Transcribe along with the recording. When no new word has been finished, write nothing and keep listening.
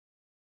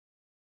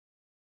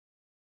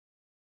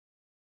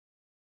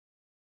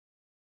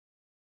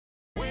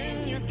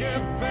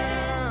get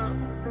there,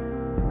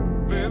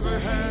 there's a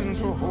hand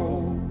to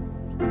hold.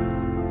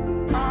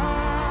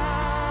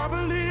 I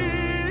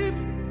believe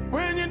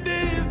when your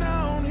days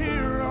down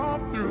here are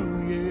through,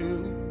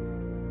 yeah,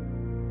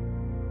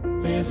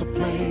 there's a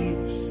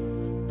place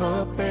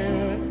up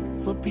there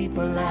for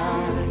people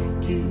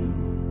like you.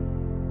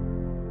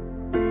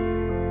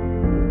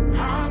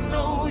 I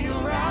know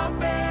you're out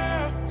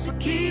there, so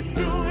keep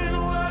doing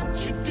what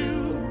you do.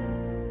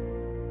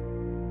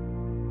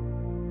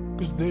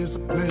 'Cause there's a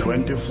place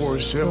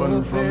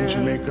 24/7 from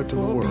Jamaica to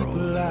the world.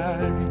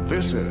 like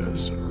This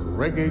is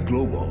Reggae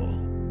Global.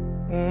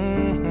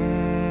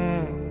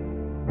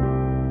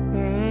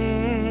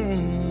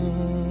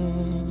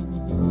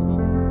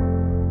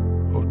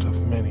 Out of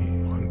many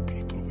one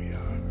people we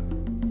are.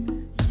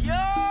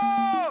 Yo,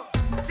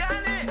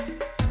 Johnny,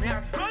 me a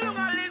go to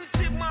a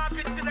Lindsay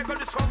market to go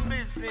do some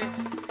business.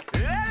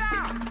 Lela,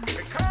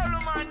 the call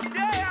man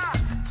there.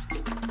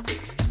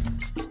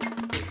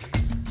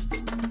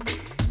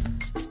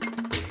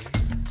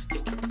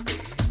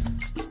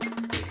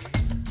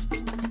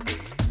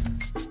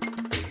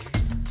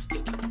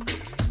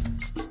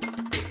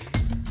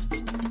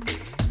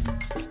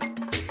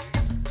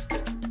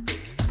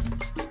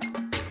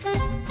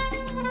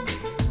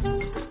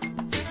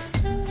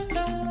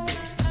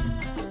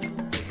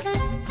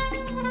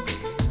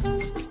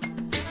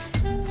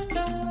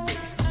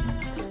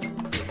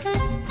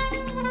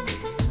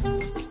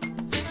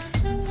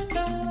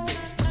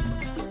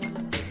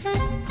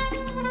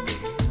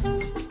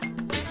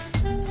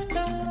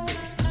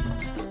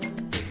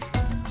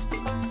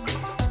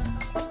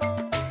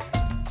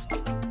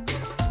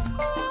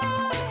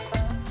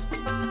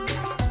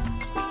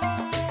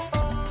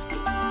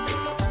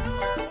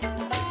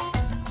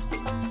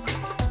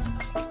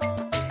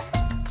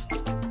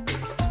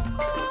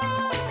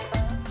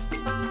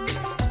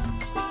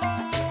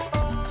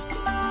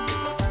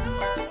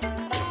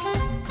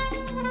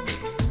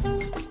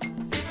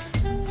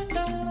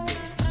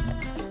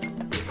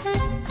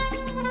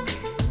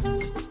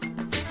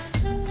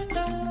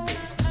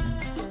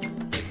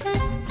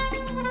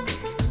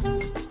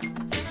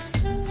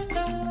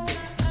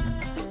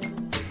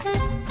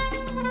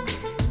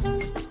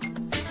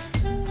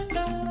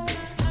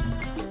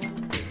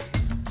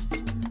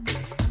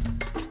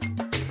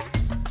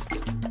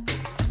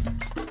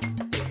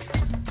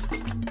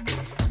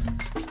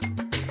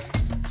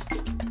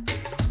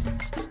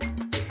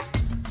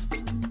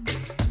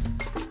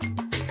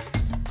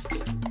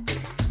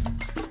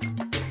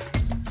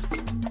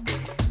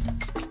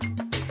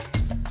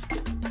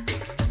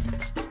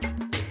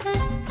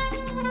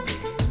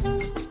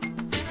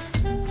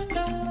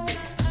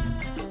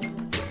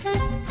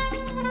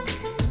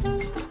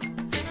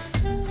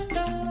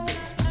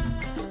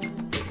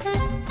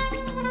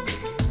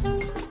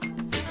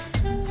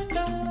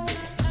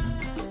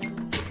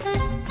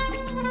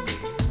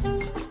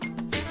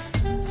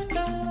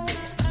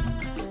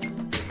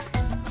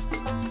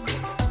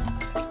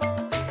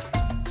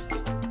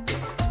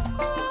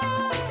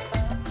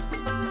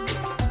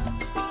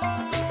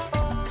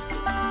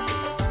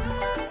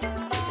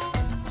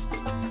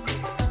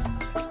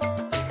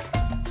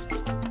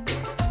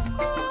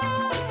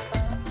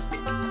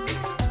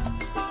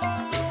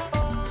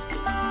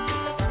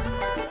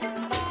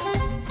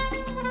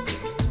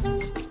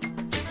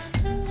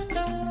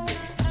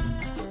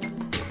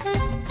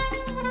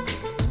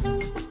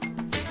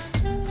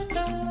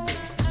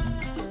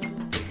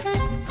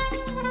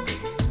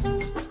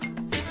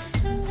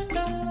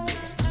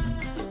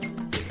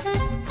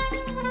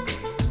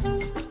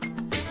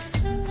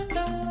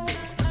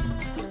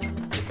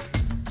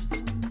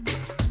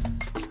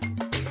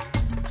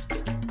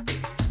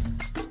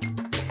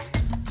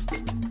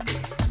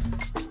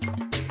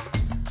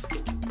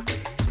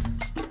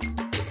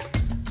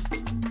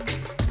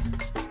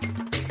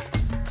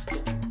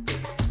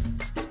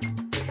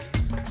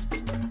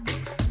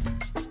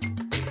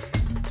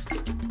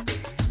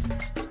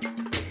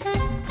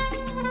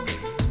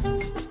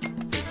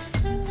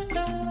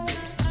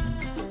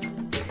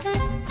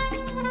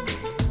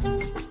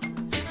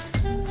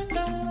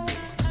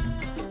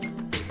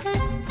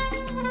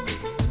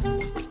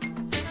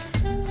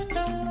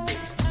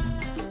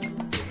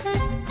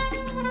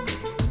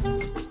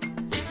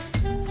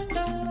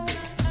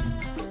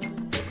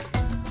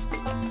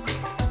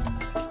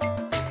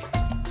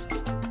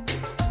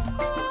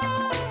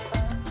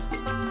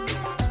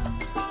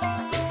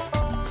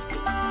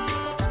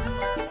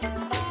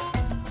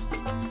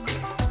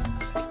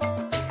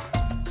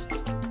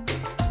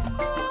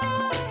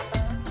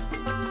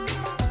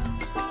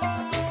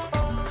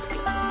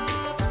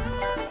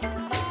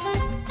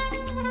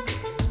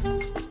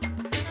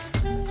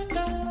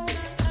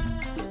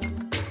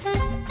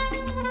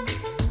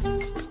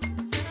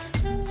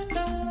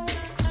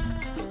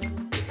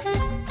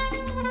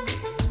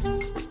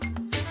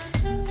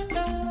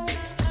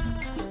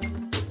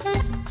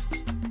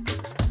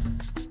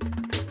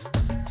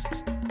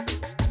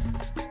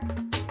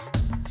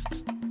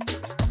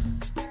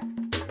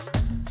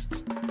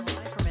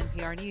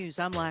 NPR News,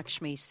 I'm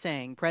Lakshmi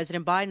Singh.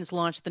 President Biden's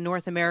launched the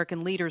North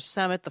American Leaders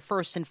Summit, the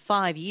first in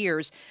 5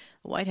 years.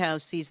 The White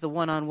House sees the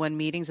one-on-one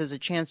meetings as a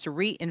chance to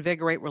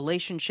reinvigorate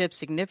relationships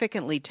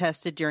significantly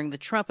tested during the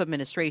Trump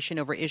administration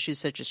over issues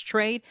such as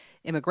trade,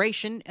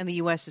 immigration, and the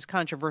U.S.'s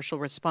controversial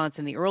response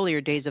in the earlier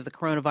days of the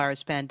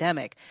coronavirus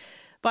pandemic.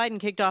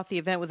 Biden kicked off the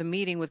event with a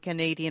meeting with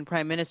Canadian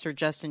Prime Minister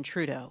Justin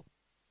Trudeau.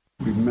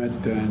 We've met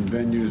in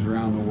venues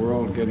around the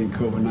world, getting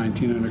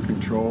COVID-19 under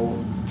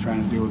control,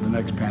 trying to deal with the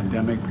next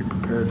pandemic, be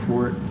prepared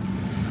for it,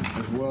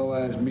 as well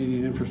as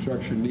meeting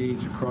infrastructure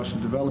needs across the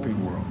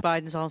developing world.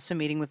 Biden's also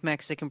meeting with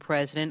Mexican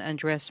President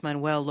Andrés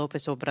Manuel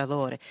López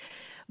Obrador.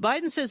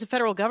 Biden says the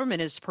federal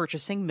government is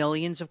purchasing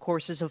millions of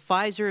courses of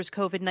Pfizer's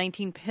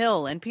COVID-19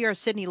 pill. NPR's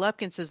Sydney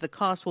Lupkin says the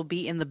cost will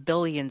be in the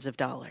billions of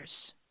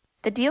dollars.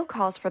 The deal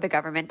calls for the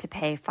government to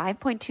pay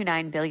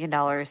 $5.29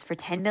 billion for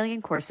 10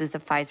 million courses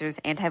of Pfizer's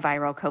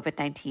antiviral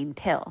COVID-19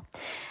 pill.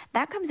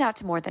 That comes out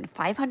to more than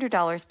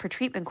 $500 per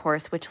treatment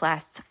course, which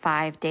lasts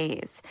 5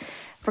 days.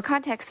 For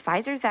context,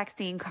 Pfizer's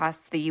vaccine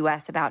costs the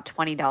U.S. about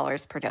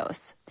 $20 per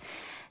dose.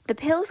 The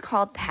pill is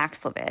called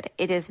Paxlovid.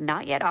 It is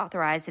not yet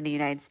authorized in the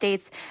United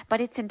States, but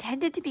it's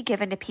intended to be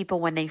given to people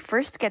when they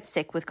first get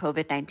sick with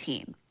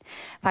COVID-19.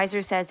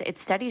 Pfizer says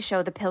its studies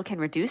show the pill can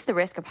reduce the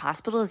risk of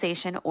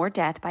hospitalization or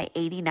death by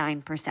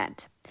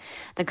 89%.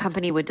 The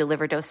company would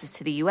deliver doses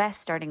to the U.S.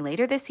 starting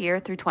later this year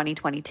through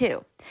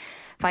 2022.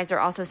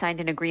 Pfizer also signed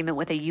an agreement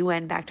with a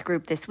UN-backed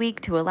group this week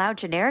to allow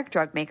generic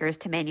drug makers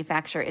to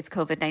manufacture its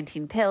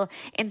COVID-19 pill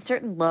in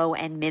certain low-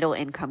 and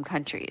middle-income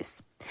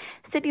countries.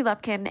 Sydney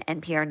Lupkin,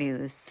 NPR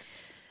News.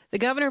 The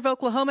governor of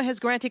Oklahoma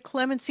has granted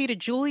clemency to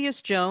Julius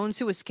Jones,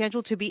 who is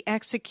scheduled to be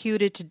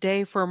executed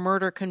today for a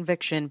murder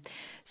conviction.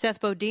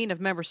 Seth Bodine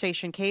of member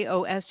station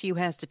KOSU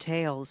has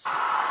details.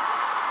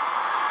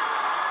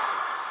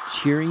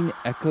 Cheering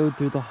echoed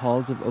through the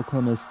halls of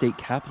Oklahoma's state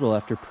capitol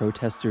after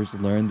protesters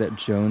learned that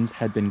Jones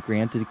had been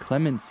granted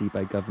clemency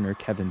by Governor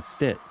Kevin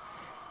Stitt.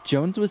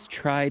 Jones was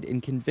tried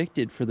and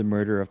convicted for the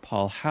murder of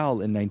Paul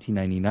Howell in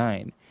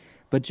 1999,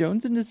 but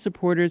Jones and his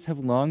supporters have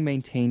long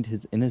maintained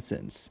his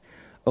innocence.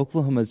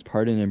 Oklahoma's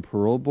Pardon and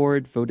Parole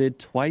Board voted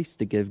twice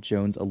to give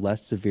Jones a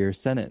less severe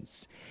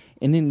sentence.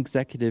 In an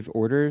executive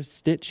order,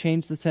 Stitt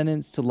changed the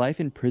sentence to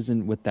life in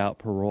prison without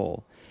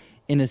parole.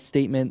 In a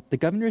statement, the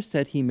governor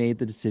said he made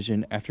the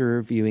decision after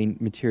reviewing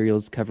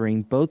materials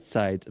covering both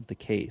sides of the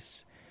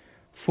case.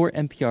 For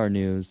NPR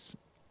News,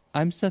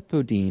 I'm Seth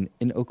Bodine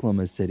in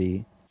Oklahoma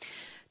City.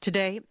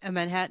 Today, a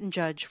Manhattan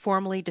judge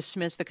formally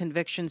dismissed the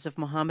convictions of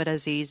Muhammad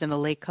Aziz and the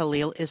late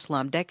Khalil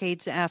Islam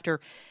decades after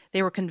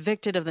they were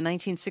convicted of the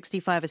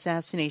 1965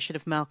 assassination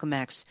of Malcolm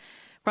X.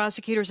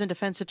 Prosecutors and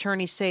defense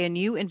attorneys say a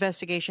new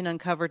investigation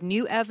uncovered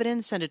new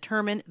evidence and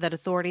determined that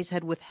authorities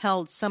had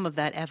withheld some of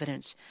that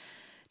evidence.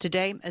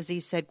 Today,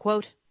 Aziz said,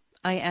 quote,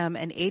 "I am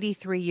an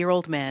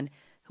 83-year-old man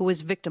who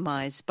was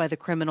victimized by the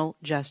criminal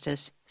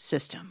justice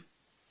system."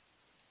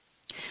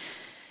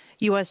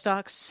 U.S.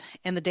 stocks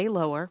and the day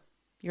lower.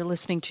 You're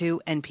listening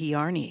to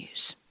NPR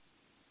News.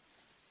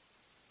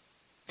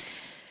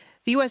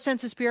 The U.S.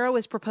 Census Bureau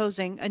is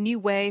proposing a new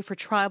way for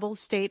tribal,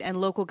 state, and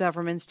local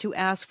governments to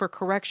ask for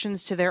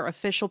corrections to their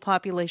official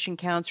population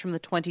counts from the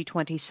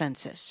 2020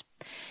 census.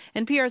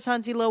 NPR's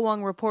Hansi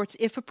Lo-Wang reports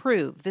if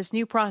approved, this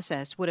new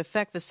process would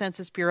affect the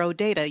Census Bureau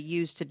data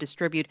used to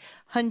distribute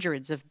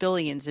hundreds of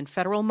billions in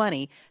federal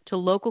money to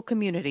local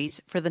communities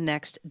for the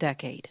next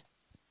decade.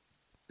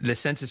 The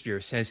Census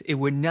Bureau says it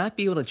would not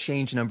be able to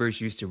change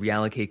numbers used to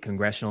reallocate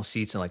congressional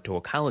seats and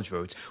electoral college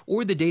votes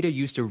or the data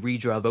used to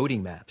redraw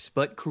voting maps,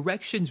 but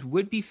corrections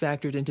would be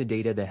factored into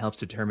data that helps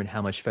determine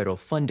how much federal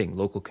funding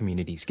local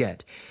communities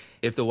get.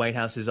 If the White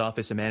House's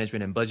Office of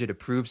Management and Budget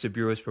approves the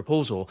Bureau's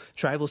proposal,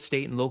 tribal,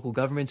 state, and local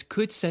governments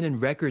could send in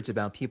records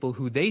about people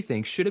who they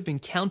think should have been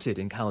counted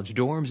in college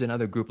dorms and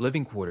other group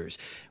living quarters,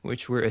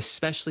 which were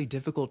especially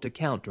difficult to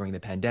count during the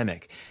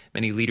pandemic.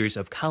 Many leaders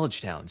of college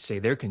towns say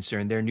they're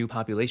concerned their new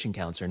population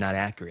counts are not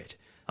accurate.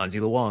 Hansi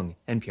Lo-Wang,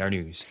 NPR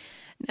News.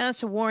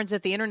 NASA warns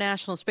that the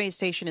International Space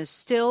Station is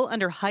still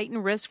under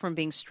heightened risk from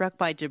being struck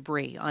by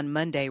debris. On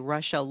Monday,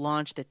 Russia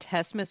launched a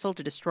test missile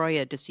to destroy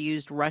a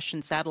disused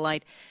Russian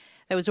satellite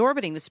that was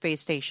orbiting the space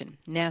station.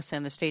 NASA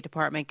and the State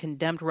Department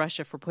condemned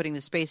Russia for putting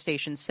the space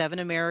station's 7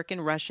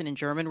 American, Russian, and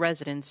German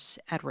residents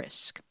at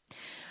risk.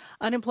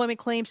 Unemployment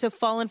claims have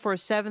fallen for a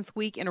 7th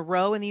week in a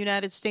row in the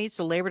United States.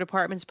 The Labor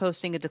Department is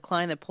posting a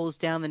decline that pulls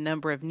down the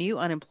number of new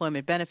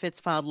unemployment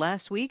benefits filed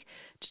last week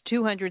to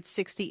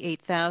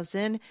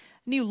 268,000, a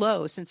new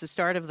low since the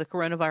start of the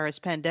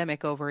coronavirus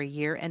pandemic over a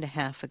year and a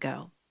half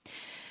ago.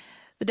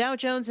 The Dow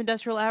Jones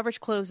Industrial Average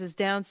closes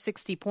down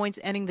 60 points,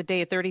 ending the day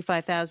at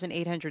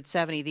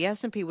 35,870. The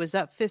S&P was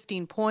up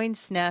 15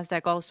 points.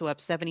 NASDAQ also up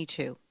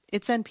 72.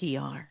 It's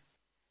NPR.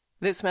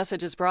 This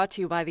message is brought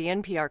to you by the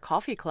NPR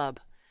Coffee Club.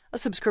 A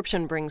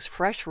subscription brings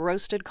fresh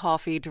roasted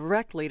coffee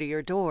directly to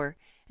your door,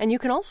 and you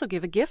can also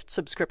give a gift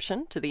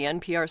subscription to the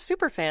NPR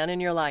superfan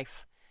in your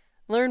life.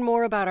 Learn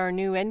more about our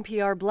new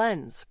NPR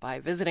blends by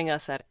visiting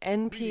us at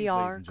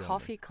NPR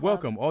Coffee Club.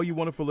 Welcome, all you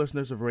wonderful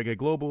listeners of Reggae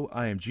Global.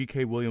 I am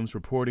G.K. Williams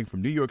reporting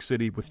from New York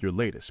City with your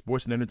latest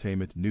sports and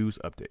entertainment news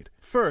update.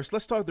 First,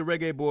 let's talk the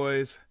Reggae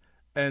Boys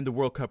and the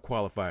World Cup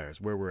qualifiers,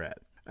 where we're at.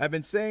 I've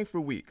been saying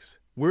for weeks,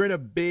 we're in a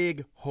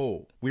big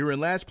hole. We were in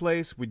last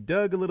place. We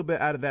dug a little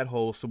bit out of that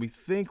hole, so we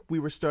think we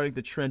were starting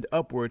to trend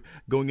upward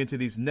going into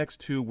these next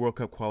two World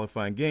Cup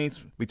qualifying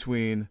games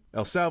between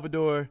El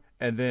Salvador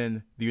and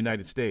then the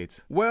United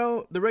States.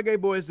 Well, the Reggae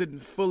Boys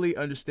didn't fully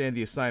understand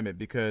the assignment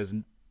because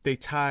they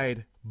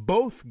tied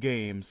both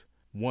games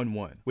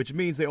 1-1, which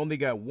means they only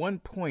got 1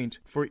 point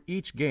for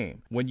each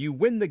game. When you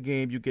win the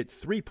game, you get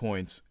 3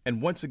 points.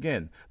 And once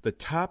again, the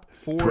top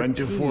 4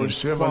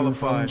 teams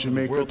qualify from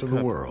Jamaica to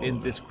the world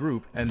in this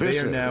group, and they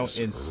are now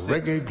in 6th.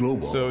 Reggae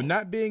Global. So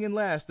not being in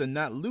last and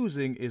not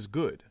losing is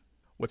good.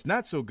 What's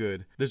not so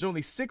good, there's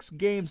only 6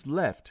 games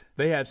left.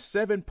 They have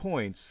 7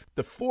 points.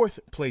 The 4th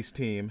place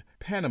team,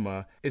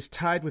 Panama, is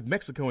tied with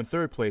Mexico in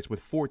 3rd place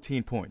with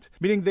 14 points,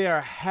 meaning they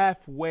are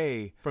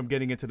halfway from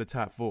getting into the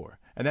top 4.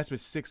 And that's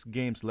with 6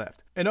 games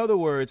left. In other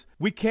words,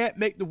 we can't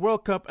make the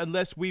World Cup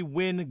unless we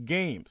win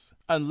games,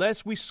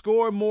 unless we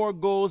score more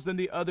goals than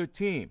the other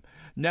team.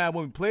 Now,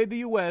 when we played the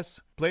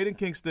U.S., played in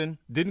Kingston,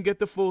 didn't get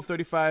the full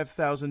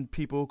 35,000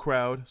 people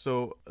crowd,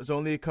 so there's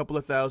only a couple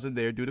of thousand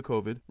there due to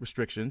COVID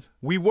restrictions.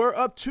 We were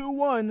up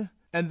 2-1,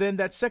 and then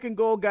that second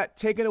goal got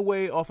taken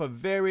away off a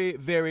very,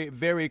 very,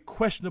 very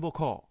questionable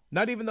call.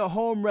 Not even the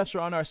home refs are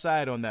on our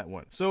side on that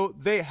one. So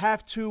they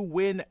have to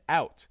win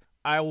out.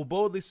 I will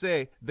boldly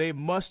say they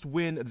must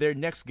win their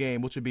next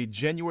game, which would be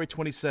January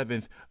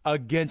 27th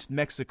against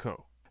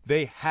Mexico.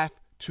 They have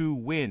to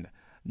win.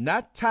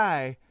 Not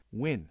tie,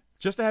 win.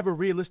 Just to have a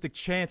realistic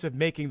chance of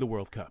making the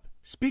World Cup.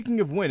 Speaking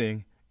of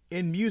winning,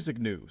 in music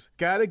news,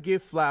 gotta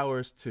give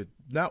flowers to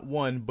not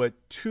one, but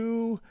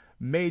 2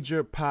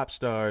 major pop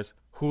stars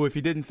who, if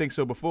you didn't think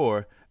so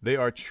before, they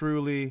are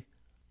truly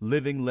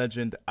living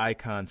legend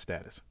icon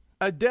status.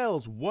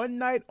 Adele's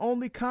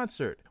one-night-only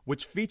concert,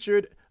 which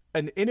featured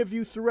an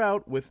interview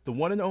throughout with the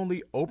one and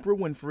only Oprah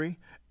Winfrey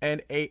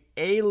and a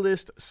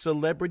A-list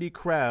celebrity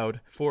crowd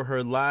for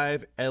her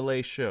live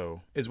LA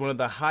show, is one of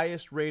the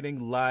highest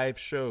rating live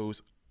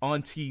shows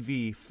on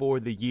TV for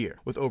the year,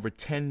 with over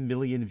 10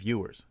 million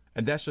viewers.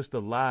 And that's just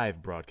the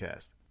live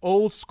broadcast.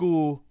 Old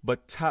school,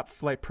 but top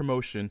flight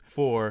promotion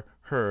for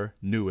her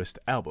newest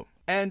album.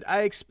 And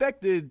I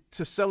expected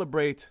to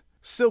celebrate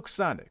Silk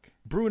Sonic,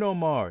 Bruno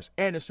Mars,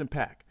 Anderson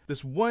 .Paak,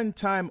 this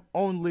one-time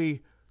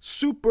only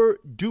super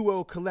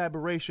duo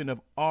collaboration of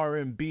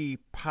R&B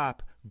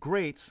pop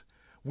greats.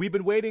 We've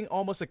been waiting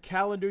almost a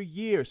calendar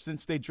year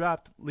since they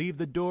dropped Leave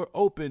the Door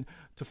Open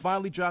to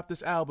finally drop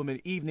this album, An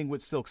Evening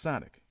with Silk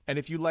Sonic. And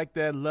if you like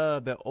that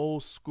love, that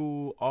old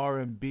school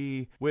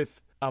R&B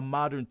with a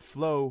modern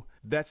flow,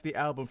 that's the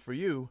album for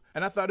you.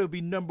 And I thought it would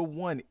be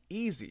 #1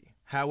 easy.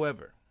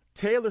 However,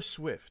 Taylor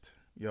Swift,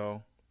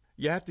 y'all,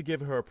 you have to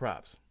give her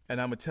props.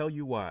 And I'm going to tell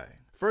you why.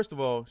 First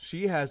of all,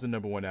 she has the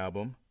 #1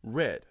 album,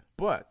 Red.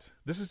 But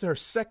this is her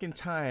second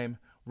time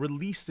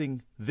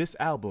releasing this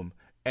album,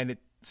 and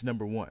it's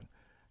 #1.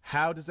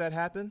 How does that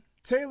happen?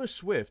 Taylor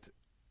Swift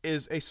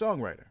is a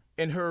songwriter.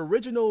 In her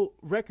original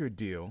record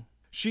deal,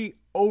 she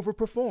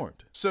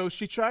overperformed. So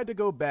she tried to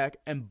go back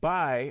and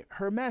buy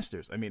her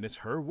masters. I mean, it's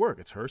her work.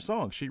 It's her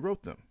songs. She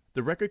wrote them.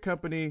 The record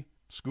company,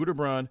 Scooter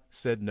Braun,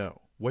 said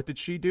no. What did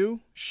she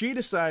do? She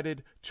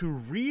decided to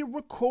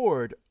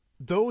re-record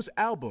those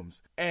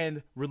albums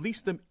and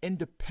release them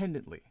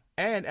independently.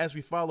 And as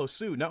we follow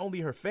suit, not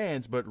only her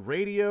fans, but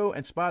radio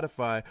and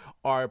Spotify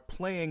are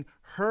playing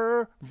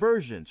her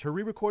versions, her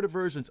re-recorded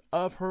versions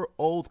of her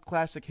old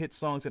classic hit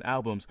songs and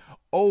albums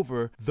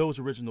over those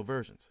original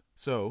versions.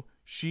 So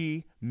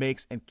she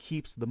makes and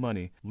keeps the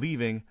money,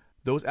 leaving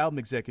those album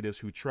executives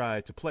who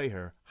tried to play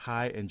her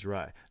high and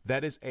dry.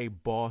 That is a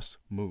boss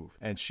move.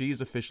 And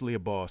she's officially a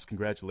boss.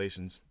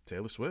 Congratulations,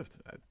 Taylor Swift.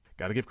 I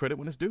gotta give credit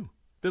when it's due.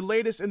 The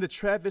latest in the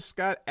Travis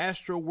Scott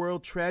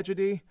Astroworld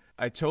tragedy.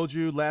 I told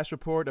you last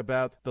report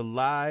about the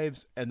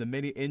lives and the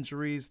many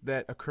injuries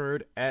that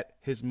occurred at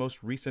his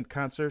most recent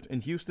concert in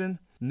Houston.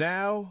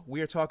 Now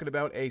we are talking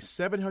about a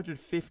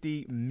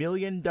 $750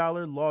 million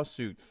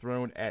lawsuit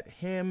thrown at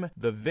him,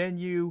 the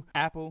venue,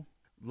 Apple,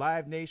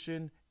 Live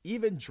Nation,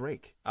 even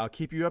Drake. I'll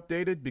keep you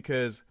updated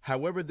because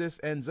however this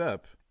ends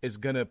up is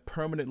going to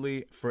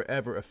permanently,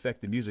 forever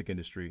affect the music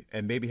industry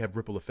and maybe have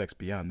ripple effects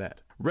beyond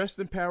that. Rest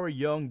in power,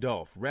 Young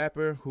Dolph,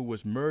 rapper who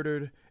was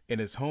murdered in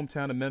his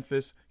hometown of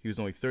Memphis. He was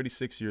only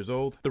 36 years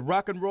old. The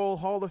Rock and Roll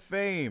Hall of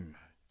Fame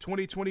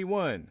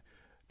 2021.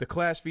 The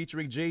class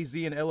featuring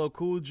Jay-Z and LL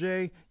Cool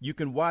J. You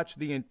can watch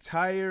the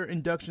entire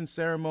induction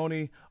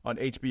ceremony on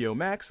HBO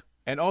Max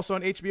and also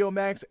on HBO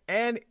Max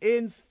and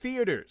in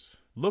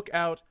theaters. Look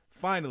out,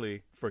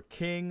 finally, for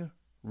King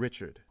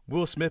Richard.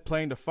 Will Smith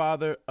playing the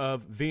father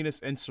of Venus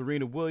and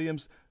Serena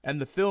Williams,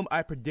 and the film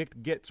I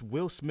predict gets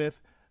Will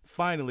Smith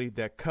finally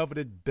that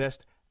coveted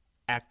Best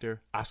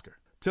Actor Oscar.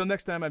 Till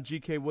next time, I'm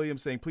G.K.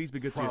 Williams saying please be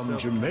good to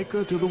yourself. From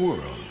Jamaica to the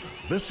world,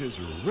 this is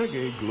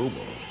Reggae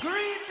Global.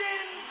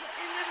 Greetings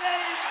in the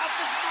name of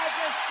the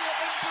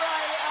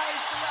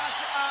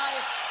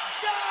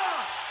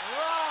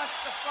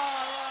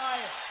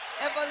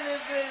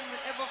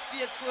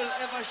faithful,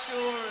 ever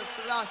sure,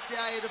 Selassie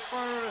I the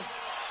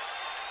first.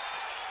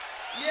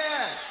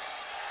 Yeah.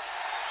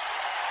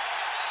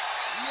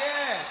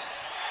 Yeah.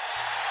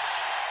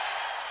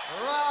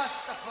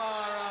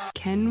 Rastafari.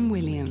 Ken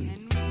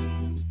Williams.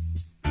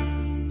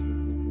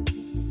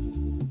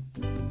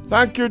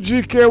 Thank you,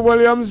 G.K.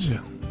 Williams.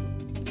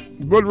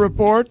 Good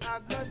report.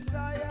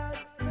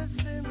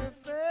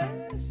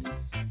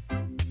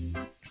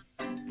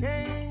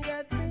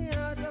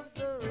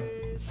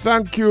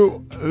 Thank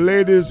you,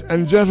 ladies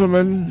and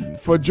gentlemen,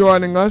 for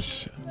joining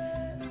us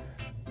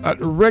at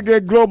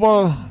Reggae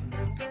Global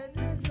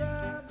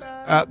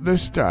at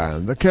this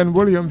time. The Ken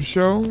Williams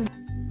Show.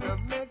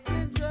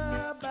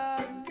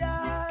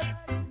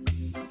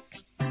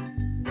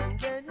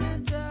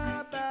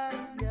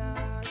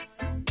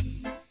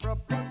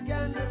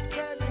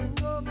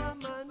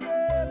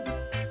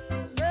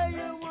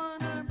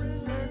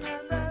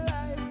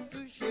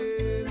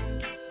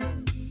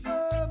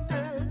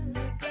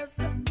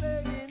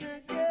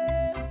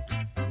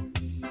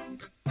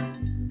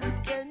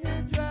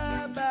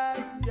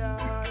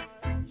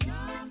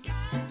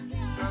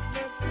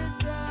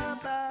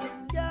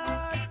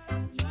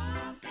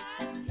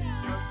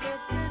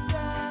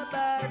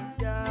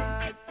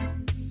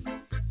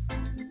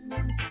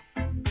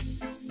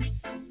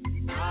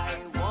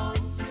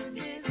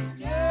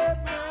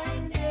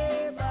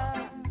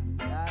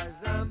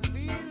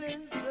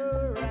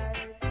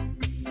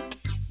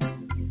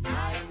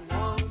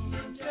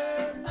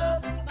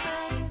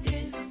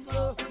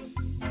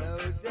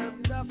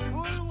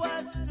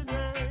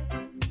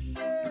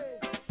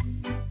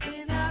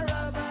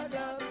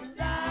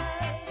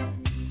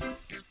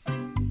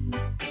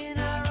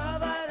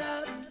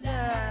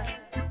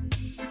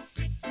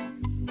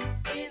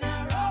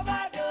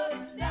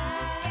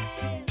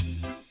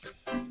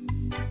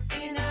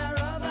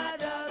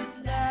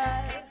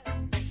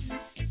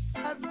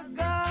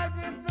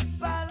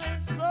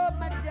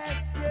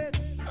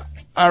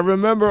 I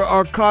remember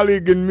our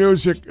colleague in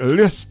music,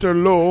 Lister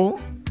Lowe,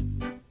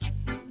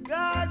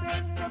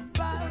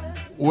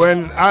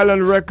 when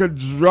Island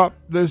Records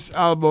dropped this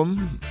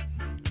album.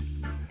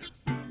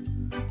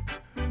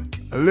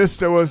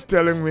 Lister was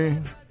telling me,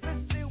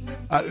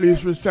 at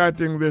least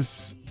reciting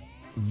this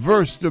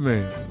verse to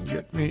me,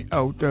 get me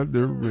out of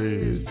the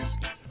race.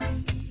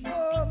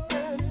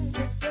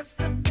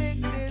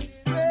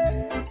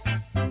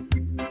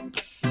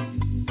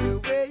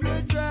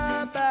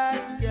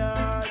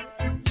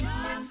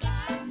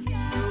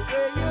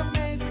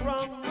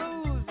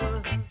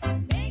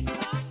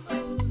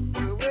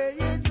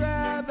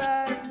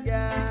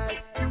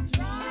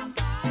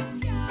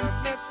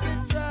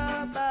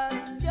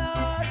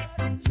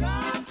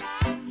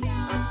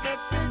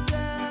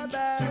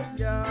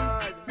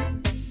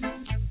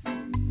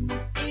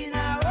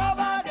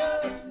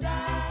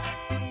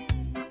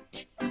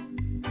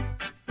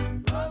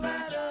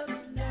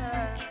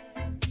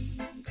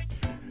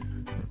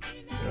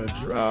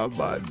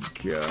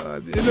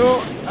 You know,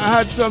 I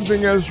had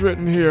something else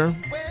written here.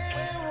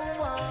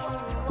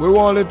 We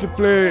wanted to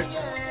play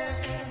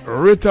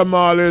Rita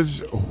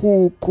Marley's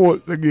Who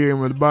Caught the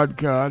Game with Bad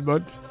Card,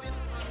 but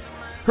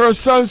her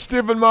son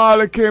Stephen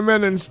Marley came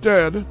in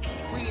instead.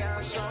 We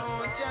are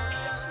soldiers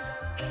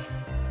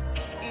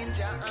in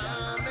the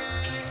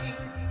army.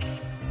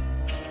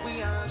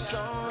 We are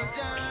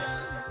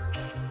soldiers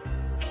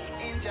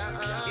in the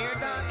army.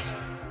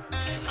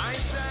 I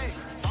say,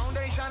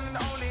 foundation in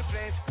the only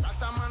place.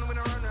 Rasta man with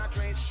a run rat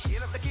race.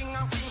 Heal up the king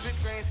of kings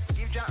with grace.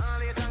 Give Jah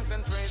all your thanks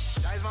and praise.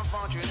 That is my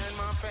fortune and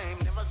my fame.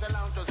 Never sell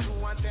out just to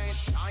attain.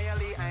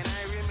 Loyally and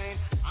I remain.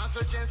 I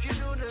suggest you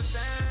do the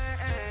same.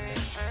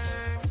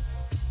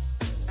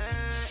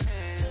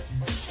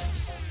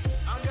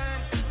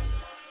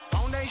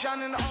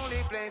 Foundation in the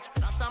only place.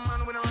 Rasta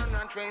man with a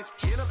run and trace.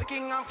 Heal up the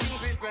king of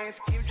kings with grace.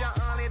 Give Jah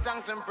all your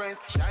thanks and praise.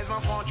 That is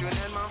my fortune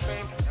and my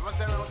fame. Never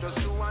sell out just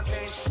to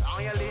attain.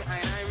 Loyally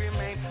and I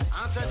remain.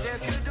 I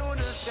suggest you do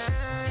the same.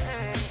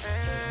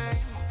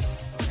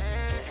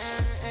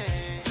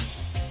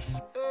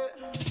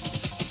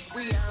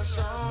 We are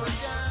soldiers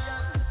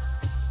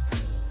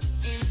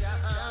in the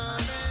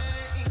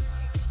army.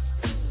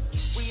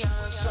 We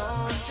are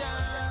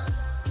soldiers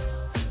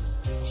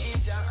in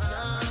the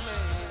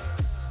army.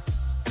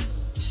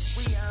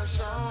 We are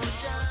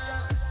soldiers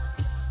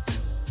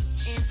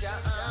in the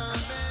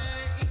army.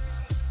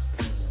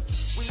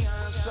 We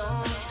are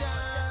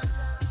soldiers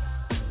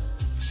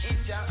in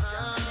the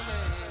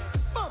army.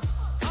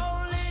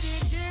 Only the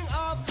king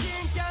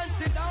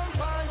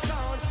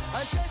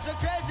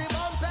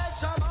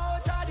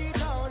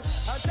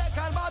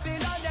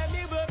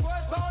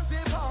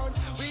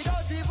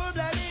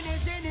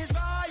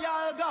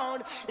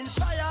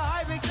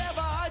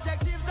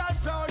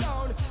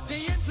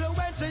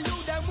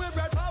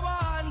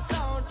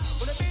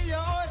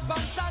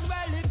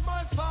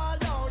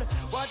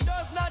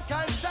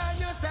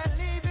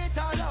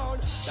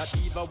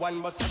for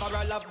one, but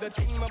several of the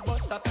thing my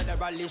boss a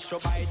federal issue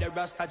by the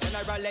Rasta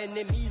general.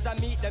 Enemies I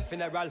meet them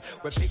funeral.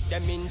 We pick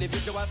them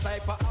individual,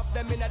 sniper of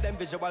them in a them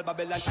visual.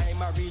 Babylon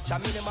time I reach a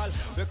minimal.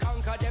 We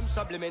conquer them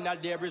subliminal.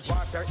 There is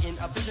warfare in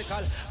a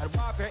physical and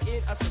warfare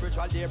in a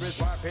spiritual. There is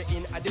warfare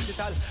in a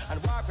digital and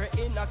warfare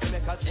in a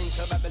chemical.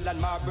 Into Babylon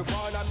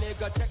marijuana, me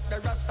go check the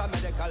Rasta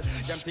medical.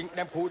 Them think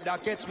them coulda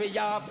catch me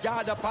off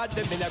guard upon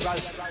the mineral.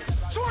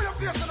 Show your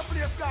face in the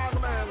place,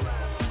 dog, man.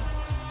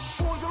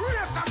 Who's the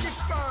race of this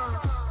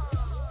curse?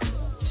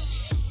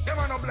 Them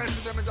are no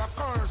blessing, them is a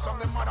curse from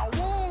the mother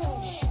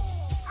womb.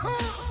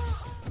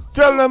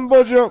 Tell them,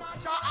 Bojo. The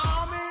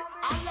army,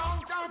 a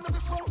long time to the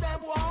soul,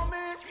 them want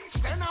me.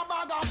 Send a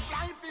bag of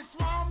life is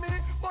want me,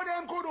 but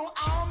them couldn't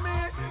harm me.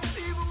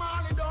 Steve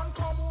Marley don't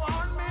come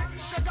warn me.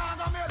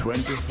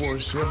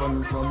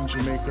 24/7 from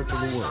Jamaica to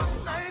the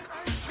world.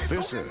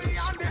 This is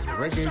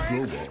Reggae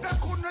Global. They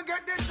couldn't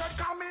get this shit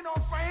coming no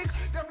fake.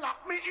 Them lock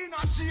me in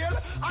a jail.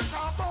 And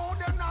talk about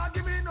them not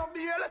give me no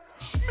bail.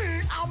 Me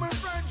and my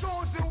friend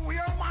Josie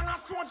Weir, man a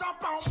soldier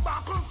pound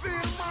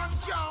battlefield, man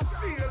can't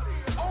feel.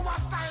 Our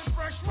style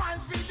fresh wine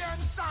feed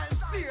them style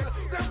steel.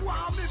 Them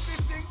want me to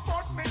sing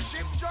but me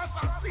chip just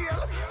a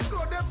seal. So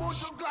them want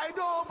to glide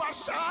over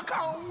shark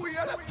and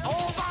wheel.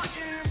 Over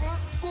evil,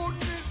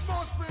 goodness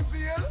must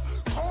prevail.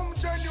 Come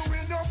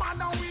genuine, no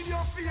matter with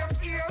your fake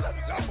heel.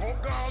 Like a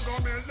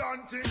gargamel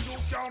and think you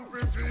can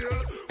prevail.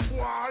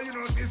 Why, you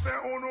know, this say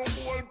oh no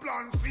whole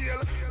plan fail.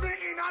 Me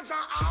in a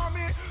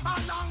army, a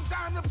long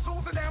time the suit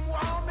of them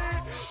want me.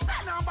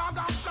 Send a bag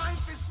of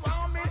life is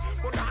want me.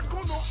 But that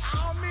could no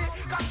harm me.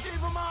 Cause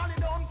Steve Marley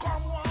don't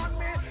come warn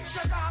me.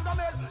 The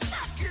gargamel,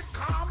 take it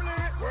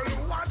calmly. Well,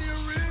 who are the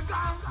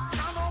reason?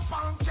 Stand up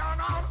and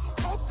cannon.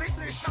 So thick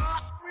the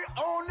shot. We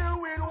only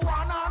with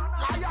one hand.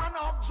 Lion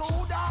of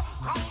Judah,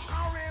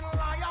 conquering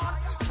lion.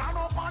 Stand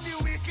up on the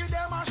wicked,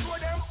 them and show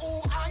them who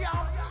I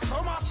am.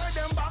 Some a say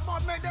them bad,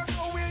 but make them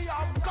know we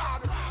have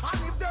God.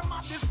 And if them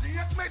have the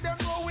snake, make them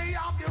know we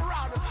have the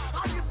rod.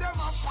 And if them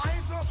have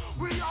poison,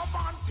 we have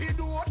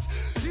antidote.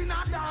 In a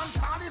dance,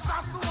 and it's a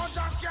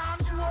soldier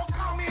can't joke.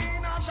 Come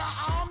in as the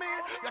army.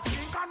 You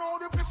think I know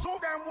the pistol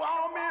them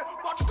want me,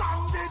 but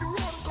gang did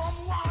run, come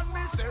warn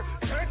me. Say,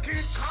 take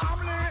it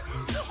calmly.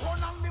 Look how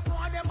long the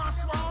boy them a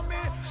swarm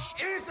me.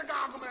 Easy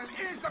gargamel,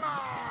 easy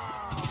man.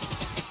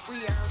 We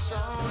are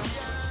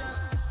soldiers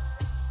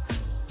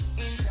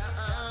in the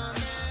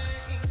army.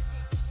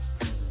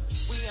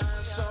 We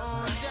are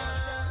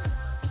soldiers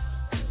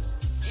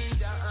in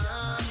the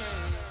army.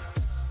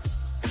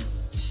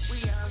 We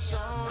are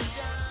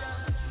soldiers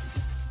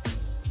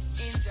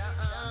in the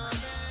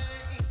army.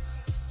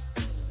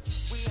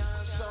 We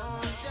are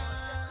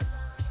soldiers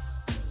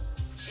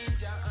in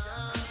the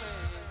army.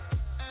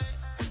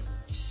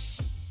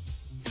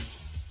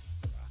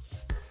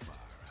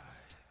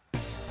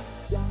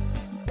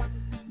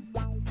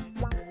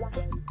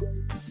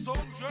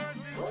 Soldiers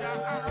in the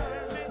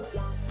army.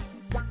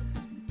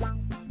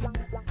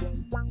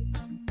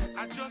 I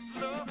just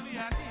love me I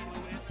deal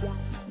with.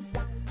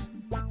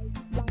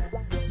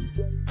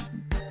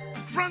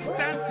 Front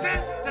and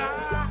center.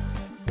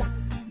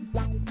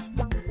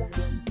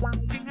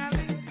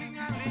 Ding-a-ling,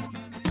 ding-a-ling.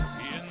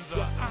 In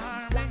the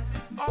army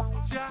of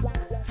Jah.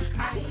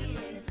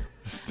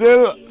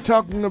 Still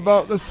talking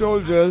about the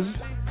soldiers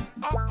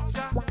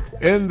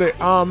in the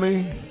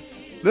army.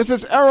 This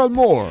is Errol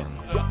Moore.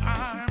 The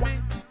army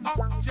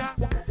of Jah.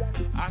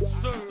 I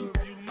serve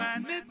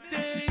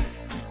humanity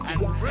and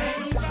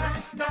praise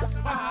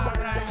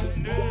Rastafari's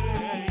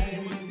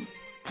name.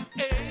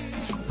 Hey.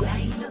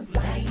 Line up,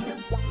 line up,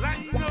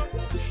 line up,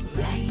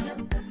 line up.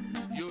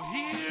 You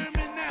hear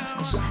me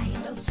now?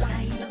 Sign up,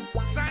 sign up,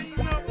 sign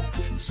up,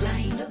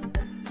 sign up.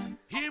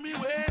 Hear me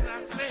when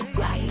I say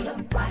ride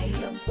up,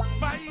 ride up,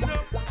 ride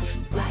up,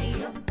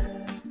 ride up.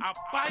 I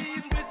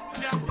fight with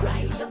Jah.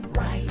 Rise up,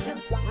 rise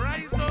up,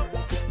 rise up,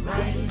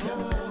 rise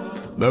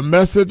up. The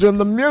message and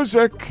the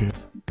music.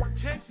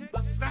 Check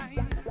the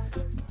signs.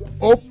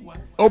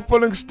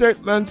 Opening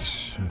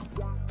statements.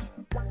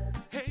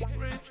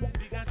 Hatred,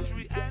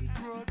 bigotry, and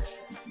grudge.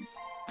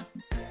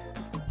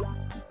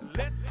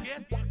 Let's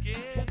get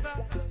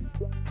together,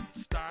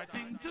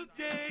 starting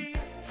today.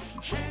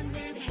 Hand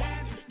in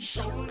hand,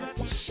 shoulder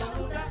to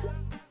shoulder,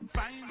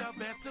 find a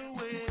better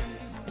way.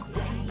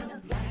 Line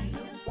up, line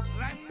up,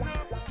 line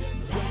up,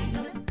 line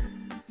up.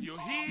 You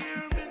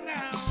hear me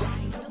now?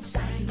 Sign up,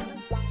 sign up,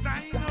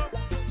 sign up,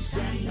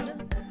 sign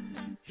up.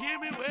 Hear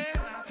me when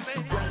I say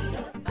bite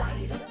up,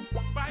 bite up,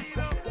 bite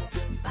up,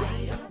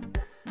 bite up.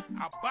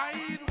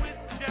 Abide with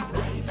Jah.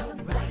 Rise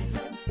up, rise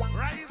up,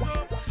 rise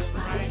up,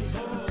 rise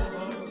up.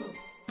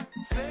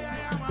 Say I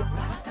am a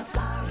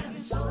Rastafarian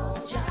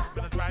soldier.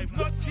 Gonna drive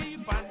no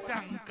jeep and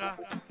tanker.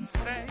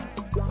 Say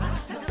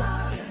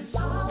Rastafarian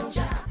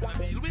soldier. Gonna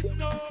deal with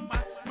no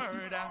mass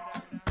murder.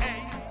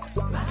 Hey,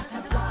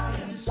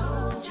 Rastafarian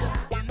soldier.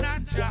 In a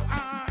Jah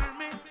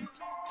army,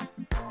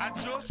 I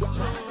just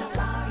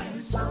Rastafarian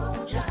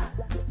soldier.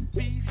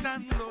 Peace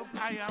and love,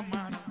 I am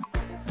on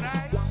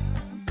side.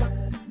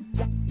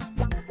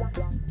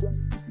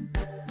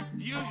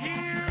 You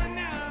hear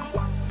now?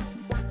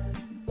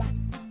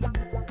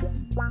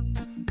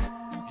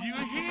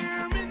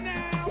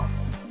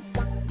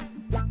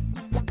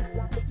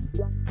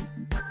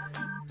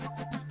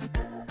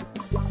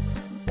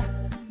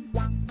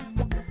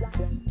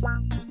 Stop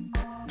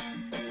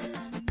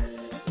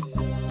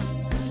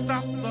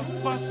the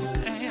fuss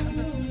and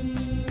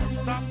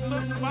stop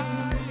the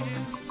fight.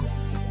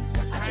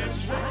 I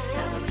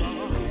trust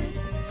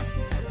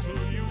to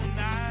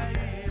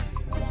unite.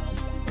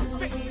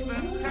 Things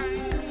and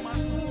time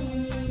must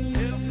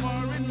kill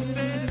for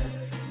instead.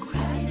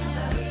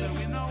 So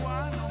we know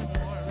I no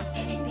more.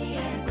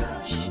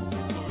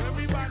 So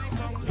everybody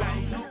come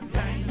line up,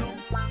 line up,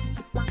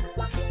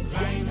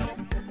 line up.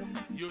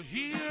 You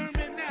hear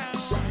me now?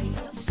 Sign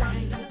up,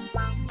 sign up,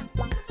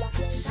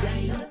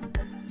 sign up.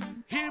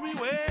 Hear me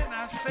when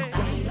I say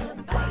bite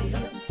up, bite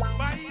up,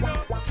 bite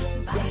up,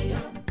 bite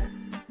up.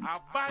 I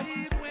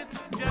bite with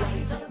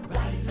rise up,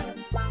 rise up,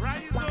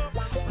 rise up,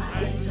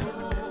 rise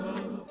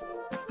up.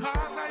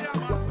 Cause I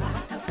am a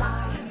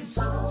Rastafarian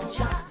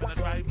soldier. And I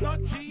drive no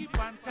Jeep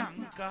and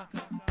tanker.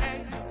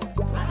 Hey,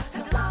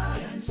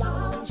 Rastafarian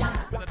soldier.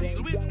 And I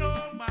deal with no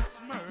mass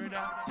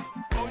murder.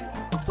 Oh,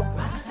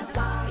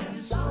 Rastafarian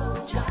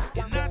soldier.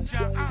 In not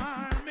your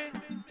army,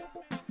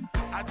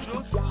 I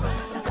just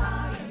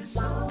Rastafarian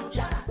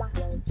soldier.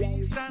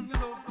 Peace and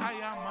love, I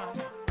am a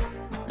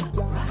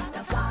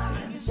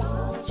Rastafarian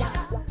soldier.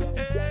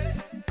 Hey.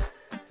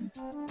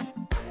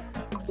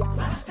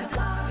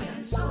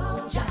 Rastafarian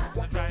soldier.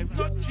 I drive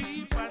no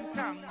Jeep and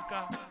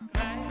tanker.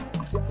 Hey.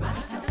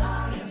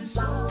 Rastafarian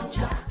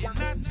soldier. In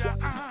not your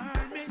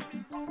army,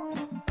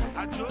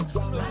 I just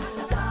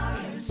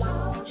Rastafarian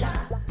soldier.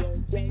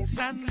 Peace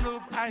and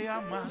love, I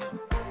am a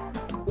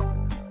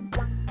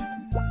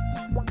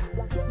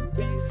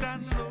peace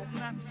and love,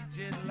 not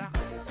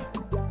dreadlocks.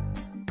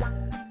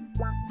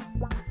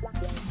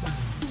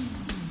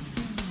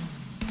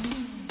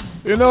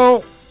 You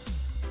know,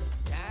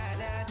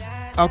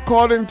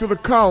 according to the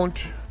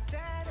count,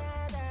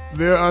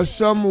 there are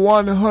some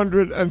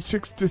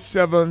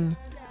 167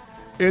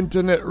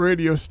 internet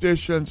radio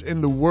stations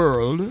in the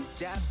world.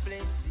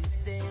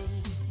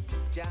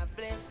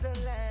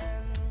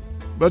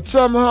 But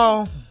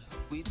somehow,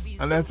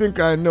 and I think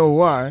I know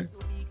why,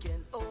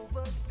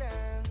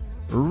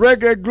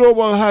 Reggae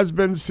Global has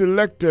been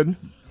selected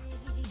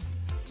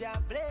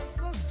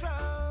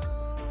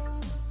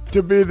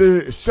to be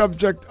the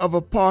subject of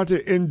a party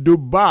in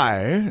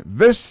Dubai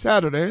this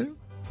Saturday.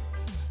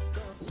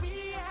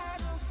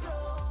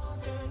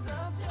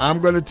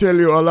 I'm going to tell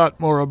you a lot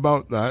more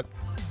about that.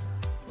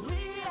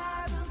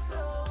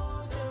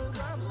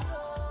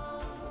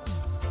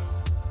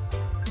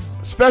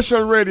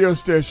 Special radio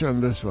station,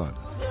 this one.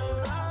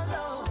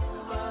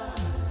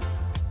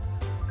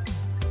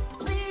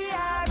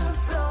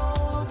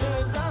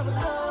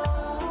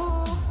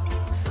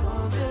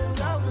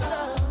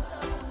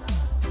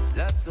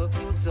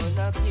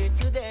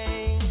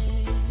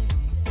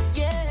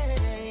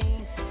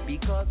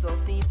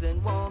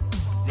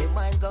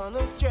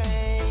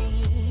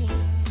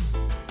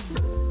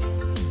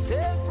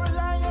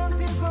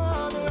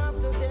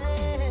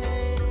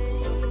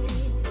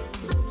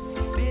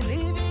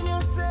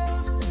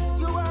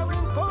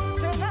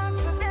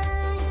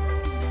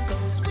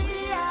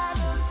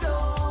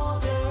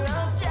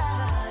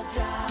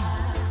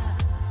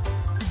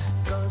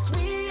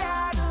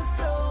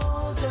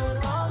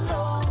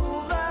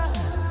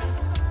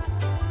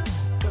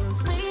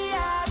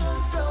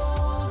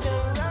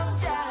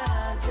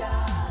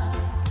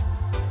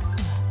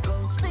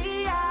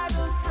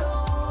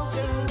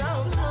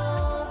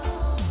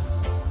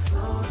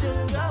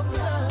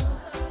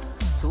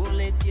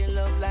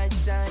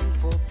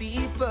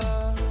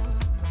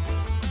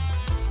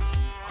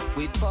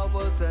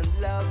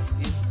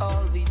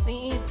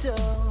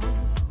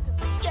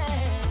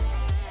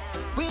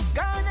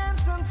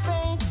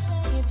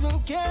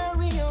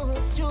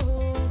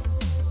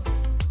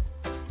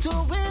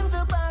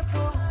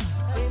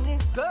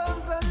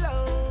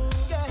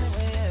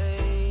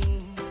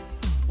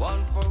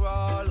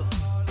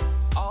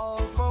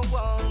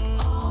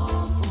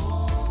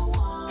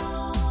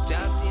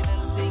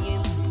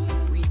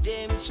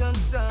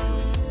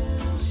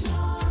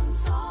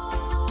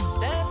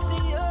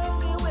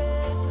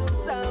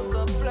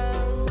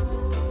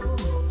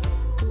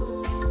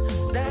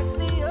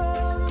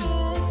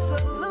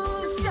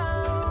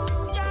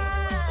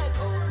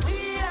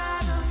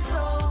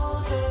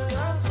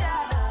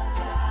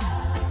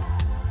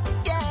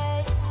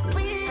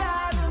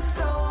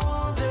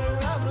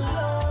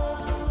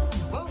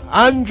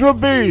 Andrew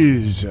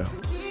Bees. Yeah,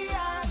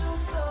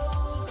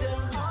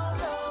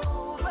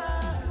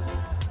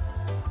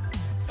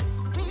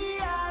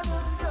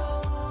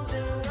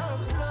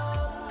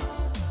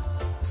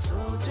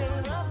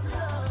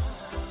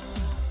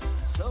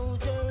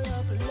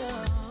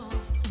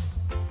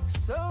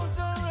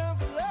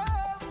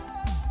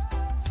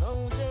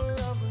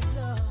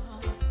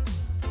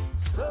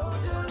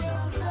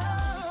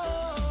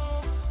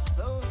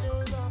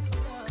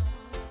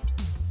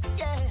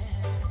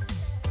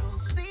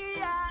 'cause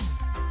we are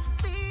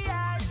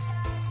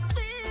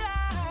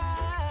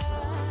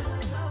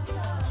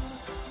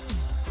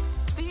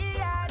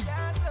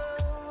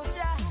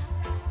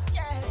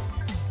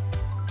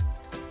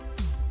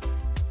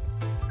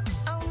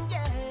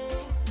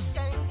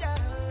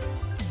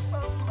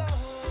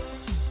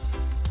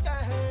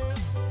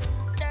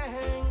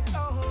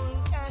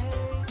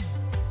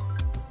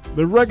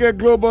The Reggae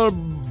Global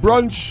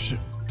Brunch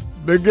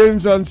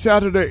begins on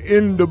Saturday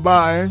in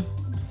Dubai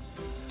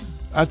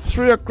at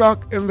 3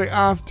 o'clock in the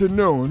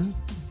afternoon.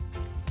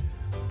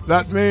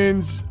 That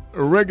means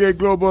Reggae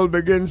Global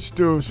begins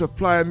to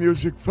supply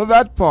music for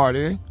that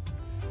party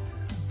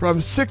from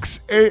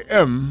 6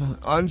 a.m.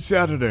 on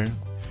Saturday.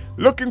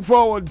 Looking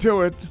forward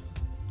to it.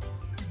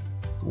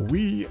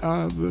 We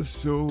are the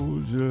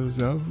soldiers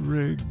of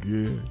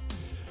reggae.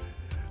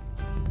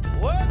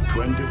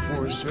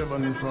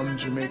 24/7 from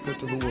Jamaica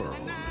to the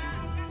world.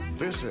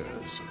 This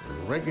is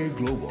Reggae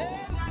Global.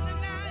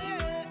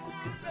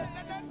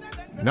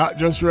 Not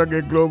just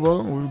Reggae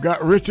Global, we've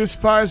got Richard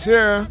Spice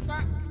here.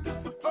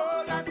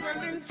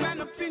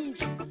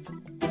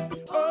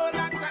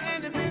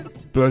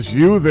 Plus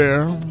you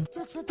there.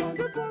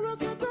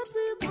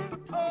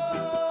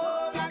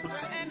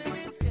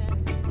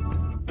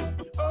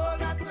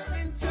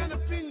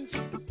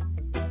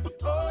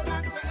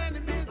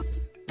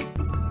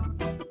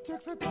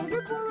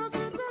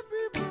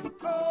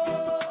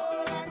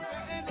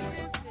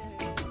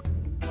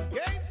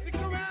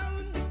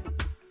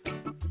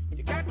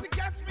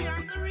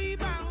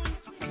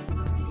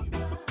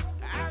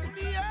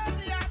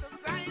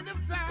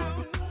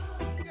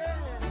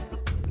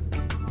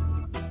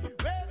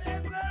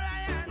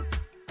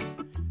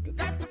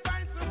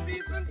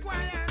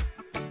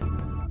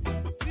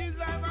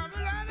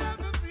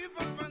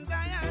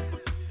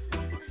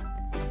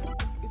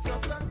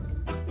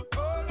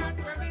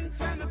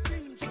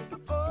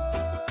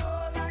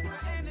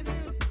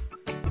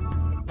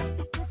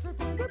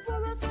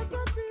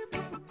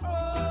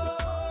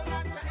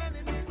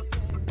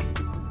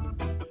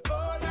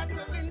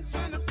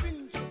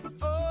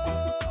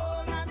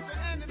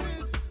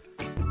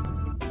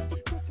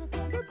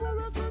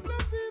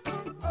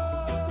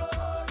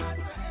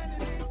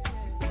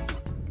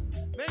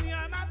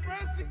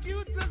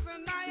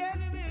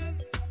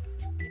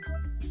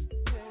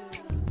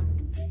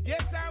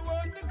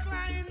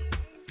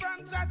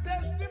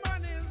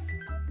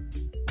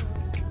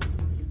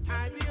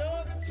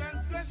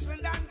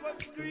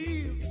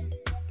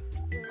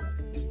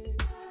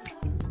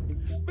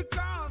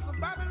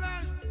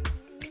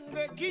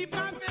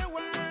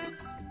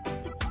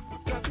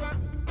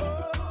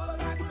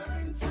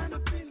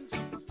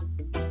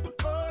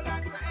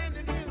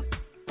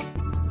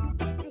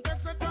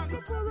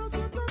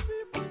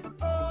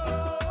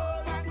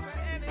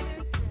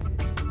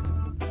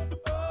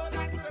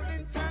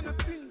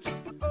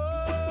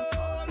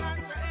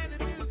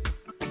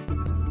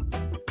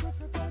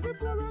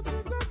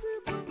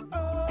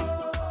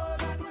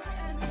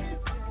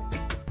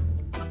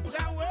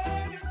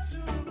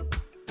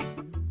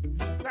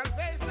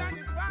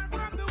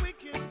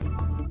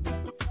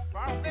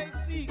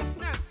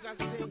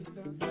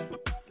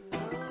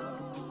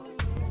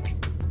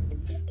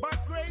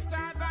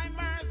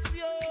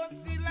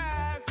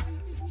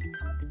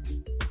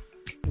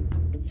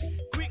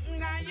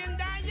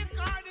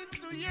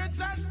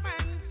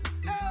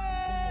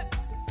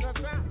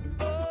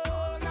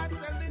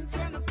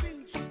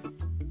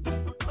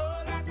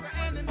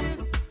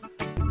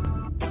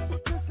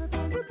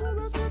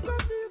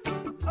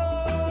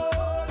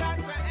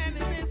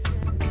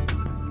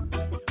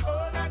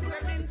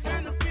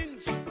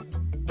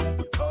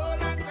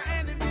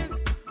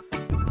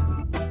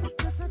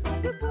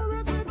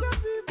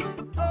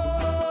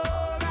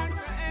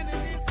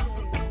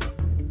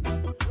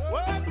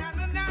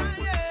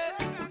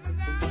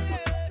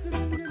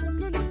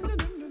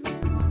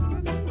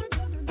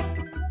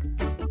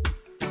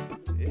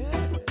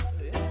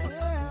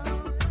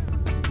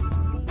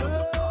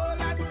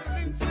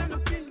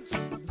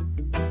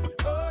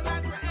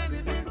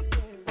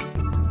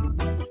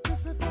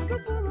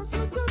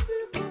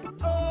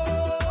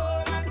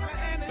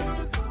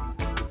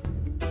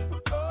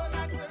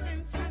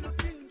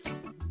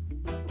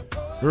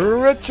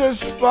 Richard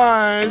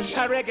Spice.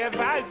 A reggae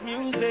vibes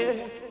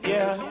music,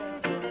 yeah.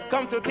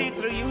 Come to teach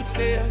the youth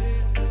there.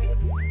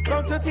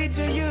 Come to teach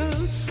the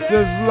youth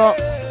there. Sizzler.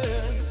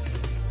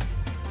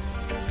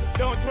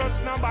 Don't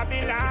trust no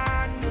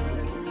Babylon,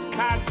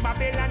 cause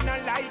Babylon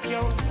not like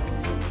you.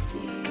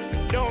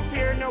 Don't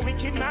fear no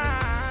wicked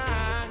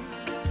man,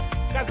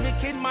 cause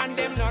wicked man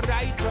them not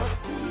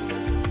righteous.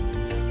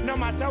 No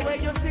matter where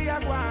you see a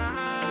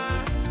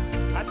one,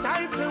 a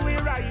time for we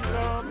rise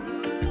up.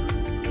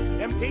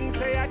 Them things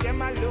say are them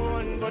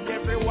alone, but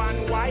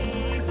everyone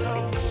wise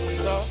up.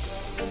 So,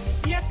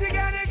 yes, you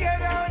gotta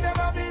get out of the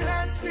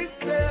Babylon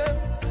system.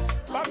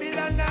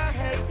 Babylon not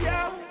help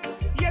you.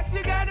 Yes,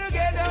 you gotta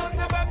get out of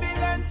the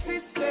Babylon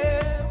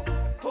system.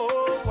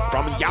 Oh, wow.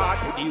 From yard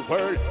to the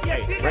world,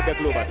 yes, hey, Reggae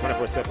Global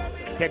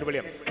 24/7. Ted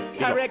Williams.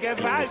 A reggae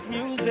vibes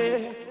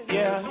music,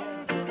 yeah.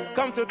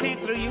 Come to teach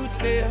the youths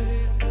there.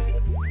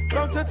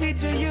 Come to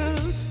teach the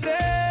youths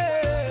there.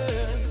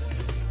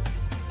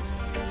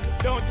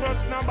 Don't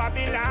trust no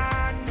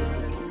Babylon,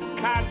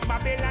 cause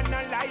Babylon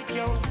not like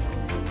you.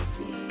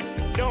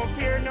 Don't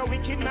fear no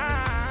wicked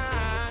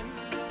man,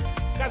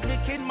 cause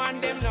wicked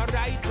man them not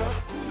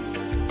righteous.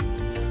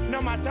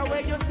 No matter where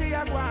you see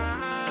a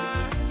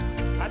one,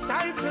 A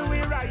time for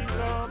we rise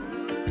up.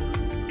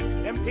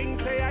 Them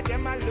things say are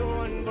them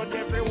alone, but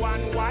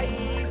everyone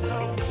wise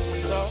up.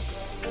 So,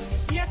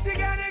 yes, you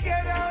gotta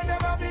get out the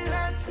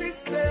Babylon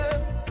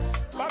system.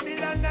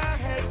 Babylon not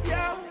help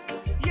you.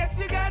 Yes,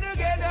 you gotta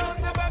get out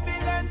the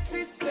Babylon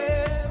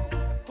system.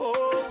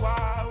 Oh,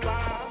 wow,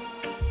 wow.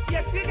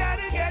 Yes, you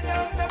gotta get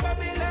out the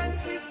Babylon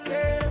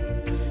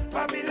system.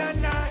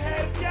 Babylon not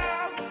help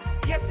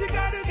you. Yes, you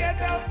gotta get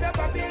out the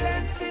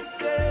Babylon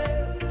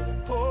system.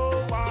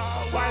 Oh,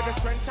 wow, wow. By the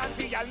strength of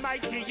the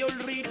Almighty,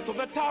 you'll reach to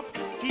the top.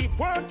 Keep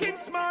working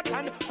smart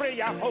and pray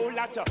a whole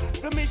lot.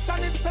 The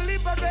mission is to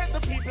liberate the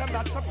people, and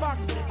that's a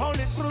fact.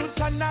 Only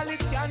truth and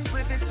knowledge can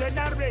bridge this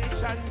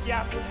generation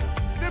gap.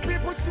 The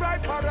people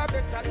strive for a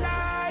better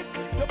life.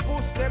 You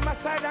push them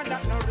aside and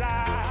that's no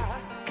right.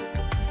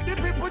 The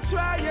people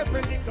try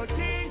every little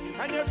thing,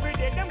 and every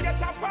day them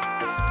get a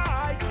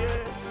fight,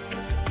 yeah.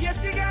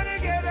 Yes, you gotta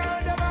get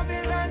out the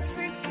Babylon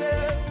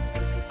system.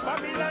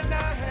 Babylon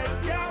not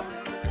help you.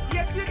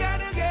 Yes, you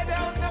gotta get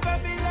out the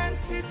Babylon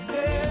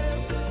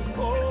system.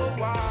 Oh,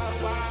 wow,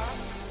 wow.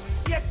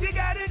 Yes, you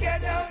gotta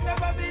get out the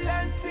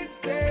Babylon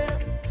system.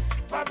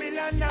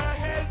 Babylon not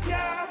help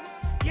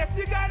you. Yes,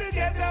 you gotta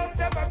get out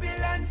the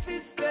Babylon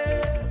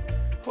system.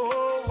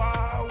 Oh,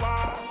 wow,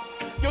 wow.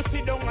 You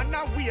sit down and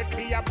now wait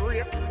for your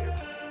break.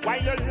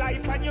 While your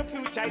life and your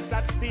future is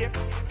at stake.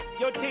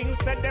 You think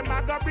said them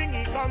a go bring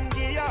it come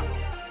gear.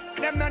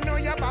 Them no know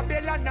your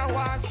Babylon now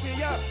want see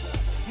ya.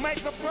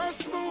 Make the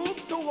first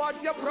move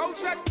towards your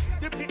project.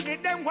 The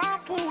picnic them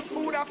want food,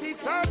 food off his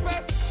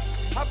surface.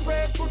 I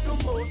pray to the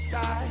Most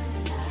High.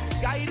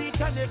 Guide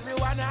each and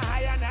everyone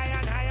high and high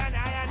and high and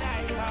high and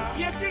high.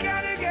 Yes, you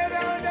gotta get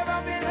out the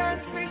Babylon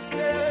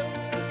system.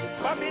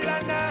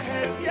 Babylon not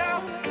help you.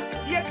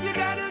 Yes, you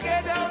gotta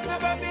get out the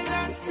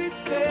Babylon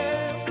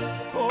system.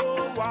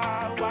 Oh,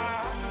 wow,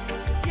 wow.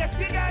 Yes,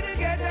 you gotta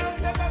get out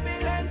the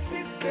Babylon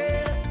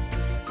system.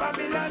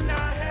 Babylon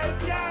not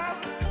help you.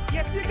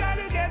 Yes, you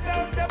gotta get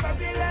out the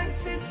Babylon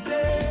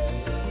system.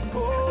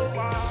 Oh,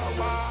 wow,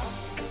 wow.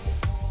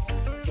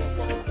 Get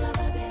out the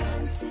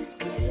Babylon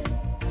system.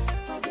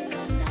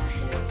 Babylon not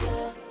help you.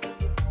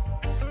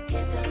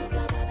 Get out the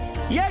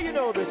Babylon. Yeah, you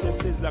know this is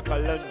Sizzla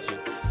Kalonji,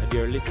 and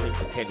you're listening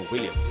to Ken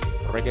Williams,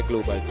 Reggae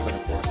Global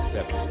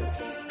 24/7,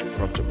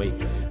 from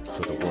Jamaica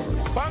to the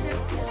world. Bang it.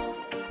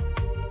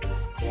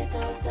 Get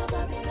out the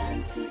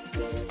Babylon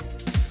system.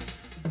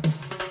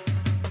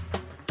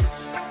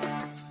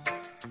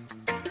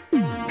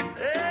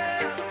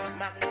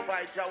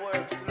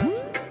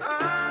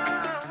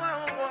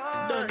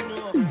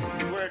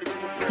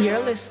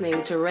 You're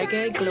listening to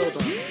Reggae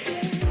Global.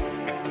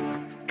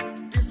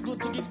 It's good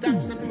to give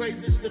thanks and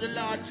praises to the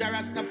Lord Jah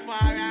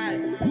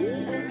Rastafari.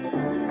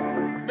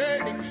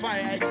 Burning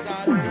fire, it's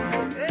all.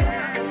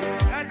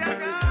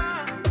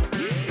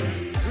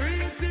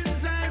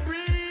 Greetings I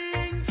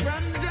bring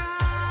from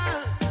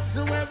Jah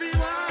to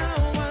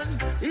everyone.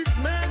 His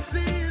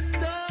mercy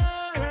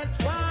endureth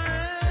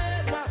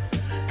forever.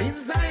 In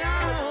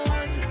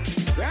Zion,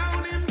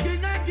 crown him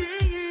King of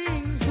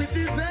Kings with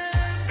his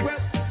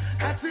empress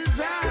at his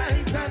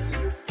right hand.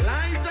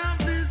 Light of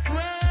this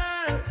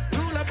world,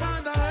 rule upon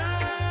the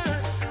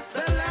earth,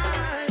 the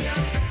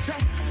Lion.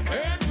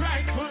 Earth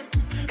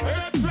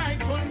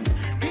rightful.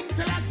 King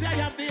Selassie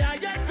have the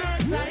highest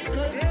earth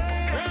cycle.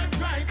 Earth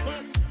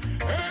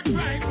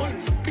rightful.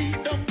 Beat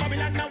down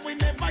Babylon and we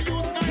never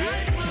use no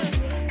rifle.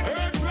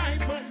 Earth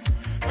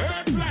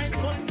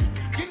rightful.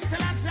 King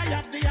Selassie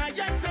have the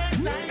highest earth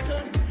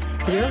cycle.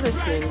 You're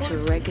listening to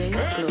Reggae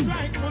Global.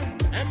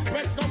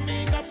 Empress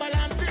Omega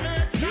balance the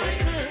earth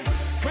cycle.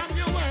 From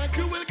your work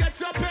you will get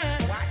your pay.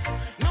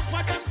 Enough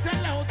of them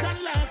sell out and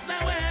last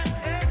their way.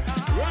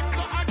 Run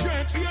go a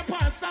church here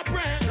pastor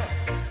pray.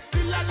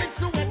 Still I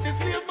listen when the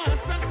slave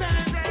master say.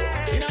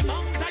 In a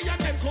Mount Zion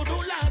them could do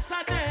last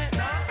a day.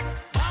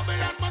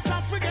 Babylon must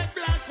have forget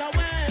blast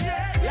away.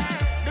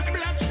 Like the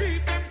black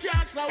sheep them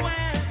cast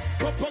away.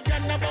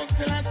 Propaganda bounce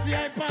and I see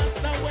I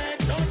passed away.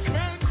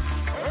 Judgment.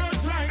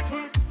 Earth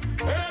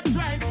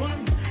rightful.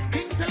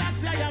 King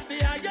Selassie I have the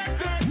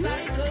highest earth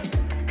cycle.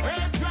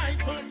 Earth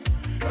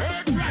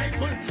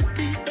rightful.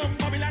 Beat down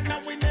Babylon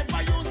and we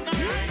never use no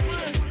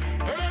rifle.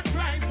 Earth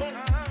rightful.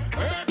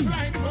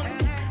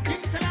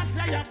 King Selassie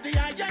I have the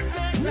highest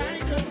earth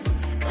cycle.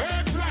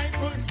 Earth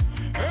rightful.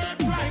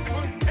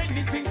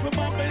 Anything for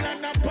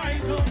Babylon and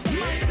poison.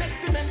 My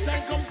testament I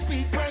come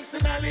speak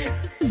personally.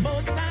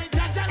 Most I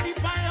judge I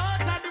live I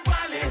out of the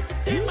valley.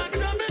 In my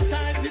troubled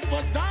times it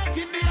was dark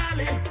in the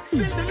alley.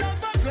 Still the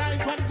love of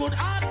life and good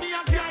heart me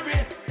a carry.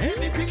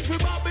 Anything for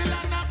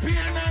Babylon and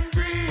pain and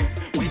grief.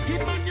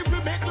 Wicked man you fi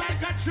make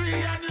like a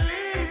tree and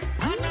leave.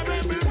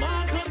 Honorable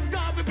Marcus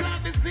Garvey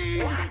plant the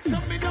seed.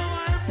 Some me know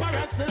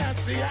Emperor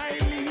Selassie I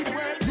lead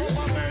world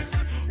government.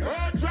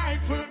 Earth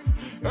rightful.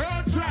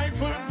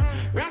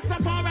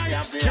 Rastafari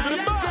have the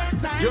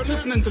highest earth. You're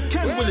listening to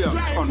Ken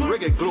Williams on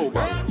Reggae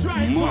Global.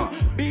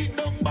 Beat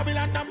down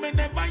Babylon and me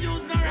never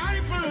use no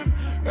rifle.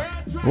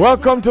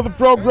 Welcome to the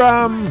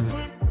program.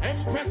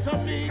 Empress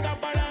Omega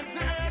balance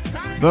the earth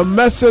side. The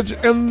message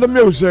in the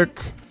music.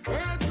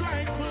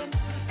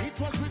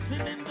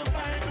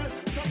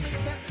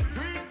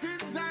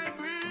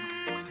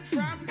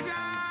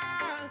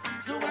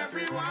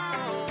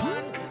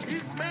 one.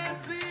 His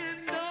mercy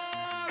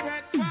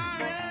endureth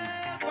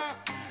forever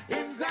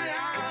in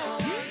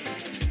Zion.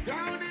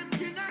 Crown him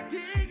King of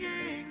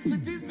Kings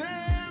with his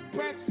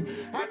empress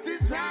at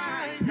his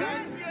right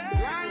hand.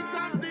 Light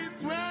of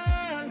this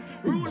world,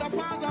 ruler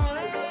for the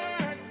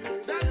earth,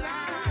 the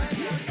Lion.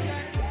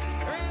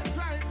 Earth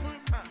rightful,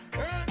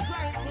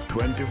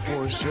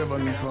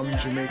 24/7 from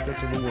Jamaica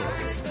to the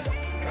world.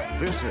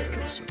 This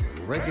is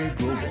Reggae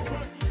Global.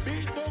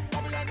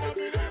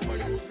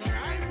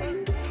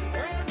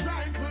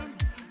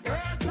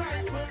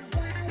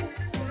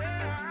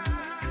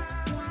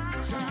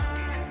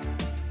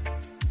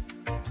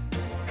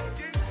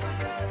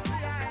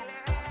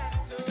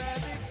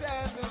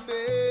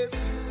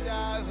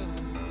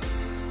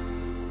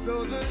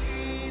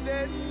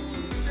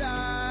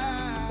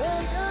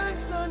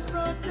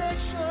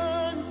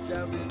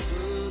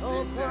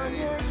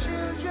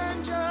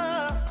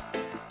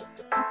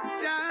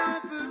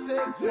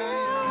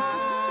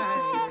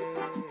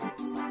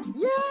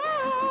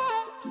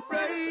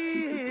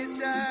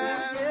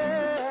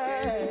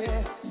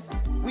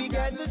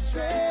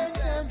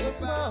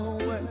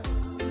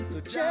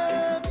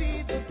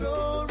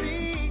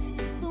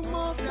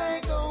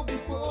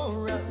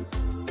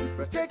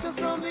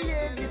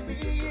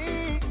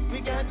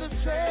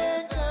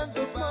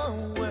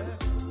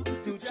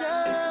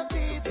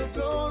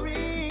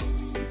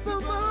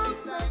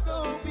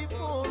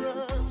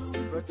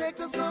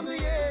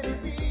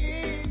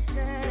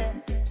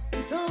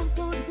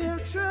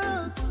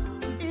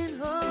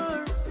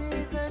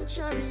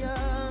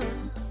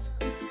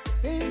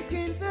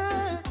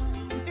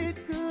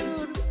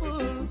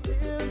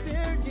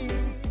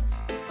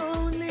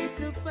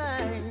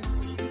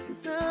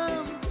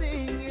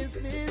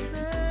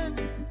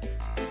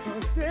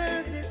 'Cause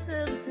there's this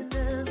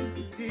emptiness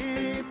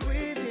deep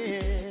within.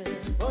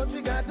 We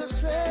got the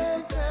strength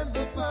and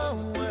the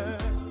power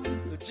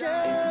to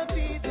just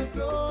be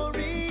the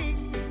glory.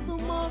 The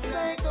Most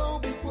High go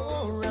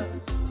before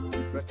us,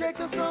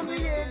 protect us from the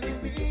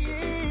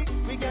enemy.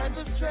 We got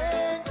the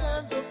strength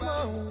and the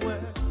power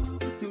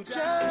to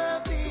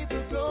just be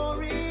the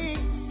glory.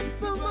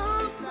 The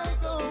Most High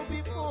go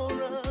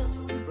before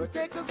us,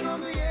 protect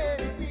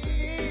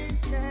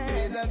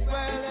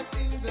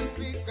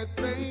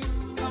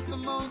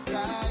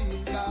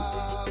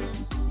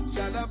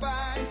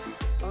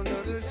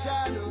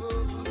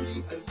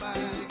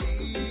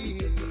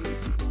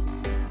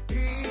us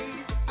from the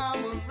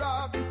enemy.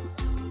 We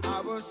got the strength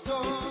and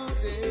the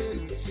power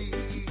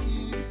to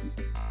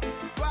just be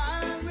the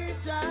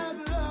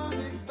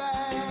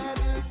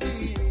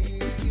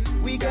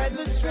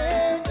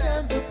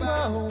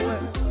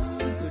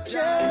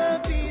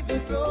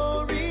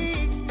glory.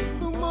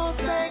 The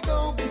Most High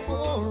go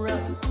before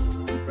us,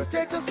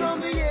 protect us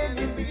from the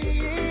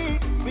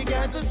enemy. We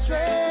got the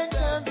strength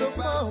and the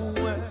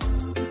power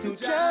to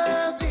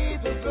just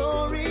be the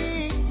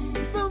glory.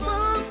 The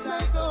Most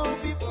High go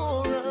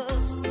before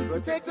us,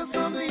 protect us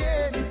from the enemy.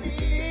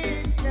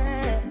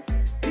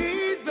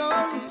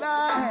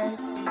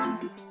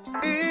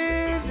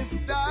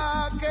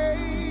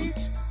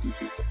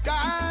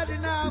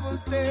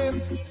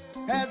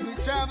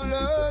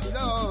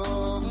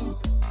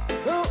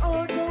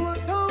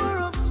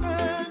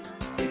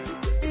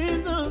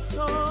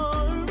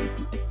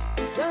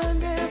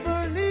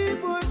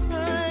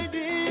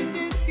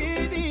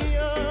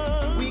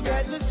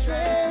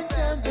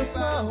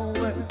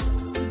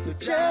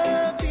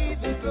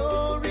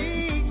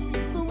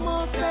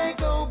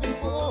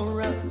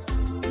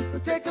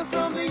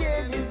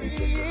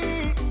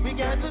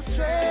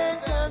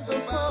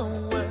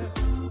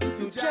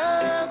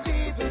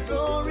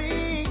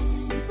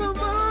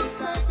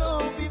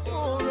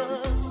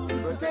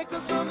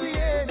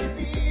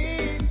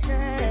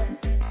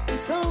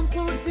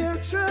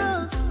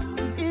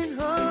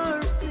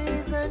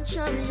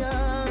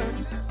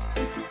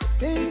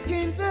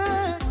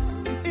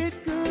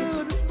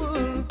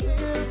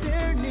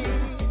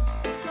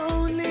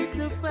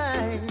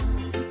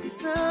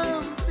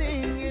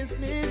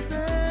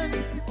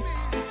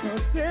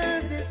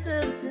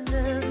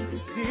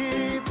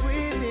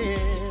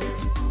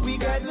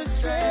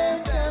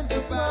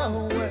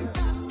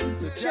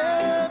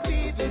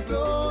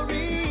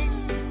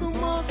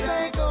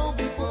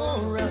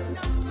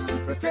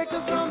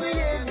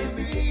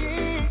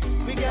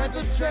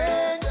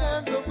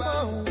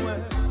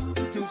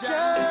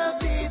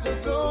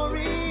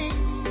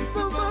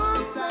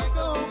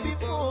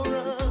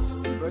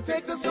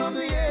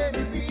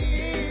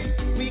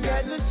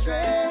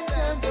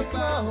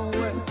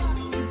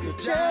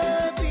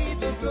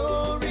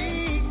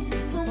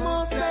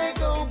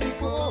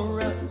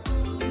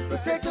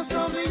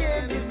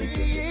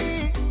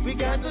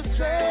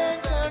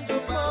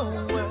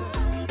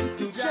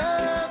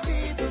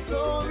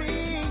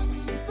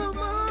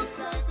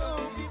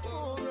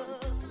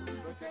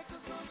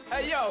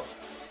 Hey yo,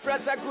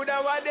 Frats a good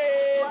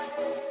nowadays.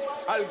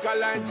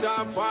 Alkaline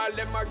champ, all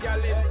them a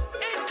gallus. It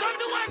come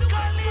to one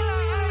Kalila.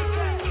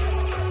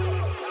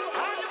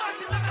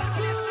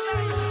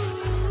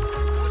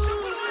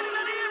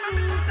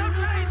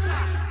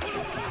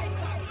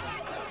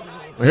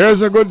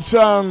 Here's a good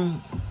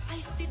song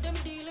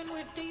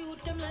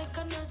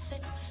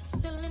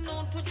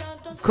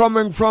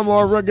coming from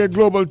our Reggae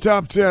Global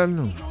Top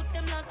 10.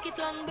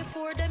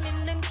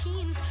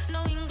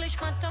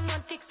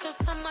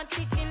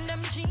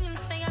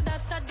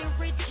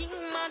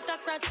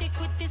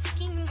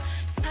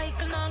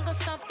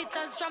 Stop it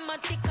as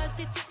dramatic as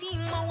it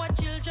seems. Our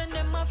children,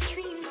 them have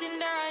dreams in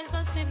their eyes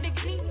and see the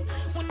gleam.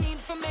 We need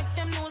to make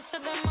them know so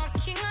them are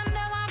king and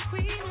them are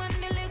queen. When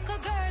the little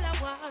girl I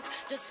walk,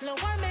 just slow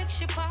her make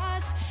she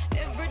pass.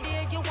 Every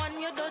day you want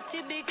your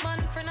dirty big man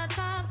friend to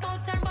talk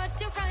about her,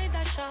 but you ride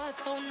a shot,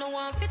 so no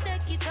one fi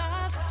take it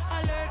off.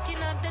 I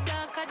lurking at the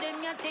dark of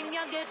them, you think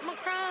you get me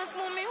cross.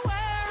 Mommy,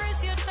 where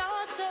is your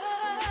daughter?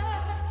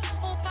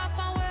 Oh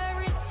Papa,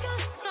 where is your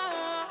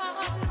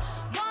son?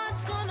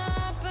 What's gonna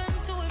happen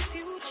to a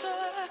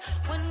future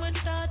when we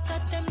thought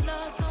that them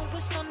lost and we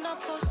son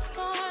of us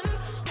gone?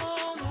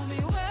 Oh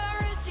mommy,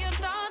 where is your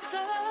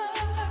daughter?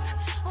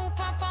 Oh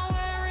Papa,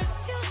 where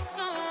is your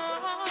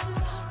son?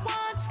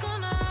 What's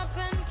gonna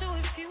happen to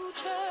a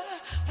future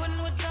when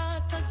we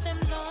thought as them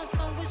lost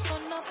and we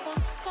son of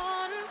us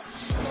gone?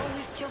 Now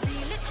if you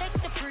really check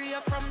the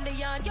prayer from the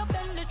yard, you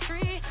bend the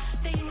tree.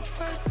 The youth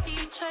first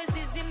teachers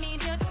is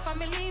immediate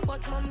family,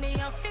 but mommy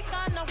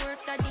Africa no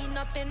work that in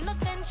a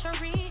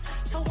penitentiary.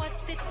 So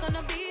what's it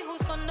gonna be?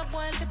 Who's gonna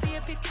boil the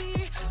baby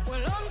pea?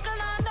 Well, uncle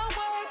not the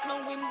work, no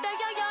him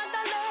there yard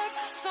alert.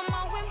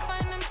 Somehow him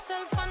find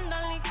himself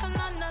under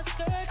little on a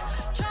skirt.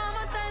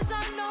 Traumatized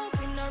and no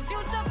in a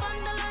future on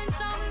the line,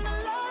 from the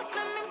lost,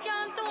 and him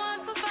can't do what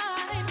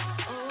provide.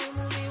 Oh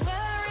mommy,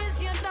 where is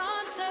your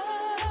daughter?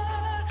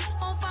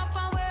 Oh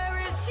Papa, where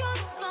is your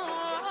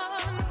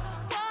son?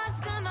 What's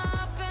gonna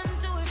happen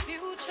to a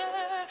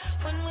future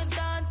when we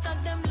thought that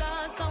them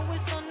lost and we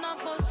son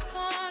of us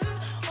gone?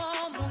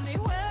 Oh mommy,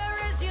 where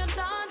is your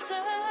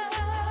daughter?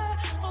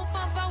 Oh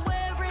Papa,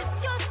 where is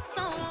your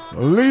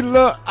son?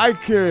 Lila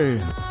Ike.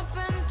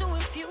 Happen to a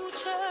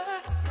future?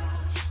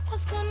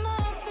 What's gonna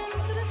happen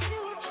to the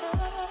future?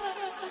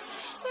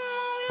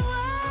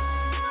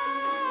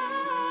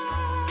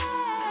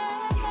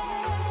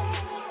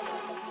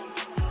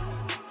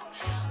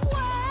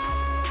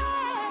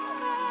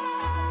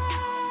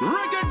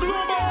 Reggae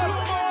Global.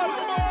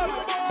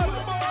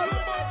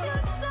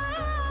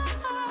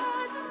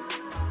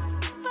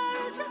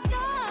 Where's your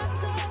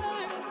daughter?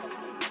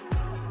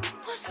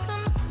 What's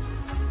gonna,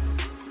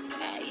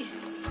 hey,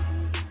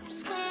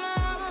 what's gonna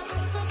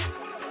happen?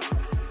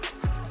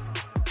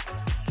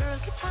 Girl,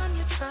 keep on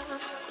your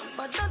trust,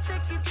 but don't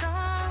take it off.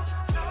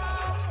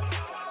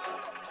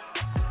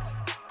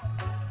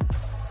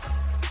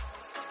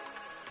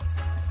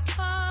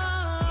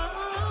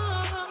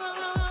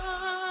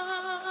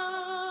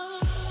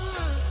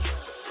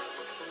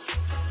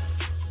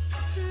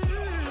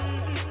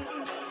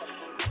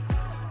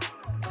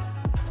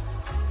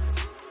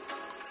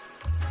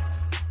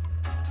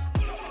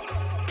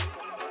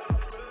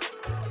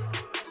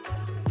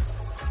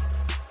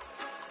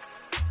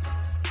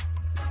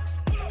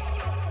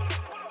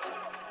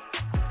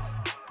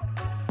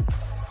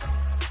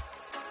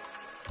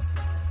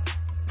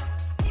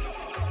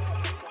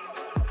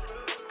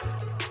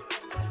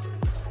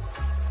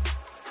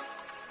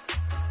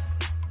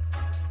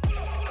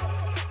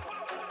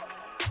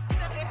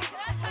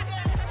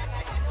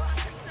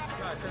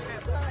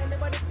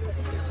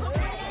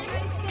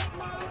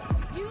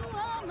 You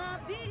are my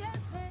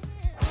biggest fan.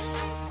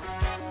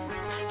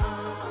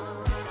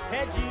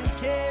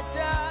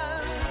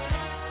 Educators,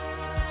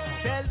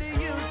 tell the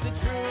youth the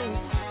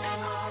truth.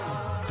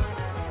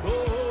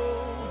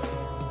 Oh,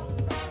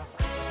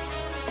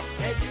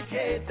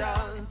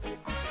 educators,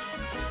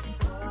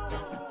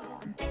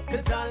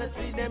 cause all I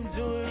see them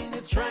doing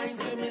is trying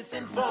to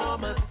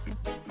misinform us.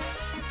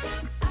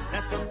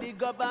 That's from the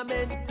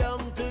government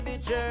down to the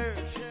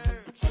church,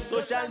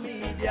 social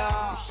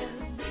media.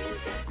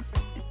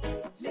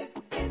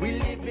 We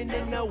living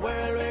in a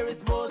world where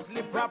it's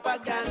mostly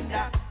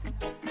propaganda.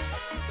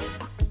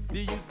 The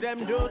youth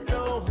them don't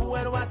know who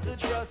and what to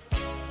trust.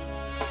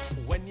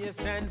 When you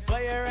stand for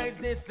your rights,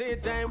 they say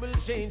time will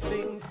change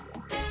things.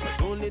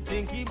 But only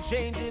thing keep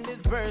changing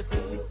is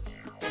persons.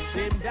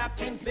 Same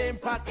doctrine, same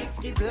pockets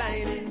keep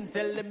lining.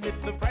 Tell them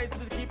if the price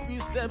to keep you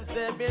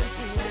subservient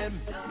to them.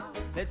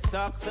 Let's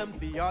talk some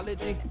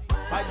theology.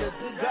 Why does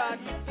the God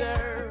you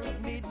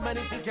serve need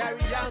money to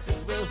carry out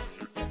his will?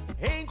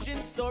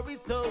 Ancient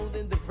stories told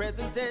in the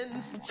present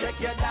tense. Check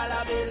your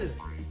dollar bill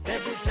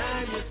every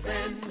time you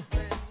spend.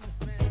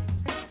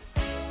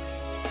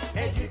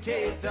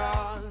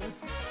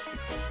 Educators,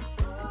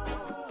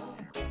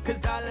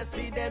 cause all I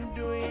see them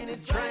doing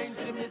is trying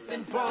to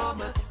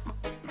misinform us.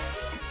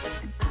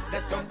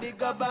 That's from the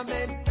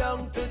government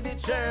down to the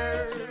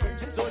church,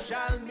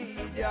 social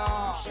media.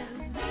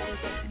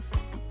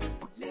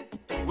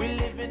 We're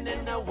living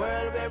in a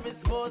world where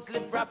it's mostly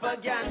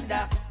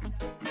propaganda.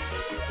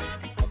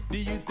 The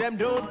youth them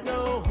don't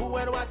know who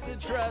and what to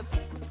trust.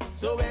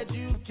 So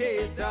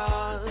educators,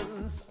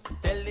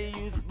 tell the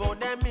youth about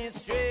them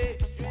history.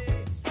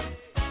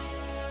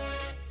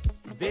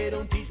 They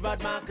don't teach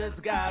about Marcus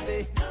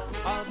Garvey.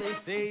 All they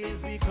say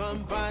is we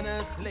come on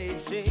a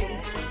slave ship.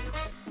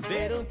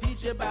 They don't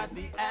teach about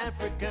the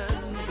African,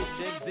 which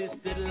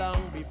existed long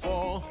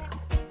before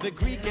the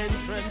Greek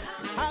entrance.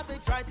 How they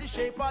tried to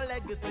shape our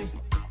legacy.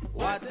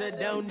 Water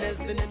down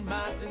Nelson and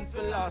Martin's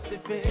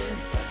philosophies.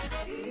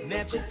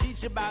 Never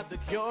teach about the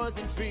cures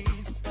and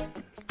trees.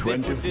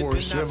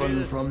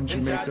 24/7 from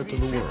Jamaica to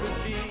the world.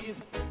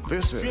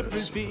 This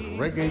is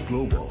Reggae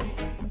Global.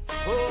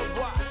 Oh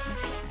boy,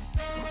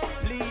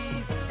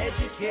 please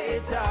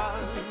educate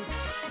us.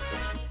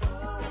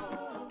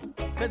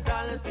 Cause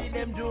all I see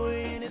them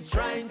doing is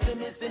trying to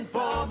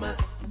misinform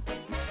us.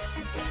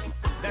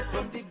 That's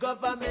from the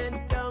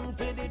government down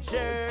to the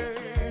church,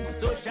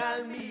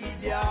 social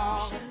media.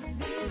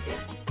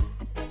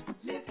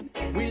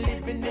 We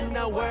living in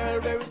a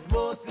world where it's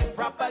mostly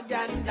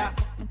propaganda.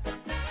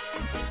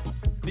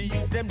 The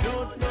youth them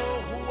don't know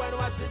who and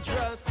what to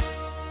trust.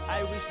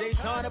 I wish they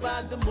taught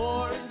about the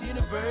Moors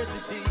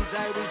universities.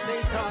 I wish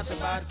they taught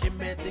about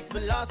Kemetic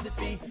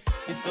philosophy.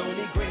 It's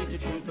only greater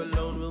truth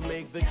alone will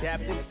make the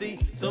captive see.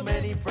 So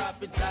many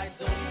prophets died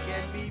so we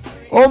can be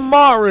free.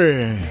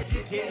 Omari.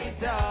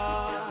 Educate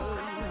us.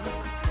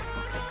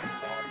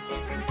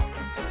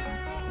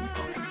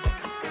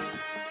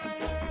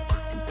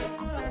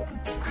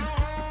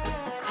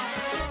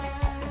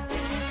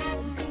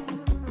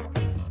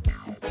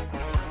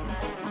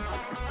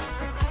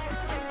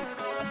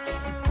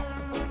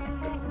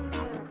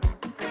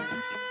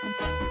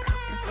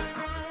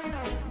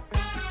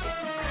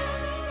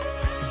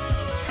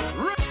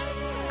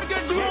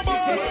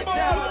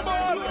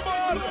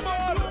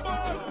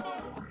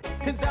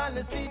 Cause all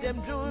I see them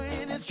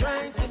doing is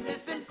trying to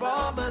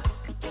misinform us.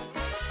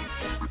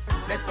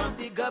 That's from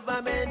the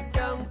government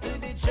down to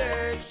the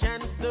church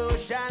and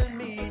social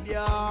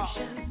media.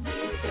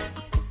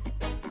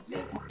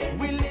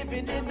 We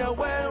living in a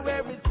world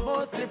where it's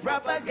mostly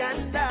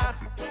propaganda.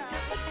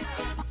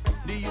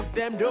 The youth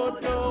them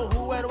don't know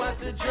who and what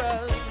to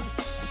trust.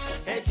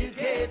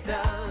 Educate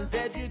us,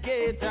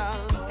 educate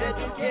us,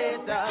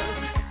 educate us.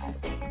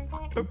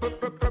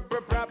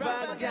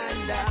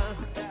 Propaganda.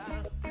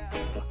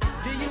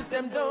 The youth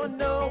them don't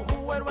know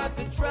who and what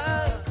to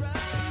trust.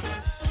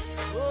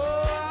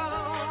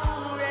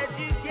 Oh,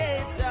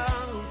 educate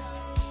us.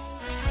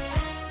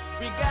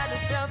 We gotta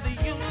tell the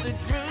youth the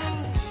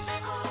truth.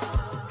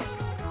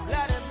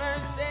 Lord have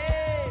mercy.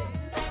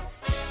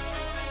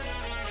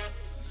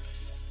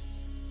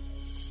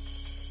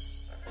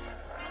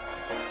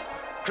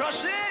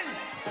 Crushes!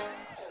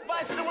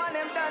 Vice of the one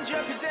them done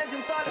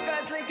representing for the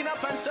guys linking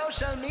up on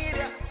social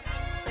media.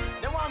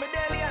 They want me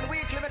daily and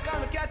weekly, me call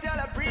me cat y'all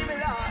a pre-me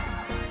law.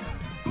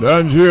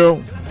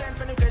 Danjo. Send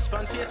for the request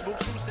on Facebook,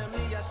 you send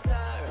me a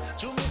star.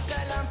 You me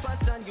style and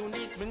pattern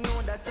unique, me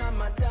know that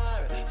I'm a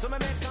dar. So me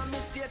make a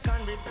mistake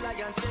and reply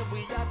and say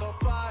we are go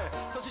far.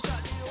 So she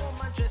shot the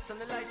home address and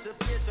the license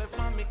plate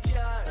from me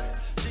car.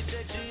 She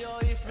said,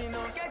 Gio, if me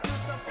no get you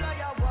supply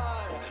a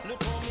war.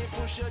 Look how me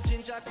push your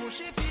ginger,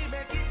 push it,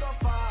 make it go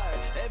far.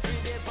 Every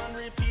day pan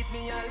repeat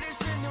me and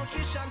listen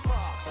nutrition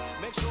facts.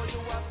 Make sure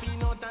you have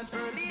peanut and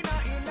spirulina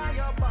in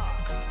your back.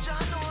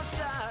 John no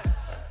star,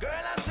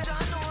 girl I said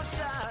John no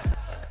star.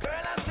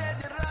 Girl I said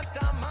the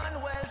Rasta man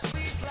well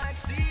sweet like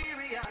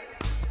cereal.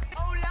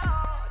 Oh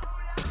Lord,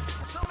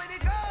 so many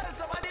girls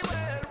over the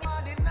world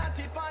want it not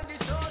tip on the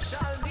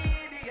social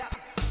media.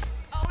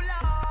 Oh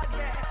Lord,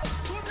 yeah,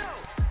 who know?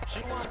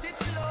 She want it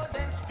slow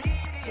then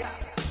speedy.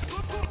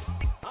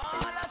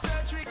 All I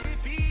search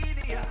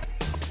Wikipedia.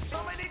 So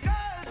many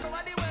girls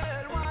over the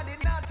world want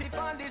it not tip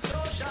on the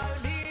social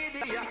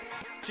media.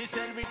 She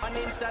send me on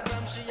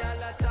Instagram, she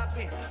all attack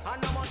me. I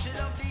know much she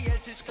love the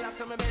Elsie's clap,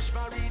 so me mesh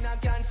Marina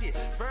Ganti.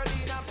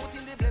 Spirulina put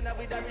in the blender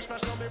with a rich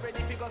mash, now me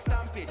ready to go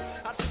stamp it.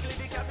 I strictly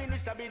the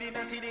cabinist, I be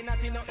the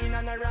natty, no in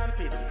and a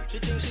rampant. She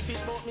think she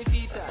fit bout me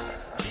feet,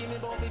 dreaming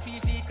about me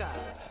physical.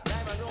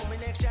 Dive around me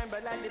next chamber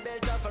like the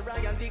belt of a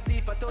Ryan. Dig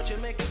deep, I touch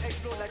it, make it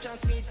explode like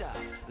transmitter.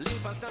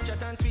 Link on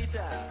Snapchat and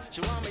Twitter.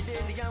 She want me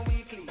daily and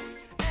weekly.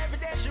 Every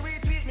day she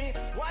retweet me.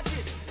 Watch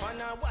this. On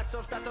her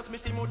WhatsApp status, me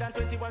see more than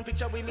 21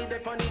 picture with me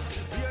there on it.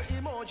 Your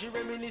emoji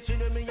reminiscing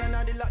with me and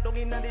the lockdown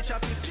in the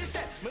choppies. She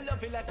said, me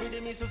love it like with the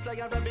missiles like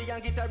a rabbi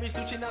and guitarist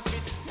touching a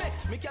spit.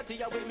 Make me catty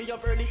ya wake me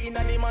up early in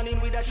the morning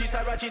with a cheese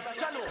ratchet.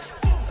 Jano.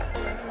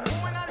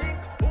 Woman a link,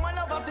 woman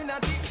love of the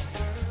natty.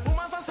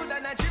 Woman from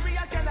Sudan,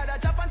 Nigeria, Canada,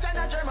 Japan,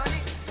 China,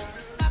 Germany.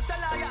 After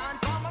liar and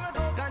farmer, we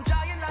go ganja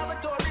in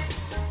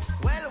laboratories.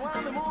 Well,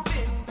 when we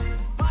moving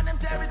on them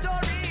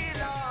territory,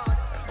 Lord.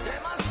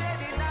 Them a say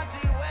the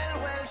natty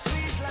well,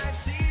 sweet like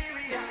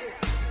cereal.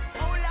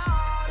 Oh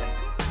Lord,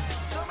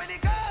 so many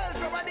girls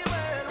over the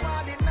world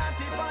want it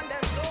natty on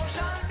them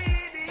social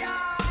media.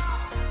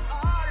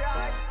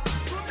 Alright,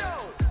 who know?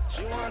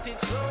 She want it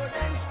slow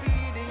then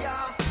speedy,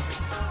 yeah.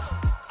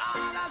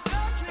 All I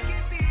search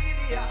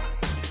Wikipedia.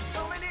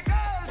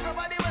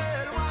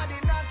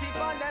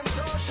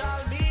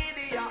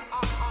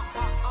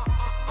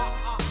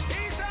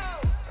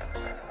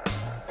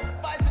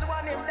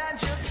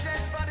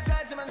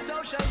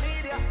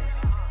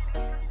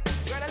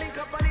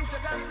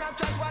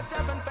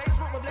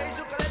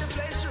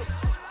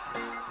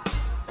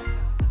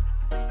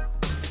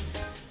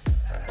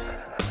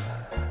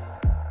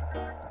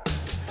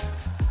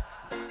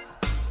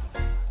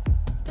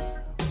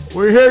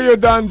 We hear you,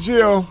 Don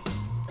Gio.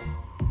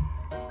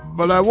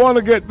 But I want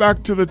to get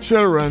back to the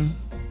children.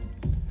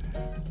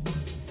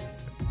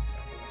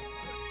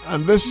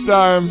 And this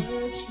time,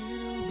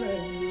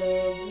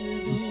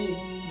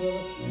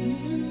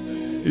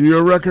 you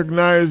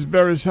recognize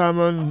Barry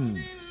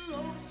Hammond,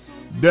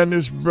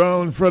 Dennis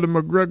Brown, Freddie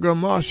McGregor,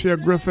 Marcia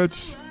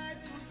Griffiths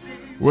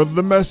with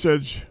the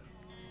message.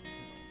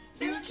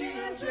 You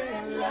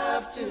children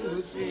love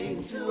to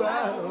sing to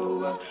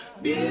our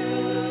music.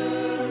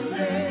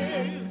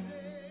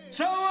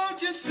 So won't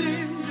you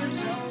sing the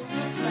song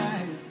of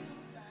life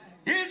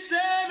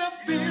instead of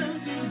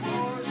building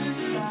wars and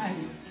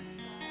strife?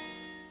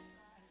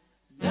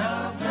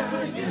 Love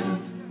the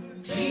youth,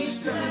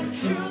 teach them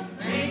truth,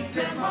 make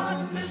them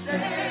understand.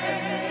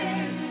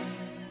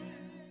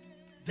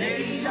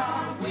 They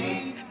are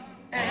weak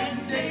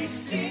and they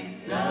seek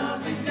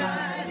love and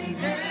guiding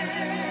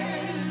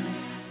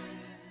hands.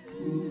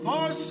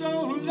 For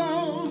so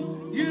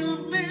long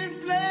you've been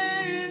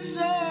playing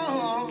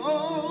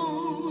songs.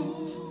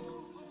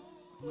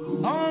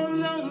 All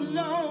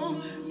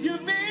along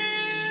you've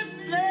been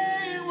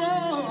playing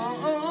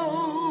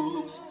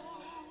roles.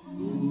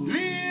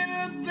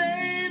 Little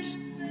babes,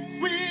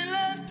 we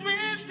love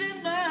twisted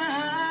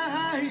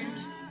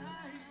minds.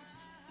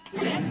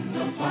 When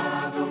the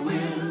Father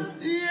will,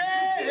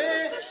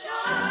 refuse to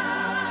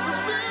shine,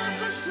 refuse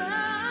to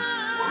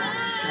shine,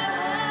 won't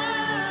shine,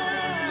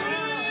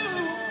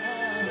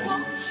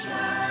 won't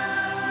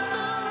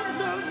shine,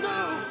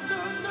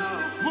 no,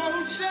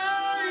 won't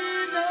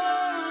shine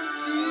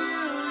until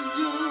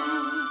you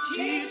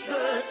teach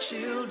the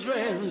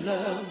children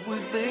love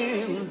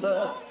within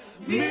the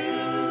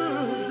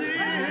music.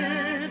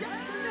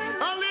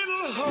 A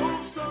little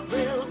hope so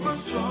they'll grow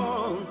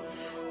strong.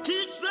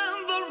 Teach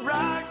them the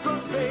right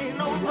cause they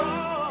know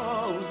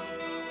wrong.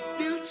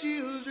 Little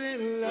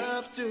children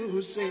love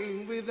to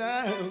sing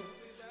without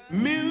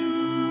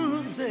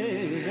music.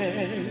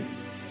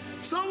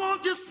 So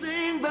won't you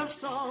sing them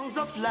songs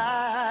of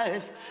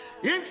life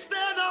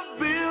instead of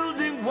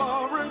building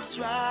war and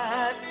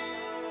strife?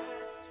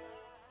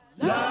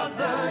 Love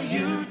the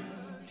youth,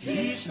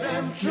 teach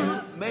them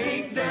truth,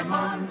 make them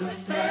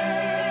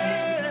understand.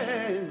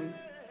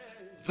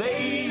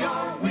 They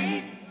are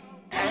weak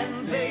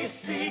and they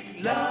seek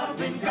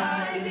love and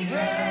guiding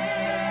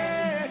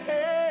hand.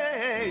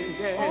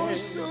 Oh,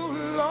 so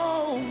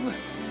long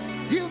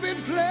you've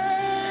been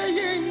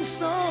playing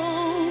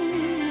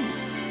songs.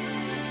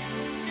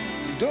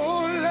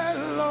 Don't let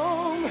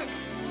long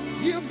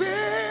you've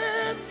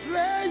been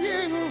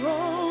playing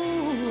wrong.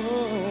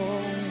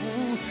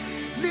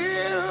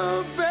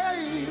 Little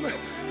babe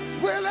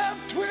will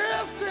have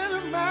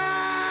twisted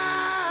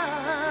mind,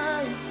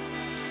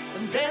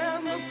 and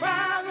then the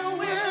Father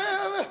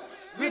will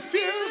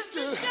refuse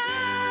to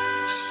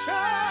shine,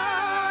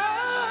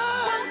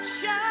 won't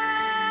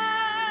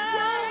shine,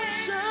 won't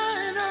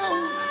shine,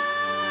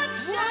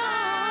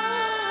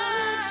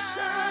 won't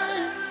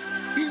shine,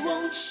 he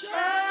won't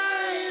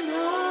shine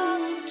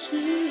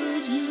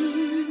until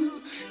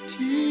you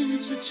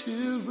teach the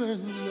children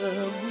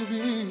love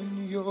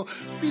within your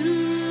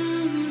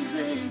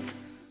music.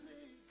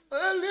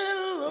 A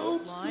little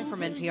hope. Live from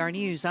NPR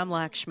News, I'm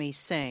Lakshmi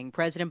Singh.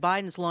 President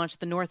Biden's launched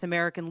the North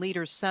American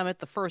Leaders Summit,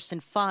 the first in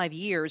 5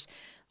 years.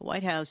 The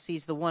White House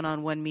sees the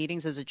one-on-one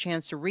meetings as a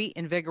chance to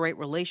reinvigorate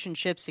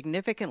relationships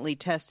significantly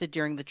tested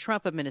during the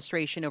Trump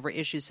administration over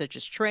issues such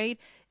as trade,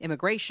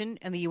 immigration,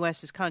 and the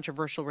U.S.'s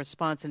controversial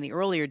response in the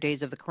earlier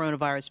days of the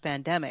coronavirus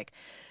pandemic.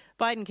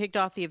 Biden kicked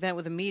off the event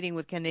with a meeting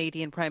with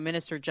Canadian Prime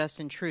Minister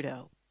Justin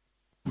Trudeau.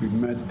 We've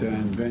met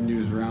in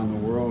venues around the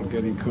world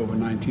getting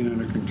COVID-19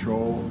 under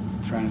control,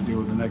 trying to deal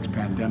with the next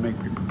pandemic,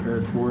 be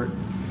prepared for it,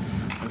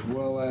 as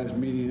well as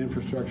meeting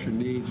infrastructure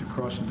needs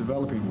across the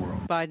developing world.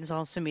 Biden's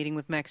also meeting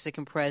with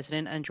Mexican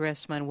President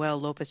Andrés Manuel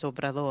López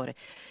Obrador.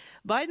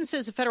 Biden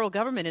says the federal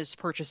government is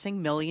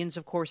purchasing millions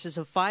of courses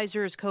of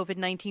Pfizer's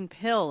COVID-19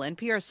 pill.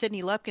 NPR's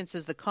Sydney Lupkin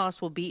says the cost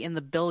will be in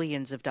the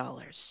billions of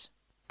dollars.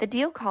 The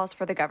deal calls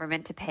for the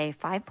government to pay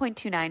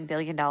 $5.29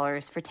 billion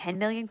for 10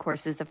 million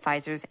courses of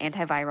Pfizer's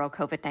antiviral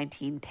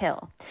COVID-19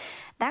 pill.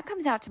 That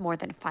comes out to more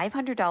than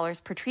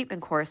 $500 per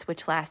treatment course,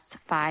 which lasts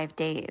 5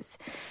 days.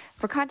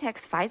 For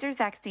context, Pfizer's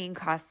vaccine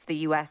costs the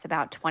U.S.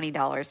 about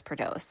 $20 per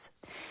dose.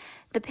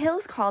 The pill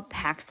is called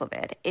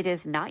Paxlovid. It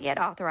is not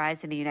yet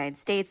authorized in the United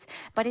States,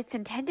 but it's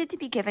intended to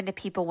be given to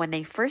people when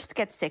they first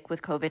get sick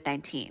with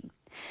COVID-19.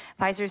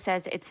 Pfizer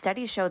says its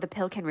studies show the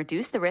pill can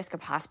reduce the risk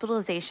of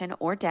hospitalization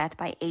or death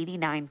by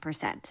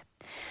 89%.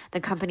 The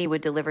company would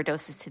deliver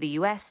doses to the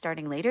U.S.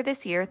 starting later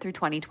this year through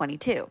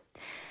 2022.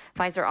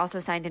 Pfizer also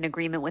signed an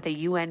agreement with a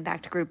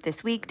UN-backed group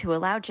this week to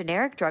allow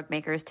generic drug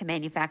makers to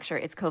manufacture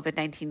its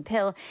COVID-19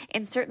 pill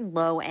in certain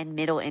low- and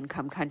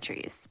middle-income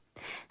countries.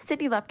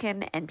 Sydney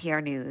Lupkin,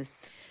 NPR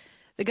News.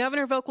 The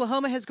governor of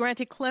Oklahoma has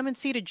granted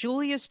clemency to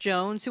Julius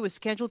Jones, who is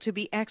scheduled to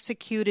be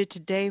executed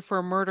today for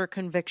a murder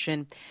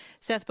conviction.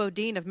 Seth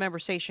Bodine of member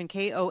station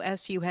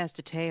KOSU has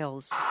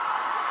details.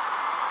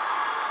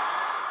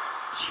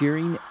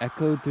 Cheering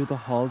echoed through the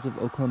halls of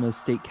Oklahoma's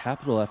state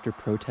capitol after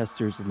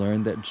protesters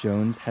learned that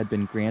Jones had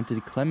been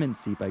granted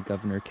clemency by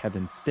Governor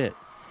Kevin Stitt.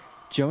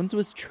 Jones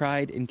was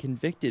tried and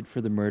convicted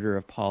for the murder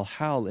of Paul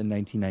Howell in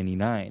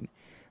 1999.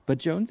 But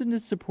Jones and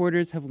his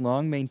supporters have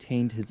long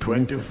maintained his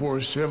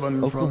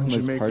 24/7 from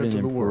Jamaica Pardon to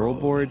the and Parole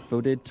world. Board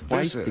voted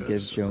twice This to give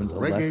is Jones a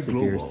Reggae less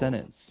severe Global.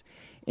 sentence.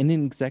 In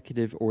an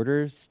executive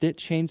order, Stitt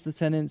changed the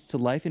sentence to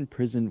life in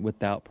prison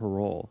without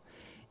parole.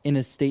 In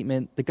a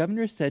statement, the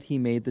governor said he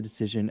made the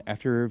decision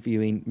after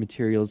reviewing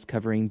materials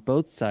covering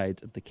both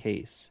sides of the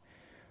case.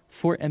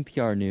 For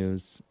NPR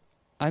News,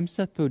 I'm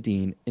Seth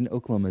Bodine in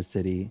Oklahoma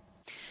City.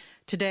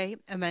 Today,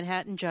 a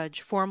Manhattan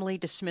judge formally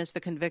dismissed the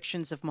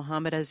convictions of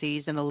Muhammad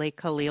Aziz and the late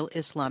Khalil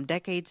Islam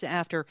decades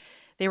after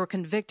they were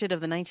convicted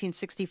of the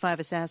 1965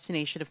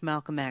 assassination of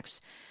Malcolm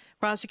X.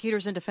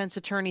 Prosecutors and defense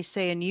attorneys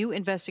say a new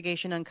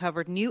investigation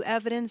uncovered new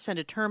evidence and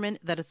determined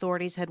that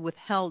authorities had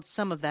withheld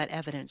some of that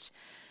evidence.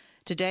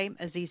 Today,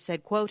 Aziz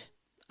said, quote,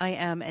 "I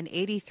am an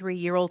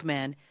 83-year-old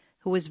man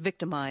who was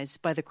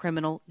victimized by the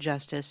criminal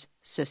justice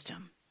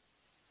system."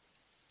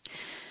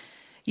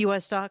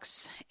 U.S.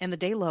 stocks and the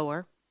day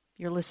lower.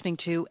 You're listening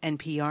to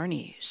NPR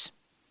News.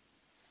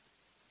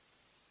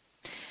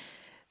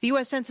 The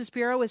U.S. Census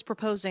Bureau is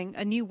proposing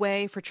a new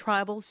way for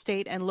tribal,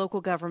 state, and local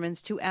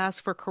governments to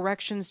ask for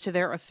corrections to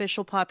their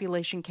official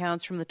population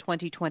counts from the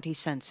 2020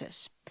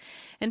 census.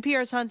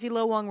 NPR's Hansi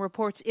Lowong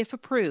reports if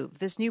approved,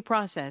 this new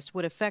process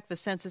would affect the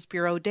Census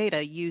Bureau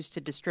data used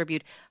to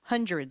distribute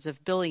hundreds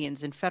of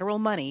billions in federal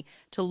money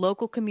to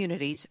local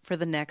communities for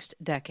the next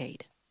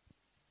decade.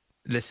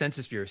 The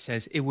Census Bureau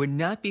says it would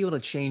not be able to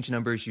change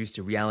numbers used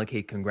to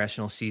reallocate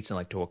congressional seats and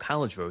electoral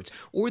college votes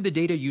or the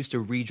data used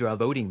to redraw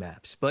voting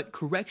maps, but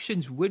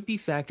corrections would be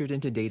factored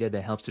into data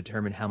that helps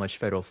determine how much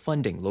federal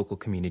funding local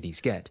communities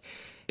get.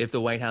 If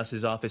the White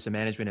House's Office of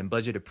Management and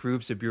Budget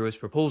approves the Bureau's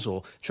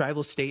proposal,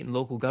 tribal, state, and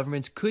local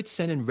governments could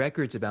send in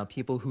records about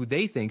people who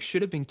they think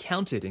should have been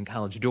counted in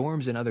college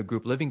dorms and other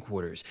group living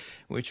quarters,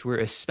 which were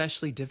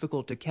especially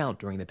difficult to count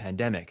during the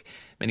pandemic.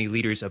 Many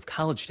leaders of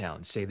college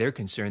towns say they're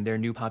concerned their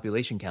new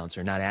population counts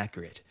are not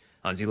accurate.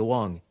 Hansi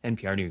Lowong,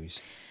 NPR News.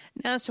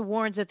 NASA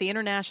warns that the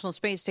International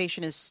Space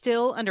Station is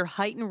still under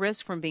heightened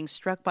risk from being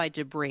struck by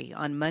debris.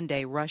 On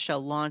Monday, Russia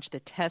launched a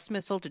test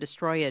missile to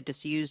destroy a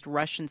disused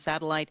Russian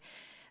satellite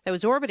that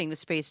was orbiting the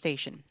space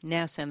station.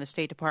 NASA and the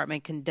State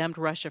Department condemned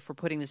Russia for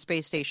putting the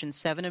space station's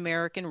 7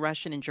 American,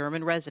 Russian, and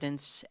German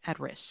residents at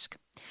risk.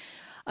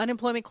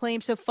 Unemployment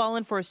claims have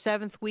fallen for a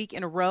 7th week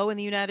in a row in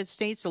the United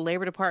States. The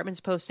Labor Department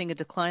is posting a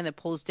decline that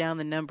pulls down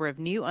the number of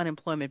new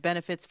unemployment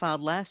benefits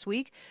filed last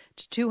week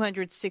to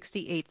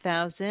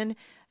 268,000,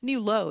 new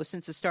low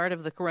since the start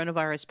of the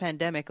coronavirus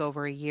pandemic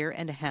over a year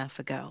and a half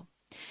ago.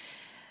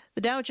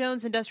 The Dow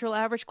Jones Industrial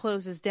Average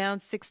closes down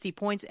 60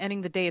 points,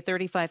 ending the day at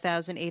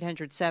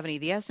 35,870.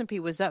 The S&P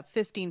was up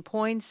 15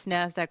 points.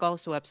 NASDAQ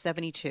also up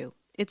 72.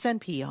 It's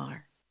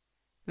NPR.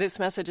 This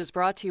message is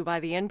brought to you by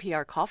the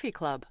NPR Coffee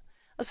Club.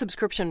 A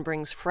subscription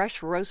brings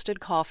fresh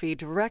roasted coffee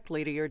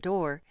directly to your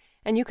door,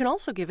 and you can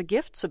also give a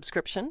gift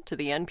subscription to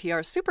the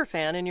NPR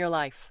superfan in your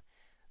life.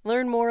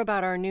 Learn more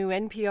about our new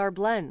NPR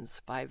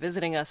blends by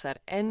visiting us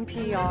at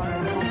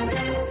NPR.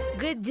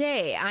 Good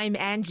day, I'm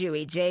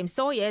Anjui James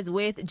Sawyers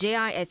with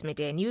JIS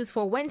Midday News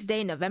for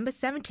Wednesday, November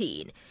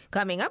 17.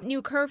 Coming up,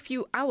 new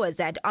curfew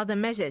hours and other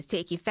measures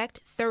take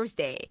effect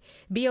Thursday.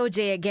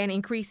 BOJ again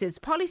increases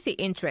policy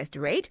interest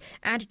rate,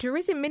 and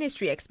Tourism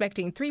Ministry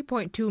expecting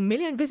 3.2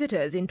 million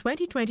visitors in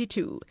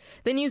 2022.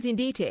 The news in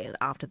detail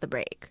after the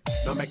break.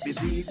 Don't make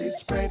diseases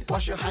spread.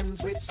 Wash your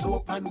hands with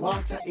soap and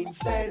water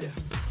instead.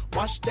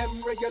 Wash them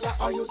regular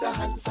or use a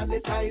hand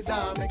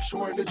sanitizer. Make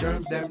sure the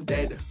germs them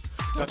dead.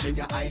 Touching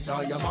your eyes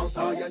or your mouth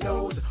or your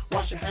nose.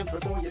 Wash your hands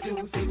before you do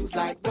things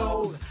like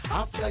those.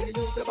 After you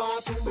use the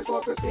bathroom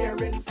before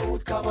preparing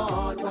food, come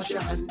on, wash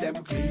your hand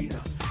them clean.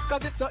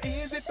 Cause it's so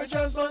easy for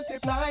germs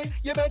multiply.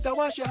 You better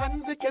wash your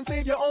hands, it can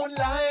save your own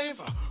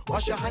life.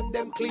 Wash your hand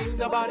them clean,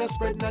 nobody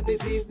spread no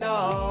disease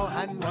now.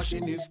 Hand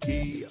washing is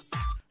key.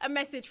 A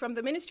message from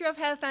the Ministry of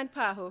Health and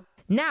PAHO.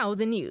 Now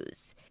the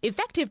news.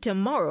 Effective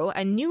tomorrow,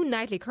 a new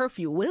nightly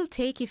curfew will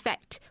take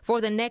effect. For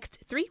the next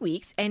 3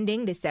 weeks,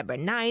 ending December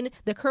 9,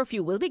 the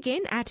curfew will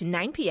begin at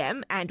 9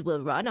 p.m. and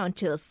will run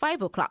until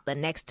 5 o'clock the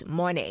next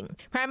morning.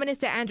 Prime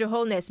Minister Andrew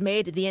Holness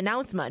made the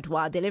announcement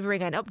while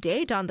delivering an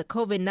update on the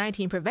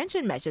COVID-19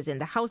 prevention measures in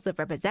the House of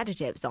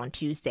Representatives on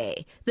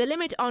Tuesday. The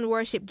limit on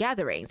worship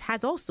gatherings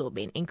has also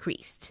been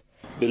increased.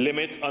 The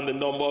limit on the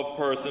number of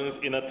persons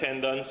in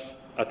attendance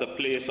at a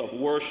place of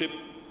worship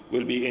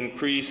will be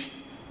increased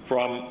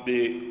from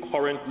the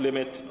current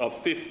limit of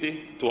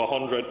 50 to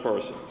 100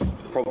 persons,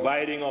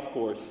 providing, of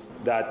course,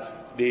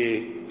 that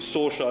the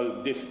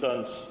social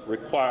distance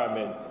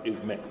requirement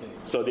is met.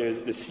 So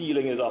the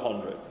ceiling is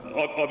 100.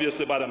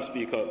 Obviously, Madam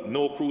Speaker,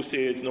 no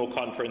crusades, no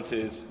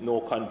conferences,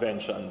 no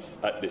conventions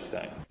at this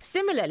time.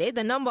 Similarly,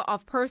 the number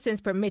of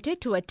persons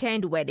permitted to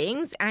attend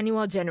weddings,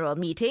 annual general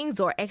meetings,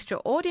 or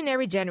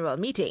extraordinary general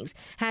meetings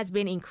has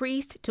been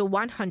increased to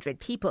 100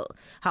 people.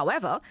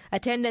 However,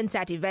 attendance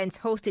at events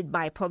hosted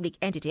by public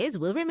entities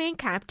will remain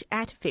capped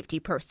at 50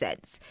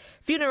 persons.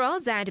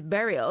 Funerals and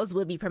burials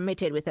will be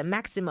permitted with a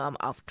maximum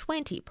of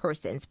 20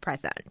 persons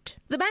present.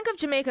 The Bank of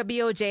Jamaica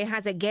BOJ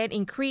has again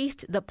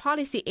increased the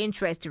policy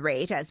interest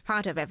rate as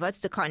part of efforts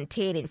to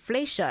contain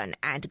inflation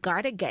and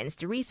guard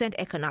against recent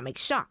economic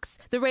shocks.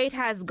 The rate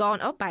has gone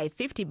up by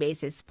 50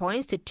 basis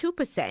points to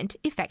 2%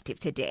 effective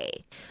today.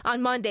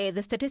 On Monday,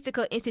 the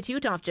Statistical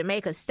Institute of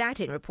Jamaica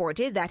Statin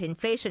reported that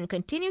inflation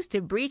continues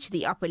to breach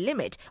the upper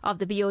limit of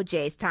the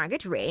BOJ's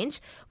target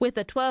range, with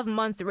the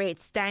 12-month rate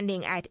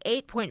standing at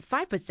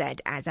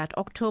 8.5% as at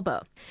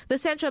October. The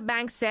central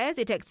bank says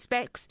it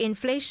expects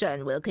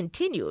inflation will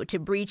continue to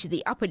breach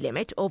the upper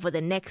limit over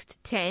the next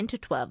 10 to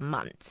 12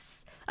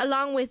 months.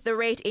 Along with the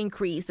rate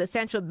increase, the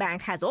central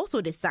bank has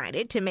also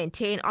decided to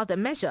maintain other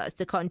measures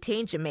to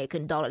contain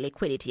Jamaican dollar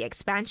liquidity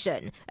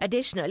expansion.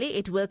 Additionally,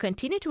 it will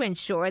continue to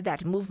ensure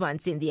that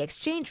movements in the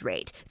exchange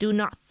rate do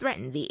not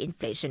threaten the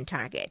inflation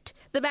target.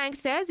 The bank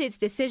says its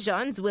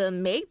decisions will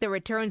make the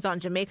returns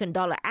on Jamaican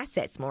dollar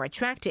assets more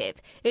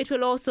attractive. It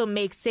will also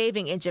make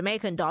saving in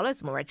Jamaican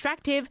dollars more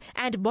attractive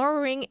and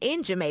borrowing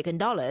in Jamaican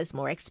dollars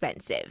more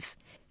expensive.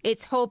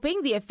 It's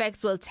hoping the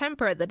effects will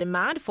temper the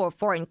demand for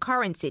foreign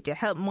currency to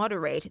help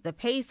moderate the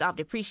pace of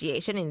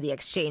depreciation in the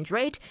exchange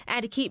rate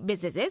and keep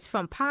businesses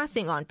from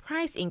passing on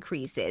price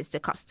increases to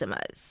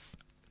customers.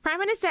 Prime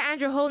Minister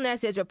Andrew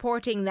Holness is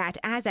reporting that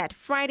as at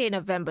Friday,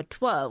 November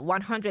 12,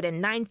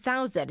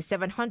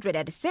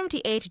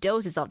 109,778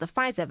 doses of the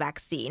Pfizer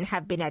vaccine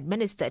have been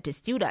administered to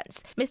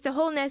students. Mr.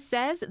 Holness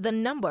says the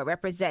number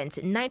represents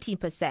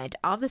 19%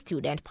 of the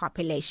student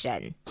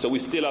population. So we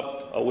still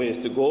have a ways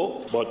to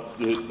go, but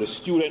the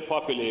student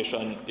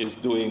population is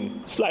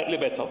doing slightly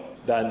better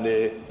than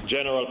the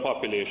general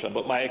population.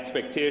 But my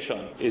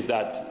expectation is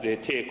that the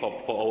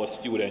take-up for our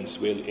students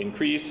will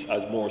increase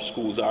as more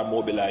schools are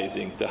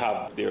mobilizing to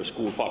have their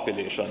school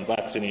population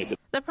vaccinated.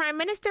 The Prime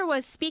Minister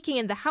was speaking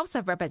in the House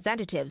of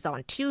Representatives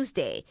on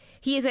Tuesday.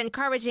 He is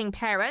encouraging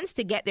parents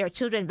to get their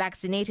children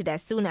vaccinated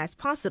as soon as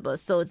possible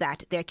so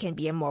that there can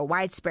be a more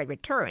widespread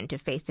return to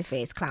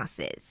face-to-face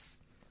classes.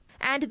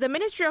 And the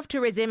Ministry of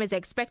Tourism is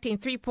expecting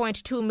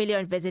 3.2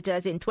 million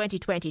visitors in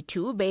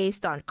 2022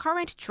 based on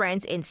current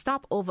trends in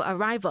stopover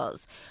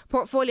arrivals.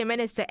 Portfolio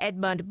Minister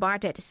Edmund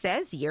Bartlett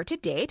says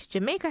year-to-date,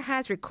 Jamaica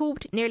has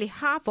recouped nearly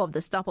half of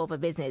the stopover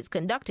business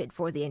conducted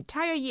for the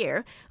entire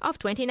year of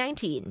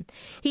 2019.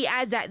 He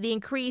adds that the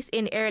increase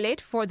in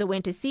airlift for the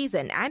winter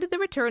season and the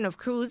return of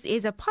cruise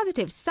is a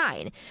positive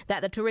sign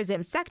that the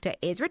tourism sector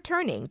is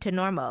returning to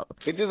normal.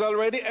 It is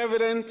already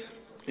evident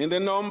in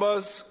the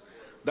numbers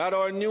that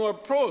our new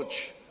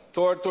approach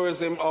to our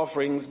tourism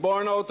offerings,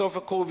 born out of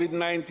a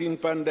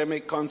COVID-19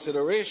 pandemic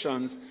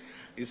considerations,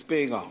 is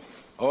paying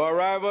off. Our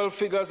arrival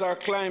figures are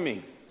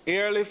climbing.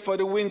 Airlift for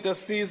the winter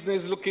season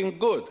is looking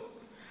good,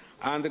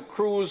 and the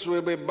cruise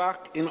will be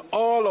back in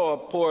all our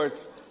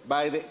ports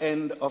by the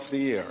end of the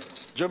year.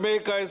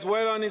 Jamaica is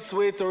well on its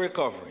way to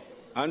recovery.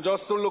 And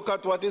just to look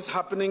at what is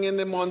happening in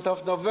the month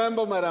of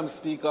November, Madam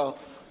Speaker,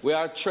 we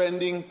are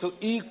trending to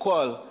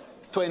equal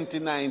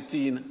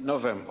 2019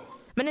 November.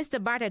 Minister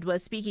Bartlett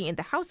was speaking in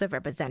the House of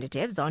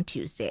Representatives on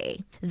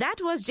Tuesday. That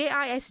was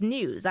JIS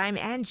News. I'm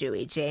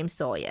Anjui James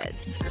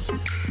Sawyers.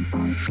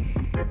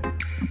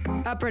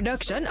 A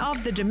production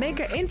of the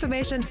Jamaica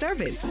Information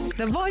Service,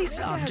 the voice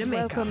of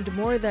Jamaica. Welcomed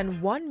more than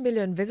 1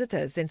 million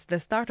visitors since the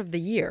start of the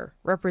year,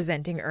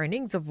 representing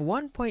earnings of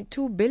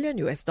 $1.2 billion.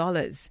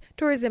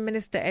 Tourism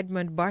Minister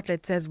Edmund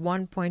Bartlett says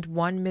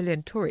 1.1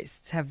 million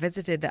tourists have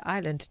visited the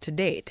island to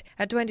date,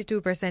 a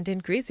 22%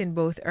 increase in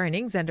both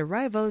earnings and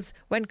arrivals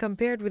when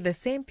compared with the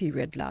same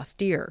period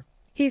last year.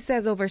 He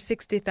says over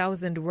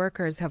 60,000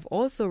 workers have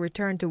also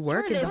returned to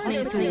work in the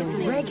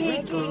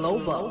Reggae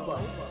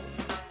Global.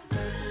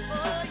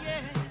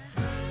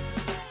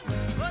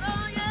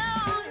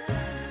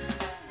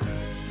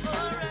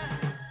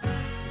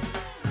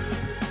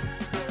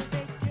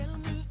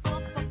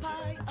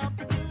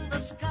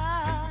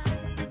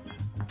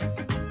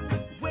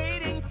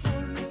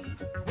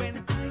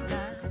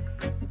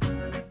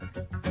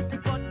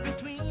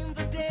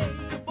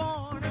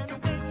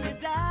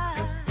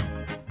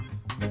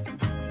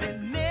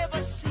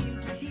 Seem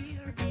to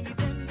hear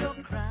even your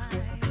cry.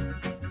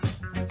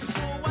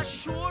 So as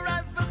sure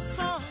as the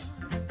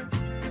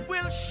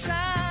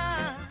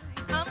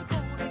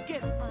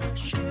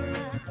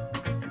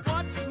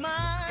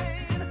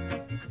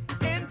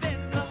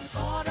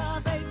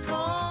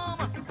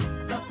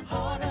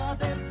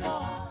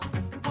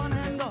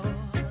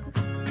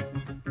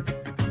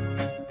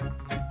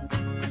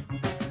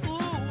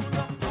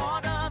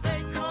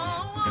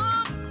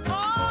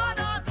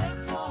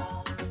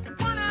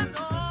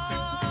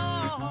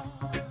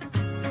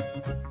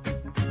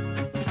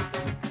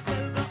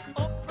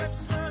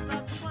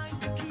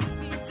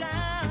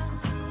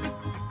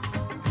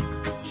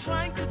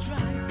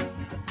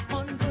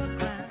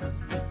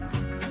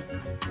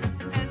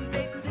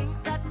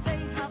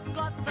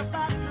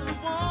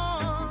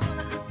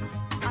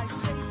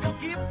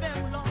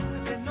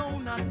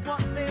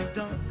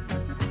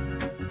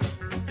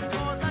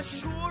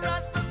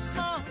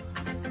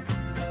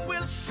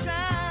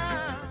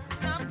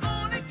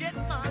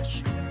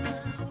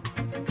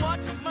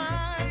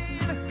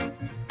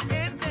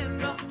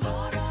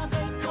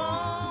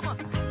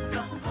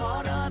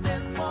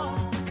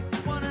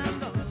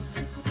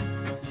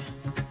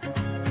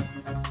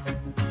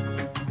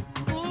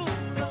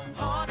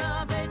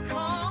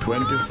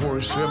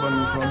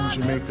 24/7 from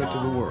Jamaica to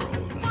the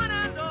world.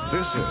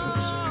 This is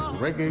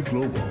Reggae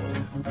Global.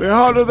 The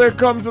harder they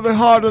come to the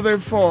harder they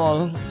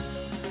fall.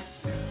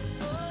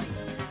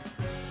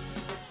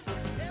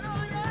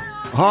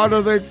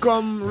 Harder They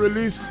Come,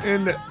 released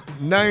in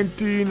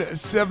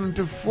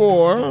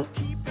 1974.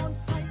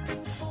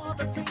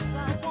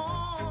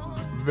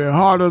 The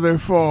Harder They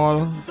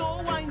Fall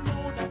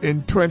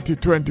in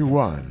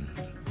 2021.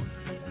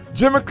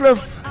 Jimmy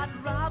Cliff,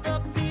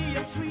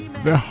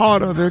 The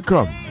Harder They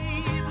Come.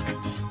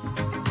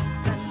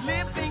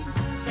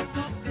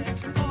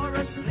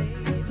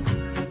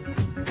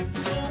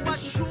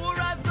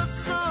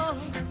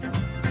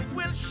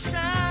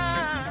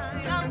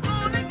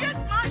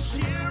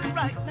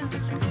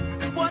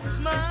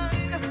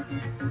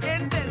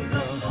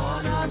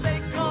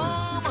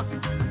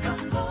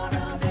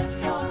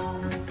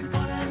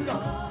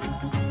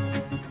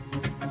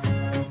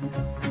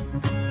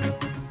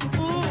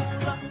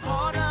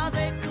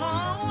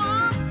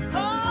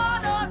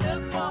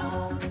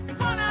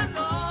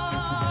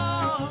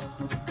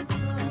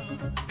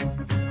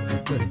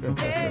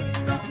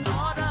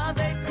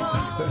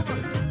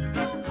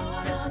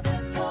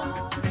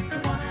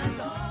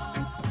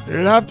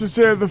 You'll have to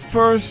say the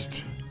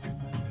first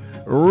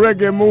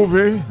reggae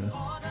movie,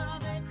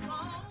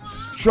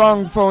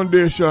 strong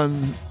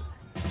foundation.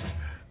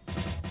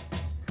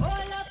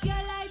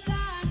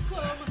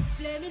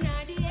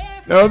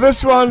 Now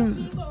this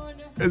one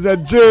is a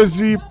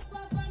Jay-Z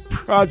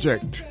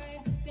project.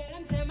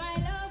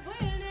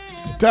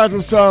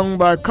 Title song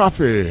by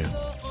Coffee.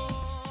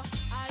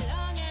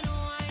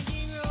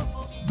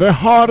 The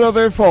Harder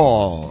They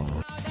Fall.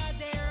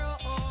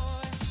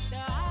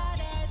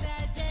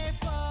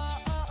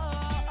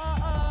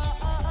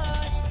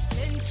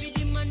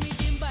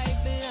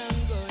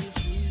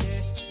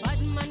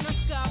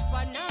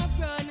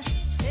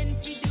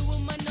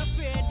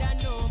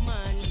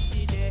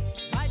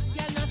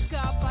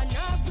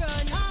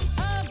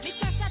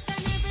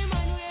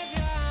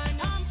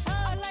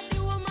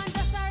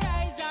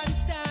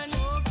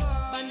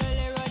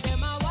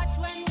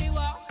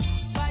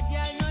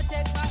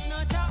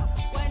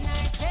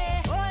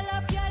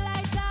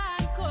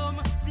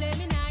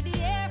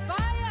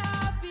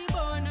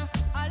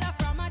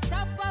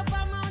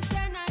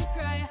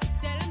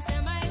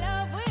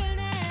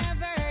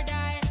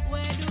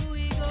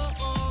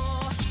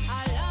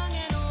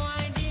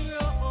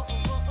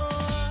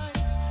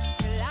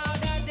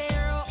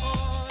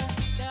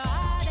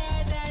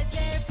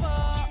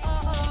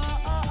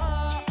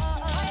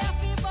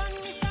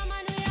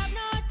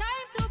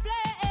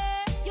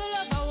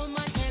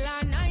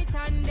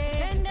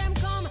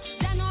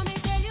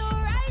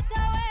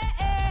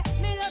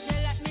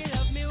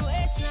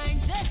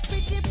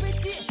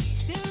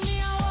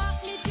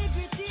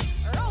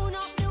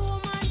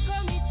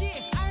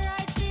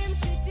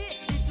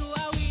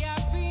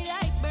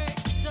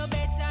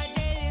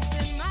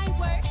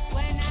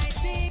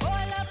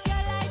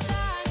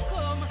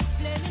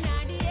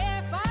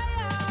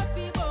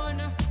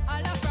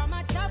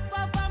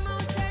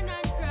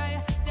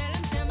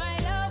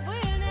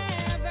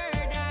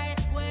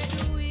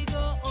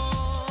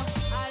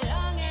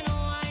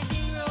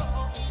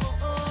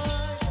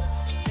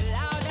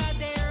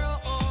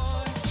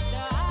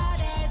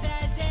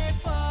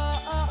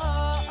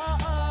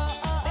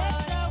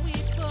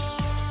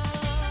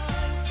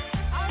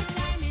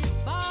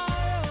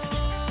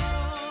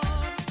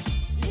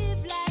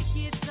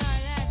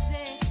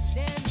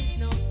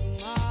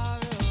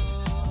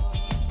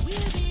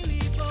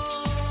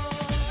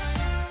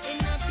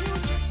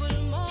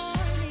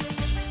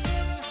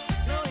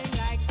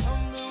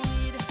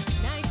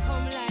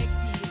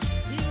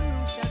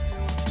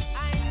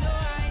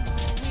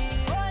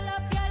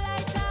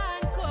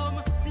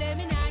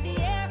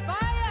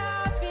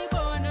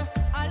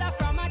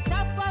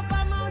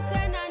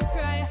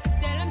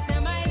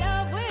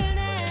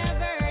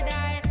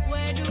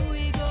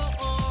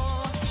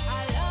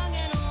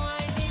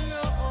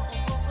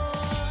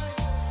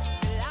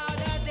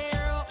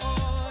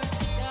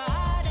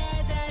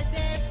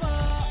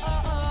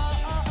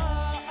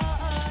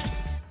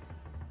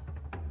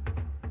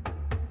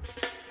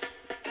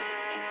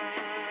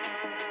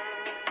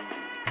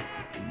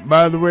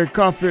 By the way,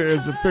 Coffee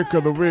is the pick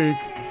of the week.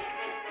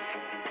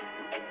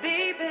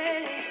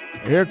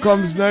 Here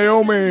comes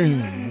Naomi.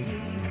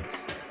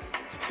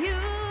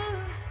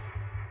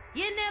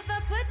 You never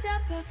put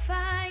up a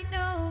fight,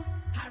 no.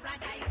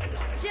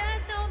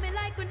 Just know me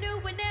like we knew,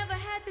 we never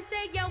had to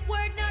say your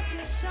word, not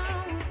your show.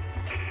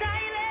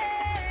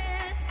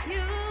 Silence,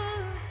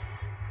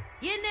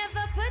 you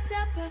never put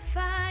up a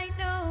fight,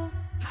 no.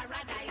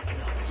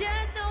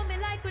 Just know me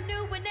like we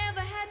knew, we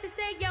never had to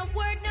say your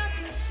word, not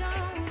your show.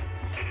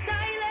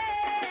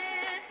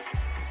 Silence,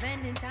 we're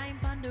spending time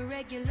on the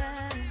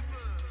regular.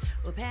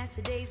 We'll pass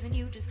the days when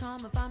you just call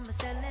me on my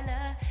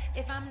cellular.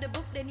 If I'm the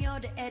book, then you're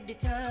the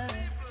editor.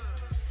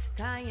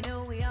 Cause you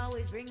know we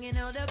always bringing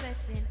all the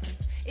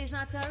blessings. It's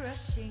not a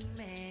rushing,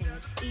 man.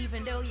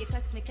 Even though you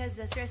cuss me cause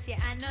I stress you,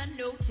 I'm not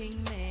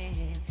noting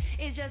man.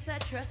 It's just a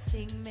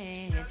trusting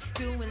man.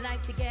 Doing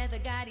life together,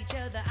 got each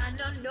other, I'm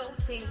not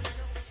noting.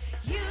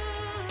 You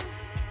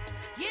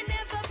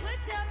never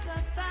put up a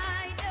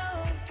fight,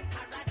 no.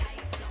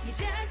 You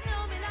just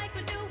know me like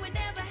we do, we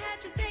never had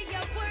to say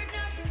your word,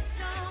 not a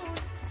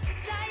sound.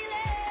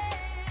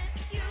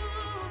 Silence, you,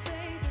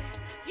 baby.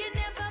 You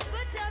never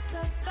put up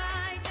a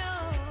fight,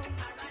 no.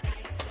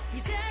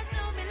 You just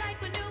know me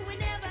like we do, we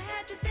never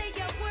had to say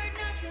your word,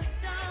 not a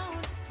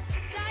sound.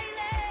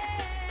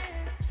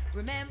 Silence.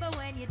 Remember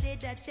when you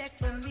did that check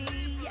for me?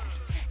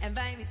 And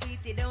buy me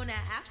sweetie down a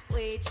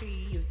halfway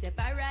tree. You say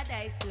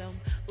paradise plum,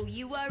 who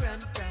you are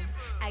run from.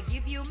 I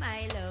give you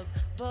my love,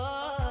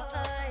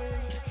 boy.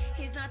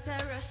 He's not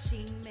a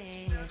rushing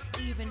man.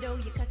 Even though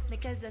you cuss me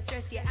cause I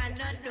stress you, I'm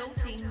not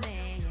noting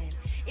man.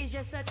 It's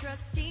just a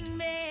trusting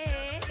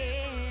man.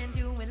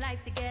 Doing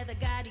life together,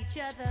 got each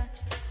other.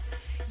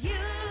 You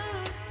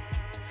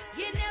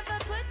never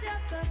put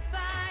up a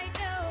fight,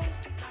 no.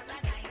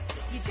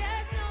 You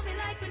just know me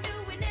like we do,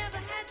 we never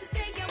had to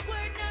say your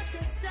word, not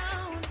a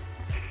sound.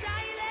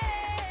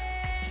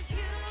 Silence, you.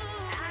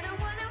 I don't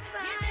wanna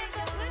fight. You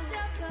never put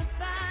up a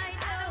fight,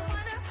 no. I don't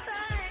wanna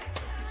fight.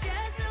 You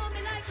just know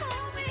me like we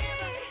do, we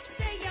never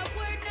say your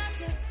word, not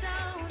a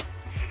sound.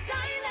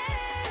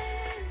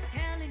 Silence,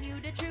 telling you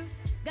the truth,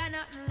 got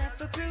nothing left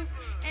for proof.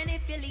 And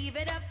if you leave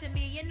it up to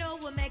me, you know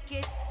we'll make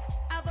it.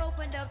 I've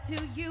opened up to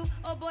you,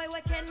 oh boy,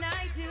 what can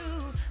I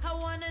do? I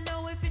wanna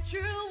know if it's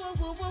true, woo,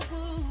 woo, woo,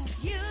 woo.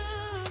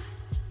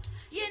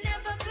 You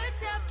never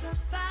put up a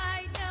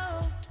fight,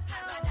 no.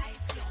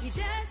 You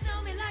just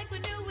know me like we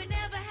knew, we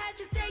never had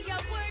to say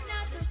your word,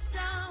 not a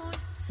sound.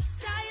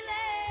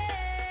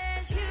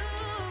 Silence, you,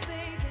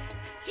 baby.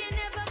 You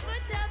never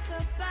put up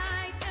a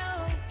fight,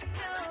 no.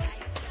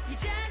 You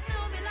just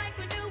know me like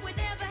we knew, we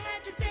never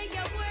had to say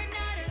your word,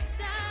 not a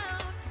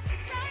sound.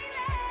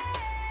 Silence,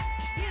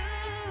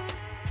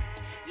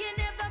 you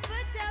never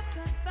put up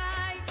a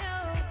fight, no.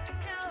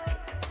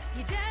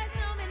 You just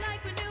know me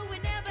like we knew, we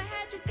never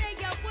had to say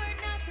your word,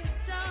 not a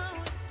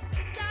sound.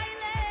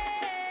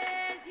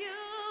 Silence, you,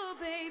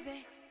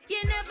 baby.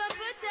 You never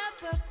put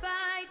up a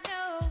fight,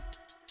 no.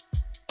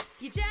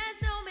 You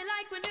just know me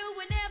like we knew,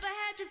 we never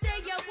had to say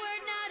your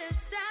word, not a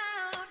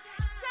sound.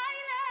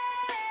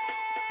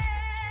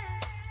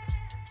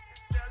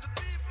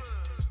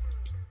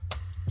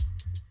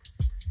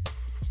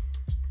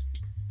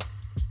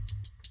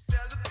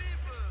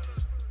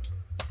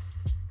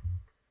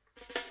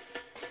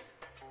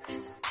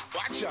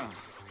 Watch out.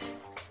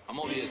 I'm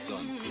over here,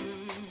 son.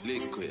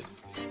 Liquid.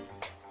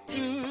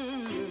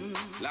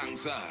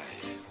 Langside.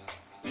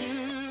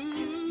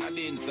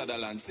 Nadine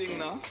Sutherland, sing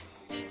now.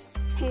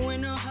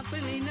 When it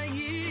happen in a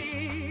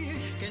year,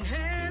 can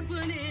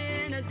happen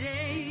in a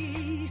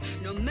day.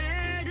 No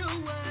matter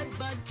what,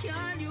 but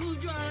can you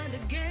draw the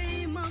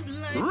game of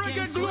life?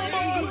 Reggae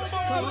Global!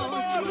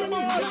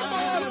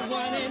 Got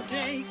what it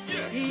takes.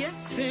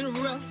 Yes, it's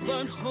rough,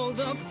 but hold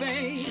the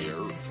faith.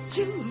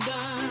 You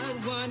got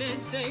what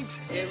it takes.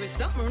 Every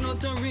stopper,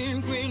 not a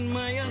real queen,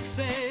 Maya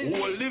said.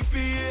 Hold the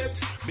faith,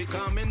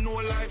 because me know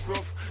life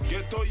rough.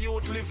 Get to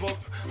youth live up,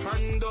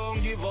 and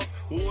don't give up.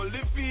 Hold the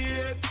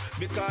faith,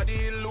 because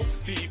it looks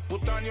steep.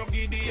 Put on your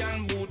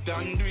Gideon boot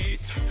and do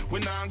it. We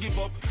not give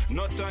up,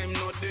 no time,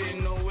 no day,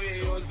 no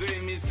way. Jose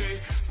me say,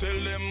 tell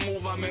them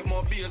move and make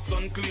my bass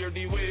and clear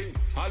the way.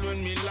 All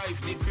when me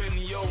life depend,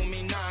 yo,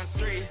 me not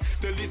stray.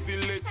 Tell the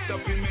selector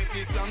fi make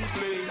this song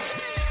play.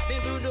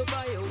 Been through the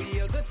fire, we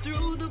got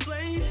through the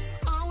flame.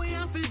 All we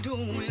have to do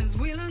is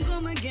we'll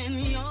come again,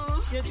 yo.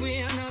 Yes,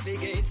 we are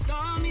navigate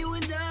stormy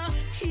with the.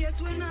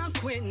 Yes, we're not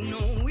quit, no,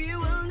 we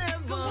will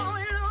never. The one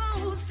we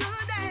lose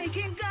today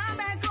can come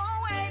back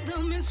away. The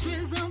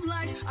mysteries of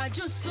life, I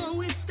just saw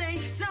it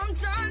stay.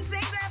 Sometimes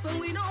things happen,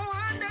 we don't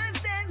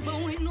understand.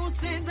 But we know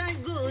say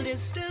that good is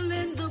still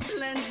in the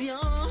plans, yo.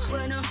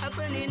 When it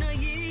happen in a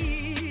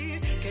year,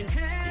 can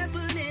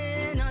happen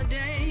in a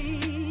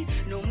day.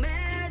 No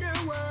matter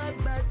what,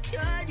 but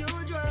could you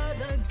draw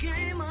the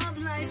game of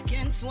life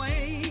can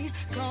sway?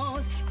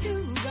 Cause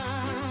you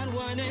got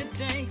what it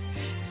takes.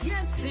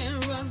 Yes,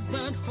 it's rough,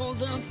 but hold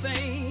the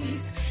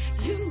faith.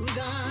 You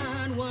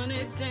got what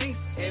it takes.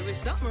 Every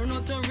stopper,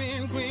 not a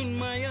real queen,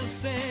 Maya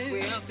said.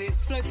 We have it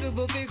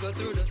flexible figure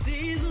through the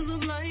seasons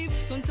of life.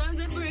 Sometimes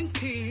it brings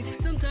peace,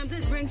 sometimes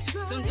it brings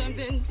strife. Sometimes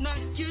it knock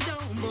you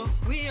down, but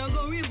we are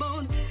gonna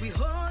rebound. We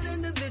hold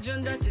in the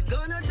vision that it's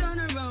gonna turn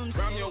around.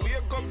 From your wake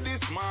up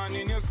this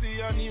morning, you see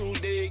a new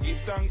day.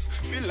 Give thanks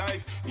for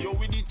life. You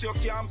with it, you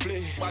can't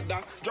play. But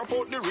drop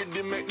out the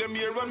rhythm, make them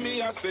hear what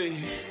me I say.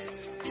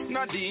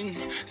 Nadine,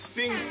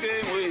 sing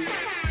same way.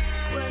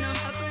 When it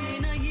happen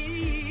in a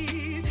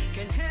year,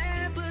 can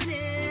happen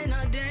in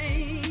a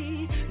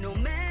day. No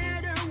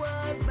matter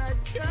what, but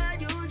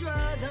could you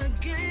draw the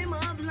game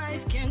of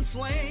life can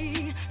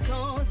sway?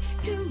 Cause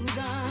you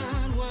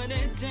got what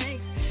it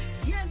takes.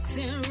 Yes,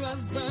 it's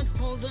rough, but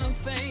hold the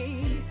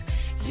faith.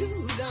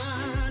 You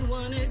got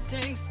what it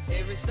takes.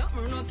 Every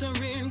stopper, not a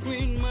real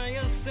queen,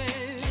 Maya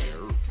says.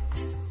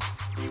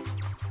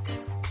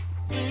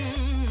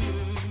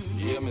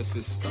 my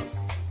sister.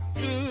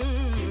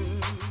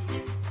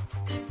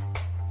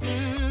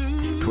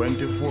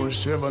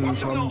 24/7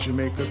 from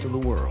Jamaica to the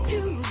world.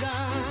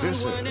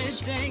 This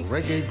is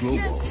Reggae Global.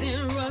 Yes,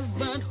 rough,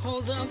 but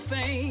hold the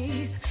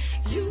faith.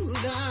 You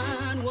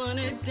got what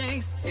it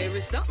takes.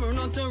 Every stubborn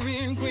not to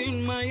reign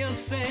Queen Maya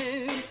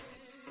says.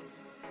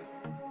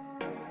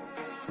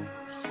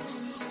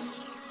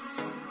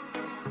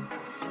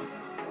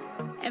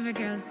 Every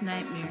girl's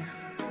nightmare.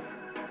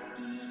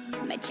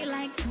 Met you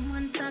like 2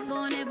 months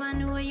ago, never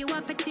knew you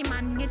a petty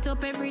man. Get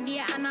up every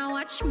day and I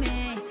watch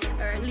me.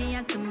 Early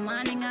as the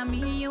morning, I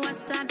mean you a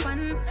start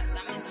fun. That's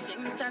how me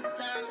sing this a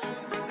song.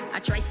 I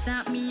try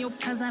start me up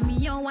cause I me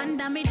your one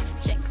damage.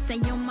 Check say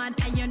you mad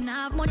and you not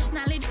have much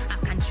knowledge. I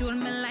control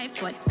my life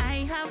but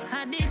I have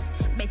had it.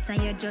 Better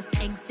you just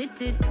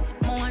exit it.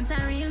 More want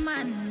a real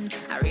man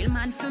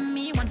for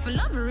me. One for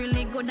love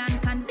really good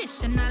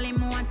unconditionally.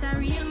 More want a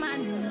real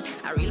man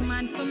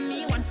for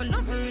me. One for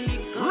love really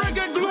good.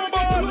 Reggae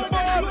Global.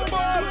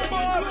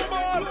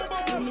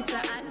 You miss a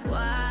hot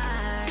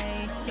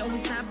boy. You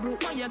miss a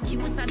broke boy. You're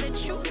cute and the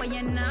truth but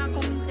you not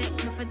come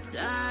take me for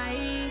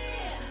die.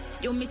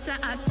 You miss a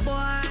hot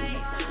boy.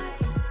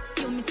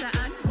 You miss a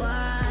hot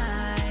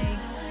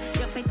boy.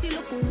 Your petty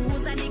look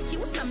rose and the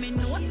cute so me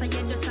know so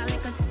you just a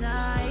like a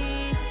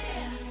tie.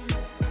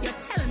 You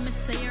tell me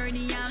say you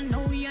already all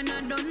know you're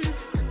not done.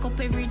 Cook up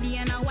every day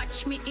and I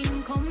watch me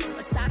income.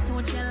 Start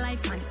out your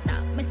life man,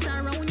 stop mess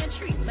around. You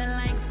treat me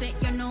like say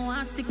you know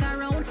I stick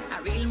around. A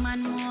real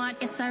man more,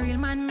 yes a real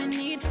man me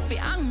need. Fi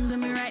angle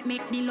me right,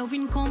 make the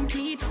loving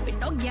complete. With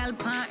no girl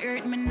pan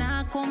earth, me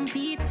nah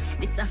compete.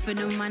 This a for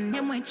the man,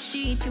 them with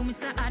cheat. You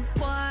miss a hot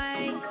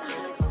boy.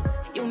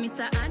 You miss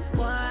a hot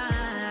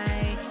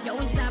boy. You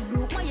is a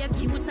broke boy, you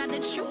cute and the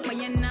truth, but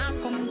you nah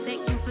come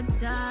take me for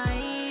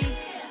die.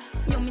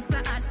 You miss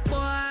a hot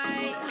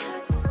boy.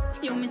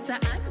 You miss a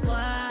hot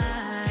boy.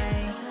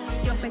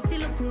 Your petty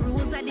look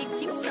rose and the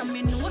cute, so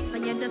me know so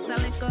you just a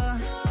little.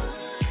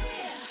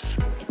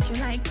 You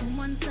like 2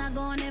 months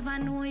ago, never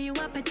knew you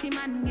a petty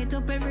man. Get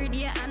up every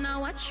day and I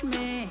watch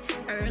me.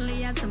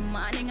 Early as the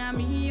morning, I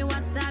mean you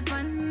a start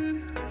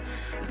fun.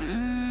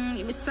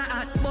 You miss a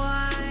hot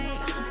boy.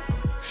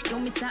 You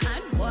miss a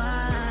hot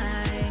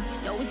boy.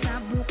 You miss a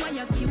broke boy,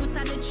 you're cute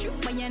and the truth,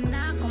 but you're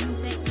not come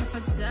take me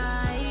for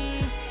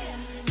die.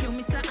 You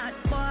miss a hot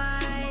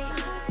boy.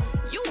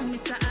 You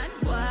miss a hot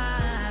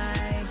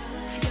boy.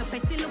 Your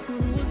petty look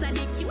rose and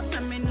the cute,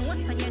 and me know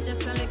so you're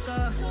just a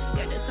little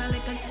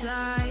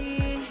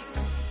tie.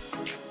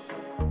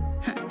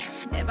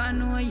 Never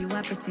know you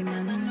a petty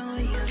man.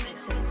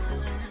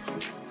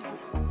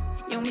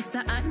 You miss a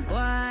hot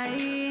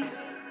boy.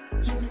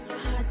 You miss a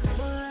hot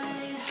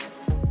boy.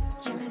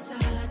 You miss a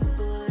hot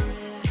boy.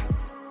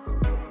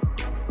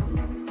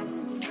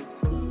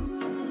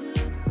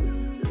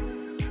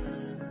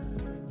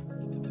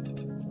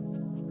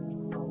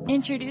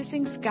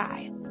 Introducing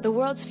Sky, the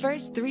world's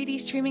first 3D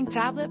streaming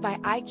tablet by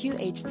IQ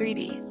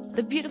H3D.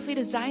 The beautifully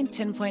designed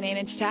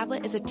 10.8-inch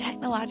tablet is a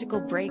technological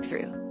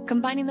breakthrough,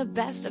 combining the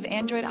best of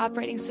Android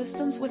operating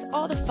systems with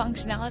all the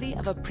functionality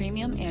of a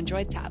premium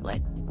Android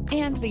tablet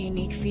and the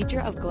unique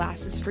feature of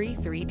glasses-free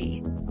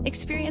 3D.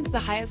 Experience the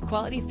highest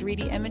quality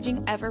 3D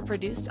imaging ever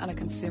produced on a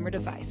consumer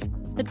device.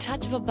 The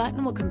touch of a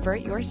button will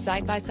convert your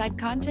side-by-side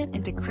content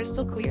into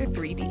crystal clear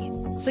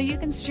 3D, so you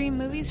can stream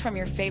movies from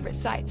your favorite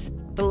sites.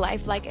 The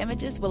lifelike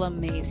images will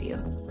amaze you.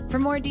 For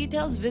more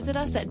details, visit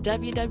us at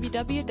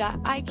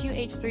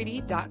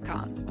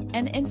www.iqh3d.com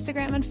and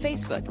Instagram and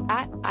Facebook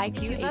at IQH3D.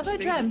 If you ever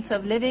dreamt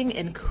of living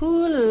in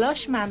cool,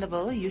 lush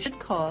Mandeville, you should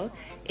call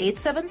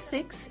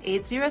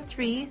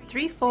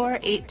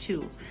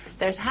 876-803-3482.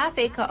 There's half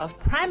acre of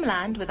prime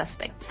land with a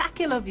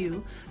spectacular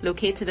view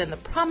located in the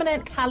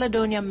prominent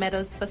Caledonia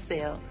Meadows for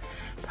sale.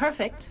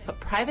 Perfect for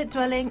private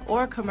dwelling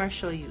or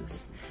commercial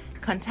use.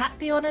 Contact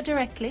the owner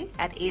directly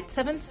at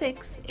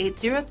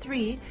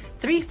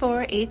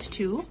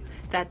 876-803-3482.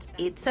 That's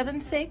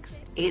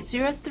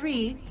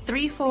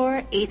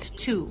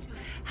 876-803-3482.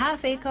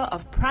 Half acre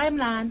of prime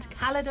land,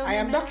 Caledonia. I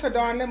am Dr.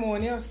 Dawn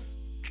Lemonius.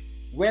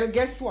 Well,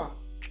 guess what?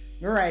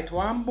 Me write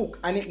one book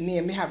and it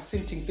name me have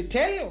something to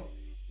tell you.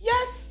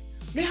 Yes,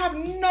 me have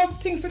enough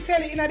things to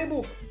tell you in the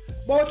book.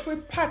 But we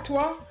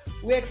patois,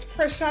 we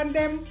expression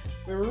them,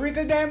 we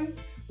wriggle them,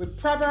 we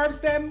proverbs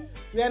them,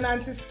 we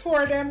enhance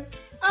store them,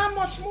 and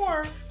much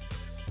more.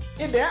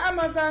 In the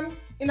Amazon,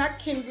 in a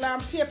Kindle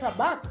and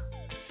paperback.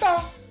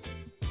 So,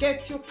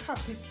 get your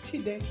copy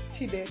today.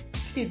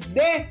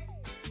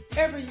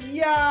 Every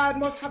yard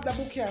must have the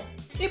book here.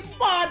 If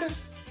bad,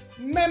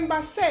 member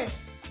say,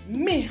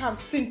 me have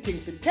something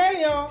to tell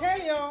you.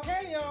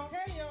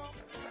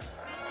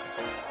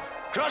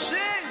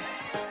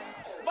 Crushes!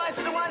 Voice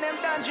of the one them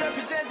dance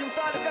representing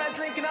for the guys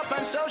linking up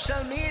on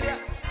social media.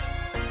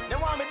 They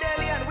want me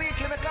daily and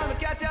weekly, me call me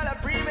cat, y'all a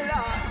pre-me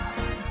lord.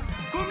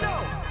 Come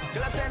now!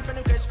 Till I send for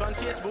the quest on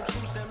Facebook,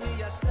 you send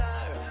me a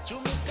star.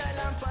 Through me style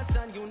and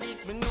pattern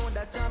unique, me know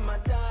that I'm a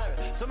dar.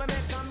 So me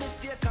make a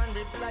mistake and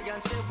reply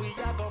and say we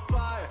are go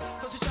far.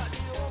 So she shot the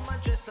home and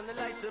dress and the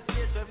lights of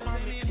place where for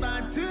me.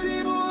 Back to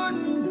the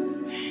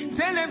moon.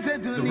 Tell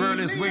The world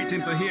is waiting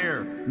to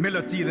hear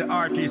Melody, the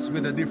artist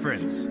with a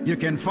difference. You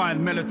can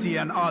find Melody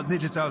on all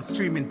digital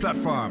streaming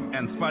platforms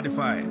and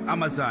Spotify,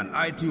 Amazon,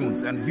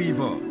 iTunes, and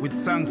Vivo with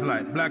songs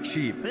like Black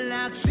Sheep.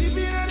 Black sheep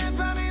in the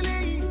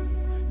family.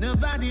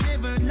 Nobody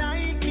ever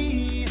like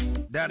me.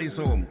 Daddy's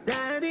Home.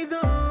 Daddy's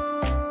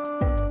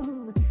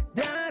home.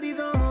 Daddy's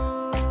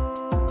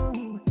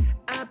home.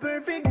 A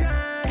perfect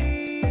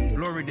daddy.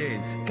 Glory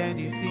Days. Can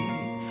you see?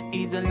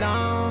 He's a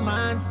long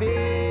man's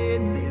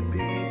fate.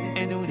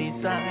 And who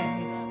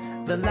decides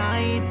the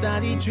life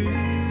that he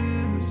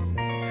chooses?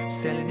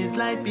 Selling his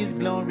life is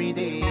glory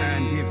days.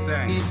 And give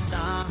thanks.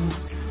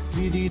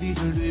 Give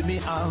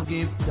thanks. I'll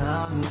give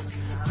thanks.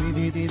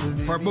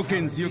 For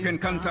bookings, you can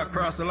contact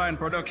Cross the Line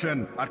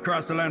Production at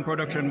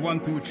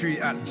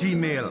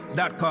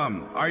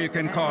crosstheline.production123@gmail.com, or you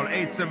can call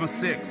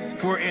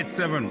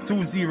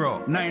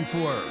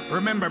 876-487-2094.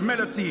 Remember,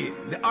 Melody,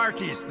 the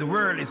artist the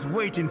world is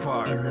waiting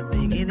for. In the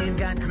beginning,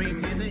 God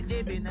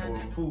created our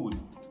food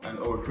and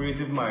our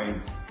creative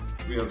minds,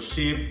 we have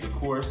shaped the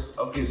course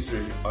of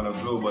history on a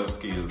global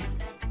scale.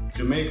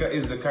 Jamaica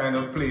is the kind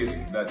of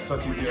place that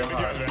touches your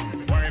heart.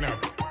 Why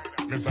not?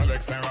 Miss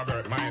Alex and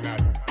Robert, why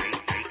not?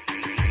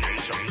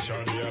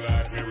 Shorty, you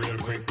like me real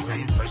quick.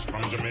 I'm fresh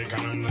from Jamaica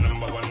and I'm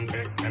the #1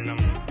 pick. And I'm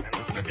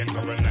looking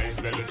for a nice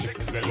little chick.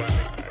 I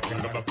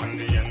can go up on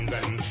the ends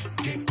and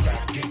get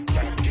back, get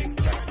back, get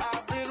back.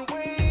 I've been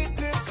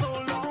waiting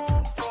so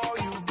long for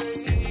you,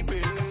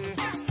 baby.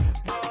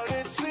 But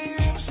it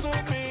seems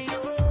to me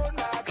you're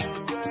not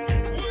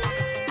ready.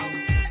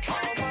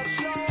 How much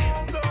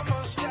longer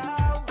must I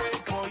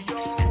wait for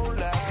your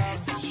love?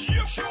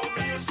 Show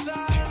me a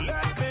sign,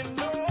 let me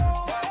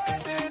know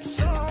that it's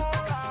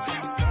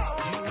alright. You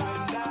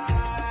and I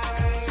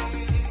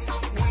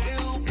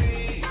will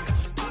be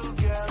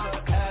together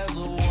as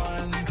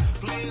one.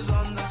 Please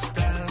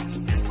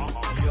understand,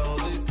 you're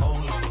the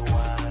only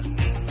one.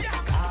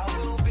 I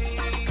will be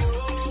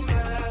your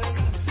man,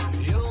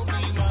 you'll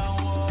be my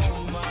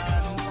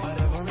woman,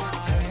 whatever it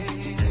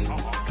takes.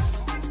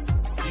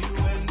 You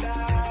and I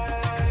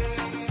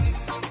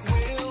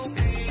will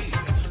be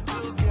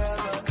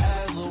together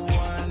as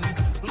one.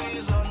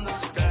 Please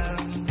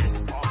understand,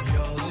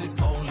 you're the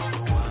only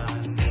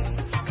one.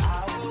 I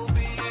will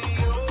be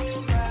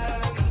your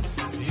man,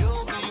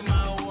 you'll be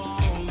my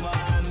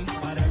woman,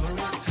 whatever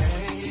it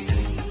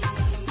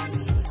takes.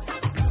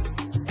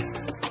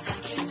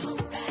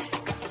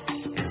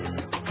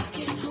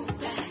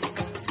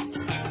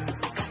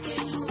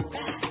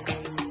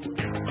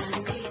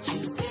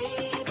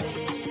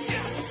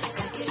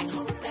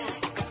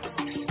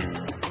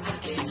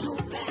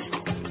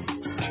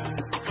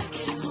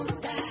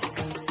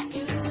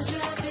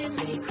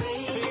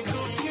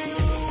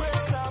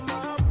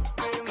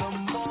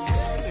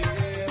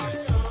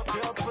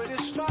 Your pretty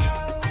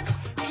smiles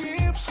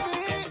keeps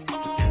me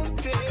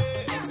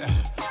haunted.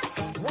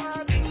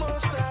 What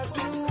must I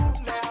do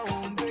now,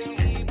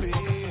 baby?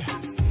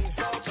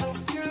 Thoughts of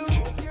you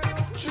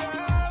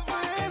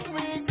driving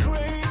me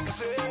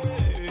crazy.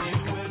 You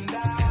and I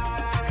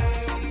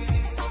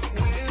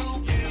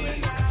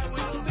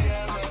will be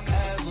together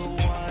as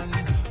one.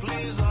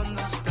 Please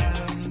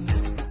understand,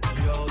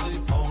 you're the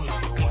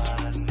only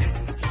one.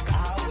 I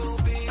will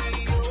be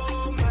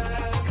your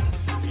man,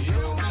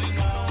 you'll be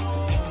my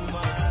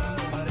woman,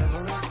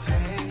 whatever it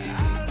takes.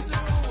 I'll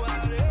do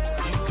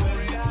whatever. You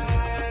and I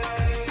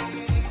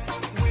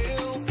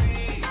will be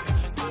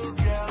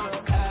together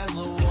as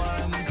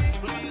one.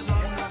 Please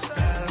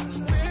understand,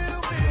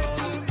 we'll be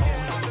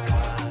together.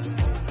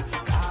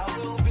 I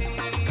will be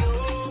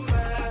your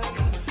man,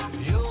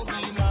 you'll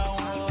be my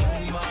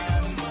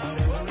woman,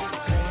 whatever it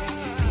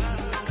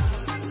takes.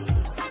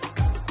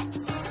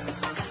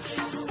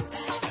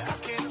 I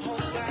can't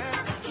hold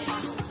back.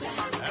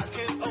 I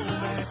can't hold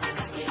back.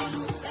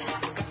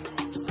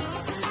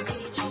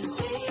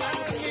 I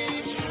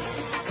need you.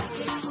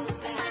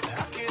 I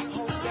can't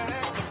hold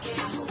back.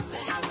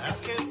 I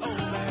can't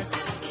hold back.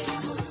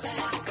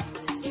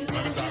 Let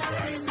me talk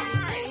right.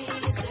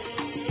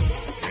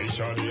 Hey,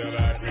 shorty, you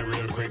like me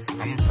real quick.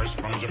 I'm fresh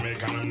from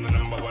Jamaica and I'm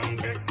the #1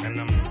 pick.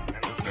 And I'm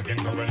looking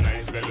for a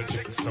nice little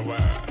chick. So I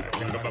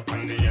can go up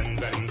on the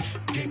ends and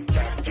get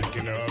back. You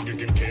can hug, you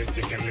can kiss,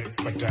 you can lick.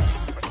 But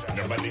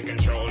nobody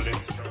control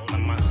this.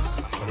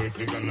 So if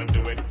you're gonna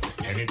do it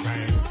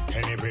anytime,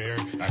 anywhere,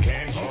 I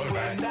can't hold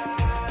back.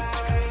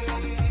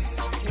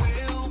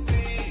 We'll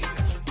be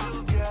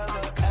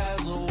together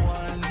as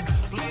one.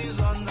 Please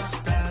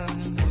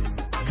understand,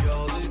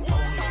 you're the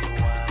only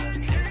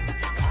one.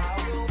 I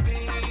will be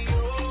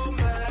your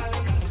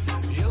man,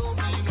 you'll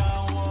be my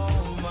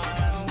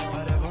woman,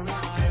 whatever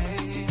it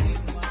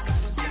takes.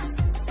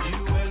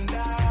 You and I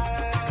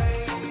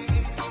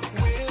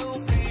will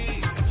be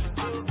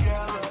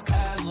together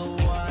as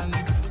one.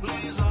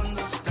 Please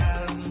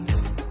understand,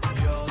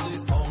 you're the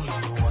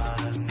only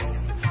one.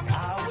 I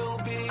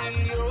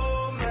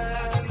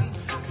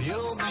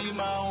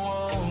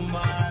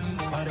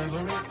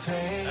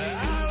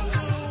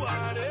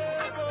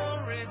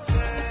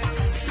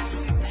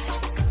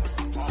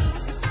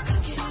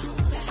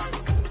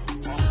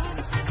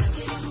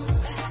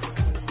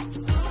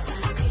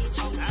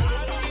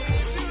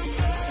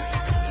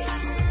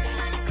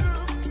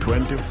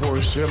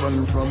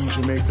 24/7 from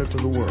Jamaica to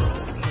the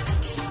world.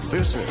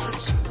 This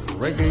is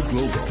Reggae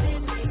Global.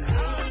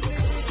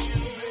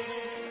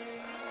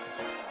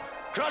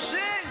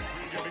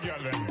 Crushes!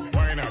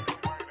 Why not?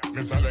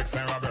 Miss Alex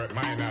and Robert,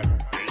 why not?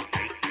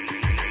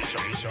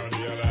 Show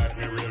you like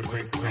me real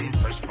quick. I'm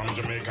fresh from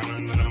Jamaica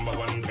and the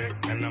 #1 pick.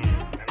 And I'm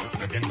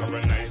looking for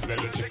a nice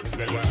little chick.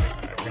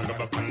 I can go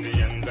up on the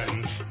ends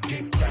and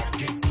kick back,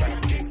 kick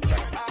back, kick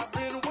back. I've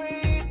been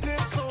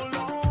waiting so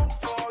long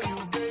for you,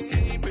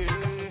 baby,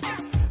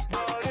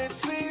 but it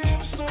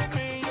seems to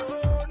me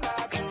you're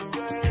not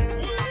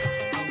ready.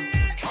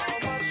 How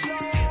much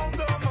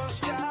longer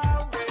must I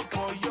wait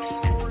for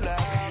your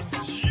love?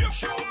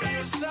 Show me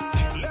a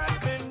sign, let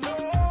me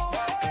know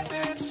that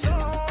it's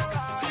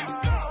alright.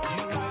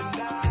 You and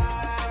I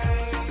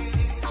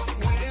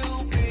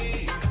will be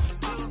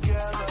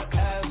together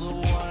as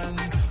one.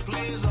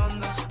 Please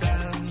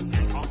understand,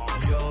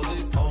 you're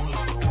the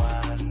only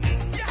one.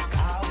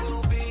 I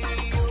will be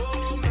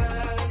your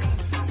man,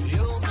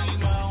 you'll be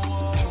my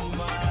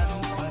woman,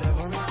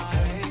 whatever it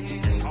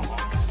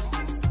takes.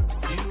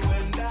 You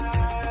and I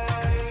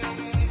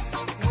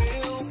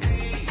will be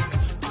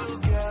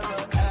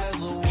together as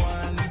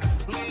one.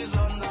 Please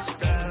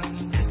understand,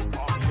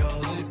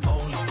 you're the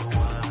only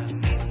one.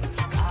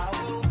 I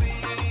will be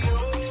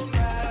your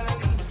man,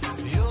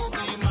 you'll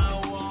be my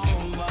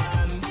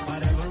woman,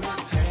 whatever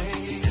it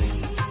takes.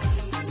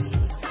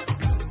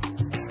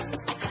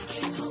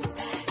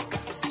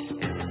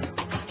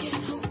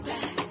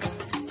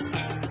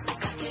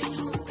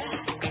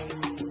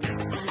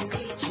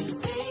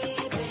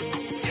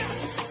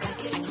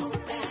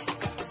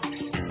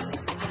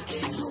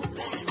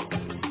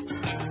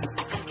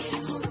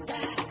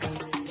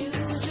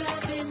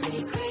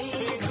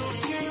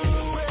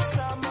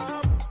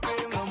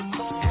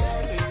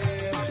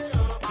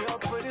 Your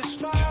pretty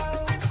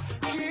smiles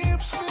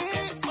keeps me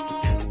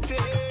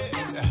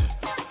haunted.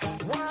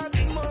 What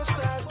must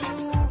I do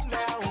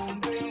now,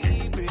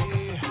 baby?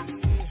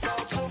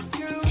 Thoughts of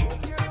you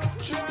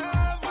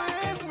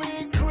driving me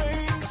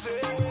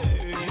crazy.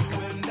 You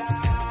and I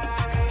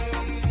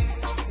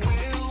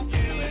will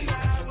be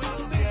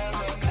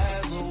together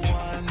as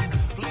one.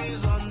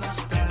 Please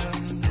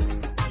understand,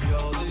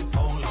 you're the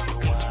only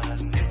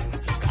one.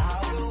 I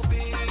will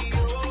be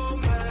your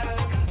man,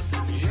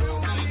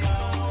 you'll be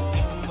my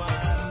woman,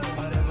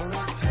 whatever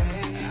it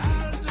takes.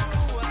 I'll do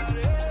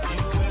whatever.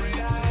 You and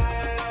I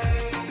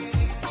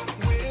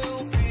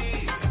will be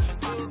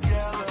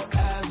together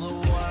as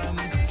one.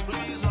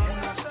 Please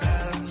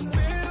understand,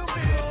 we'll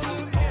be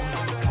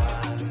together.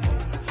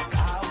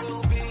 I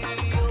will be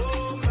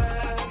your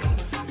man,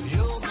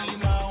 you'll be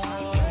my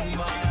woman,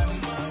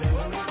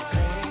 whatever it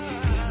takes.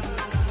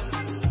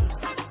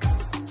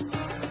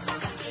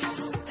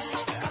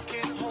 I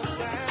can't hold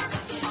back.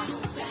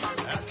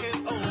 I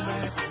can't hold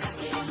back. I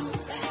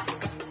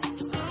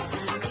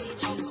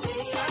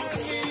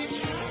need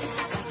you.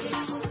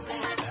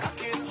 I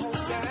can't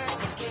hold back.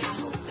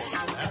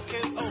 I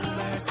can't hold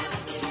back.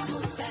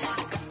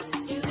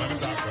 Let me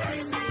talk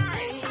right.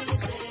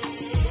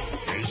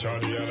 Hey,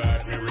 shorty, you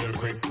like me real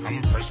quick. I'm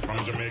fresh from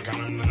Jamaica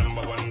and the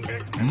 #1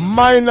 pick.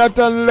 Minot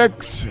and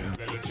Lex.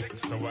 Little chick,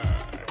 so I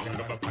can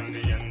go up on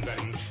the ends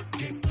and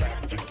kick back.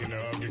 You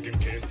know, you can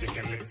kiss, you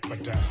can lick,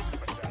 but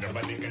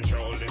nobody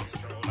control this.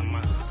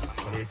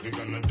 So if you're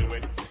gonna do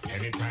it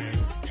anytime,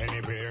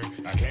 anywhere,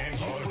 I can't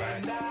hold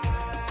back.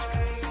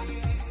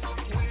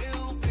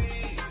 We'll be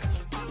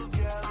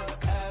together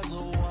as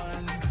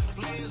one.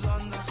 Please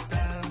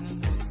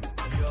understand,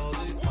 you're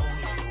the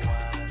only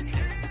one.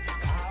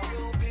 I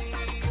will be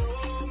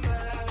your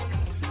man,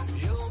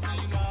 you'll be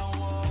my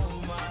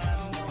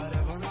woman,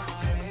 whatever it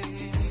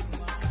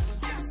takes.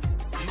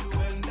 You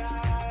and I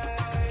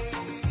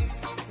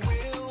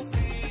will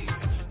be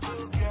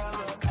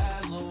together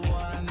as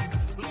one.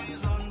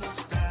 Please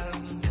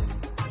understand,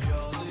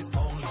 you're the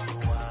only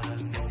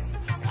one.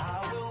 I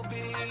will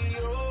be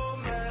your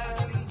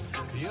man,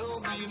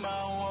 you'll be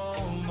my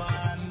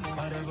woman,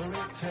 whatever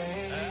it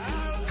takes.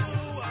 I'll do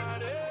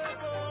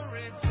whatever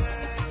it takes.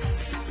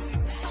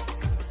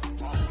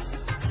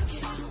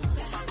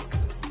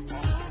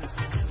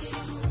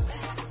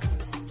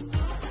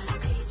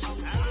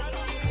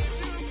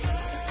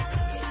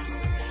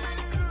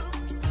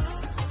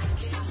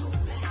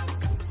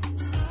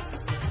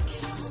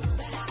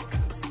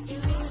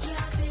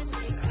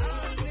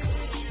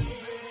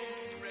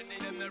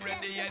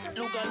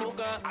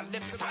 Luka, I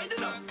left side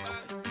enough.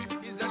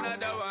 He's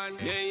another one.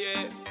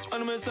 Yeah.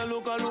 And Mr.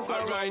 Luka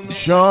right now.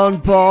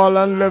 Sean Paul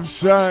and Left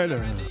Side.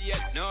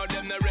 No,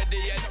 them not ready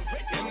yet.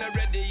 Them not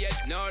ready yet.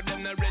 No,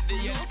 them not ready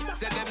yet.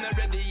 Say them not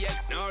ready yet.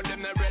 No,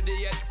 them not ready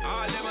yet.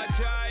 All them a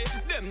try.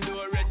 Them do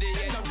ready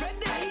yet.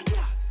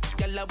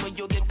 Girl, when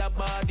you get that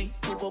body,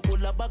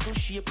 Coca-Cola bottle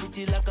shape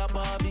pretty like a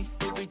Barbie.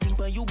 Everything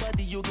for you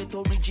body you get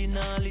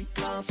originally.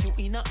 Class you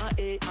in a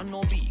A and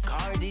no B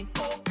Cardi.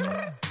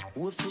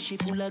 Hope say she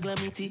full of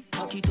glamity.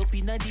 Pack it up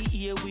in the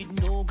air with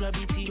no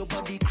gravity. Your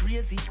body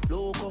crazy,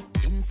 loco,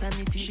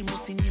 insanity. She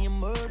must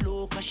name her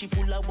low, cause she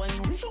full of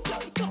wine. So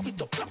clap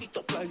it up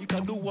like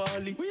a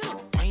Wally.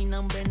 Wine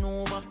and bend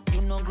over,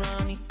 you know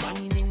granny.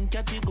 Wine in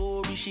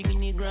category, she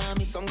win the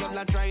Grammy. Some girl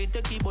a try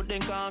to keep, but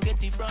then can't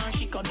get it from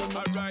she. Cause them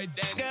alright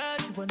then. Girl,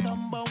 you a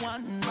number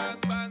one.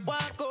 Bang.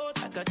 Walk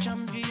out like a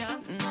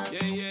champion.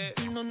 Yeah.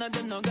 None of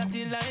them no got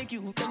it like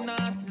you. Them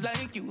not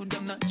like you.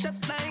 Them not shot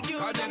like you.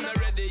 Cause them not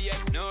ready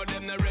yet. No,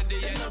 them not ready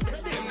yet.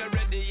 Them not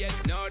ready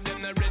yet. No,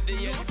 them not ready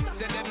yet.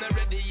 Say them not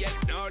ready yet.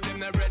 No, them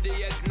not ready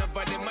yet.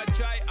 Nobody might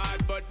try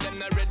hard, but them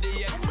not ready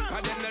yet.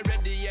 Cause them not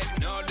ready yet.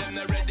 No, them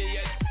not ready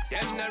yet.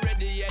 Them not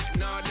ready yet.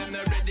 No, them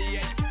not ready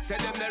yet. Say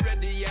them not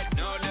ready yet.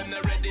 No, them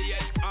not ready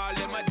yet. All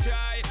them might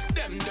try.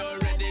 Them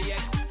not ready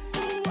yet.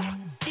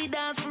 The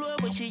dance floor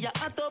when she a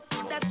hot up.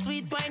 That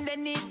sweet wine they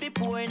need fi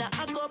pour in a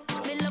cup.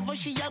 Me love how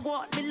she a go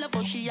out, me love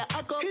how she a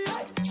hack up.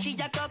 She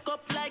a cock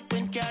up like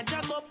when car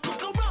jack up.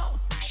 Look around.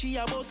 She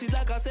a boss it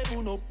like a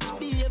 7-up.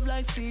 Behave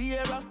like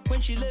Sierra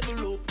when she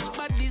level up.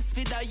 But this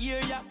fit a year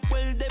ya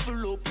well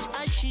developed.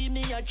 And she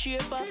me a cheer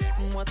for.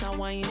 What a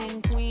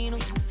whining queen.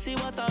 See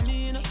what I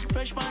mean?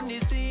 Fresh pan the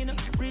scene.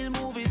 Real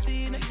movie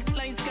scene.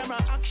 Lights, camera,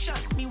 action.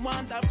 Me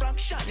want a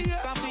fraction.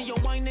 Coffee your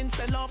wine and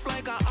sell off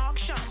like an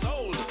auction.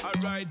 Sold.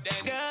 Alright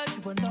then. Girl,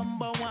 you a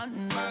number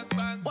one.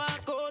 Bang.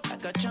 Walk out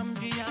like a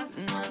champion.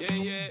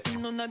 Yeah.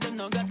 None of them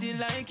no got it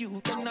like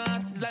you. Them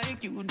not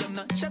like you. Them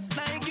not shot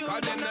like you.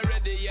 Cause them not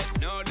ready yet.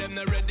 No, them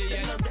not ready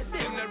yet.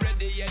 Them not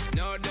ready yet.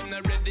 No, them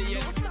not ready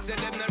yet. Say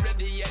them not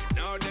ready yet.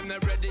 No, them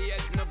not ready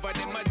yet.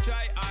 Nobody might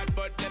try hard,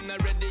 but them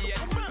not ready yet.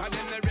 Cause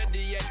them not ready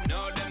yet.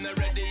 No, them not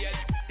ready yet.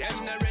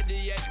 Them not ready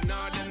yet.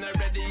 No, them not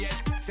ready yet.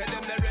 Say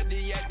them not ready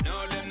yet.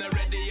 No, them not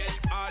ready yet.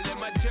 All them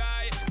might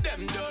try.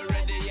 Them not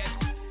ready yet.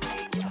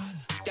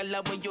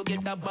 Girl, when you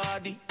get that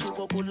body,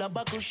 Coca-Cola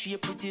bottle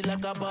shape pretty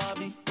like a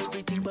Barbie.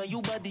 Everything by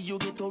you body you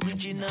get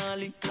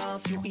originally.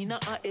 Class you in a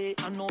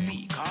and no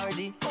B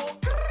Cardi.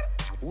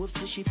 Hope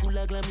say she full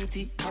of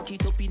glamity. Pack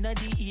it up in the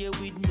air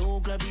with no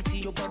gravity.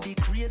 Your body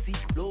crazy,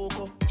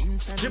 loco,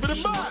 insanity. Give it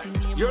a back.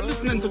 You're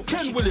listening to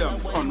Ken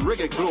Williams on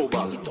Reggae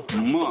Global.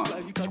 Man.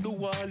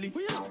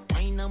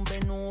 Wine and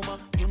bend over,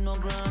 you know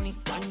granny.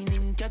 Wine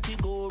in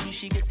category,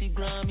 she get it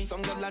Grammy.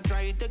 Some girl a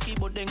try to keep,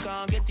 but then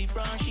can't get it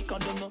from she. Cause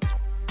them no.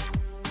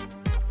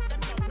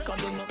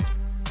 Cause them no.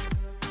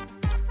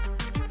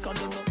 Cause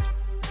them no.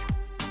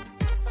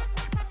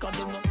 Cause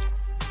them no.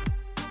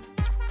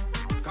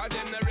 Cause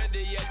them not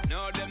ready yet.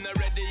 No, them not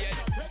ready yet.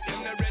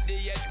 Them not ready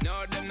yet.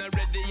 No, them not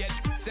ready yet.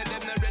 Say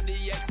them not ready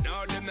yet.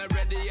 No, them not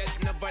ready yet.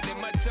 Nobody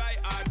might try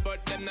hard,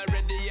 but them not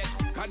ready yet.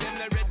 Cause them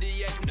not ready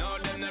yet. No,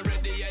 them not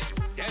ready yet.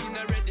 Them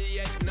not ready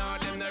yet. No,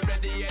 them not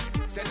ready yet.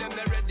 Say them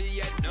not ready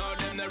yet. No,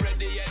 them not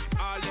ready yet.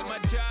 All them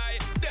might try.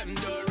 Them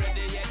not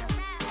ready yet.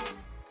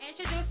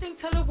 Introducing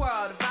to the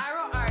world,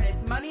 viral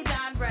artist Money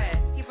Don Red.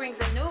 He brings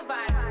a new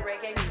vibe to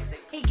reggae music.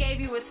 He gave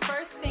you his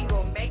first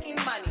single, Making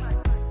Money.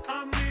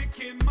 I'm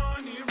making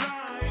money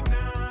right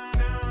now.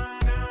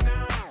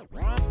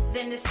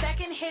 Then the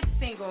second hit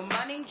single,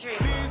 Money Dreaming.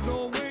 Please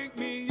don't wake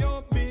me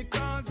up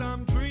because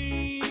I'm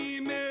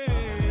dreaming.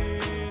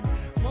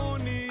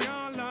 Money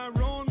all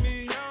around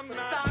me, I'm not.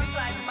 Songs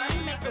like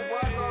Money Make the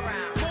World Go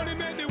Round. Money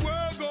make the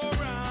world go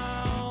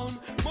round.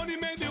 Money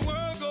make the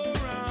world go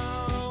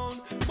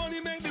round.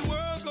 Money make the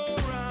world go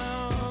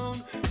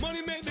round.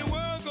 Money make the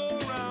world go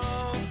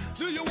round.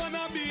 Do you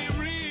wanna be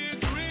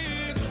rich,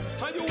 rich?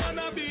 Or you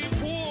wanna be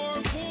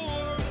poor,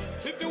 poor?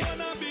 If you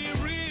wanna be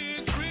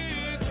rich,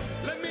 rich,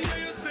 let me hear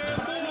you say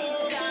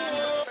poor,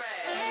 poor.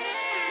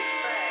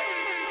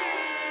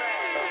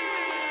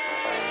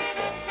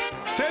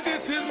 Say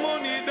this is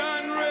Money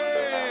Don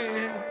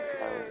Red.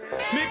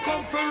 Me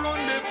come for run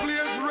the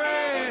place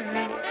red.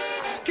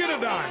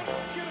 Skidadon.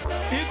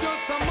 It's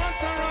just a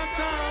matter of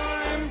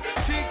time.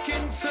 See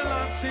King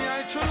Selassie,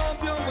 I true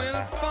love you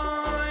will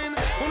find.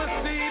 Wanna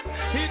see it?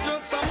 It's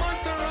just a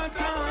matter of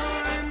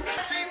time.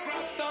 See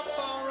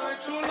Rastafari, I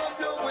true love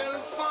you will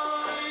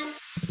find.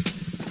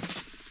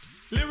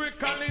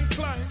 Lyrical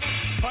inclined,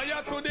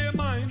 fire to their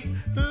mind.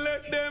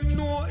 Let them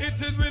know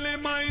it is really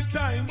my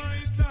time.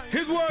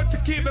 His word to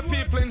keep the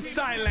people in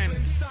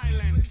silence.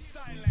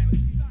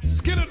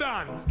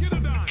 Skidadon,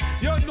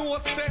 you know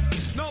say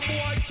no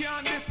boy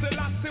can't diss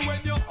Selassie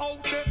when you're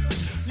out there.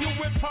 You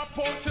will pop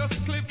out your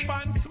cliff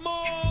and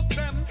smoke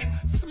them,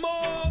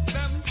 smoke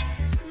them,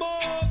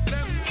 smoke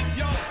them.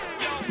 Yo,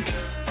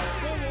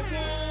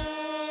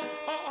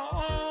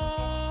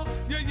 whoa,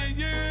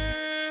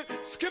 yeah.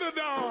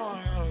 Skidadon.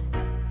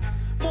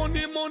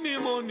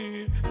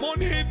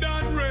 Money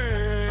Don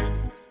Red.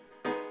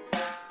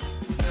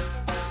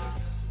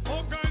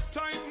 Okay,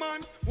 tight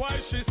man, why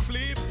she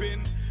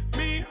sleeping?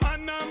 Me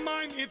and her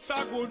mind, it's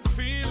a good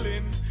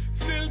feeling.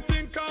 Still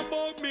think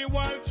about me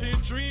while she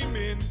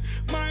dreaming.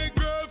 My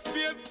girl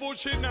faithful,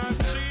 she not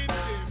cheating.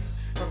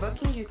 For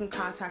booking, you can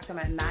contact them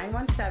at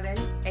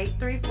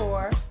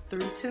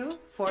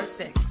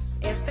 917-834-3246.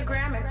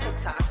 Instagram and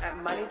TikTok at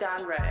Money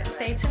Don Red.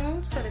 Stay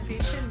tuned for the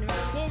future news.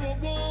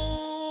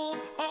 Whoa.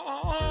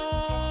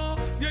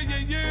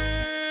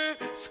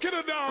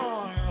 it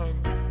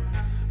down.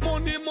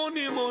 Money,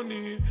 money,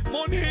 money,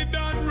 money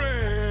done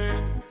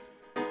rain.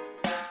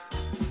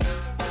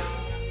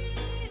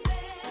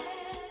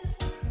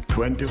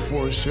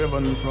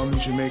 24/7 from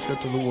Jamaica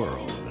to the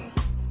world.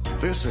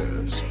 This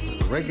is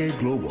Reggae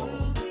Global.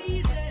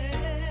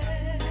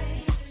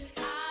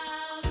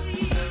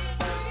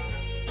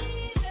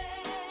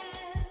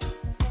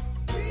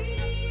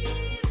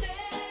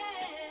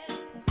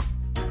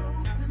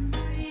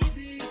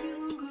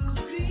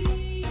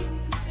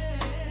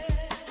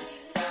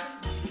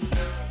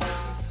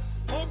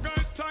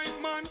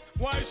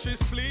 She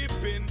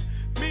sleeping,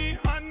 me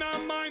and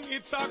her mind,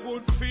 it's a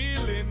good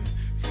feeling.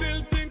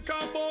 Still think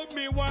about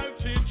me while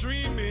she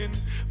dreaming.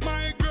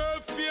 My girl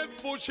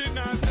faithful, she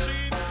not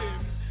cheating.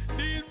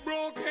 These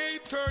broke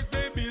haters,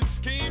 they be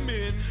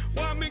scheming.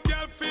 Why me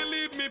girl feel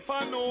leave me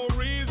for no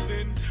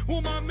reason?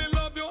 Woman, me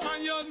love you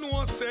and you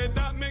know say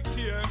that me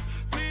care.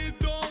 Please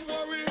don't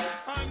worry,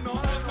 I know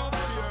have no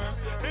fear.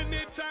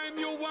 Anytime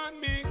you want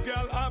me,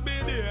 girl, I'll be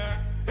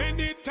there.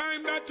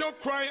 Anytime that you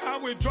cry, I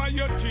will dry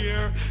your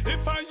tear.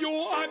 If I you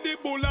are the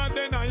buller,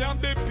 then I am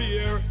the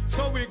peer.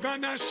 So we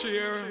gonna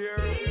share.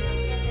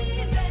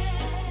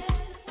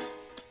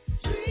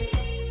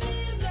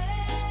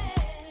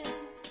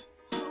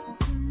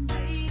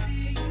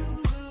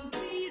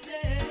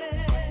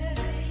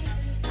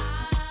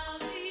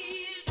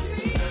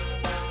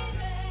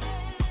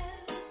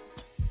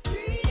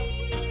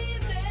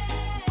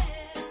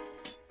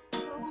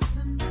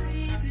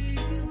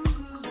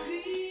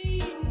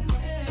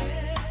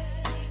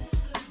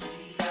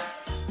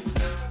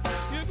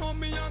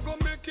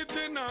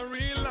 In a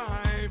real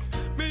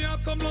life, me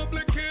have some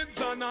lovely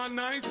kids and a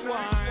nice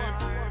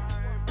wife.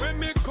 When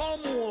me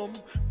come home,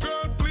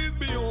 girl, please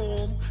be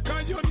home.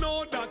 Cause you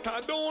know that I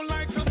don't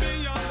like to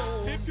be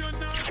alone. If you're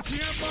not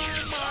here by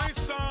my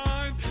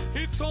side,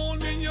 it's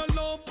only your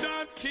love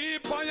that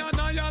keep I and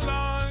I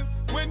alive.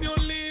 When you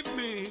leave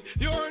me,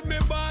 you hurt me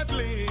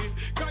badly.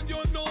 Cause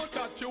you know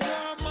that you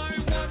are my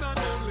one and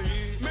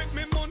only. Make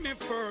me money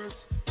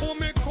first, for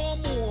me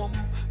come home.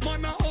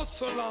 Man a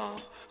hustler,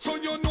 so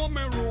you know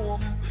me roam.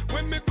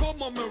 When me come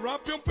home, me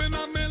wrap you up in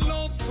a me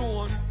love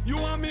zone. You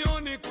are me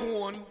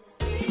honeycomb.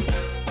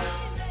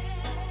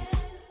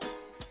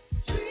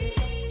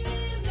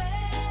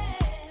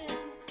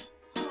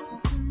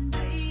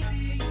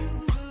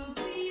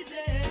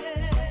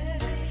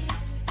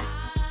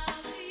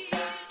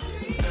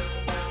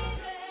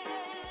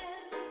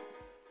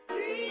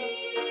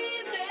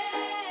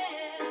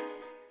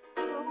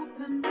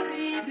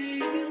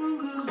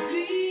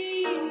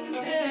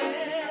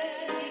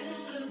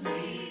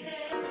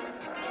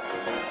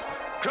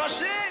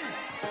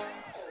 Crushes!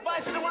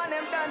 Vice of the one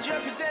them done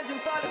representing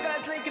for the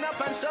guys linking up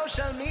on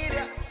social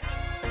media.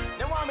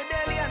 They want me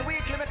daily and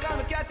weekly, me call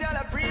me Catty all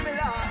a pre-me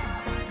lord.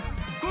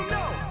 Come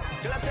now!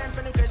 Till I send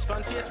for the fresh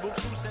on Facebook,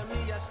 you send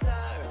me a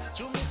star.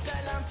 To me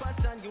style and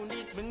pattern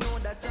unique, me know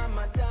that I'm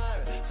a dar.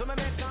 So me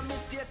make a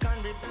mistake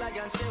and reply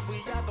and say we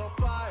are go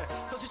far.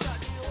 So she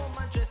shot the home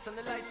address and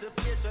the license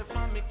plate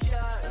from me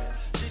car.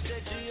 She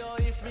said, Gio,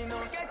 if me no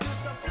get you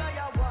supply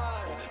a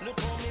war. Look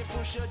how me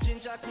push your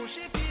ginger, push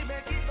it,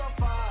 make it go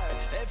far.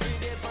 Every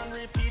day pan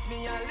repeat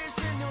me and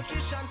listen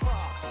nutrition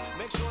facts.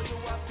 Make sure you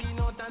have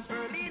peanut and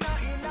spirulina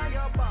in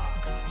your back.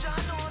 John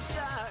no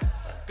star.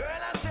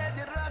 Girl, I said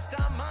the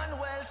Rasta man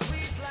well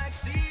sweet like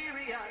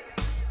cereal.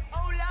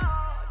 Oh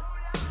Lord,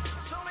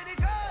 so many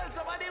girls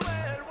over the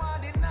world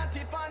want it not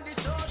tip on the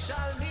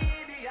social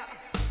media.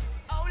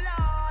 Oh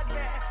Lord,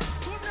 yeah,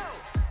 good now.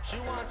 She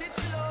want it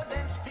slow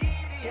then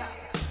speedy, yeah.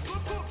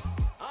 Good, good.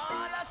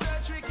 All I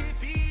search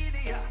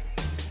Wikipedia.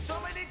 So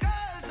many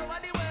girls over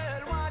the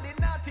world want it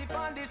not tip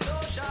on the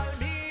social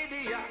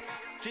media.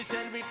 She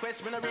send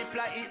requests when I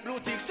reply, it blue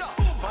tick. So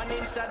on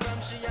Instagram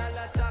she all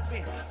attack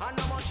me. I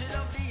know much she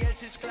love the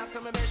Elsie's clock.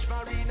 So me mesh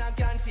Marina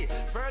Ganti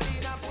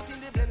Spirulina put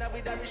in the blender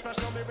with a rich mash.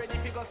 Now me ready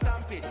to go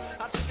stamp it.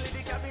 I strictly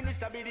the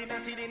cabinist, be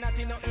the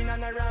natty, no in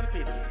and a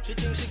rampant. She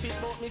think she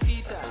fit bout me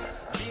feet,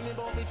 dreaming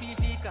bout me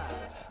physical.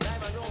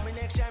 Dive around me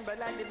next chamber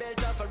like the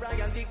belt of a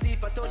Ryan. Dig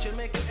deep, I touch you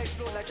make you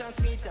explode like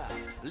transmitter.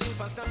 Link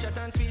on Snapchat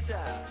and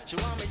Twitter. She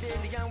want me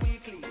daily and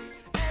weekly.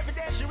 Every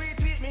day she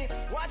retweet me,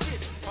 watch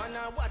this. On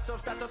her WhatsApp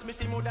status, me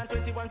see more than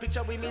 21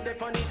 picture with me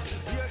dip on it.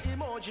 Your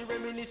emoji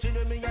reminiscing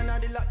with me and all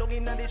the lockdown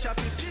in the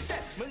chappies. She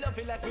said, me love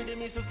it like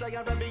rhythm is just like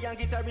a rabbi and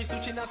guitarist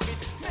touching a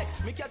spit.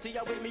 Make me Catty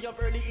wake me up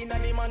early in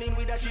the morning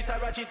with a she star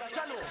ratchet.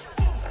 Channel.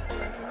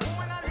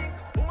 Woman a link,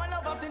 woman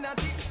love of the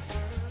natty.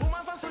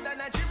 Woman from Sudan,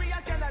 Nigeria,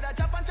 Canada,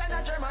 Japan,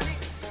 China, Germany.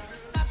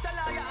 After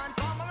liar and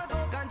farmer, a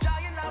broke and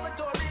giant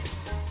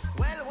laboratories.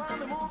 Well, when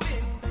we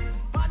moving,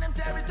 on them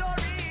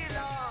territory,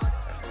 Lord.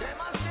 They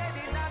must say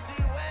the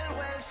natty,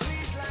 well,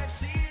 sweet like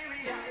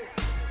cereal.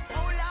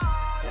 Oh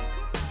Lord,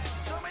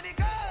 so many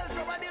girls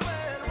over the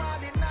world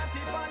want it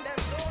natty on them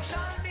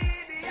social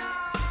media.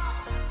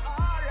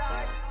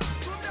 Alright,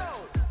 good now.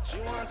 She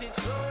wants it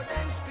slow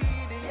then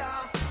speedy,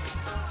 yeah.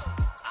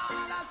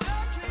 All I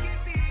search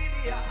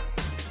Wikipedia.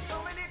 So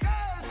many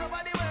girls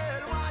over the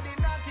world want it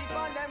natty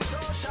on them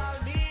social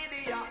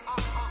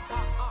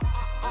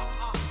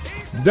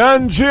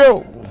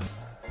Danjo.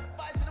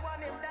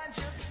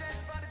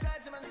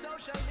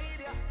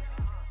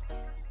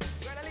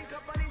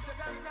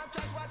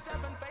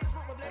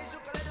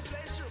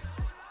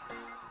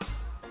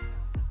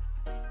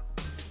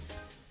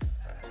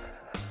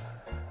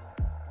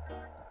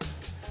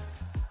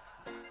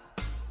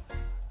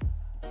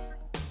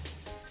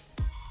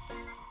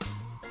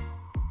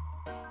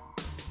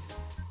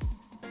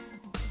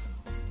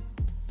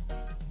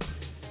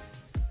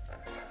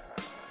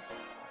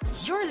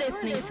 You're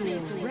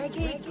listening to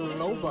Reggae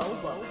Global.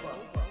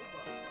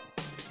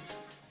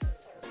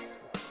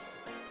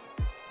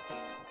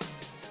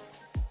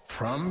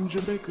 From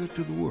Jamaica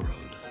to the world,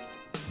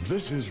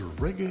 this is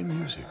reggae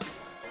music.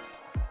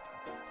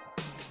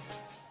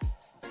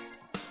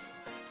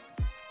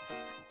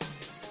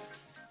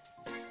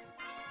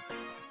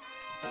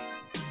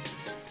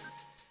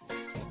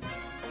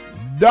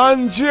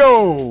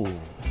 Danjo.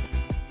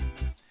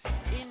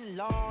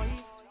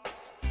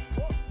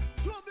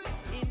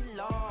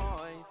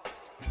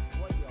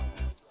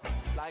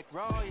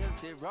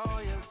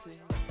 Royalty.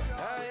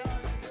 Hey,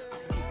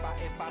 if I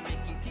ever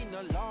make it in a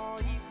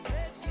life,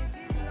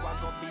 you are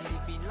gonna be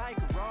living like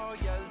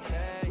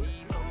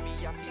royalty. So me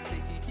happy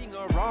say it in a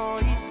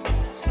right.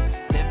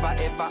 Never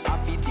ever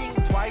happy think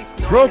twice.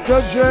 No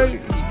Protege.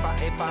 If I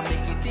ever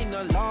make it in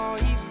a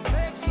life,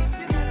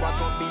 you are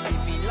gonna be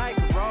living like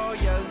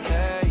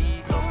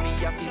royalty. So me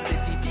happy say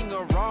it in a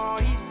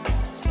right.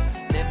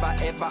 Never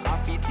ever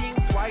happy think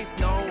twice.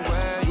 No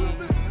way.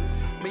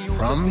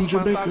 From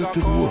Jamaica to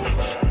the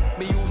world.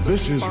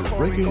 This is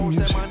reggae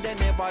music. They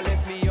never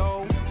left me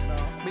out.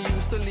 Me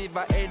used to live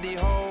at Eddie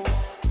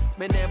house.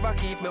 Me never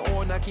keep me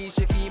own a key.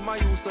 She keep my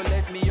used to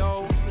let me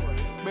out.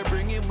 Me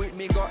bring him with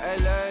me go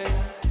LA.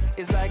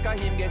 It's like a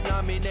him get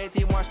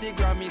nominated. Watch the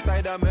Grammy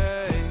side of me.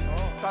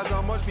 Cause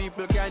how much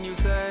people can you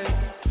say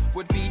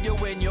would feed you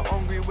when you're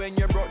hungry, when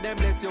you broke them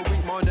bless you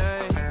with money.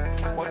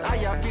 But I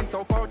have been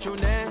so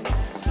fortunate,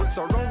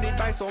 surrounded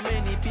by so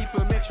many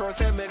people, make sure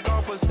say me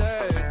go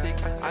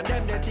pathetic. And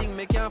them the thing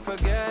me can't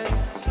forget.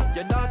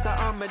 Your daughter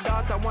and my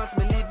daughter wants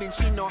me living,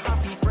 she no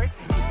happy fret.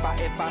 If I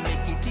ever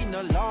make it in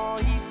a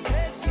life,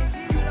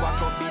 you are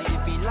gonna be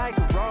living like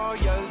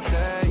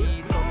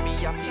royalty. So me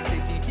happy say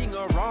it in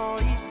a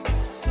right.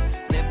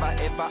 Never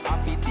ever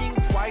happy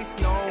think twice,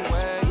 no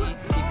way.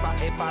 If I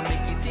ever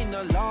make it in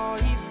a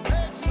life,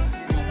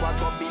 you are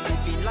gonna be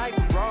living like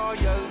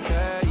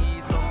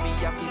royalty. So me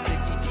happy say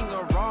it in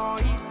a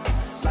right.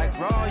 Like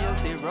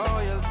royalty,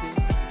 royalty.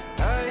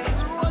 Hey.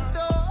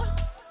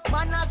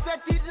 Man, I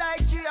set it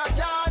like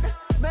G-A-card.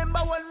 Remember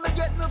when me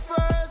get me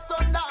first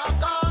under a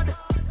card?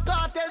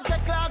 Cartel say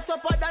Clark's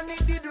up and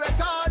it did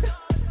record.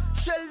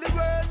 Shell the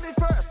world me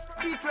first,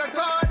 it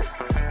record.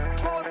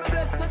 God me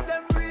blessed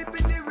them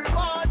reaping the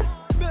reward.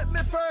 Make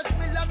me first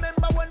meal, I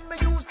remember when me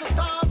used to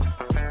starve.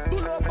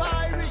 Pull up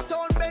Irish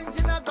town Benz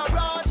in a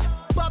garage.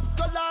 Pops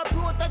color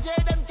protege,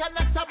 them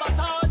cannot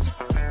sabotage.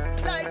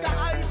 Like a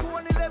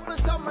iPhone 11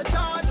 summer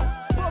charge.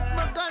 Buff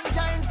my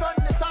ganja in front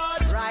the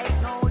sarge. Right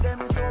now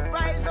them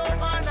surprise how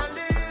man I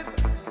live.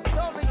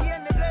 So me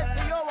gain the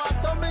blessing, yo, I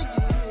so me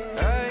give.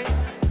 Hey,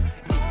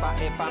 if I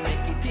ever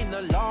make it in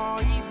a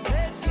life,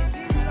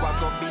 you are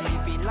gonna be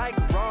living like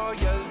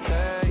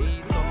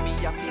royalty. So me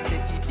happy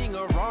set it in a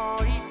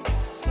right.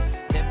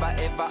 Never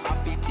ever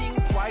happy think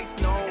twice,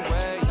 no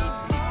way.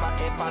 If I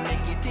ever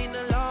make it in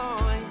a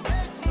life,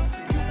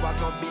 you are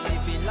gonna be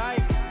living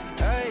like,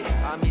 hey,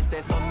 I me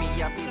say so me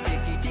happy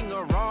set it in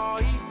a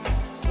right.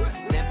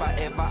 Never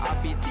ever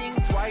happy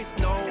think twice,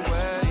 no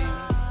way.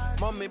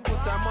 Mommy put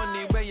her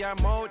money where your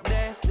mouth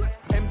there.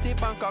 Empty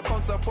bank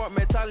account support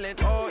me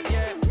talent, oh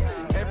yeah.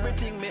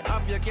 Everything me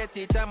have you get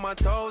it I'm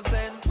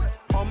 1,000.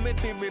 On me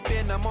be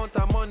repaying amount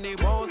of money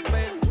won't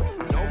spend.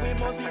 Now we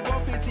must see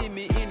grumpy see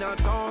me in a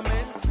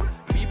torment.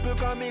 People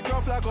call me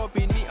gruff like up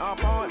in the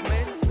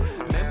apartment.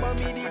 Remember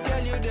me they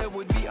tell you there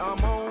would be a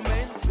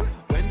moment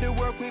when the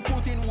work we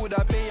put in would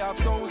have pay off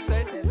so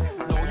set.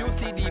 Now you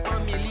see the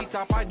family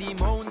top of the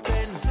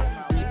mountain.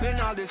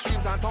 People all the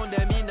streams and turn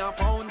them in a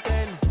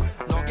fountain.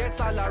 No get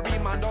salary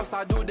man just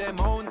a do them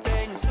own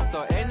thing.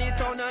 So any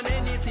town and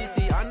any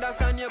city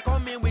understand you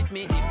coming with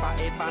me. If I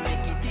ever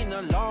make it in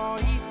a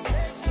life,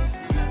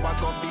 you are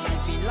gonna be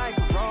living like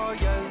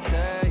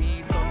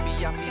royalty. So me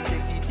happy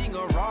set it in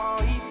a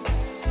right.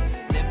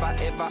 Never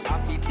ever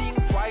happy think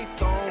twice,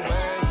 no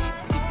way.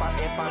 If I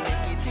ever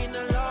make it in a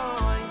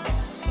life,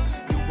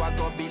 you are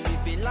gonna be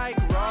living like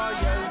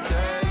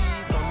royalty.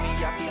 So me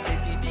happy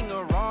set it in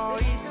a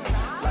right.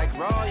 Like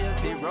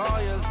royalty,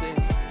 royalty.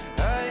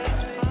 Hey.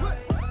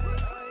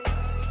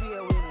 Stay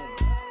winning.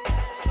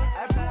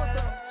 I brought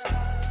up,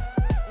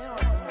 you know,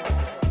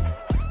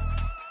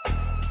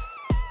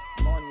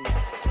 money,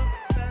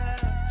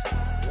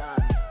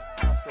 land,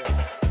 asset.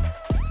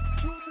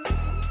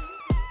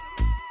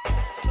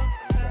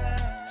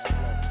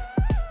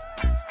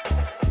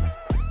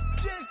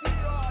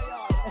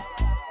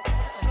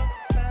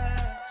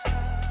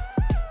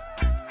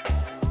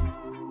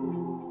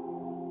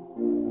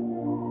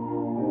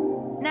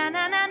 Na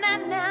na na na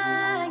na.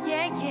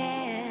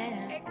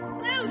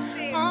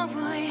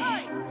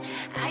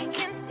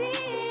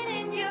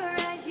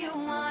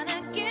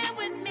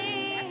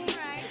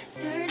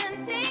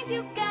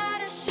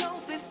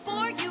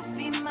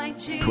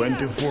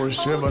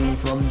 24/7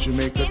 from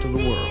Jamaica to the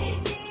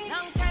world.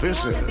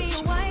 This is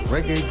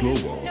Reggae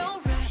Global.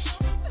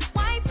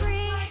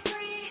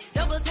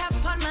 Double tap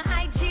on my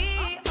IG.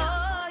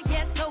 Oh,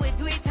 yes, so we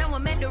do it and we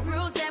make the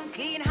rules. Them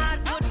clean, hard,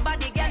 good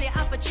body, girl, you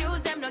have to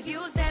choose them, not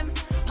use them.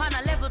 On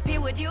a level P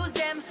would use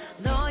them.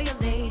 Loyal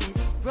ladies,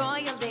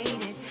 royal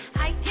ladies.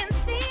 I can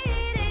see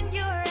it in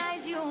your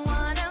eyes. You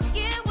wanna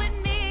get with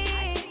me.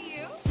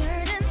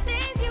 Certain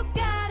things you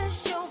gotta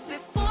show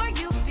before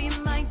you be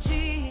my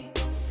G.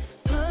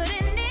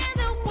 Putting in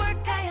the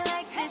work, I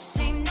like this,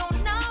 ain't no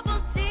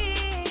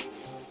novelty.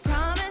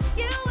 Promise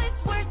you it's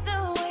worth the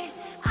wait.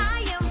 I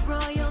am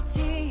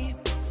royalty.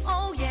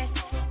 Oh yes,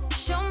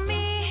 show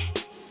me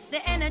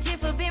the energy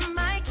for being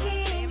my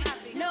king.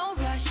 No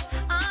rush,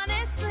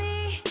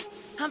 honestly.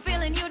 I'm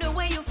feeling you the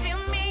way you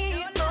feel me.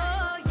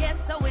 Oh yes,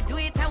 so we do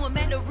it and we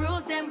make the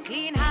rules. Them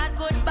clean, hard,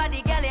 good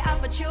body, girl, you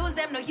have to choose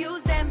them, no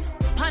use them.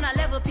 On a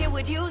level P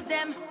would use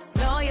them.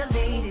 Loyal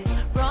ladies,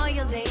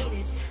 royal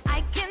ladies. I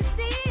can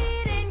see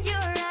it in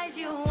your eyes.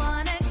 You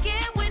wanna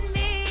get with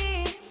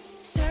me.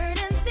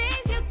 Certain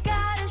things you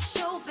gotta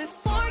show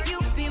before you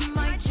be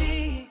my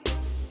G.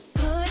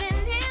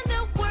 Putting in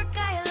the work,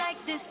 I like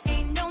this,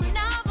 ain't no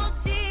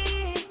novelty.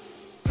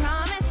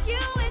 Promise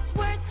you it's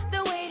worth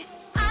the wait.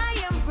 I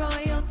am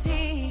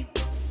royalty.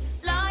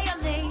 Loyal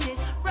ladies,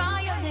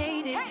 royal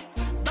ladies.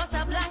 Bust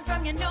a blank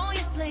from you know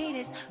your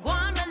ladies. Go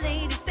on my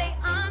ladies, stay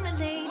on my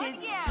ladies.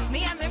 Me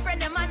and my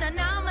friend them on and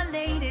all my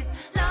ladies.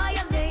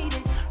 Loyal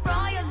ladies,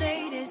 royal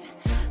ladies.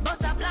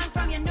 Bust a blank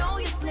from you know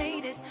your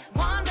ladies.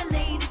 Go on my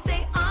ladies,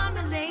 stay on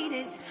my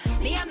ladies.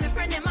 Me and my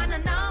friend them on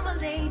and all my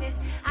ladies.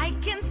 I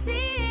can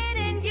see it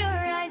in your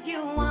eyes.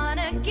 You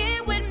wanna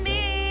get with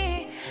me.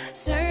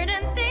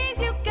 Certain things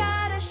you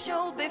gotta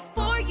show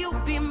before you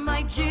be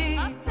my G.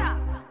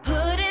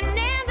 Putting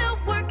in the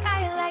work,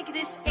 I like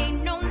this,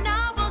 ain't no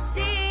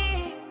novelty.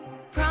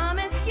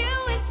 Promise you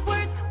it's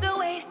worth the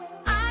wait.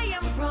 I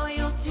am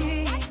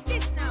royalty. Watch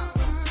this now.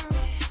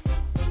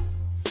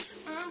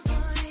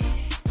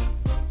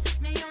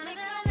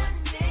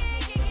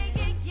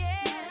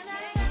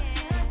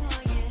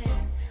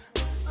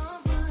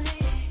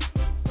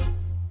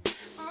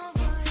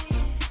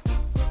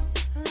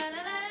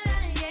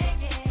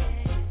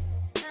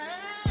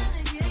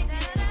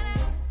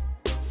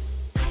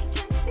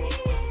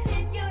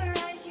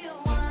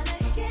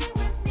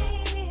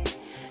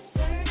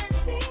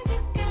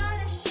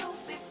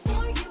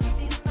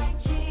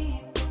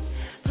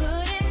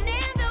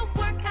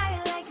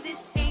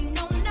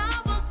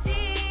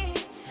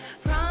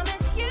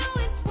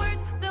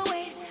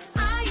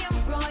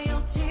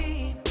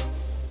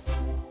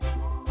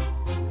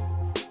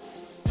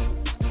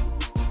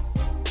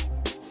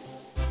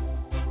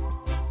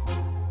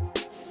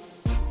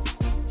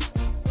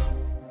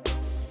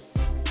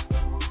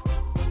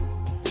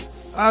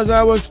 As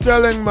I was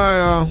telling my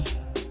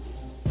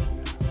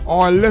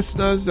our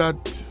listeners at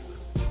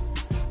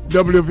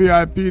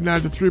WVIP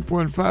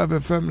 93.5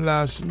 FM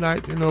last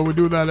night, you know, we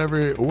do that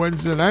every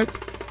Wednesday night.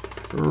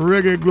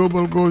 Reggae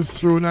Global goes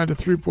through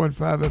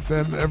 93.5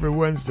 FM every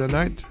Wednesday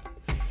night.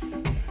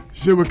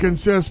 So we can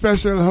say a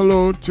special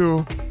hello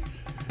to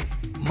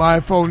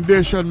my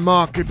foundation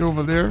market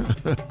over there.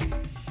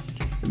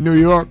 New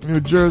York,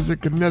 New Jersey,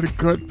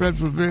 Connecticut,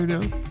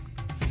 Pennsylvania,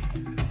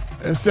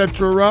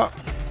 etc.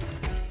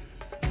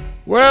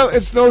 Well,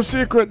 it's no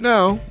secret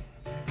now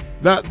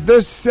that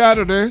this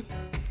Saturday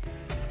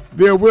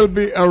there will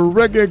be a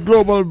Reggae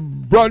Global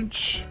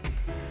brunch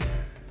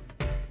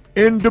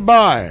in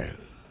Dubai.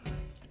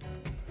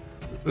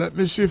 Let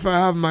me see if I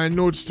have my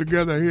notes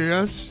together here.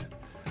 Yes,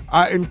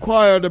 I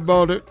inquired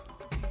about it,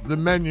 the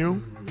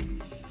menu,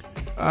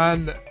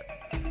 and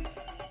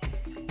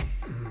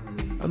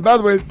by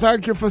the way,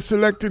 thank you for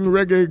selecting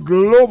Reggae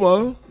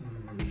Global.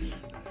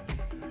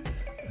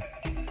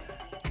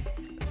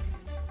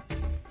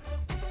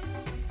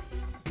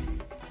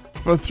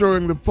 For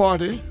throwing the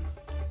party.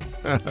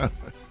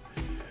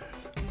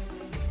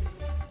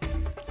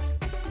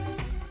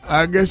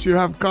 I guess you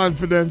have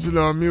confidence in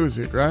our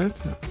music, right?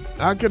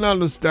 I can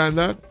understand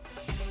that.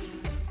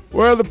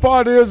 Well, the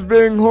party is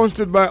being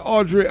hosted by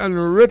Audrey and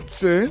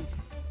Ritzy.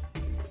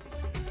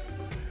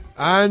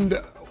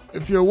 And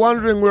if you're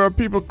wondering where are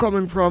people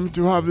coming from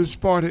to have this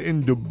party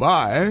in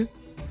Dubai,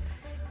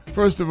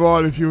 first of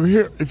all, if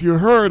you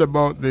heard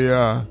about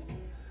the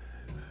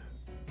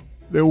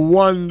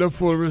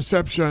wonderful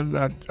reception,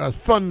 that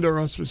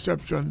thunderous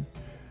reception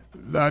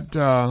that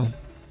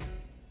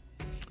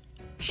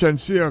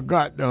Shenseea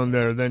got down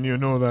there, then you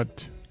know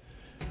that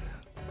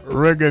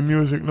reggae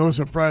music, no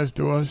surprise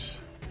to us,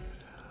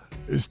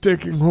 is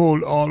taking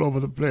hold all over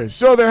the place.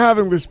 So they're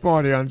having this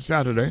party on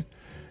Saturday.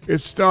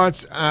 It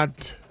starts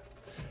at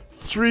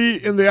 3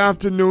 in the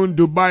afternoon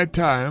Dubai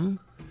time.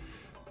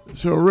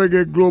 So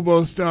Reggae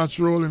Global starts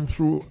rolling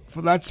through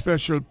for that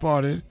special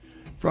party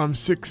from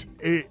 6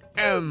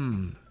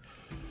 a.m.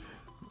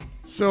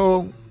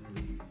 So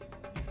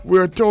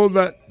we're told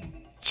that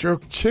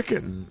jerk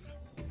chicken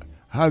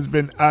has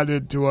been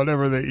added to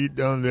whatever they eat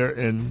down there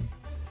in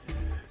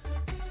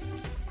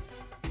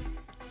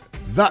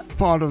that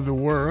part of the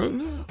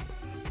world.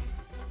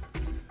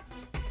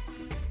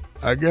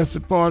 I guess the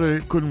party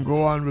couldn't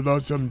go on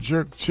without some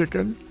jerk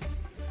chicken.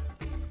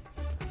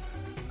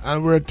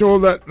 And we're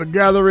told that the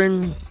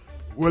gathering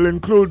will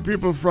include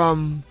people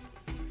from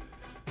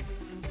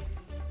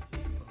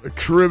the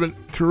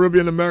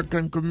Caribbean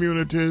American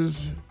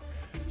communities,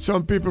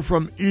 some people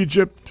from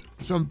Egypt,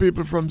 some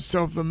people from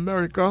South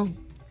America.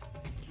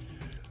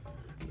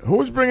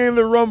 Who's bringing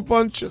the rum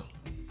punch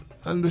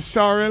and the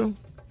sorrel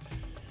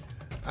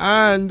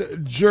and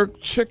jerk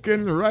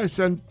chicken, rice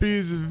and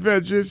peas,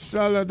 veggies,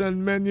 salad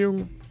and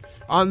menu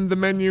on the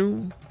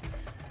menu?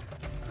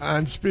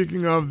 And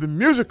speaking of the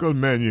musical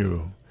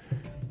menu,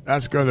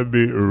 that's going to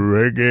be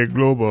Reggae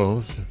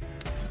Globals.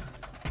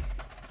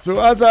 So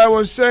as I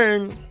was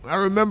saying, I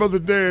remember the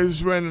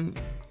days when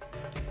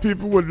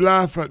people would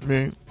laugh at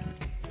me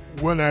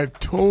when I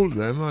told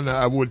them, and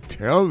I would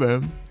tell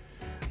them,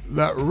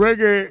 that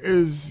reggae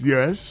is,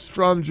 yes,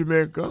 from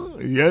Jamaica,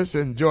 yes,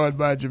 enjoyed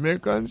by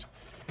Jamaicans,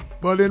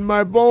 but in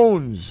my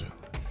bones,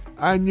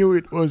 I knew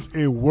it was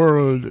a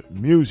world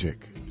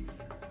music.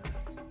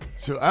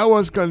 So I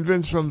was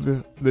convinced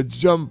from the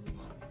jump.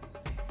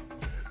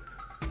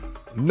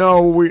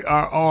 Now we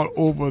are all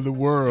over the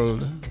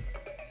world.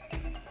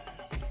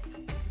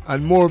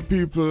 And more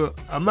people.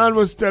 A man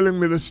was telling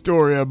me the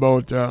story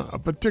about a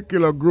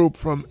particular group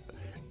from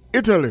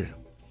Italy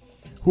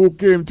who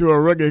came to a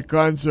reggae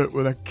concert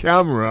with a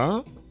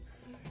camera.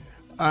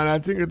 And I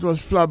think it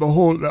was Flabba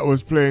Holt that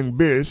was playing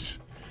bass.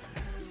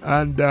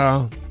 And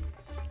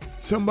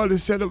somebody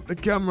set up the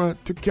camera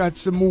to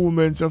catch the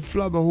movements of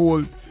Flabba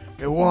Holt.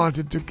 They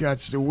wanted to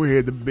catch the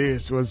way the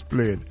bass was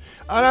played.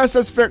 And I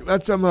suspect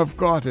that some have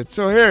caught it.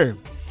 So hey,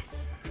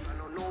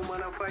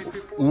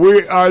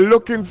 we are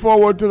looking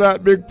forward to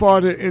that big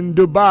party in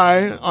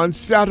Dubai on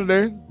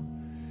Saturday.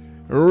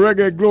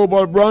 Reggae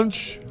Global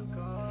Brunch.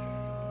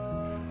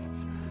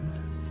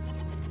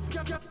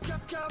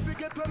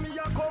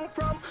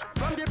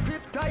 From the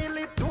pit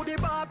toilet to the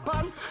bar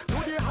pan,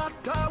 to the hot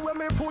tub when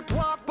me put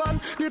walk pan,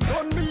 the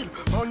ton meal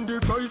on the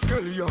fry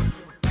scallion.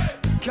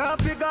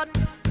 Can't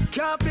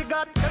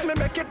figure, let me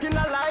make it in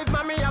a life,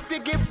 mommy, have to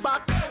give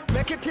back.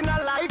 Make it in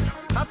a life,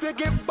 have to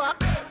give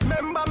back.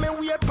 Remember me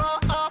wait for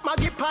up,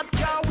 Maggie Pat,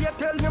 can't wait,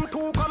 tell them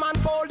to come and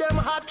fold them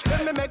hot.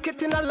 Let me make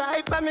it in a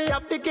life, mommy,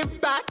 have to give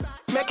back.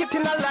 Make it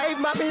in a life,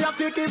 mommy, have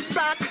to give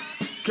back.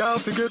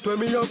 Can't forget where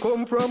me a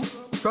come from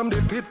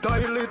the pit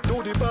toilet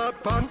to the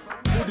bath pan,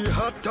 to the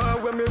hot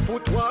tub when me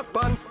put walk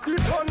pan, the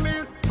ton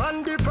meal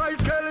and the fry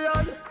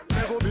scallion.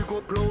 Me go big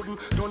up loading,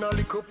 done a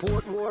little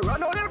port more. I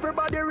know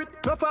everybody rich,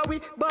 enough of we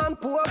born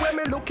poor. When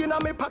me looking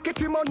at me pocket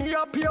for money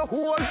up here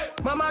hole.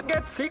 Mama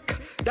get sick,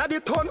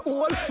 daddy turn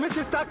old. Me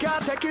sister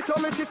can't take it, so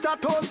me sister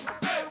turn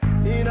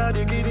inna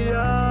the Gideon.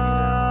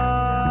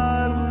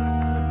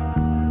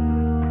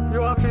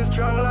 You have to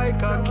strong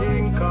like a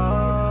King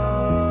Kong.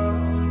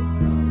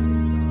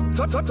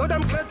 So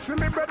them catch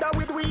me brother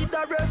with weed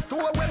the rest too.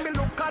 When me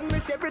look at me,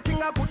 see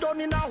everything I put on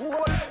in a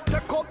hole.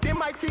 Take up the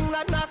mic, sing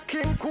like a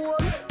King Cole.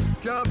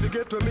 Can't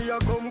forget where me a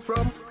come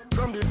from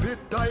the pit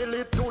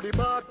toilet to the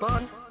bath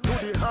pan, to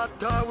the hot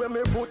tub where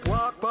me put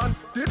walk pan,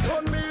 the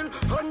ton meal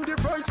and the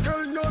fry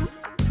scallion.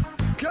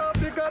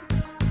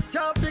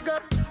 Can't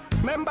forget.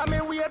 Remember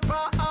me wait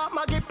for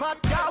Maggie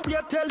Pat, can't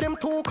wait, tell them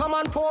to come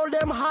and fold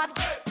them hot.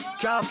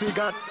 Can't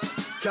forget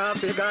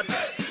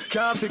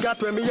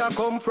where me a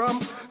come from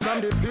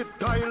the pit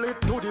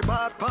toilet to the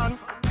bath pan,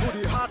 to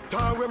the hot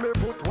tub where me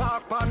put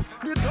walk pan,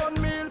 the ton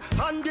meal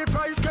and the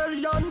fry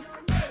scallion.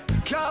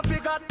 Can't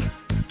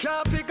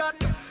forget.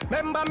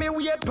 Remember me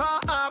wait for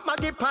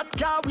Maggie Pat,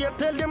 can't wait,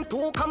 tell them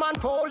to come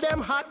and fold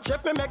them hot.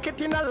 Chef me make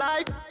it in a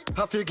life,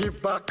 have to give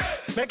back.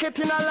 Make it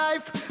in a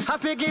life,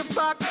 have to give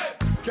back.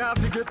 Can't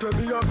forget where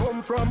me a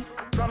come from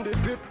the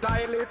pit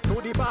toilet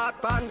to the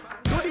bath pan,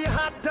 to the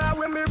hot tub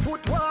when me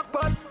put walk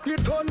pan, the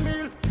ton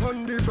meal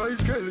and the fry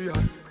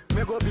scallion.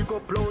 Me go big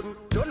up loading,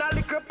 done a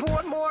little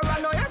port more. I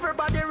know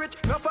everybody rich,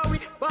 enough of we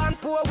born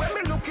poor. When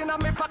me looking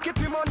at me pocket,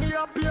 the money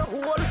up here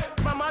hole.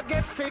 Mama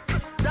get sick,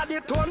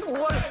 daddy turn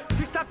old.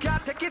 Sister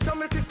can't take it, so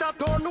me sister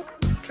turn up.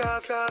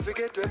 Can't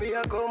forget where me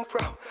a come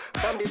from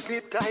the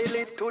pit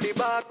toilet to the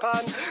bath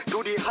pan,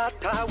 to the hot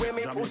tub where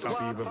me put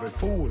water pan.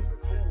 Fool.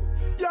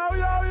 Yo.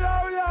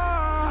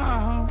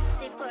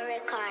 Sipper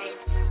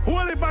Records.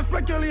 Holy for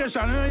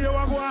speculation, you know you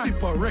are going.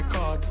 Sipper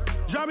Record.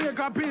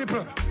 Jamaica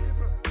people,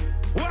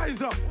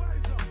 wise up.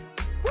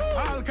 Woo.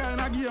 All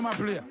kind of game I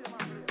play.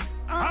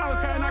 All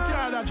kind of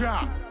card I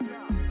draw.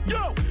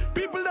 Yo,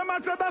 people them a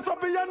say that's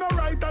up here no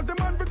right. As the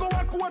man we go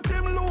a quote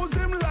him lose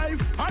him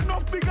life.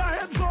 Enough bigger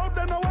heads up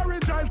than no worry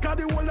drive. Cause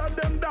the whole of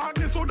them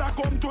darkness so that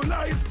come to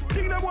light.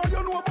 Think them what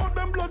you know about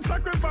them blood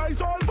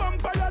sacrifice. All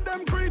vampire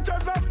them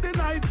creatures of the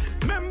night.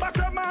 Remember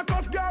say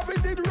Marcus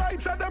Garvey did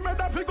right. So them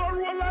rather figure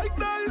roll like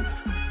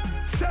dice.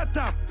 Set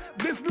up,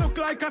 this look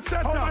like a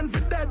setup. Oh, and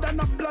for dead and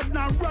the blood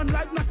now run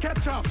like no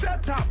ketchup.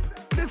 Set up,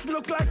 this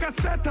look like a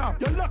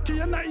setup. You're lucky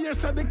you're not here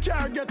so the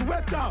car get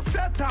wet up.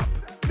 Set up,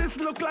 this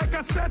look like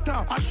a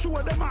setup. I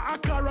show them a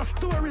hacker, a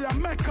story, a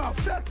make up.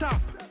 Set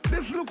up,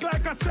 This look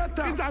like a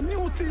setup. It's a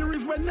new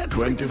series when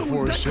Netflix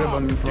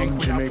 24/7 from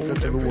Jamaica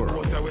to the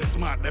world.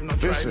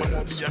 This is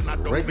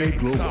Reggae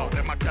Global.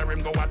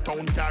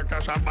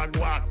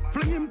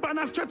 Fling him pan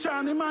a stretch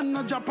on him and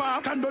no drop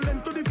off.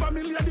 Condolence to the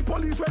family and the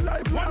police when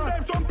life lost. One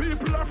day some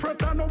people are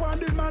fret and no one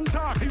the man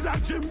talk. He's a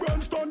Jim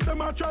Brown stunt,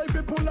 them a try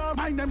to pull up.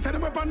 Mind them send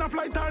him up on a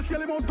flight or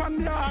sail him out on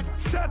the ark.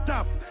 Set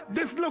up,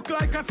 this look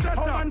like a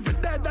setup. And for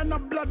dead and the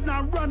blood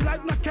now run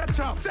like no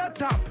ketchup.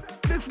 Set up,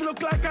 this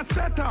look like a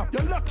setup.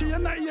 You're lucky you're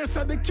not here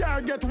so the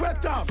car get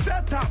wet up.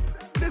 Set up,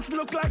 this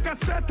look like a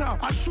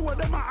setup. I show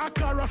them a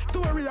hack or a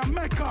story a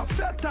make up.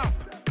 Set up.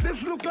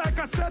 This look like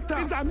a setup.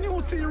 It's a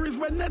new series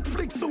when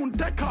Netflix soon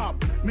take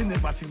up. Me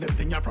never see them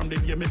thing from the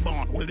day me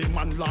born. Well, the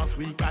man last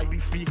week, I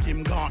this week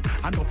him gone.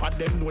 Enough of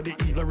them know the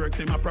evil works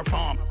him a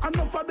perform.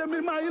 Enough of them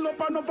him a heal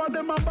up, enough of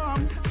them a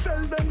bomb.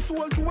 Sell them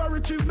soul to a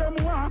riches them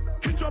want.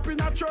 Hitch up in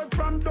a church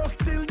from dusk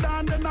till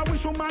dawn. Then I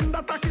wish a man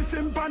that a kiss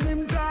him pan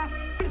him jaw.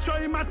 Picture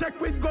him a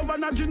take with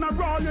Governor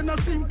General. You know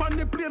see pan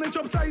the plane it's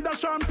upside of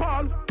Sean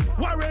Paul.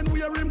 Warren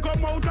wear him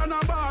come out on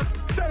a boss.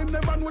 Same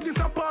never know this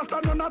a pastor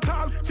none at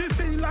all. She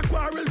see like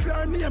quarrel for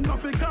her name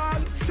nothing call.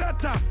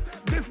 Set up,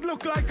 this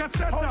look like a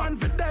setup. And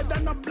for dead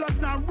and the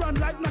blood now run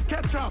like no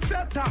ketchup.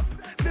 Set up,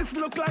 this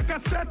look like a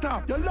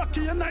setup. You're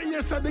lucky you're not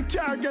here so the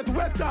car get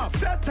wet up.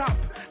 Set up,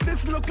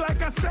 this look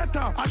like a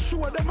setup. I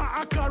show them a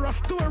hack or a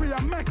story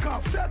a make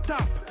up. Set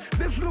up,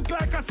 this look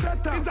like a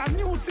setup. It's a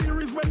new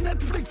series when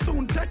Netflix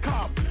soon take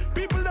up.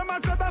 People them a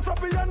say that's up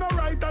here no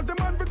right. As the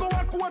man we go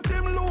a quote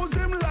him lose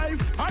him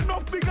life.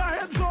 Enough bigger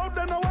heads up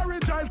then no worry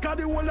child. Cause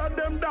the whole of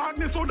them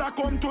darkness so that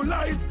come to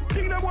light.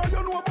 Think them what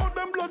you know about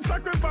them blood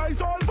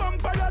sacrifice. All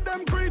vampire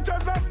them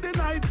creatures of the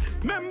night.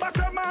 Remember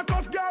say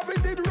Marcus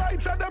Garvey did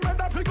right. Say them head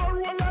a figure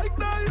roll like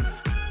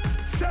dice.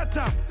 Set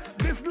up,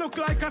 this look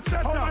like a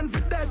setup. And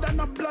for dead and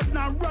the blood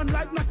now run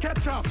like no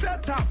ketchup.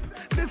 Set up,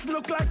 this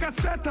look like a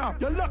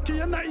setup. You're lucky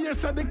you're not here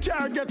so the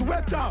car get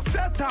wet up.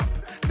 Set up,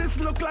 this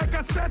look like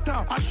a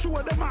setup. I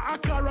show them a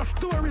hack or a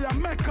story a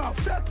make up.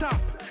 Set up,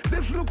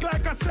 this look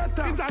like a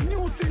setup. It's a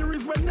new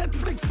series when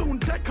Netflix soon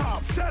take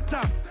up. Set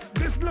up,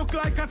 this look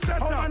like a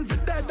setup. And for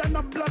dead and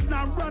the blood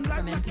now run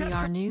like no ketchup. From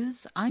NPR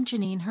News, I'm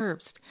Janine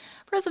Herbst.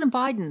 President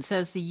Biden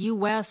says the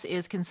U.S.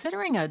 is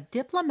considering a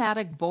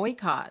diplomatic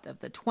boycott of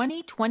the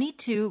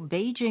 2022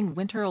 Beijing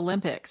Winter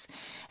Olympics.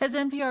 As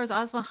NPR's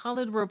Asma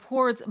Khalid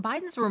reports,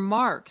 Biden's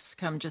remarks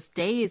come just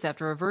days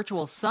after a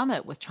virtual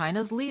summit with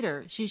China's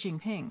leader, Xi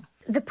Jinping.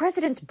 The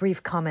president's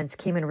brief comments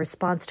came in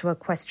response to a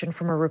question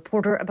from a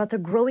reporter about the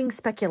growing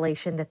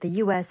speculation that the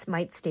U.S.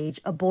 might stage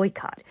a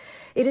boycott.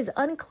 It is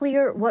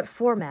unclear what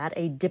format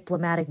a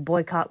diplomatic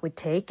boycott would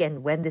take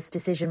and when this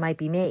decision might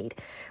be made.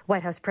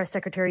 White House Press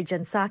Secretary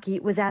Jen Psaki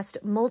was asked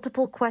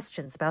multiple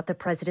questions about the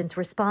president's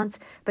response,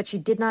 but she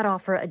did not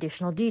offer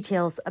additional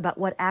details about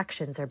what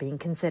actions are being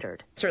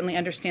considered. Certainly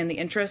understand the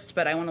interest,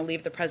 but I want to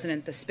leave the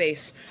president the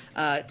space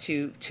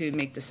to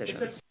make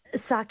decisions.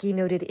 Psaki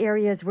noted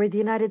areas where the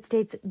United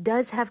States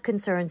does have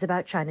concerns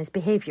about China's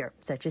behavior,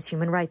 such as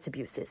human rights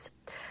abuses.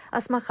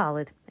 Asma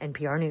Khalid,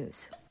 NPR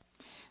News.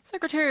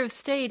 Secretary of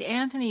State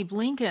Antony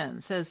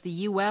Blinken says the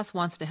U.S.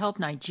 wants to help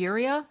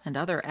Nigeria and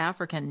other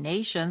African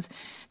nations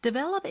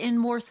develop in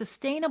more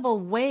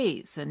sustainable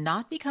ways and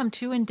not become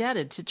too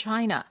indebted to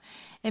China.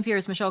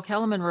 NPR's Michelle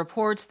Kellerman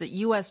reports that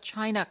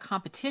U.S.-China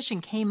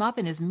competition came up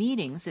in his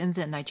meetings in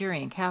the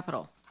Nigerian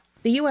capital.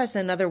 The U.S.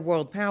 and other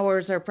world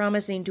powers are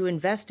promising to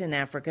invest in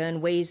Africa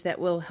in ways that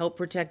will help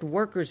protect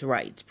workers'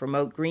 rights,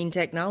 promote green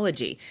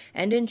technology,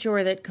 and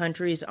ensure that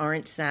countries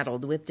aren't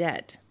saddled with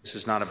debt. This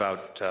is not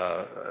about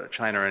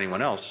China or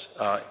anyone else.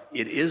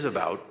 It is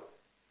about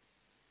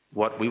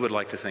what we would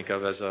like to think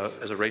of as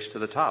a race to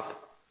the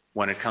top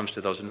when it comes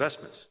to those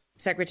investments.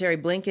 Secretary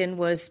Blinken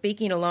was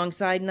speaking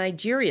alongside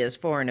Nigeria's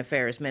Foreign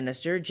Affairs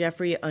Minister,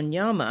 Jeffrey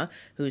Onyema,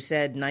 who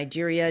said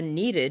Nigeria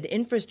needed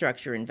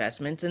infrastructure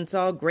investments and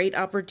saw great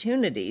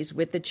opportunities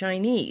with the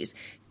Chinese.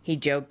 He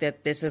joked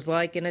that this is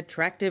like an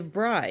attractive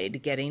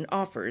bride getting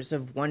offers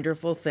of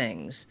wonderful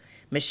things.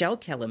 Michelle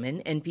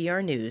Kellerman,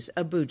 NPR News,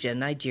 Abuja,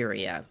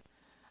 Nigeria.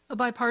 A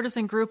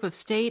bipartisan group of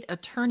state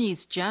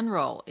attorneys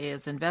general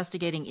is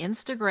investigating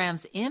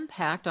Instagram's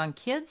impact on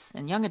kids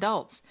and young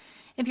adults.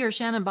 NPR's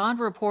Shannon Bond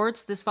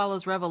reports this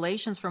follows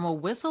revelations from a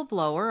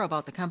whistleblower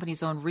about the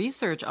company's own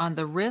research on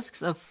the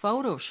risks of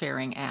photo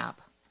sharing app.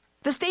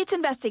 The state's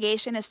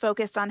investigation is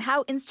focused on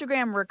how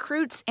Instagram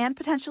recruits and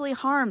potentially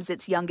harms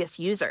its youngest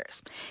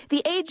users.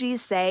 The AGs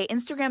say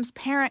Instagram's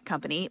parent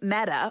company,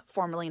 Meta,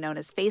 formerly known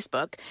as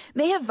Facebook,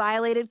 may have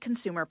violated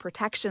consumer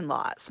protection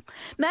laws.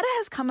 Meta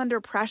has come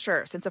under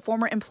pressure since a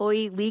former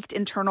employee leaked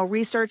internal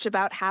research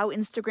about how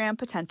Instagram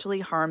potentially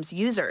harms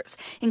users,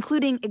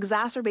 including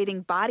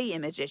exacerbating body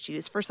image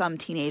issues for some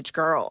teenage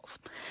girls.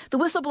 The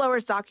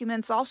whistleblower's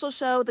documents also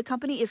show the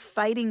company is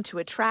fighting to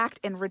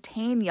attract and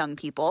retain young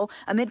people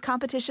amid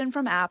competition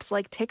from apps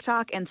like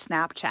TikTok and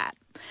Snapchat.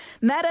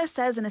 Meta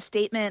says in a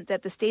statement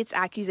that the state's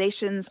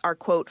accusations are,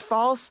 quote,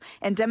 false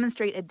and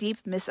demonstrate a deep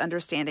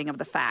misunderstanding of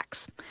the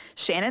facts.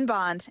 Shannon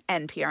Bond,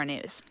 NPR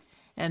News.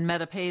 And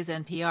Meta pays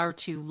NPR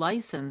to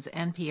license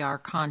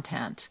NPR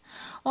content.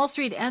 Wall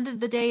Street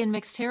ended the day in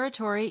mixed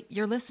territory.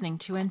 You're listening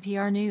to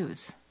NPR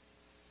News.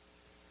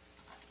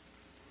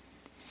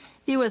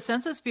 The U.S.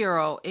 Census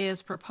Bureau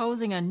is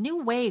proposing a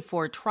new way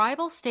for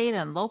tribal, state,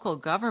 and local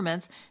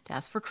governments to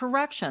ask for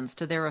corrections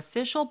to their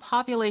official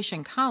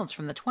population counts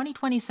from the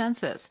 2020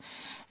 census.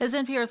 As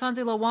NPR's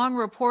Hansi Lo Wang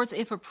reports,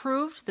 if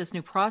approved, this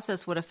new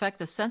process would affect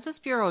the Census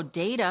Bureau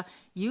data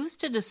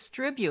used to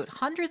distribute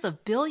hundreds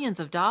of billions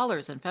of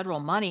dollars in federal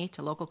money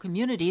to local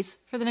communities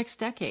for the next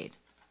decade.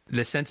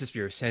 The Census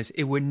Bureau says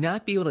it would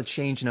not be able to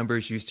change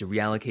numbers used to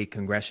reallocate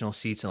congressional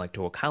seats and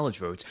electoral college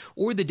votes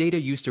or the data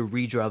used to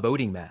redraw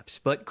voting maps,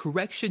 but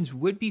corrections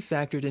would be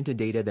factored into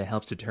data that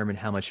helps determine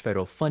how much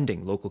federal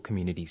funding local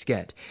communities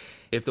get.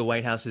 If the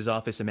White House's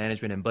Office of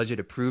Management and Budget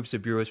approves the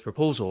Bureau's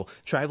proposal,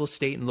 tribal,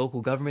 state, and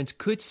local governments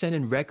could send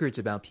in records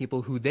about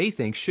people who they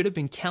think should have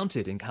been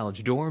counted in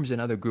college dorms and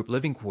other group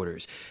living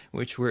quarters,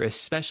 which were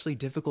especially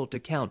difficult to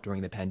count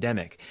during the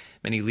pandemic.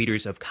 Many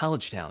leaders of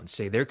college towns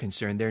say they're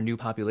concerned their new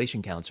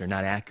population counts are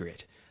not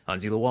accurate.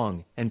 Hansi Lo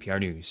Wang, NPR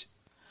News.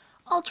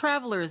 All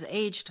travelers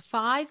aged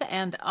 5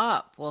 and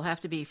up will have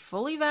to be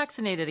fully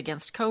vaccinated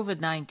against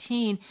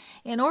COVID-19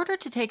 in order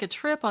to take a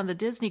trip on the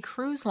Disney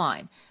Cruise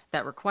Line.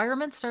 That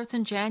requirement starts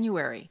in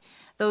January.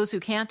 Those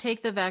who can't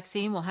take the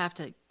vaccine will have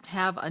to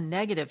have a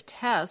negative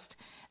test.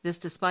 This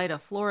despite a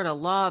Florida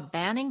law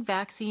banning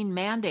vaccine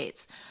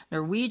mandates.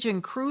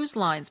 Norwegian Cruise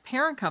Line's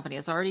parent company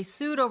has already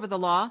sued over the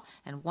law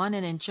and won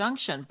an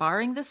injunction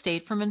barring the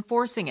state from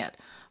enforcing it.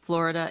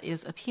 Florida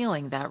is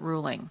appealing that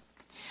ruling.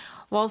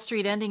 Wall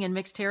Street ending in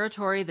mixed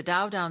territory. The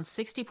Dow down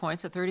 60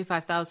 points at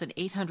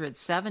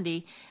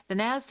 35,870. The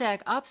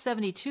Nasdaq up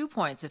 72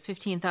 points at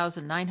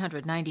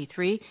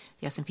 15,993.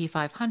 The S&P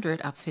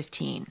 500 up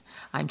 15.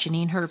 I'm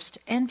Janine Herbst,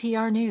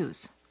 NPR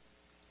News.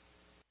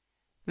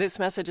 This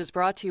message is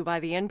brought to you by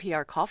the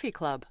NPR Coffee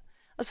Club.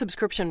 A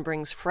subscription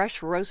brings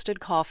fresh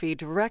roasted coffee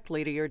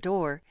directly to your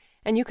door,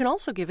 and you can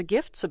also give a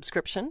gift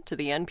subscription to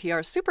the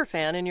NPR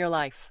superfan in your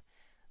life.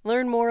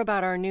 Learn more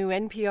about our new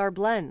NPR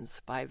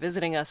blends by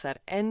visiting us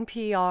at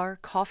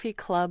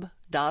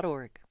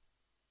nprcoffeeclub.org.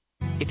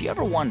 If you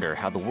ever wonder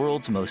how the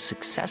world's most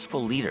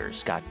successful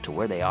leaders got to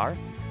where they are,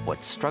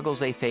 what struggles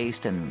they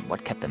faced, and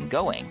what kept them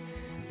going,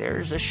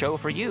 there's a show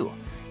for you.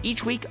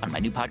 Each week on my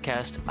new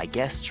podcast, my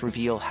guests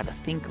reveal how to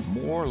think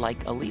more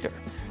like a leader.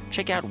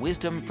 Check out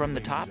Wisdom from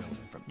the Top.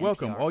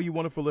 Welcome, all you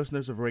wonderful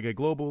listeners of Reggae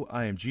Global.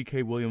 I am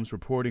G.K. Williams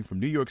reporting from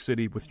New York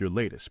City with your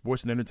latest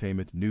sports and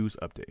entertainment news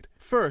update.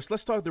 First,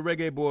 let's talk the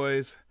Reggae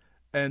Boys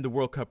and the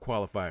World Cup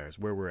qualifiers,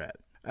 where we're at.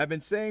 I've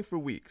been saying for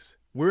weeks,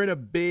 we're in a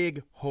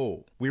big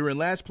hole. We were in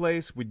last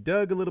place. We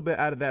dug a little bit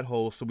out of that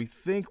hole, so we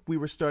think we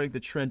were starting to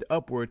trend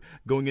upward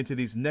going into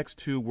these next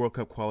two World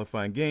Cup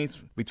qualifying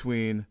games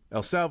between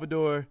El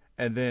Salvador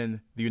and then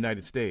the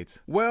United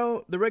States.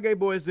 Well, the Reggae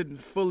Boys didn't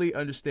fully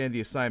understand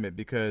the assignment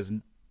because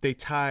they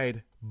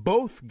tied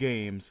both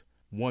games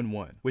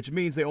 1-1, which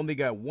means they only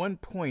got 1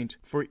 point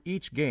for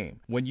each game.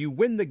 When you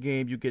win the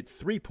game, you get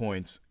 3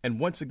 points. And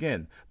once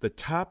again, the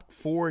top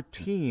 4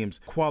 teams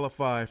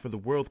qualify for the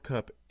World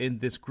Cup in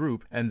this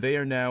group, and they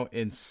are now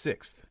in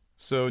 6th.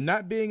 So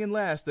not being in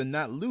last and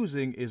not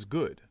losing is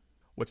good.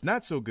 What's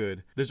not so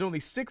good, there's only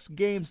 6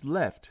 games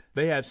left.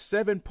 They have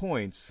 7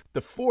 points.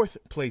 The 4th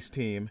place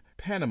team,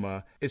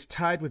 Panama, is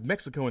tied with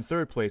Mexico in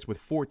 3rd place with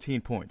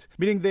 14 points,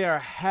 meaning they are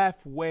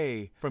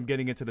halfway from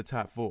getting into the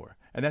top 4.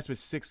 And that's with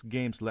 6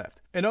 games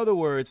left. In other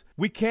words,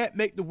 we can't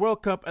make the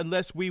World Cup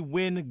unless we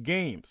win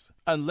games,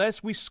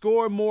 unless we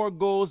score more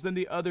goals than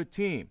the other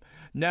team.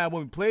 Now,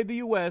 when we played the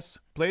U.S.,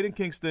 played in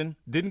Kingston,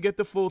 didn't get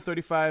the full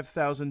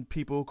 35,000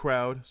 people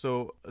crowd,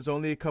 so there's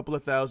only a couple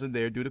of thousand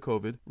there due to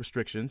COVID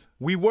restrictions.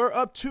 We were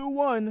up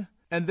 2-1,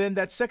 and then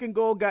that second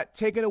goal got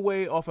taken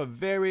away off a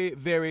very,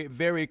 very,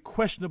 very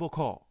questionable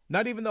call.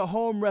 Not even the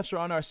home refs are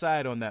on our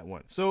side on that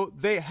one. So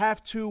they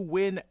have to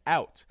win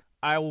out.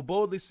 I will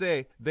boldly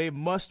say they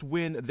must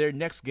win their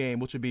next game,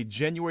 which would be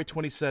January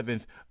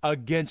 27th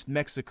against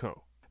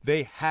Mexico.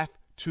 They have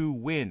to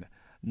win.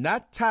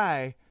 Not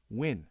tie,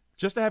 win.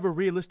 Just to have a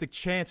realistic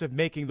chance of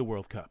making the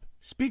World Cup.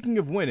 Speaking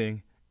of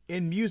winning,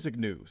 in music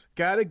news,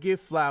 gotta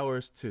give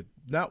flowers to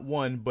not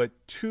one, but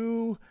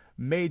 2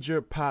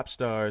 major pop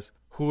stars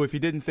who, if you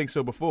didn't think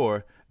so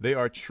before, they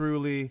are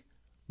truly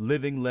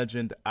living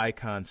legend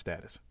icon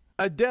status.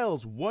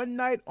 Adele's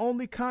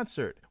one-night-only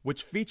concert,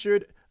 which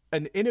featured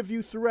an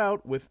interview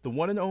throughout with the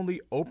one and only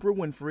Oprah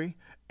Winfrey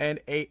and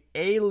a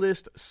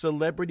A-list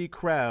celebrity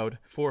crowd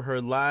for her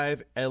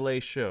live LA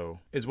show,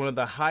 is one of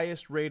the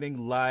highest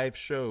rating live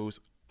shows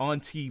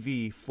on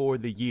TV for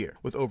the year,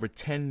 with over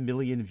 10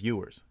 million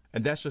viewers.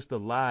 And that's just the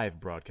live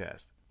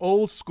broadcast.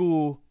 Old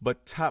school,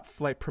 but top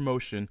flight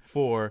promotion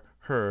for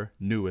her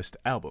newest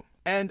album.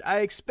 And I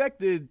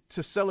expected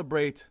to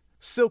celebrate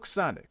Silk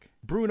Sonic,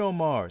 Bruno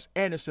Mars,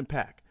 Anderson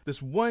 .Paak,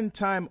 this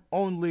one-time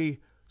only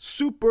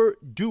super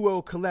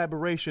duo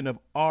collaboration of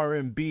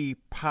R&B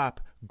pop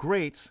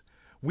greats.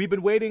 We've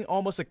been waiting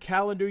almost a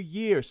calendar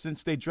year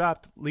since they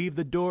dropped Leave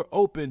the Door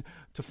Open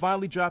to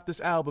finally drop this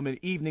album, An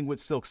Evening with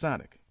Silk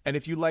Sonic. And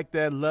if you like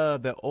that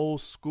love, that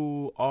old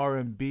school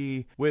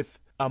R&B with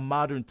a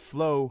modern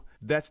flow,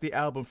 that's the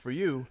album for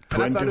you.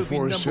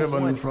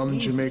 24/7 from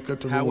Jamaica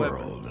to the However,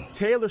 world.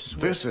 Taylor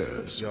Swift. This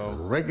is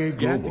Reggae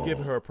Global. You have to give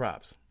her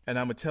props, and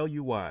I'm going to tell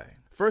you why.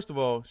 First of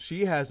all,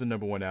 she has the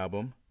number one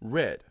album,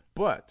 Red.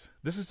 But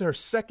this is her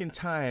second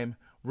time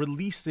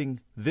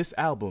releasing this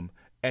album,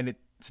 and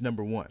it's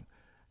number one.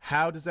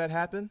 How does that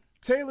happen?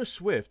 Taylor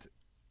Swift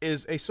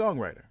is a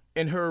songwriter.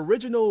 In her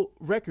original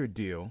record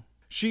deal,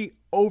 she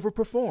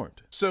overperformed.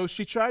 So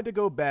she tried to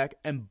go back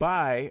and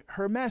buy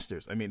her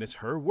masters. I mean, it's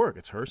her work.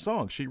 It's her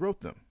song. She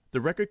wrote them.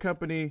 The record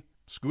company,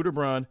 Scooter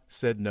Braun,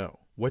 said no.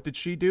 What did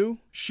she do?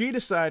 She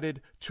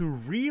decided to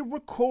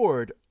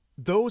re-record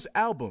those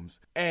albums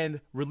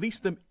and release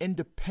them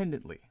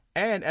independently.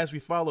 And as we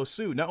follow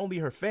suit, not only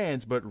her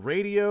fans, but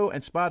radio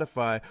and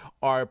Spotify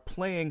are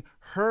playing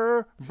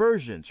her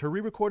versions, her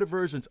re-recorded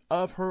versions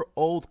of her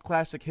old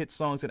classic hit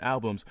songs and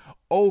albums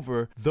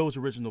over those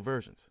original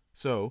versions.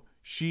 So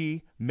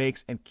she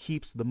makes and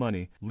keeps the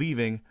money,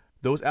 leaving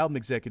those album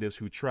executives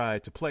who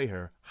tried to play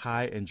her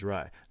high and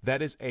dry.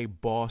 That is a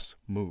boss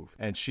move.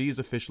 And she's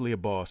officially a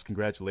boss.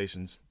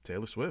 Congratulations,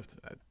 Taylor Swift.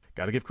 I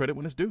gotta give credit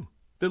when it's due.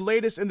 The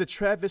latest in the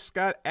Travis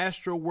Scott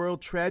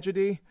Astroworld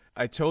tragedy.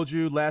 I told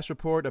you last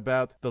report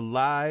about the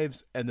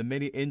lives and the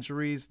many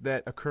injuries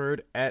that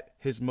occurred at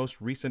his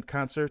most recent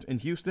concert in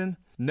Houston.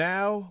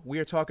 Now we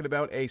are talking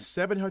about a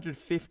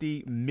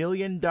 $750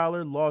 million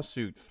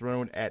lawsuit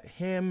thrown at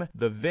him,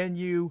 the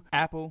venue,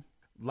 Apple,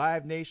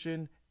 Live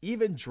Nation,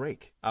 even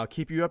Drake. I'll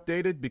keep you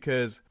updated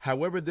because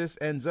however this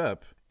ends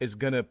up is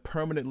going to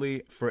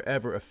permanently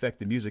forever affect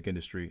the music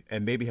industry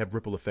and maybe have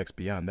ripple effects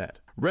beyond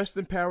that. Rest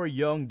in power,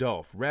 Young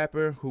Dolph,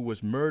 rapper who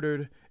was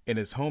murdered in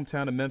his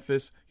hometown of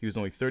Memphis. He was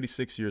only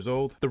 36 years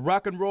old. The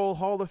Rock and Roll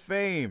Hall of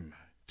Fame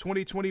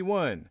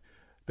 2021.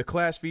 The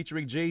class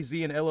featuring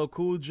Jay-Z and LL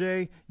Cool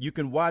J. You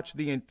can watch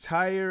the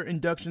entire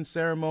induction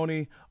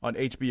ceremony on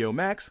HBO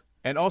Max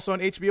and also on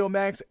HBO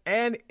Max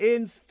and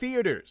in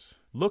theaters.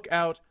 Look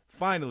out,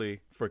 finally,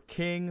 for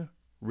King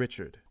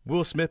Richard.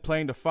 Will Smith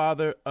playing the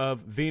father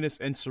of Venus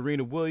and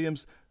Serena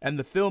Williams, and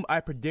the film I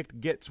predict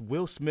gets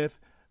Will Smith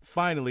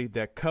finally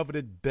that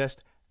coveted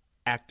Best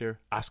Actor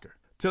Oscar.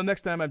 Till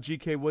next time, I'm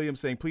G.K. Williams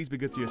saying please be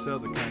good to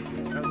yourselves and kind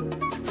to each other.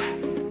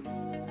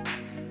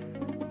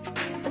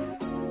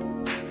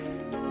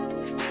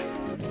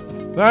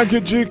 Thank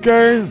you,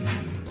 GK.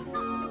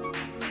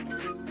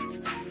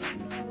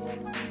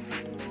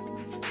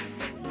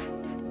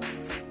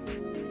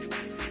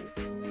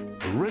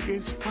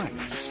 Reggae's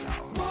finest style.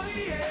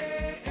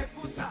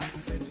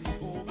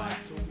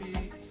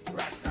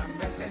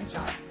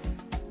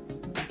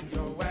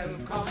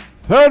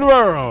 Third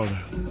World.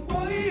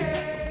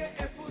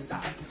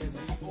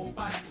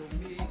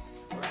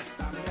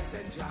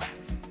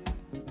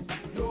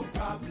 No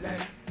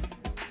problem.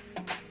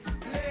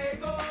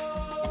 Lagos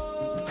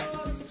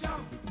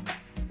jump.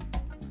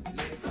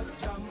 Lagos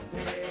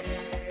jumping.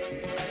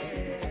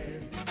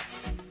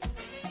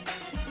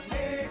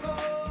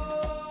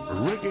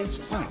 Lagos. Reggae's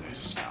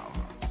finest style.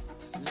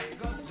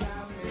 Lagos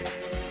jamming.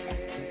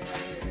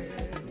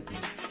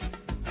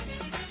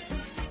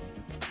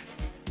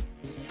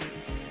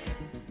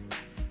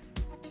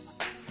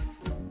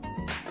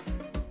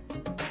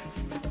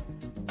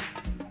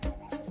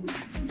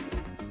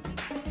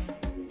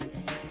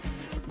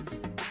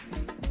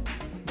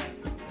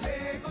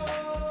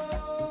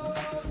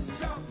 Lagos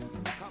jump.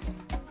 Come on.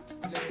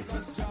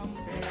 Lagos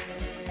jumping.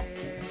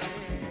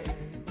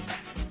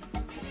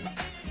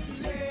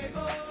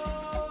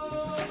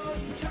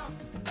 Lagos jump.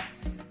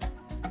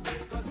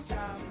 Lagos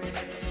jamming.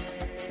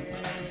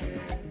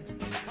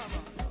 Come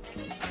on.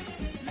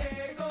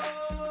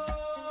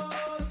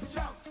 Lagos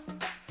jump.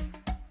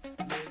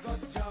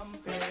 Lagos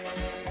jumping.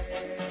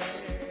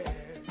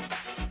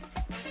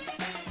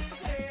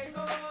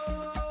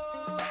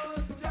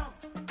 Lagos jump.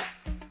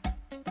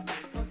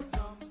 Lagos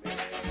jumping.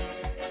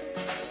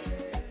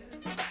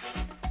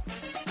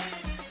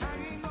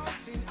 Hanging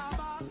out in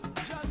Abba,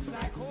 just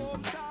like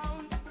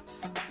hometown.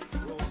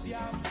 Rose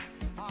yam,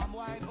 palm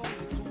wine,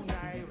 only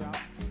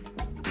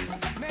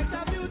 ₦2. Met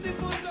a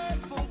beautiful girl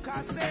from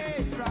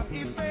Kase, from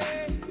Ife.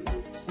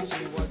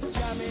 She was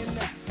jamming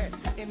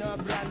in her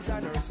bronze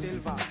and her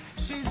silver.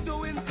 She's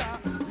doing the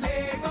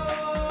Lagos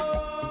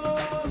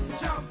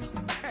jump.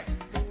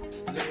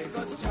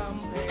 Lagos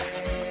jumping.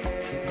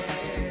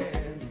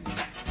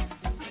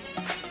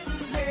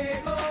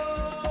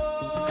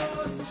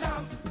 Lagos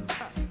jump.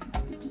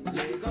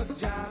 Lagos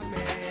jamming.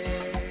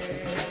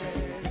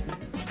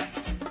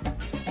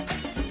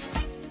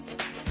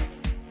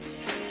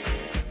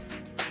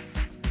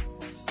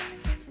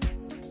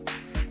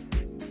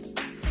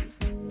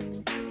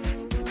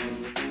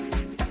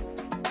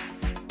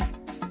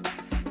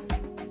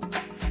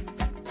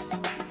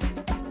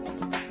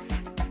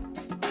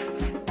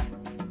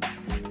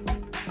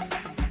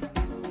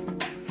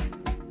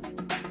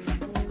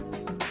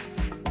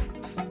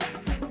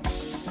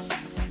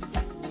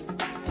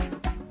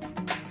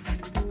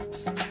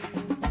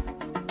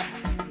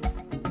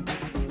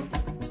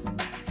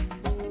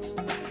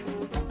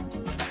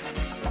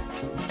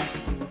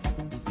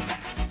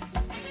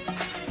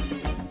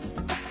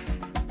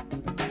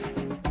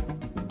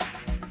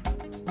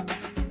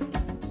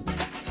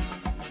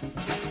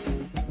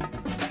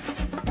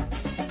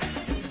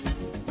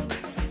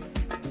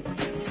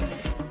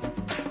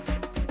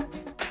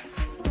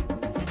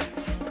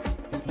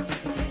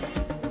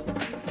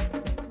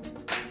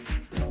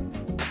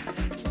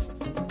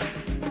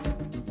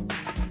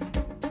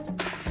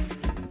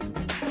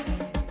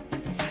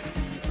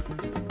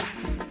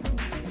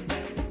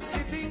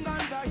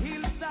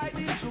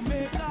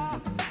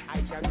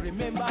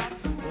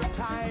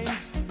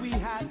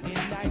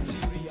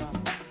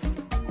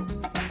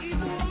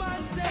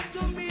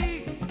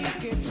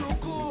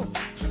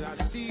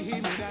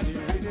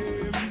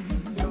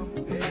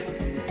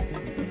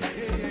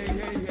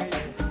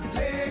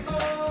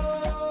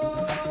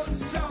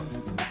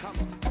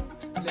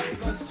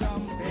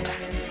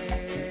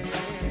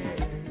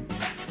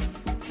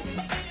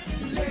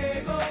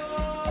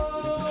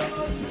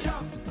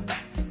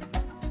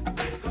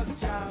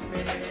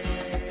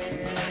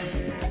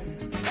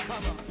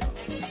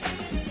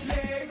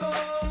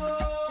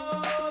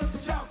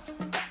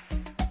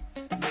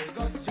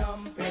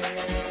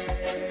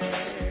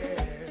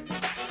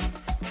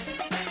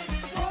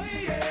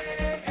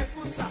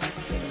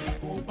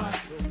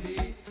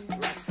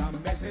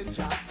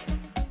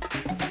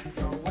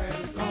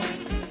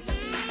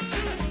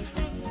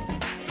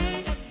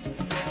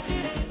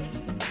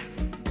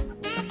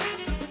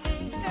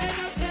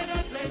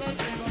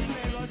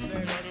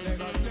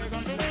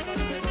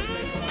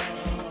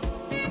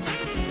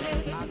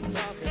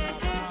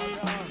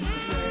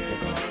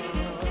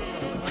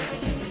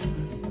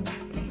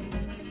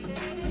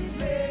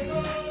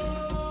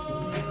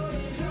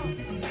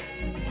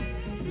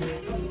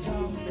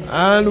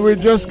 And we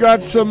just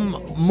got some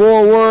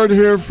more word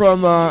here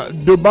from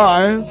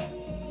Dubai.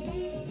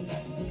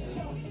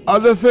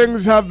 Other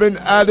things have been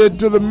added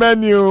to the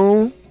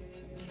menu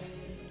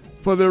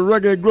for the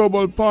Reggae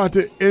Global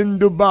Party in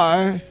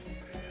Dubai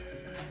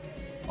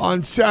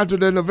on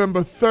Saturday,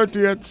 November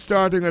 30th,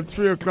 starting at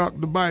 3 o'clock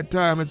Dubai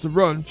time. It's a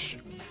brunch.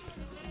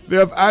 They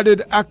have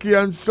added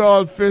ackee and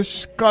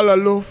saltfish,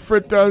 kalaloo,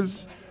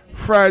 fritters,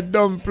 fried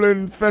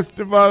dumpling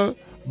festival,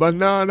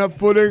 banana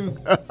pudding.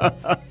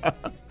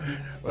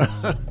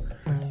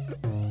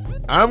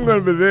 I'm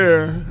going to be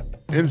there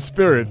in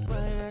spirit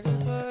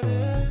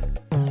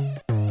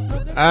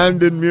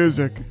and in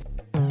music.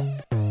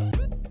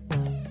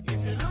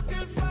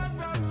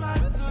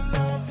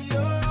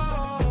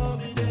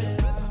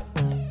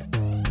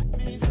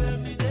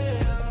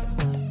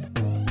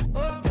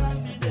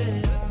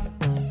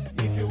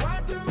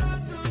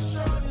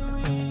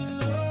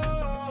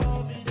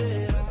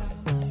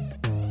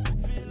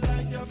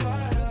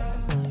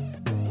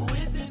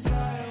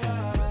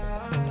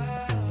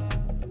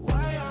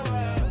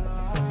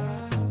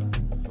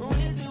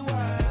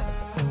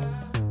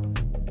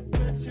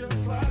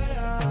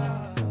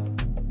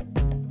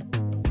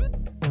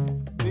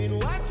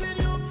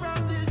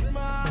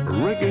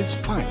 Reggae's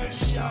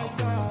finest style.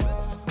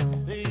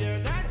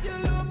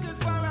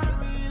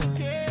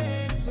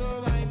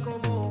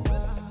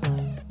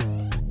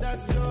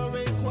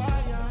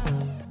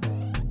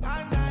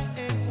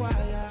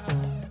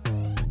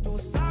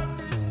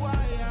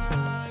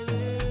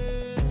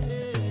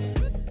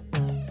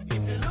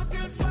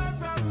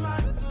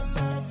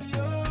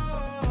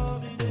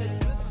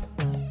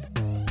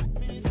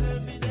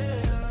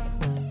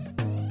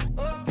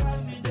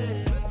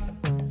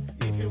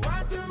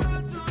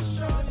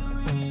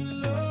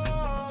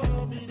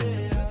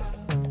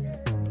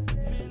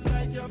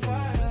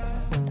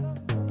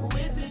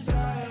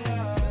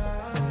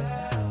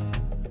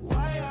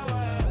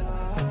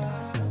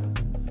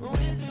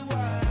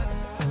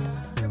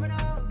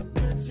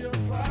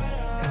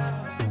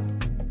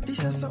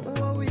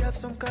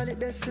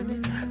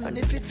 Destiny. And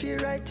if it feel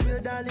right to you,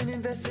 darling,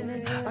 invest in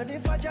it. And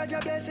if I judge a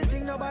blessing,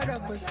 think nobody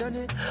question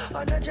it.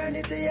 On the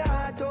journey to your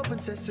heart, open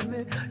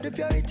sesame. The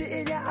purity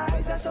in your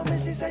eyes, that's how me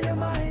see say your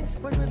minds.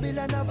 When we build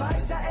on our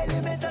vibes, a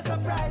element of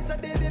surprise. So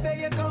baby, beg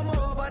you come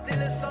over till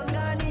the sun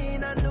gone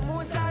in and the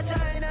moon start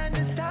shine and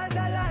the stars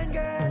align,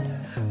 girl.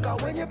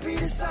 Cause when you breathe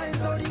the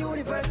signs, how the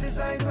universe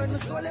designed. When the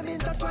soul them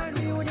intertwine,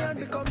 the union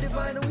become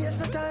divine. Don't waste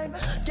no time.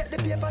 Get the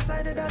paper,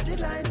 sign the dotted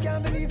line.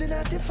 Can't believe the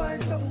not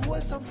find something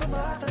wholesome from my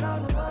heart and all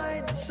my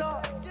mind.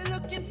 So you're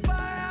looking for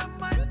a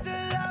man to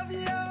love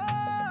you.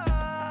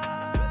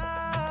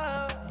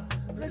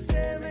 Me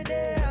say me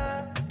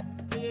there,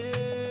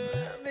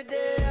 yeah, me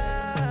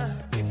there.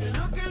 If you're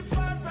looking for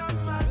a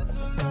man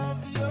to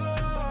love you,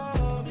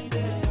 me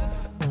there.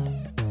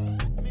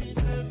 Me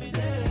say me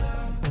there,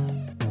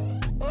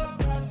 oh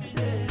God, me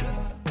there.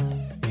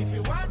 If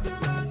you want a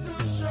man to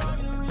show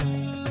you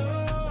real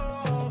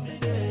love, me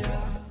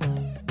there.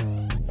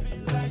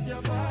 Feel like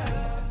you're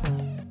fire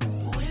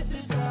with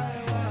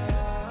desire.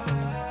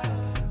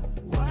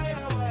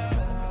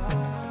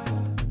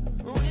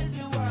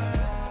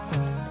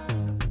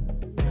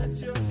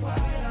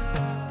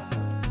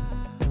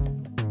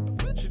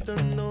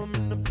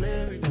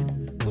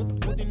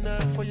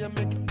 You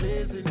make it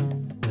blazing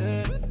it,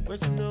 yeah.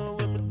 But you know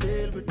when we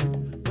deal with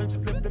it. When she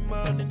left the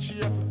morning, she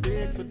have to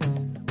beg for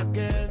this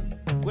again.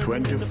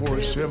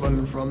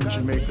 24/7 from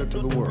Jamaica to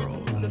the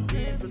world.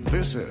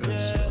 This is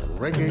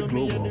Reggae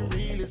Global.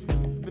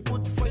 We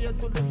put fire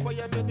to the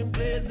fire, make them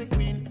blaze the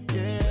queen,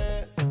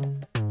 yeah.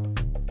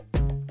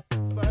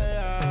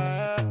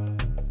 Fire,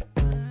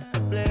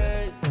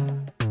 blaze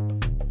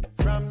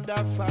from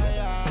the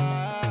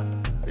fire,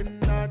 the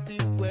naughty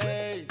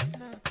ways.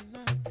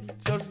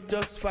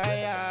 Just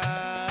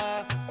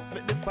fire,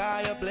 make the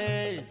fire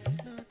blaze.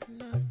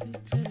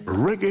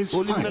 Reggae's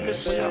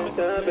finest style.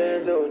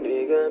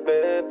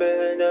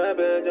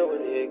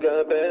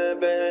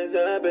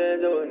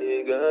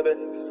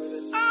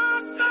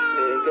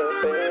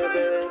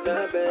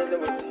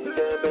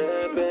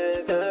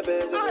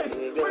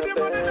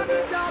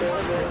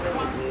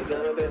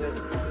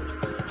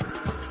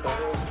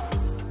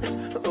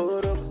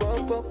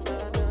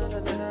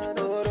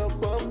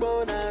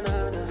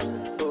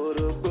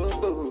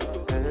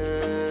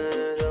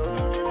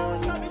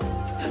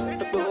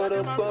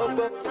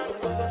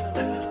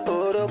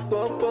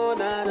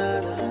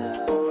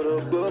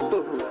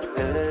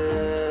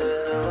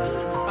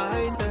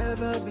 I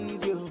never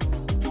miss you.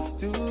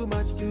 Too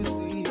much to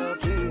see your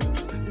face.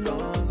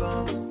 Gone,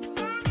 gone.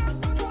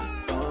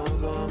 Gone,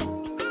 gone.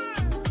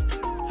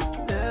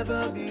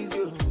 Never be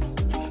you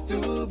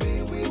to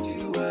be with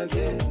you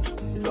again.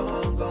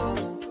 Gone,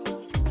 gone,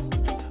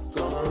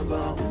 gone,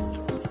 gone.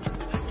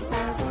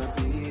 Never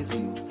be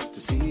easy to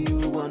see you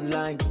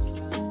online.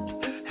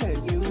 Hey,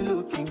 you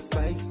looking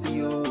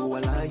spicy, oh,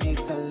 while I eat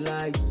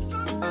alive.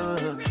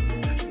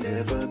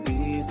 Never be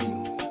easy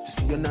to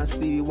see your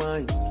nasty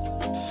wine.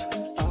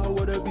 I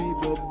wanna be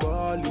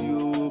Bobali,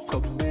 oh,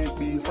 come make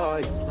me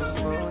high.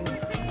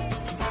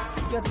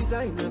 Your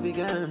designer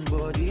vegan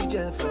body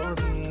jet for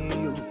me,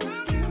 you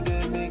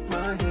they make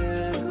my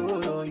hair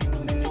go, you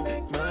they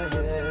make my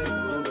hair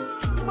go.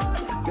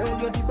 Girl,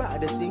 you're the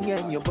baddest thing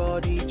in your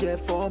body jet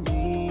for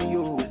me,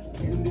 you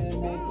they make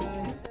my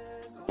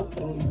hair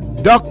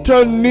go.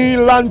 Dr.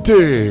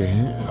 Nilante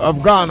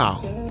of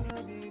Ghana.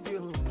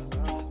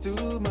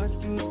 Too much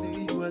to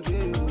see you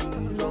again.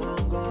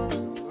 Gone,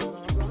 gone,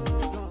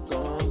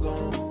 gone,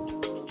 gone.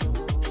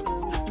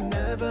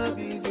 Never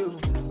be you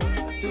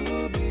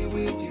to be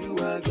with you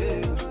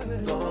again.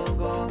 Gone,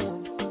 gone,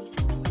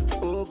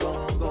 oh,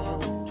 gone,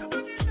 gone.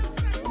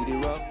 You the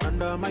rock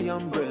under my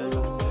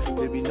umbrella.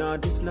 Baby, now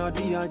this not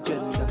the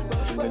agenda.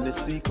 When the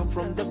sea come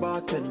from the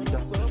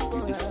bartender,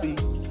 you the sea,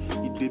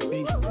 you the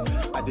beat.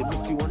 I the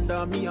miss you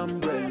under me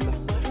umbrella.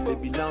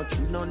 Baby, now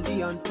tune on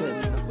the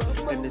antenna.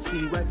 When the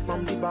sea right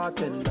from the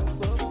bartender,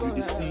 you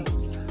the sea,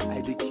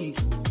 I the key.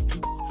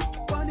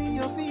 Funny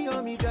you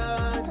feel me,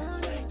 dad.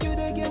 You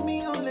they get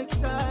me all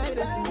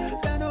excited.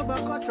 Turn over,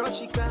 control,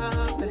 she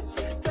can't.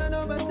 Turn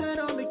over, turn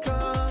on the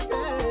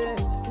carpet.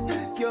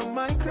 You're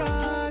my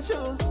crush,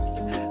 oh,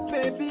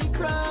 baby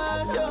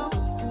crush, oh.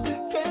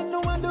 Can no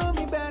one do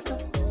me better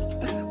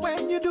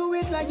when you do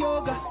it like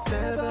yoga?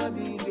 Never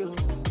be you.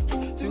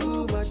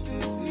 Too much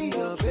to see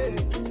your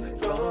face.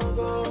 Gone,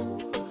 gone,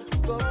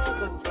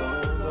 gone,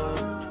 gone,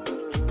 gone.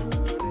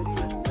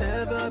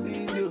 Never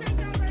be you.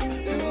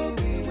 To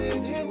be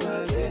with you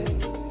again.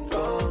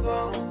 Gone,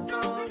 gone,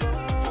 gone,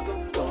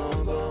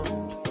 gone, gone.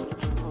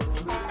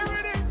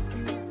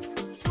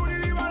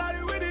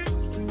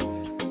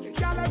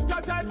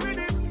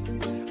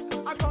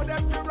 I got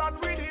them to run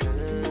with it.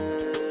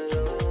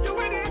 You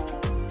with it.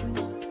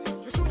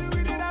 You shoot it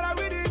with it and I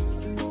with it.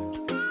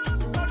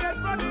 Run it,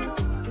 run it.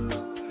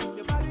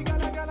 Your body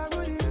gonna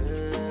with it.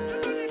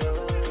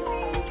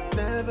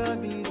 Never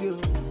be you.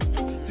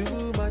 Too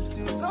much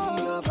to see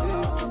your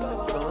face.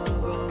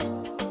 Gone, gone,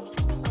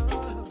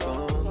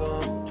 gone,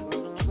 gone.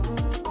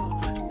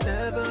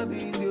 Never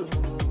be you.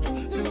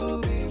 To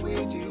be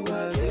with you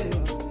again.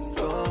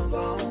 Gone,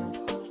 gone,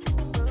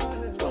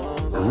 gone,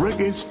 gone.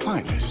 Reggae's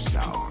finest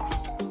hour.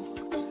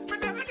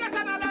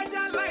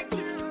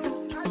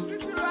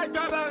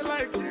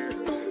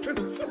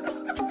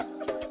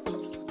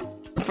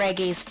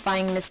 Reggae's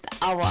finest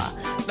hour.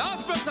 Now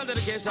special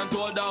dedication to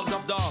all dogs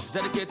of dogs,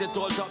 dedicated to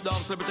all top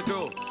dogs, Liberty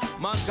Crew.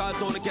 Man called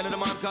Tony Kelly, the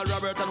man called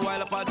Robert, and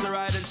Wild Apache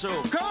riding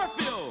show.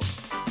 Curfew!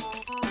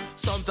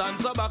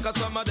 Sometimes so back,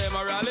 some of them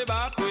are rally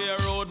back. We a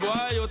road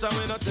boy, you tell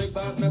me not take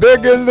back.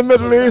 Big in the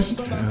Middle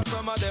East.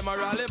 Some of them are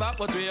rally back,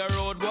 but we a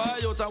road boy,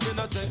 you tell me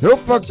not take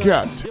Super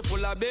cat. You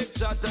full of big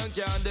chat and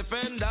can't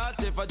defend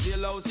that. If a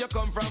jailhouse you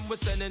come from, we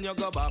sending you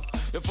go back.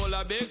 You full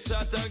of big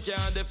chat and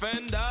can't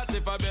defend that.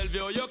 If a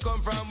Bellevue you come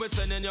from, we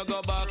sending you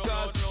go back.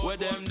 Cause with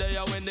them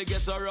there when they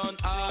get around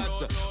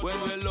hot.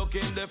 When we look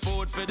in the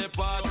food for the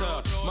pot.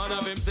 Man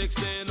have him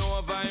 16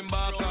 over him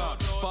back.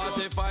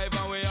 45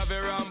 and we have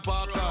a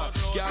rampacker.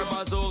 Car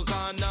bazooka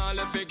and all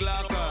the big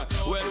locker.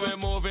 When we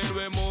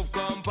move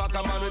compact.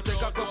 Man we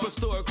take a couple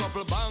store,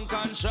 couple bank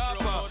and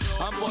shop.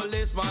 And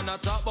policeman a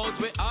top out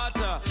we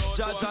hotter.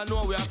 Judge I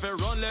know we have to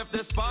run left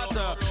the spot.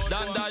 Dan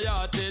the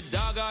yachted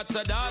dog at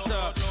the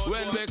data.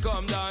 When we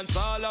come dance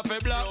all of a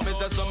block. Me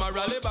say some a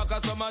rally back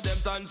and some of them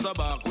dance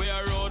back. We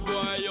a road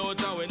boy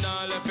out and we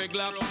not left a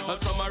glock. And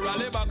some a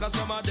rally back and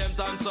some of them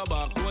dance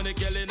back. Tony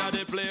Kelly at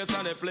the place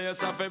and the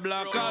place of a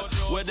block.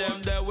 With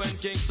them there when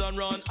Kingston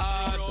run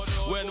hard.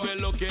 When we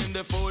look in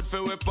the food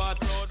for we pot.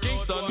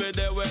 Kingston we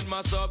there when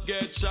mass up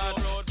get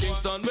shot.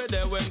 Kingston we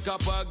there when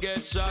copper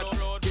get shot.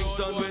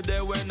 Kingston we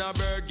there when a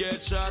bird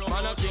get shot.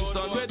 Man a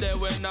Kingston we there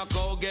when a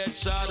cow get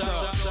shot.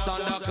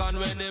 Sandakan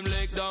when him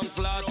lick down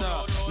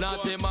flatter.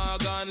 Natty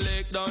Morgan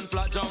lick down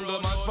flat. Jungle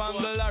man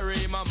spangle a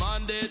rima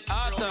man did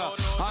hotter.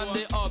 And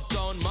the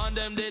uptown man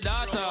them did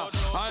hotter.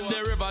 And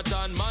the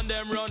Riverton man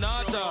them run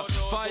hotter.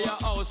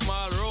 Firehouse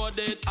Mall Road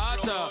did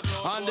hotter.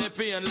 And the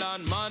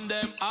Painland man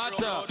them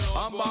hotter.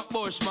 And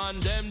Backbush man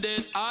them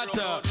did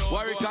hotter.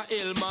 Warwick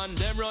Hill man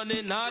them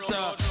running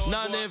hotter.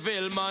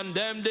 Nannyville man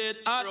them did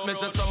hot. Me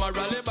say some a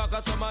rally back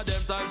and some of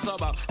them dance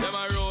back. Them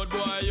a road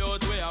boy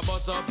out way a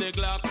bust up the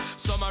clock.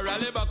 Some a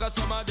rally back and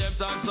some of them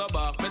dance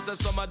back. Me say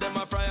some of them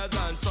are friars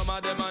and some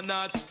of them are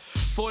nuts.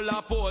 Full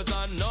of pose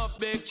and enough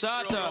big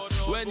chatter.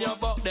 When you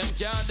buck them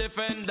can't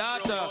defend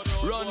that.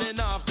 Running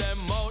off them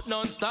mouth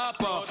non-stop.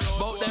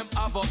 Bout them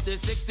have up the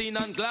 16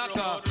 and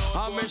Glocker.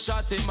 And me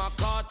shot him a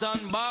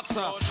carton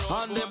boxer.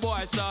 And the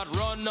boy start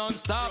run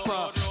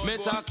non-stop.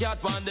 Miss a cat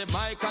on the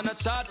mic and a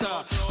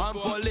chatter. And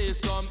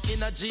police come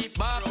in a Jeep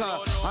backer.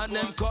 And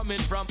them coming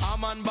from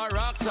Amman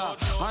Barracks.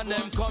 And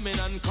them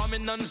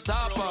coming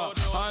non-stop.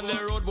 On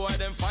the road boy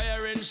them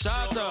firing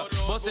shot.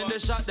 Busting the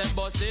shot them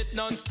bust it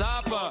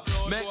non-stop.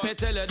 Make me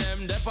tell you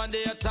them dep on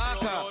the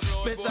attacker.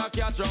 Miss a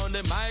cat round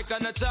the mic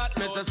and a chat.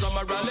 Miss a some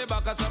a rally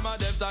back and some of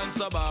them dance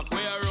back. We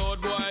a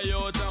road boy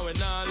out and we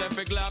nah left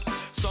a glock.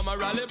 Some a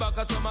rally back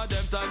and some of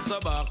them dance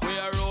back. We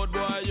a road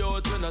boy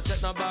out, we no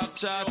take no back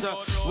chat.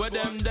 With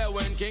them there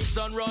when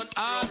Kingston run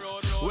out.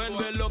 When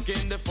we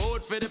looking the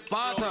food for the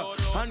pot.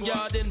 And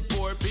guarding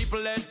poor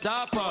people and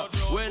top.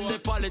 When the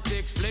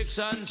politics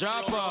fliction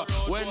drop.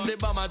 When the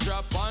bomber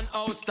drop on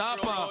house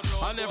stopper.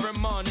 And every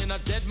morning a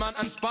dead man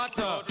and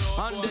spotter.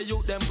 And the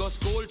youth them go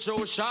school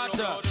show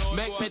shatter.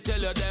 Make me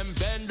tell you them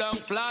bend down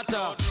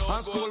flatter.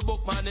 And school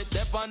book man it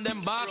dep on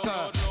them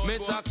backer.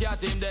 Miss a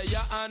cat in there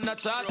yeah and a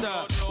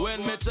chatter.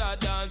 When me chat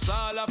dance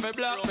all of a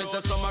block. Me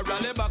say some a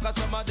rally back and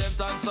some of them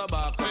dance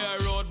back. We a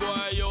road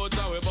boy out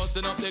and we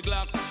busting up the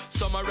Glock.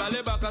 Some a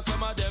rally back and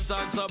some of them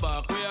dance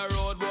back. We a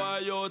road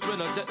boy out, we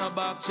no take no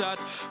back chat.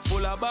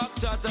 Full of back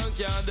chat and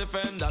can't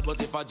defend that.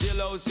 But if a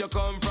jailhouse you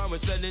come from, we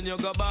sending you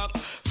go back.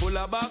 Full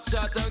of back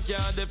chat and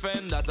can't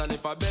defend that. And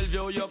if a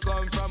Bellevue you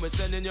come from, we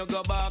sending you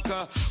go back.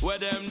 Where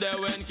them there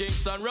when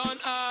Kingston run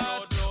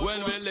out.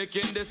 When we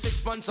licking the 6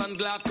 punch and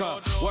Glock.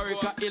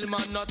 Warwick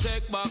Hillman no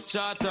take back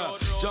chat.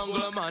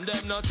 Jungle man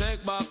them no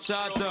take back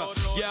chat.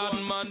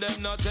 Garden man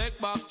them no take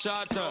back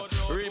chat.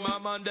 Rima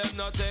man them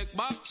no take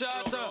back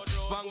chat.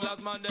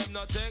 Spanglers man them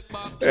no take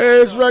back chat.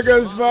 It's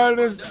Reggae's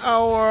finest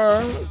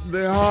hour.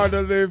 The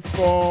harder they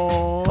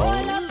fall.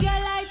 Hold up your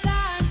lighter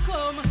and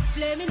come.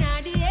 Flaming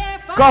at the air.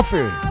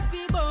 Coffee.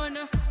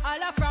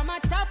 All from a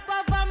top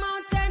of a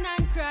mountain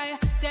and cry.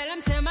 Tell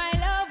them say my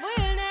love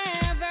will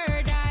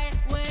never die.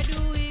 Where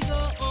do we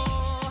go?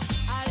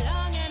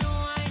 Along and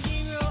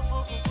winding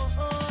road.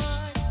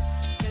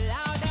 The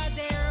louder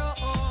they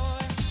roar,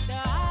 the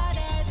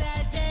harder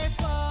that they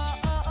fall.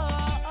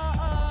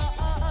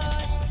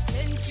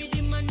 Send for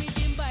the man with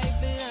him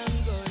Bible and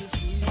gun.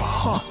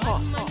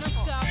 Man no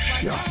scarf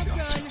and no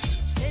run.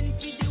 Send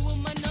for the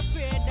woman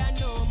afraid of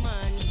no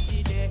man. She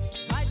there.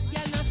 Bad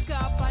girl no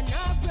scarf and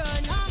no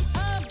run.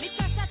 Lick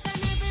a shot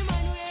and every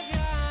man wave your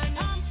hand.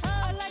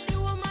 All of the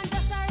woman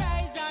just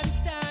arise and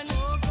stand.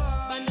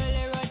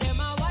 Bandolero them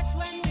a watch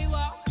when we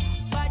walk.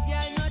 Bad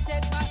girl no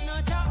take back no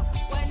talk.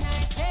 When I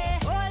say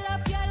hold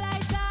up your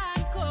lighter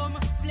and come.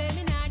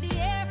 Flaming at the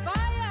air,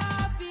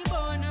 fire fi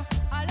burn.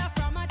 All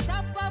from a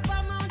top of a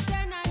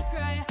mountain and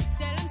cry.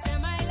 Tell them say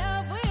my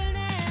love will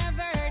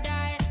never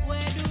die.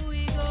 Where do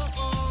we go?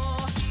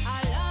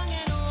 Along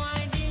and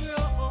winding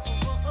road.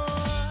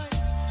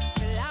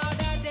 The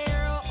louder they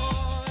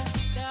roar,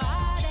 the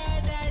harder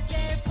that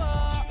they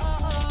fall.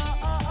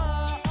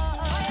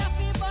 Fire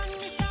fi burn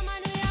me some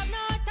and we have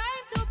no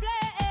time to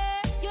play.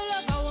 You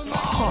love a woman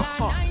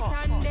till night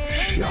and day.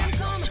 When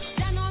come,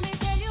 you know me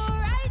tell you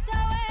right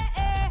away.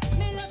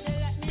 Me love you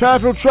like me.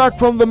 Title track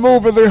from the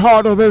movie The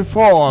Harder They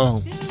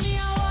Fall. Me a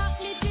walk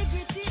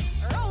nitty-gritty,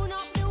 round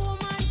up the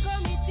woman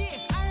committee,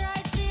 and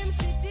ride Dream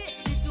City.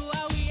 The two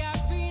of we are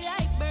free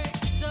like birds,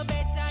 so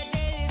better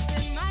they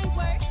listen my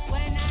word.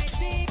 When I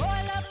say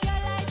hold up your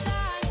lighter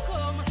and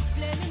come,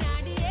 flaming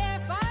at the air,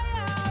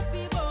 fire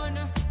fi burn.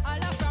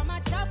 All from a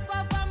top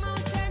of a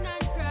mountain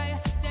and cry.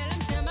 Tell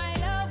them say my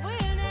love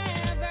will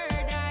never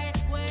die.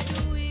 Where do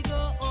we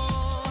go?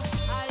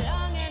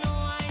 Along and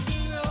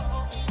winding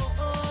road.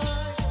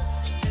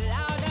 The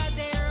louder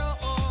they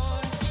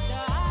roar, the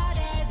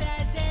harder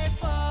that they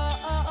fall.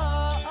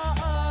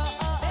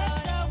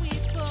 Better we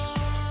fall.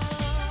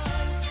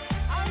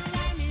 Our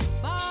time is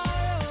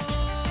borrowed.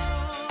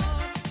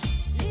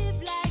 Live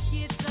like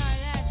it's our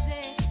last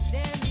day.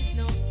 There is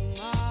no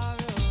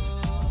tomorrow.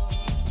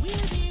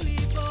 We'll be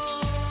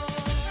reborn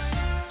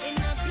in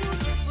a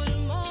beautiful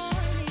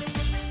morning,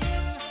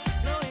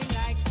 blowing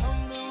like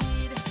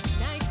tumbleweed.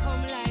 Night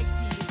come like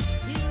thief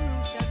till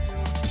rooster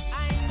crow. I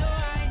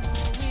know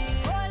we'll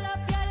roll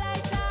up your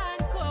lighter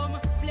and come.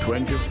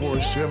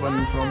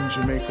 24/7 from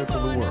Jamaica to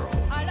the world.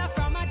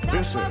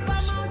 This is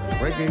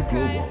Reggae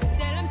Global.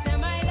 Tell them say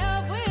my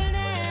love will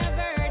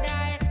never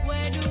die.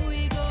 Where do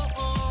we go?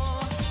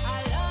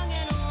 Along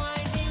and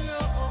winding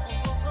road.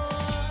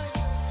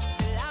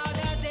 The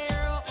louder they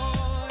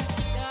roar,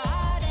 the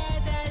harder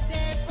that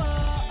they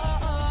fall.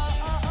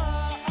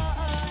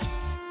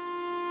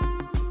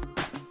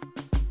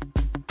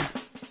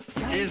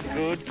 It is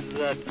good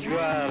that you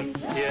are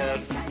here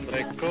to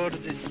record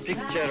this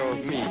picture of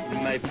me in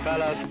my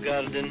palace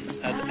garden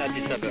at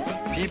Addis Ababa.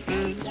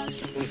 People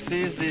who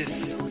see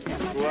this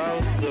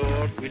throughout the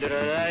world will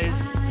realize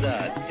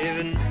that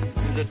even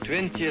of the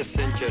 20th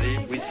century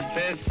with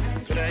space,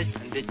 courage,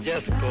 and a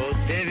just cause,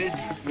 David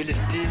will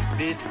still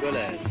beat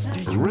Goliath.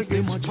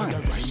 Reggae's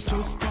finest.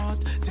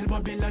 Tell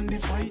Babylon the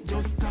fight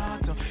just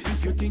start.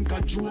 If you think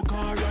a joke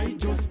alright,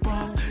 just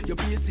pass. Your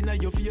place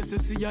in your face to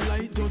see a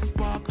light just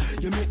spark.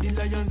 You make the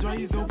lions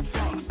rise up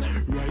fast.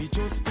 Right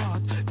just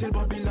part. Tell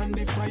Babylon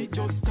the fight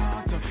just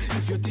start.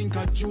 If you think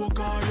a joke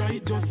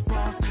alright, just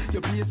pass.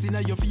 Your place in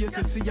your face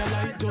to see a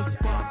light just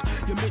spark.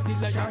 You make the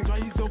lions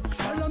rise up fast.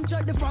 Tell them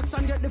check the facts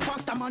and get the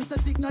fact. A man say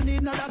sick no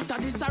need no doctor.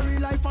 This a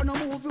real life and a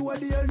movie where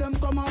the hell them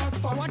come out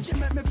for. Watch it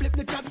make me flip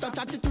the chapter.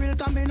 Chat it will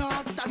come in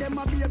after. Them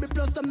a baby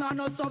plus them not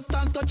no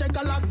substance. Go check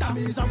a lockdown.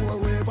 Me is a war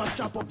waver.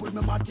 Strap up with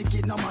me matic.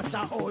 It no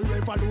matter. All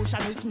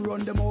revolutionists me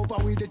run them over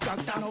with the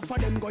tractor. Now for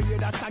them go hear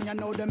that song. You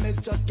know them is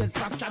just get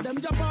fractured. Them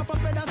jump off a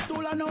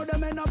pedestal. I know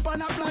them end up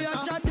on a flyer.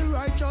 Chat the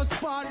righteous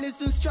part.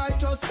 Listen strike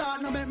just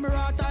start. No make me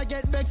rot. I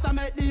get vexed. I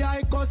make the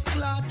eye cuss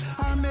clot.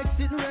 I make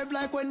it rev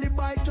like when the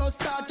bike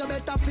just start. You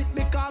better fit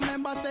because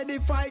member say the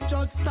fight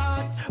just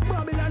start.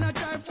 Babylon I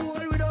try to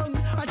hold we down.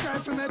 I try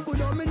to make we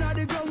down. Me not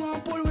the ground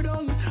and pull we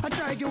down. I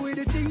try to with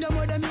the thing them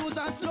with them use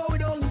and slow we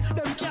down.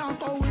 Them can't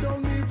go we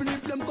down even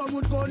if them come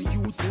with gun. The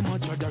youth them a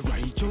try the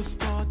righteous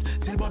part.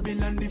 Tell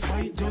Babylon the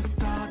fight just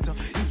start.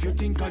 If you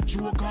think a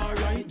joke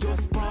alright,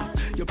 just pass.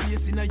 Your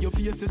place in your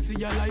face to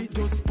see a light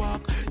just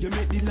spark. You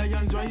make the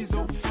lions rise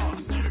up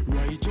fast.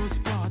 Righteous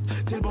part.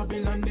 Tell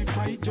Babylon the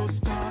fight just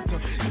start.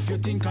 If you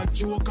think a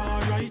joke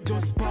alright,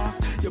 just pass.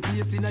 Your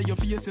place in your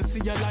face to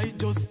see a light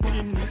just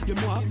spin. You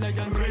make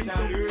lions rise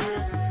up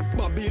fast.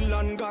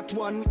 Babylon got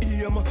one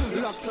aim.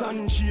 Locks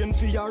and chain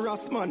for your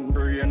Rasman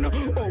brain.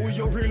 Oh,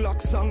 you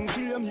relax and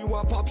claim you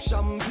a pop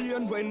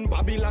champagne when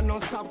Babylon no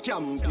stop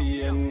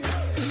campaign.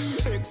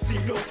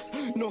 Exodus,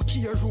 no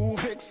care who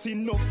vex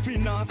enough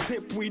finna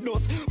step with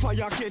us.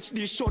 Fire catch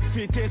the shot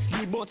fi test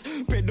the butt.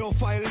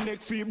 Pedophile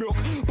neck fi broke.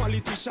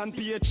 Politician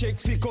pay check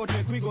fi cut.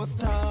 Make we go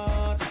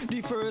start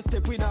the first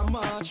step with a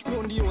march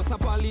round the house of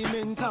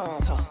parliament.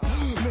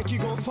 Make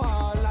it go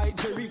far like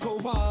Jericho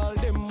wall.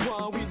 Them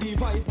war we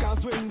divide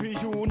cause when we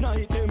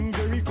unite them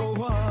very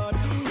coward.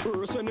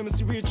 First when them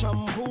see we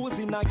chambos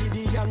in a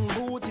Gideon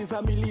boot is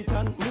a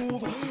militant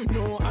move.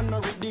 No honor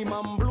with the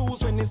man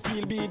blues when they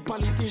still beat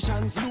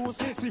politicians lose.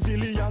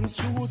 Civilians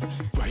choose.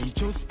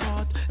 Righteous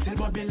part. Tell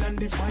Babylon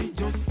the fight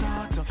just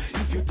start.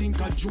 If you think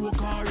a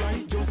joke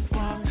alright, just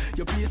pass.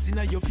 Your place in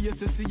your face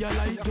to see a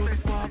light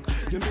just spark.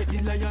 You make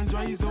the lions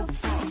rise up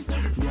fast.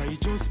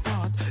 Righteous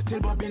part. Tell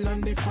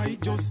Babylon the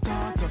fight just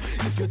start.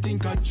 If you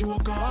think a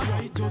joke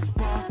alright, just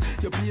pass.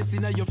 Your place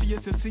in your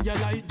face to see a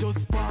light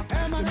just spark.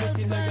 You make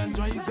the lions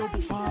rise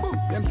up fast.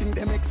 Them think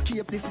them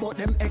escape this but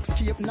them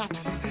escape not.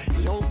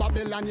 Yo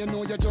Babylon you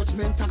know your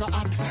judgment I got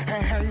hot.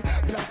 Hey hey,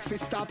 black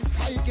fist stop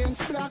fight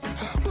against black.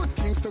 Put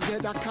things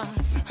together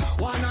cause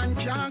one hand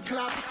can't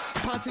clap.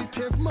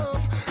 Positive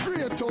move,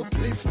 great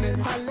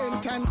upliftment,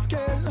 talent and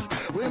skill.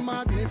 We're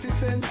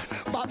magnificent.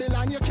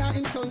 Babylon you can't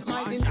insult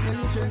my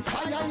intelligence.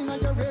 Fire in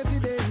your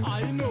residence.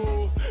 I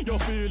know you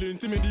feel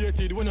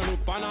intimidated when you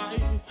look pan I.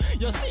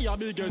 You see your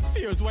biggest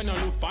fears when you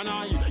look pan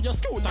I. You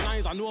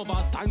scrutinize and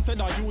overstand, said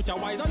that youth are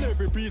wise. And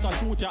every piece of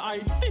truth you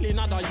hide, still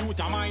another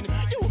youth of mine.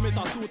 You miss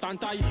a suit and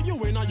tie, you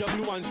win on your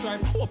blue and stripe.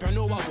 Hope you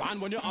know what one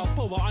when you have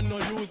power and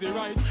not use it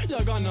right.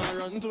 You're gonna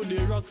run to the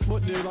rocks,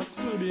 but the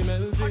rocks will be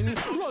melting.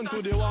 Run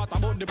to the water,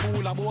 but the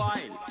pool a boil.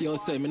 Yo,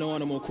 say, me no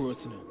want no more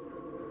crossing.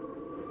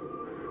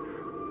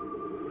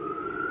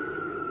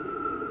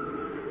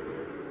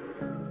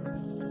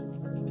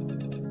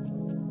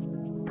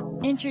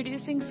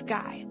 Introducing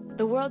Sky,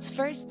 the world's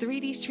first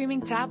 3D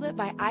streaming tablet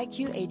by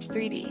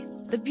IQH3D.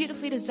 The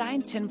beautifully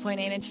designed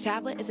 10.8-inch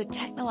tablet is a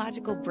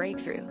technological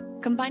breakthrough,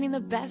 combining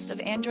the best of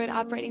Android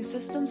operating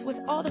systems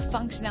with all the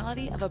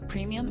functionality of a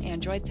premium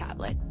Android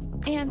tablet,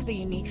 and the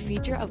unique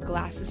feature of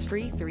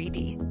glasses-free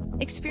 3D.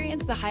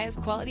 Experience the highest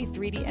quality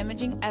 3D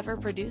imaging ever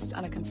produced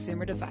on a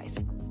consumer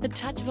device. The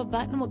touch of a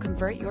button will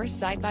convert your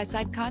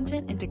side-by-side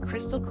content into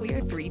crystal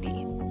clear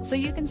 3D, so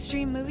you can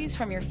stream movies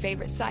from your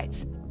favorite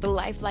sites. The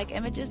lifelike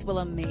images will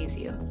amaze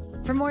you.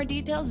 For more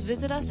details,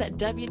 visit us at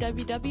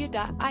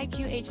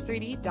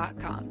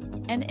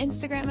www.iqh3d.com and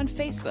Instagram and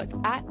Facebook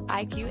at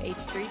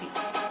IQH3D.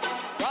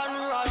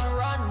 Run, run,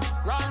 run,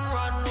 run,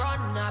 run,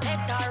 run, I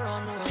better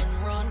run,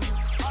 run, run.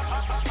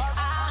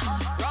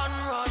 Run,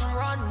 run,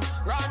 run,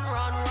 run,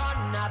 run,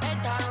 run, I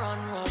better run,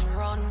 run,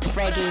 run.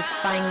 Reggae's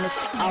finest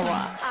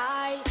hour.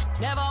 I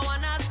never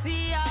wanna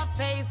see your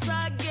face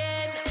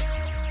again.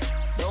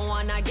 Don't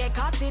wanna get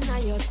caught in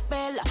your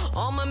spell.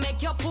 I'ma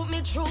make you put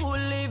me through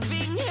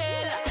living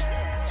hell.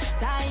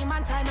 Time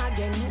and time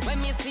again, when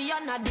me see you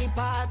at the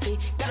party,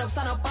 get up,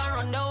 stand up and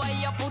run the way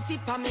you put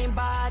it on me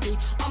body.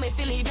 I me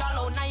feel it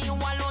alone, now you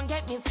alone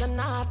get me so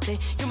naughty.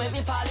 You make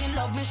me fall in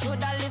love, me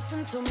shoulda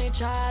listen to me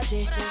charge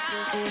it.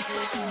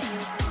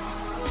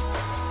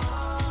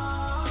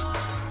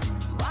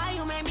 Why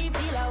you make me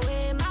feel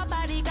away, my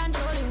body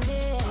controlling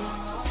me.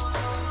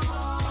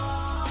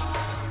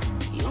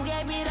 You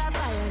gave me that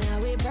fire, now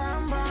we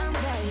burn, burn,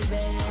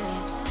 baby.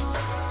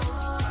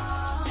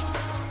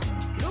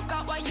 Look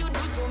at what you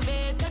do to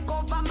me, take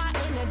over my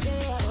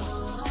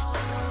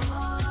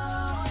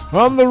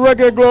On the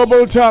Reggae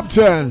Global Top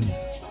 10.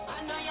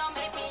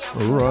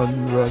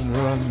 Run, run,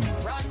 run.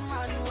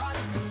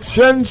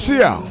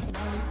 Shensia.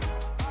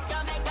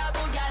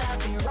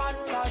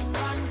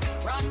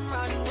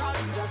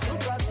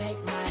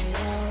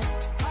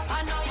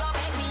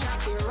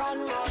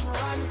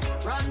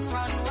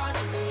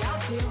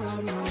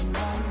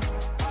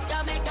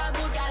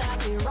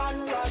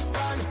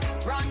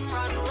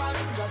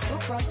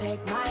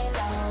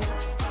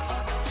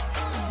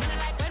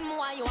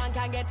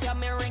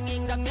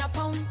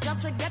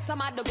 Some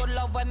of the good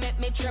love will make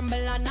me tremble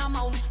and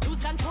amount. Lose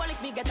control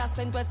if me get a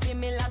scent was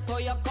similar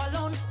to your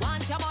cologne.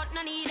 Want your but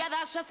no need it,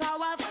 that's just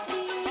how I feel.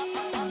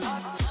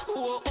 Oh,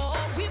 oh,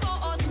 oh, we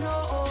both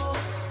know.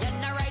 You're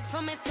not right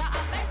for me, so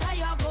I better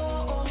you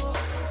go.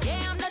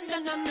 Yeah, I'm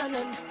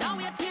done. Now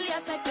wait till you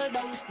settle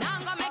down. Now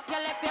I'm gonna make you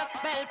left your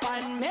spell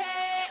on me.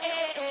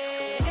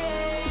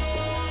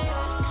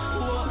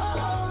 Oh,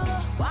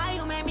 oh, why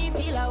you make me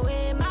feel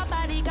away? My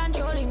body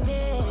controlling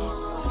me.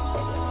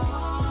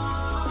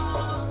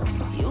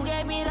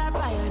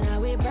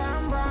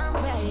 Burn,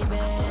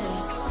 baby.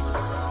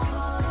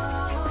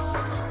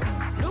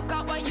 Look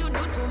at what you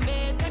do to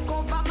me. Take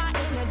over my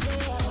energy.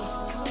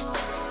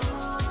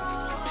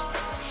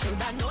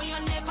 Should I know you're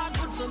never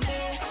good for me?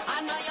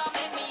 I know you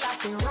make me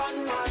happy. Run.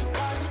 Me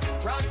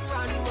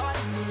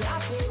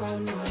happy.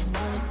 Run.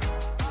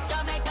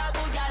 Jamaica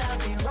good girl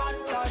happy. Run.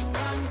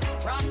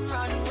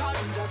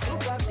 Just to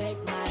protect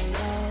my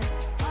life.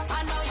 I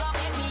know you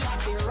make me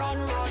happy. Run.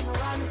 Me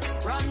happy.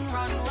 Run.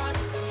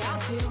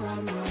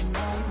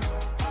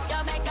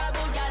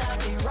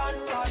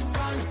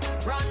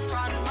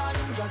 Run,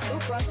 just to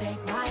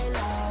protect my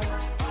love.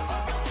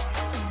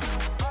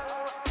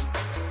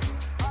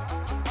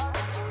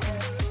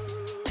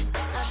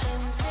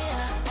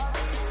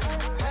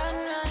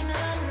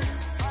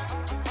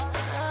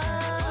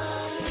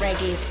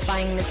 Reggae's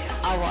finest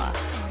hour.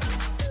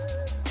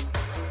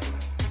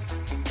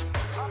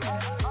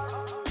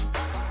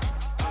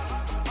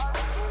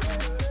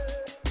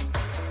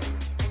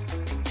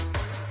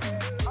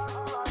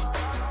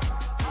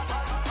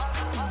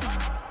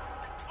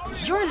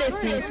 You're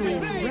listening to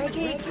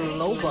Reggae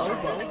Global.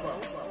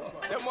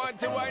 Them want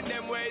to wind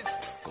them ways.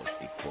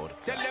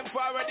 Tell them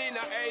forward in a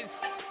ace.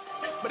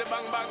 But the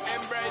bang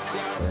embrace,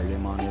 yeah. Early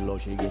morning low,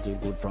 she get it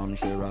good from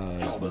she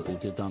rise. But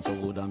put it on so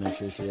good and make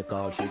she shake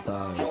all she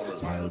ties.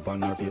 Smile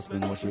upon her face, me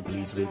know she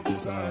pleased with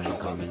this eye.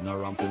 Coming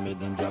around to make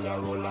them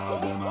gyal roll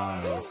out them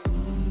eyes.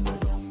 Go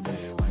down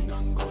there, wine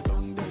and go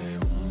down there.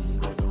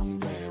 Go down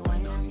there,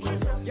 wine and go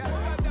down there.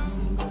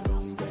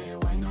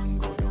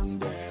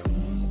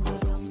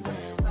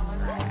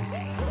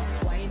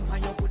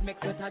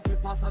 Sweat a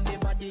drip off of me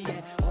body,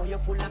 yeah. Oh, you're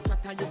full of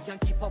chat and you can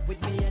keep up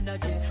with me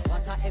energy.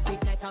 What a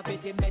epic night of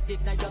it, embedded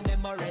in your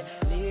memory.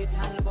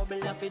 Little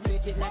bubble up, it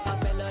treat it like a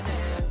felony.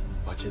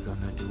 What you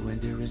gonna do when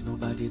there is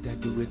nobody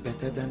that do it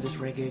better than this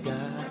reggae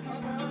guy?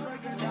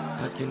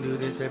 I can do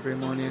this every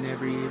morning,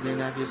 every evening.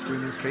 Have you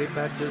screaming straight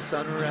back to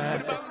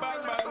sunrise.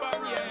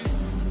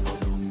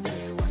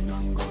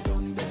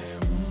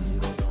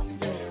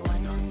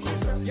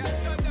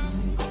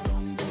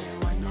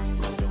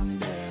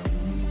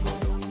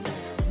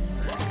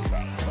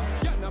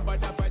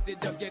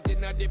 Just get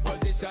in a the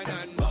position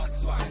and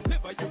boss one.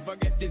 Never you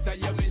forget this is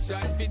your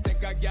mission. Fi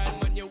take a girl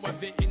when you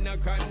have it in a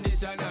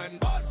condition and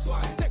boss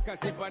one. Take a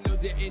sip and lose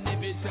the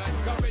inhibition.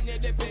 Cause when you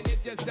dip in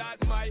it, you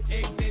start my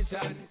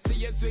ignition. See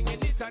you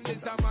swinging it and this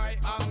is my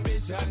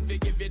ambition. We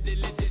give you the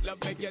legit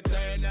love, make you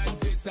turn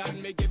and twist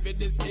and me give you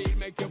the steel,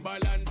 make you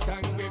balance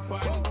and grip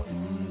on.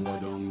 Go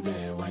down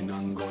there, why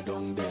not go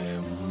down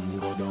there?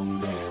 Go down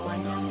there, why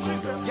not go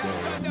down there?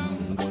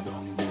 Go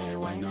down there,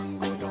 why not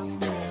go down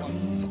there?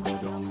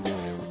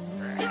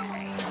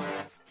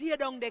 Stay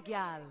down there,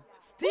 girl.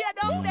 Stay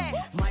down there.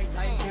 My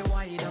time to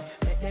wine up.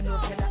 Let them know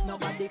say that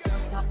nobody can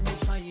stop me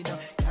shine.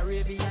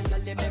 Caribbean girl,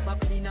 they never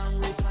clean and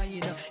refine.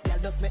 Girl,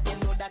 just make them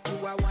know that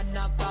you are one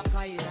of a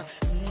kind.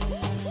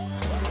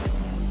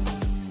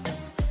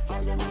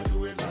 All them a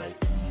do it like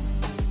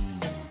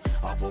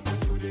I pop it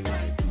through the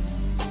night.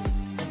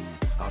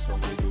 I saw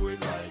me do it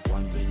like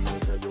one thing you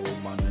tell you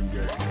man and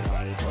get me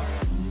hyper.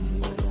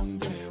 Go down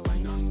there, why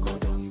not go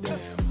down there?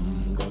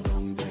 Go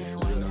down there,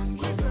 why not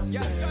go down there?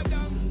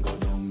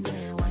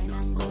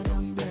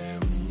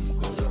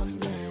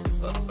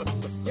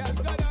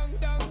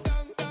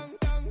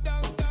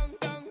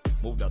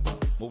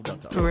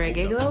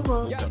 Reggae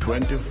Global.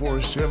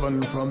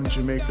 24/7 from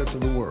Jamaica to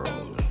the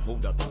world.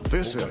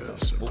 This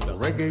is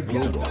Reggae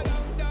Global.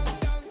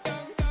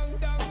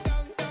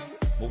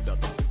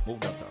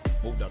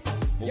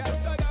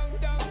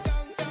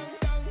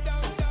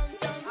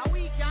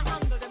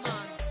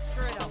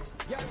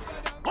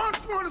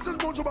 Once more, this is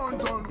Mojo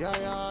Banton.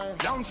 Yeah.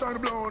 Downside the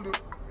blood.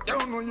 You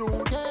don't know you.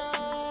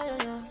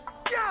 Yeah.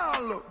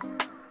 Girl.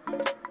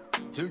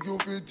 Take your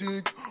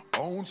fatigue,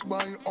 ounce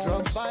by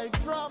ounce. Drop by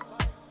drop.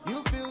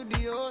 You feel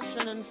the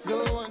ocean and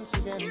flow once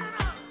again.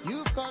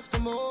 You've caused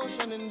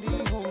commotion in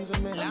the homes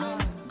of men.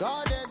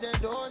 Guarded their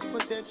doors,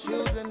 put their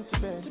children to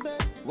bed.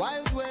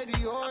 Wives wear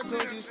the oar,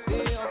 told you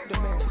stay off the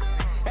mess.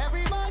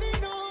 Everybody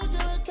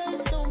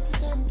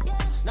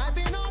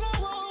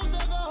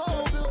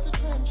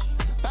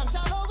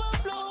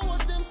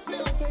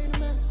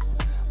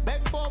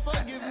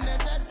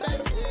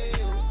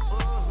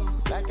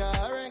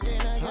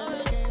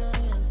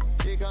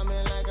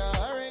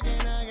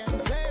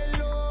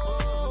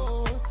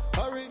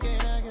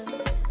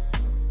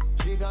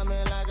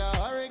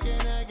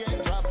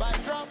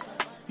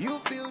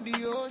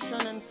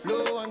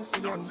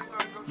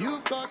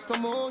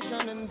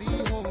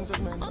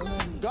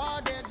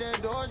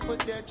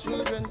put their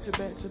children to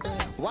bed.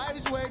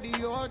 Wives wear the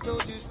auto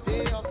to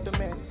stay off the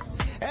meds.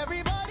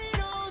 Everybody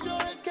knows you're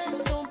a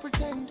case, don't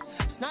pretend.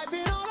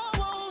 Sniping all our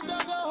walls,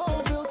 dug a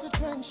hole, built a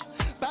trench.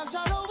 Back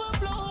shot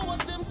overflow,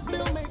 watch them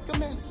spill, make a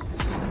mess.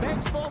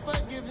 Begs for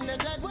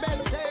forgiveness at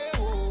best. Say,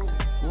 whoa,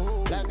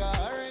 whoa, like a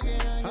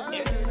hurricane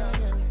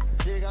again.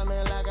 She got me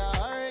like a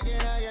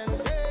hurricane again.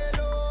 Say,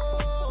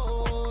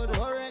 Lord,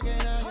 hurricane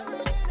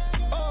again.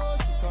 Oh,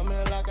 she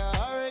coming like a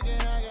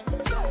hurricane again.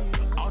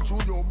 I show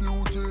your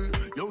beauty,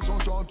 you're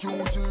such a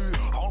cutie.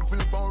 I'll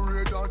feel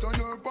parade that on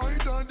your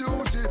point of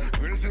duty.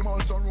 Crazy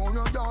man surround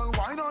your girl,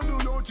 why not do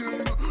your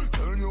thing?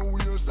 Turn your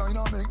waistline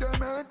and make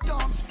them head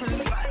top spin.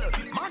 Well,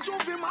 match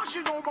off him, mash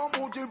it over,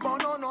 put it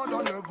on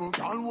another level.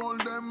 Can't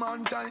hold them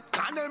man tight,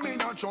 can them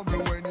in a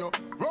trouble when you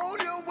roll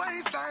your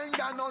waistline.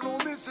 Can no know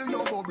me see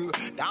your bubble.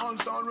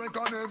 Dance and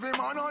reckon every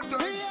man on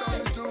turn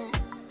side too.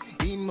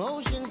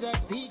 Emotions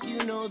that peak,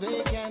 you know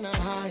they cannot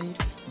hide.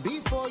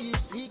 Before you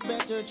seek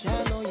better,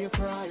 channel your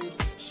pride.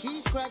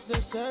 She scratched the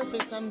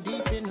surface, I'm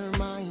deep in her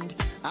mind.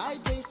 I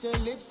taste her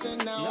lips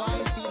and now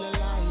I feel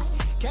alive.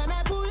 Can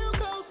I pull you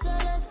closer?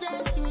 Let's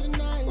dance through the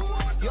night.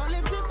 Your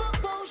lips with a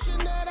potion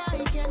that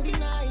I can't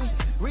deny.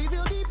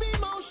 Reveal deep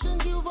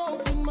emotions, you've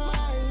opened my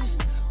eyes.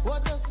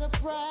 What a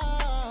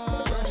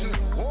surprise. She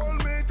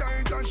hold me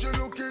tight and she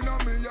looking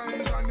at me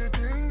eyes. And the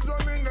things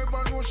that me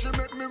never know, she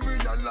make me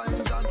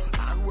realize.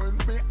 And when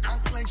me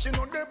act like she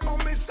know they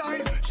on me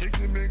side, she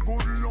give me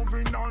good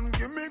loving and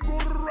give me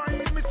good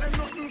ride. Me say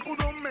nothing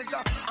couldn't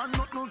measure and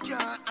nothing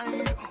can't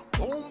hide.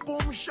 Boom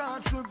boom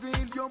shots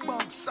reveal your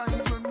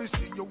backside. When me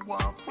see you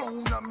walk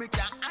round and me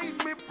can't hide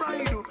me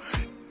pride.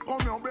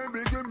 Come here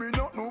baby, give me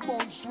nothing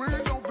but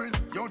sweet loving.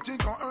 You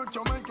think I hurt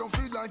you, make you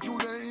feel like you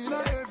there in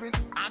a heaven.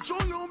 I show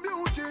you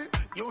beauty,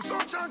 you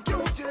such a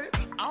cutie.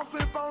 I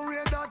feel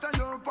parade that at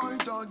your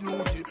point of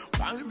duty.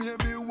 Why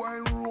baby,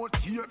 why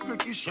rotate,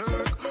 make it shake.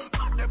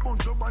 Got the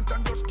bunch of band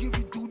and just give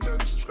it to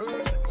them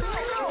straight.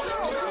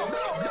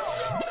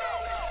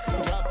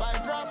 Drop by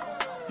drop,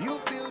 you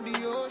feel the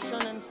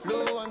ocean and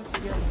flow once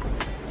again.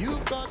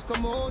 You've caused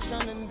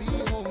commotion in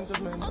the homes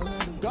of men.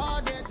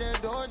 Guarded their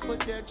doors,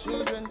 put their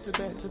children to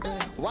bed.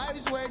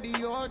 Wives wear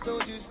the auto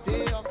to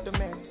stay off the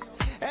meds.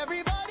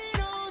 Everybody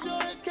knows you're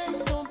a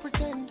case, don't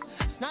pretend.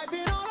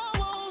 Sniping all our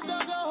walls,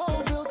 dug a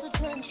hole, built a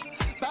trench.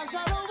 Back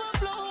shot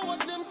overflow,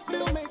 watch them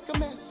spill, make a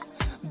mess.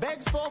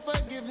 Begs for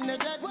forgiveness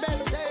at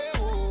best. Say,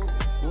 whoa,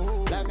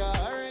 whoa, like a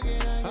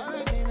hurricane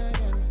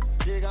again.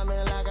 She got me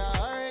like a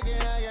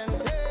hurricane again.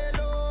 Say,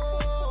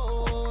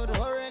 Lord,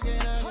 hurricane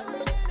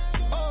again.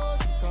 Oh,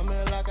 she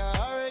coming like a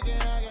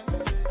hurricane again.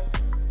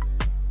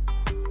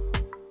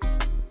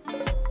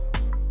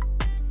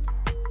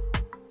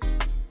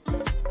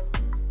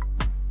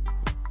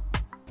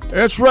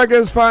 It's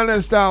reggae's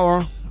finest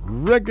hour,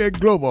 Reggae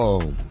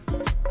Global.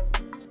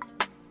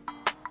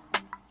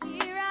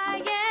 Here I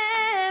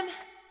am,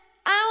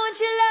 I want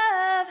your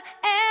love.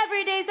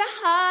 Every day's a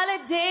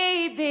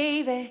holiday,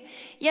 baby.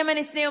 Yeah, man,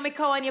 it's Naomi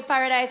Cowan, your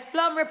Paradise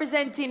Plum,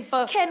 representing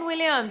for Ken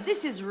Williams.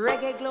 This is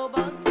Reggae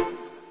Global.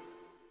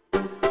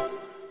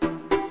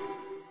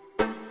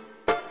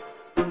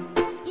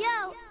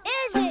 Yo,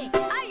 Izzy,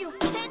 are you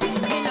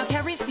kidding me? Me no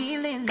carry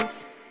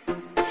feelings.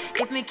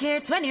 If me care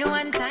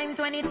 21 time,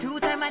 22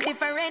 time, a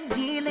different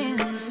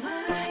dealings.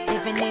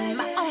 Living in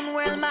my own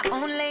world, my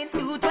own lane,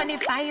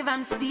 225,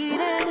 I'm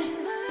speeding.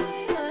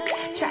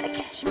 Try to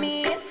catch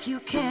me if you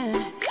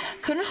can.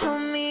 Couldn't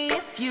hold me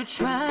if you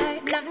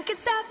tried. Nothing can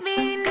stop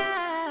me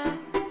now.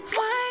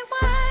 Why?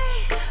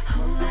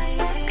 Oh,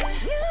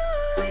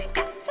 you ain't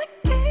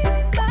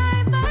complicated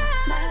by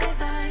my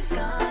vibes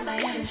gone by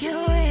energy.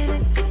 Your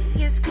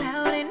energy is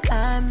clouding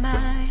my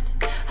mind.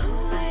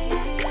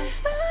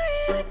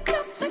 Sorry to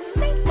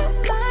compensate for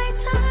my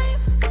time.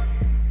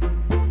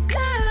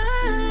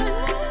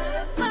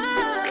 I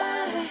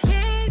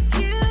gave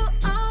you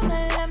all the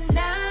love,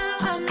 now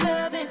I'm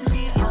loving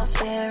me all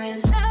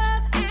sparing.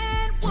 Love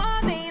and war,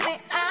 baby,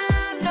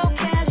 I'm no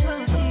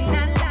casualty.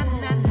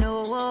 Nah, no.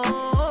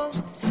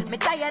 Me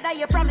tired of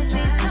your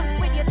promises, done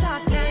with your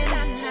talking.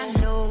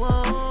 Nah, no.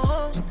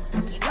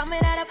 You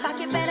coming out of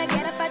pocket, better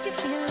get up at your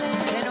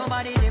feelings. Ain't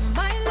nobody in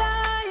my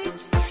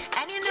light,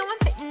 and you know I'm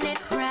fitting it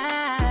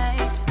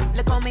right.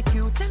 Look on me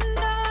cute and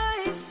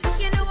nice,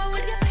 you know I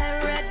was your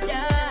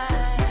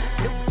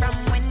paradise. Look from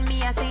when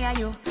me I say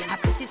you, I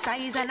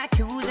criticize and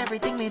accuse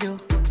everything me do.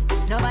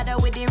 No matter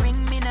with the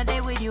ring, me no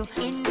day with you.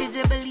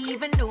 Invisible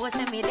even though I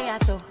say me there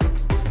so.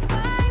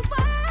 Why?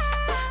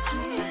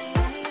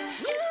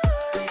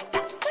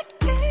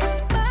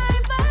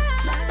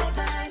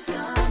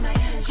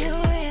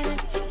 Your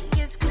energy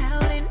is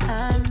clouding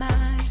my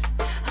mind.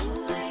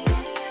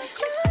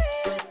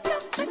 Sorry to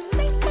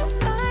compensate for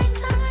my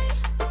time.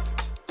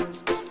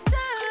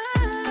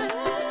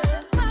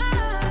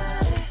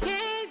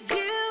 Gave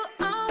you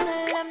all the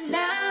love,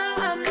 now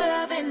I'm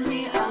loving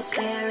me all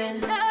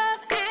sparing.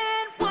 Love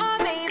and war,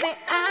 baby,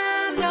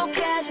 I'm no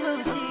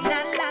casualty.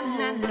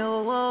 Nah, no.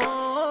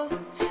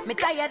 Me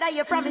tired of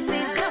your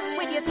promises, done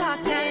with your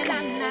talking.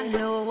 Nah,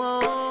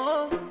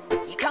 no.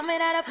 You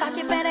coming out out of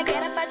pocket, better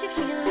get up out your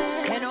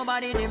feelings. Ain't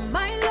nobody in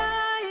my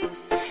light,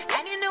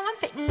 and you know I'm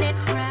fitting it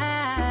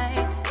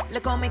right.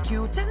 Look on me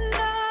cute and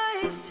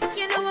nice,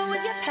 you know I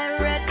was your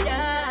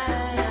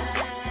paradise.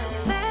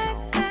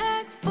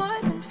 Back,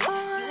 forth and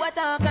forth. You a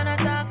talk and a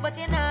talk, but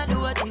you not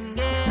do a thing.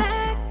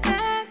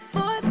 Back,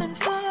 forth and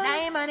forth.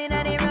 Now you man in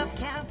the rough,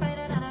 can't find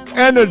another.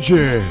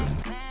 Energy.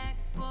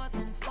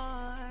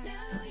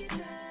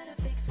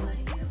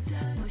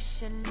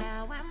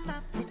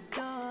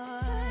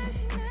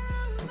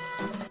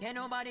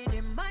 Nobody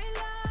in my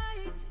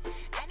light,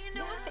 and you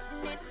know I'm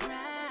fitting it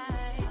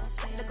right.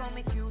 Look on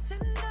me cute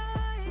and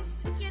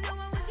nice, you know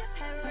I was your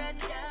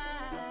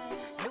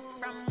paradise. Look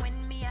from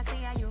when me I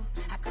say I you,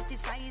 I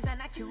criticize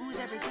and accuse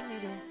everything they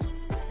do.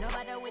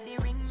 Nobody with the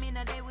ring, me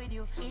not there with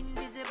you.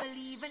 Invisible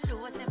even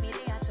though I say me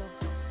there so.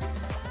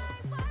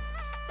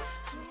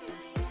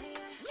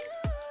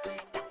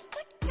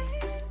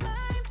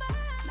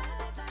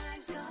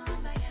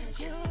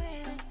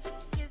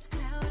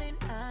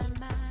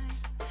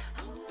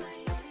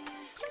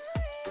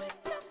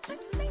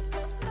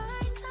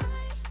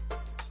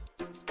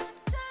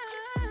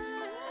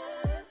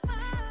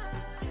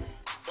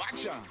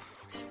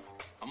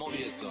 I'm over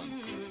here,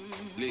 son.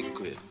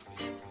 Liquid.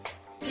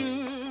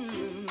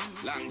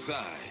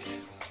 Langside.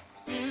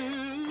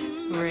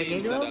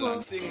 Reggae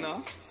Global. Sing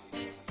now.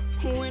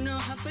 When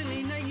it happen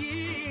in a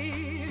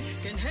year,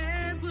 can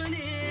happen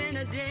in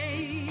a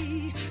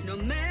day. No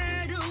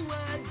matter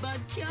what, but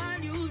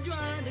can you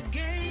draw the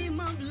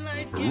game of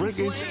life?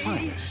 Reggae's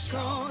finest.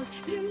 Cause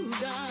you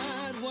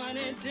got what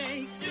it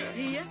takes.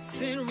 Yes,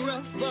 it's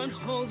rough, but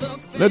hold the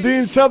faith.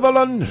 Nadine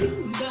Sutherland.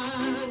 You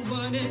got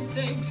what it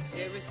takes.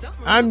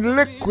 And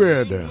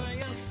Liquid.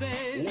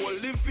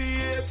 Hold the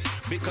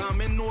faith, because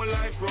me know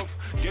life rough.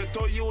 Get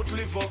to youth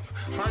live up,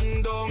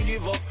 and don't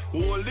give up.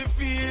 Hold the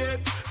faith,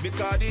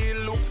 because it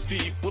looks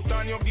steep. Put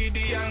on your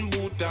Gideon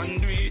boot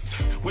and do it.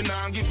 We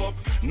not give up,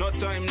 no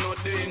time, no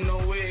day, no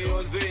way.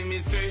 Jose me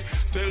say,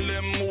 tell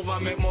them move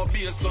and make my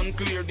bass and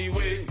clear the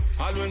way.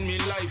 All when me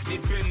life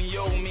depend,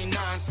 yo, me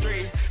not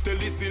stray. Tell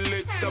the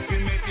selector fi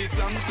make this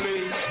song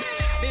play.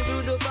 Been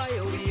through the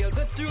fire, we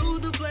go through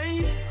the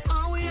flame.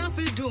 All we have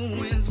to do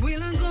is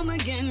we'll come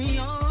again,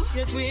 yo.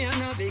 Yes, we are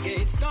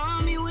navigate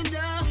stormy winter.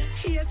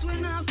 Yes, we're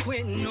not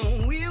quitting, no,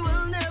 we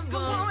will never.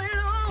 Come on,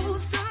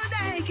 lose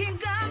today, can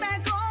come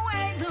back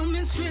away. The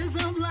mysteries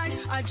of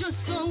life, I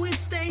just saw it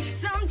stay.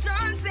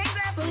 Sometimes things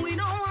happen, we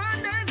don't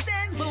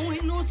understand. But we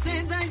know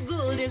say that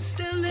good is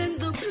still in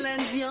the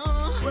plans, yo.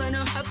 When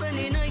it happen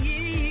in a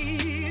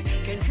year,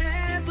 can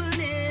happen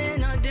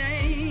in a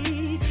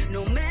day.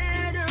 No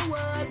matter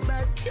what,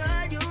 but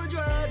could you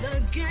draw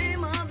the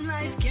game of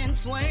life can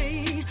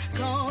sway.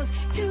 Cause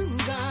you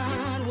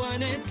got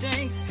what it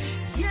takes.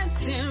 Yes,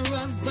 it's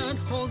rough, but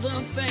hold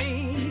the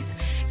faith.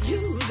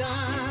 You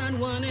got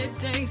what it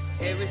takes.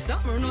 Every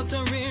storm not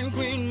a rain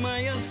queen,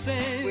 Maya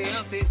said. We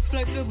have to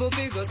flexible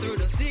figure through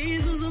the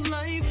seasons of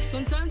life.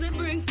 Sometimes it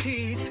brings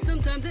peace,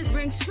 sometimes it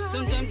brings strife.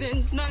 Sometimes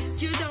it knock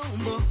you down,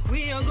 but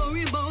we are gonna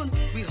rebound.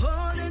 We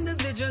hold in the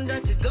vision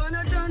that is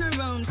gonna turn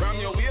around. From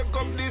your wake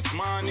up this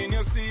morning,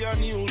 you see a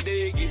new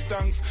day. Give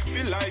thanks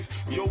for life.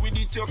 You with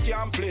it, you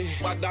can't play.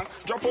 But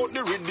drop out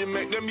the rhythm,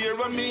 make them hear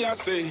what me I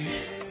say.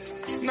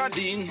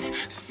 Nadine,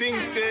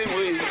 sing same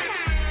way.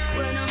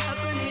 When it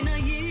happen in a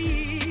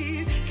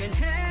year, can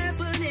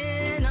happen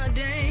in a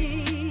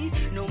day.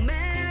 No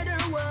matter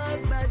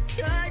what, but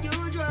could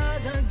you draw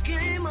the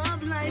game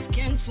of life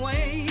can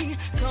sway.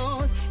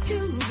 Cause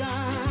you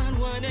got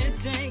what it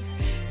takes.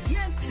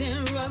 Yes,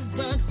 it's rough,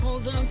 but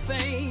hold the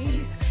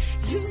faith.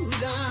 You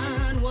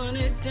got what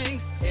it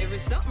takes. Every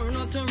summer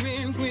not a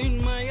rain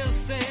queen, Maya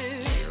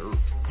says.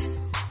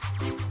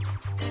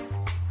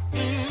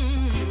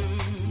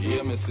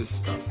 Yeah, my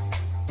sister.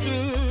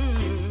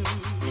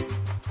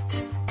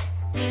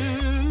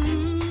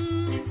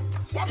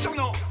 Watch them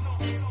now.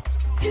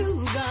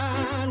 You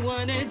got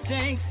what it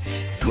takes.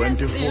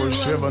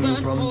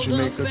 24/7 from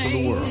Jamaica to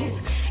the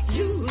world.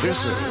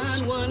 This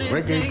is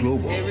Reggae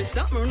Global. Every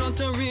summer not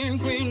a rain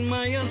queen,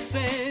 Maya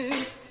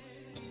says.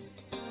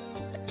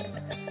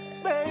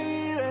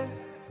 Baby,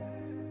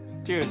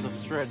 tears of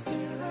strength,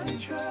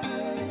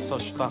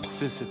 such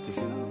toxicity.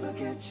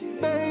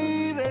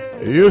 Baby,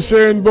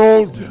 Usain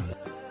Bolt,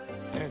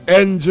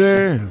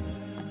 NJ,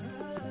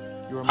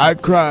 I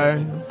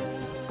cry.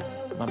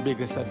 My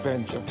biggest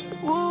adventure.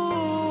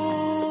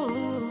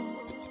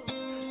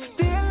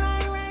 Still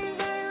I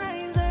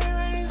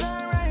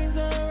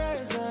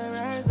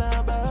rise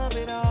above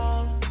it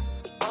all.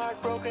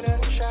 Heartbroken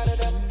and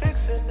shattered, I'm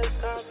fixing the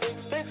scars,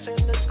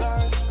 fixing the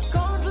scars.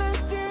 Countless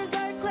tears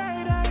I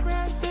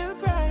cry, still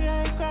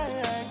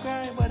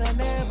cry, but I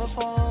never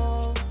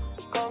fall.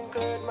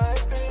 Conquered my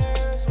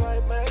fears,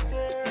 wiped my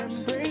tears,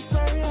 embraced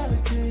my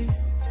reality.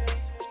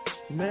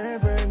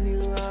 Never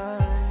knew I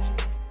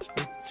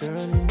would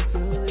turn into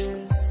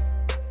this.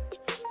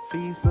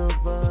 Feast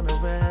upon a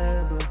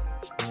rebel,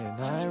 and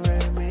I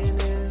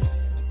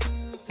reminisce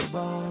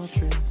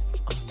debauchery,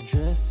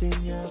 undressed. dress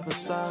in your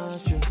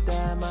Versace.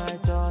 Damn, I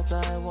thought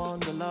I won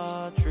the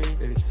lottery.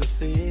 It's a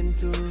sin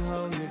to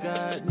how you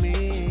got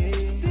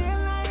me. Still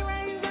I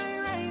rise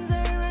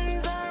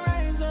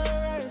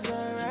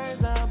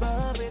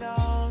above it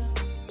all.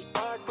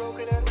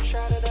 Heartbroken and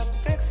shattered, I'm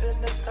fixing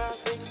the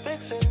scars,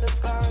 fixing the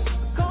scars.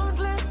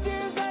 Countless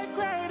tears I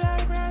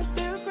cry,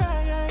 still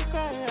cry, I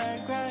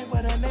cry,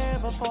 but I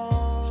never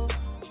fall.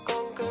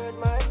 Conquered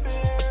my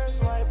fears,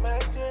 wipe my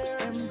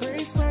tears,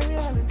 embrace my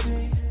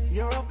reality.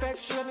 Your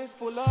affection is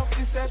full of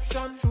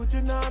deception, truth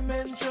you not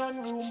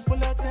mention, room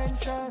full of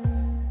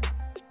tension.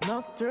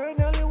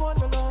 Nocturnally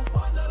wanderlust,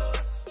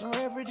 now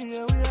every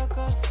day we are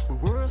cuss.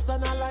 Worse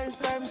than a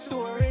lifetime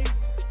story.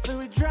 So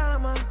with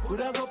drama,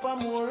 could I go for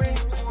more?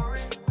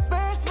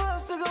 Best for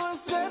us to go a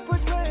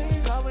separate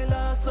way, cause we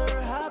lost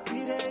our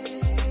happy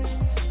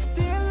days.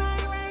 Still I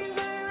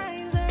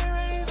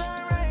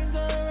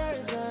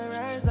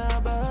rise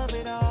above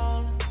it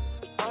all.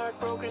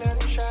 Heartbroken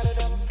and shattered,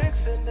 I'm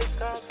fixing the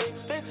scars,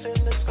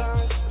 fixing the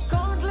scars.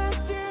 Countless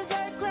tears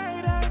I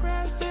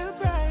cry, still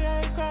cry,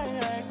 I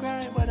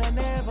cry, but I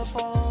never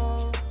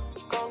fall.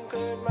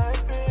 Conquered my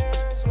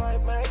fears,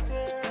 wipe my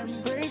tears,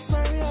 embrace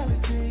my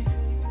reality.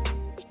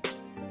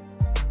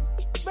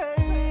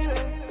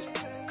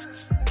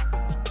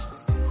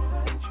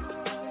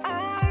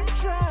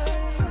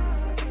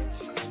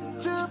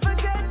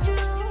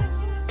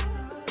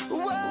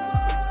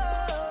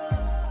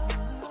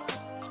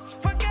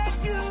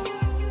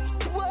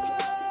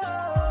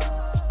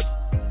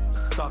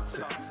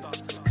 Toxic.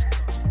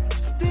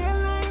 Still I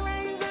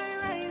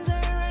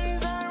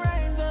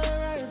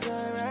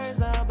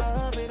rise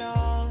above it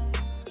all.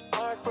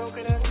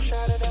 Heartbroken and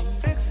shattered, I'm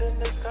fixing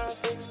the scars,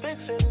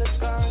 fixing the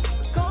scars.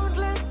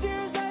 Countless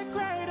tears I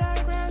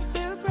cry,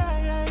 still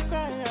cry, I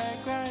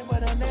cry,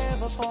 but I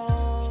never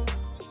fall.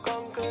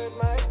 Conquered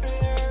my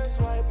fears,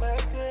 wipe my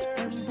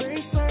tears,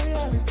 embrace my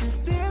reality.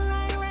 Still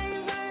I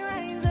rise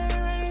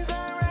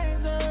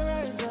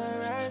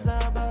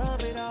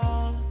above it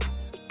all.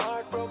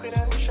 Heartbroken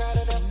and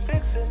shattered, I'm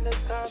fixing the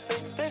scars,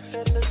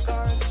 fixing the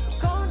scars.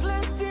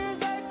 Countless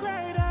tears I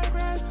cry,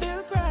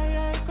 still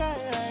cry, I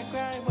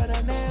cry, but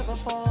I never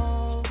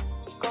fall.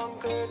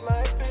 Conquered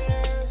my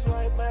fears,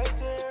 wipe my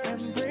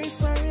tears, embrace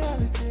my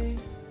reality.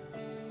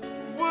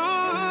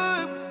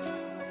 Whoa.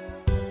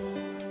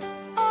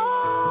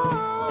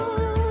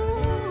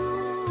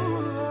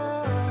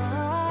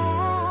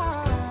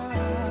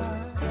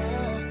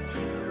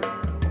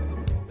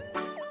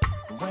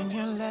 When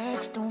your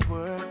legs don't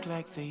work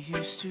like they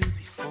used to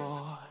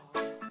before,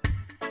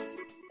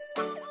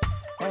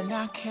 and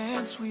I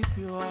can't sweep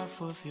you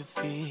off of your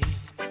feet,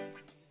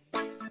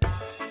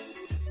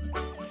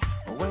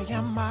 when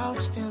your mouth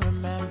still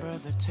remember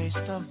the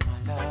taste of my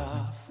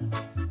love,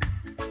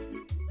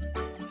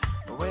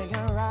 when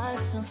your eyes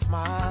still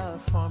smile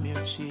from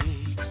your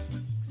cheeks,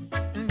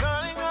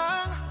 darling,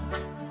 I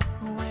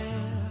will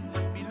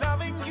be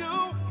loving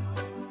you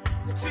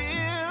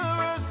till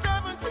we're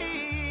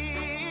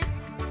 17.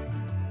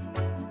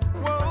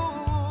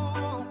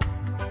 Whoa,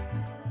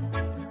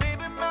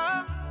 baby,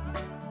 my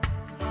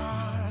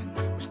heart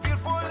will still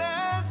fall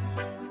less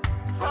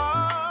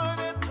hard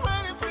at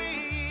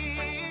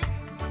 23.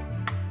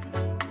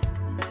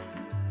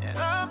 And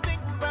I'm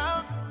thinking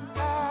about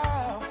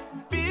how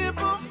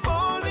people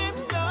fall in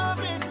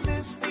love in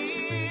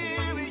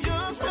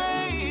mysterious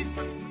ways.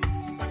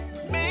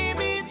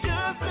 Maybe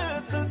just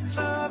a touch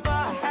of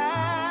a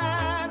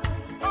hand.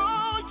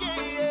 Oh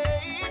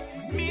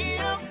yeah, me,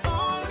 I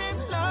fall in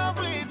love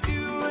with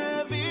you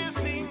every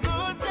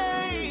single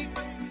day.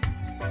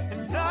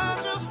 And I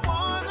just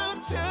wanna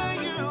tell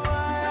you I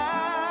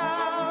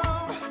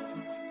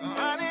am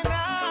running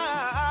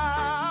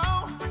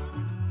out.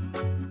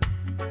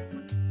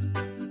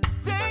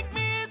 Take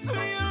me to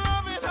your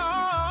loving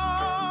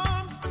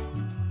arms.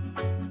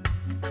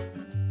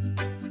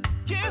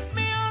 Kiss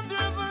me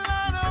under the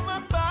light of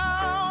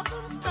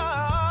 1,000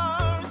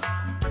 stars.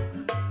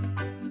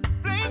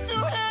 Place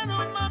your hand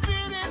on my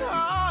beating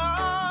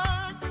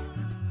heart.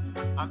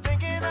 I'm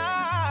thinking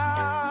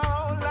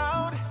out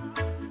loud.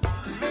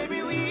 'Cause maybe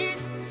we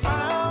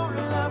found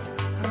love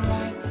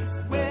right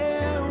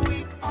where we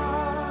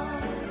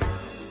are.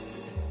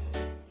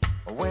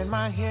 When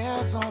my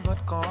hair's all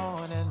but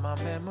gone and my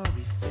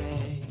memory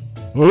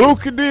fades,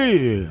 Look at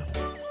this.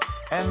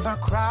 and the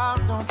crowd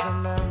don't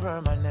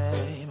remember my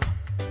name.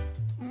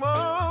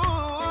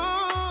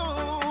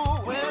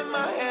 Whoa, when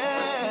my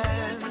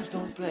hands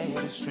don't play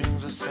the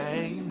strings the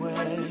same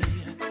way,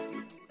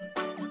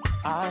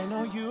 I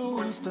know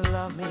you still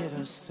love me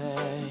to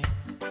say.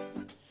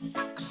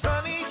 'Cause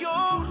honey,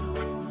 your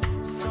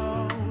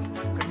soul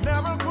could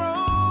never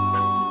grow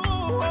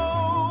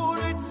old.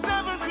 It's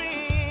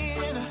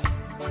evergreen.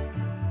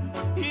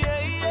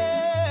 Yeah,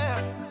 yeah.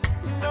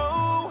 No,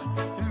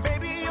 and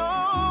baby,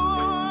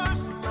 your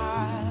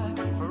smile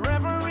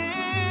forever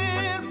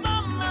in my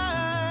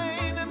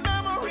mind and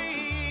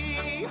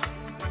memory.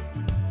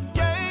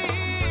 Yeah,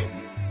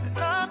 and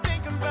I'm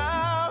thinking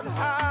about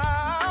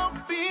how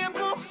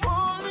people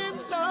fall in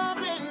love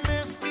in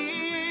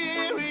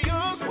mysterious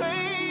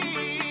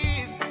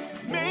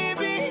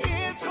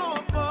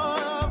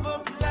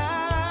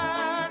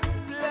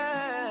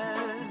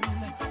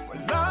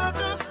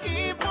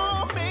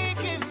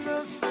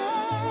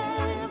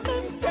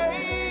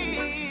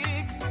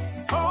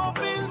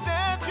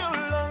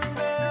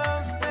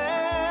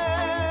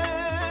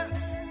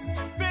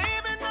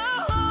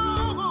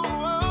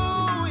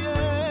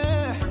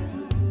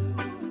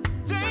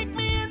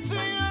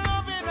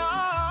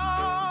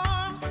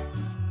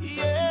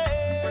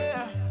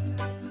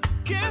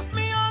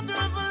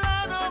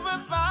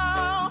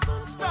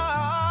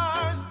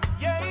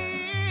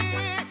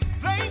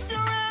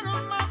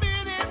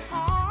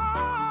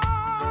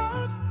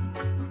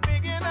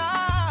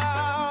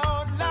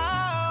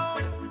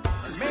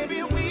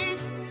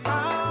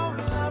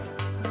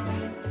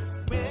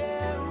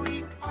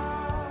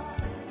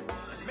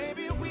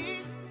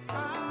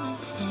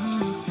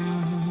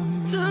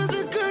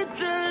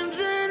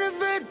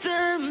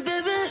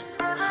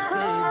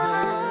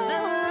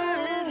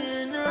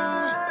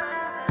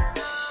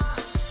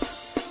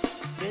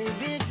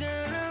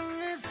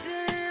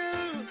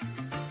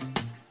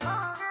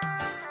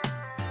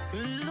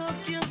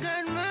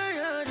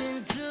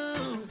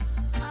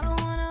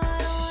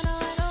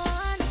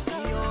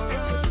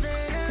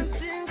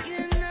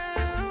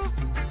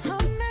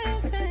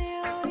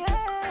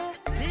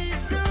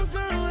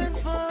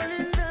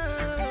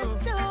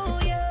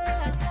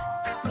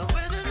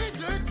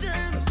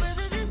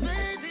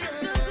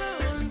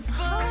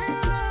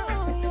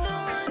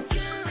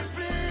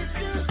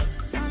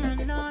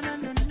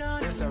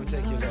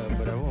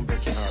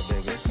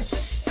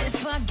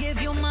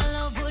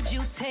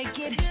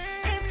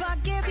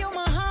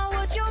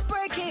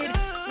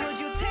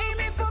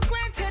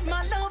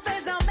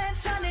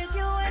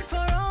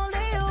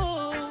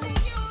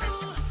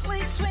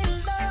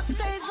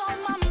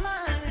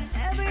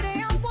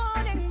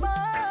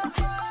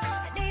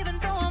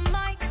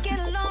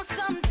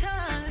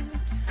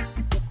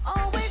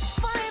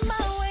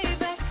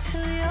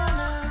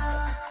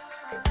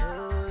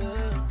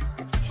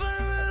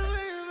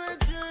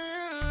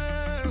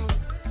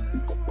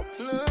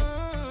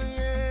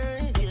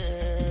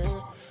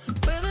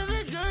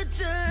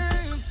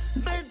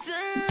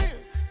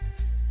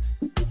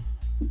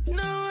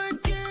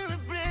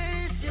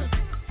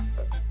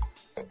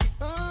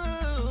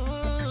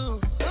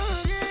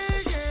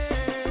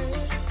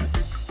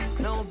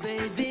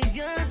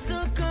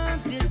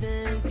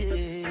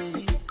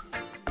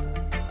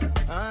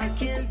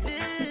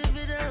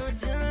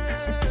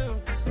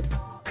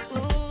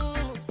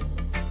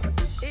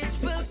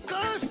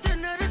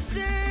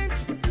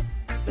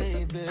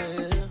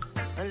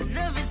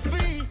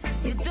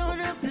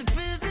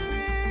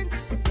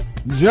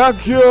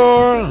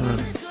Jacure,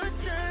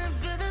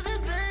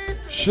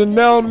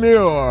 Chanel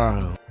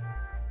Muir.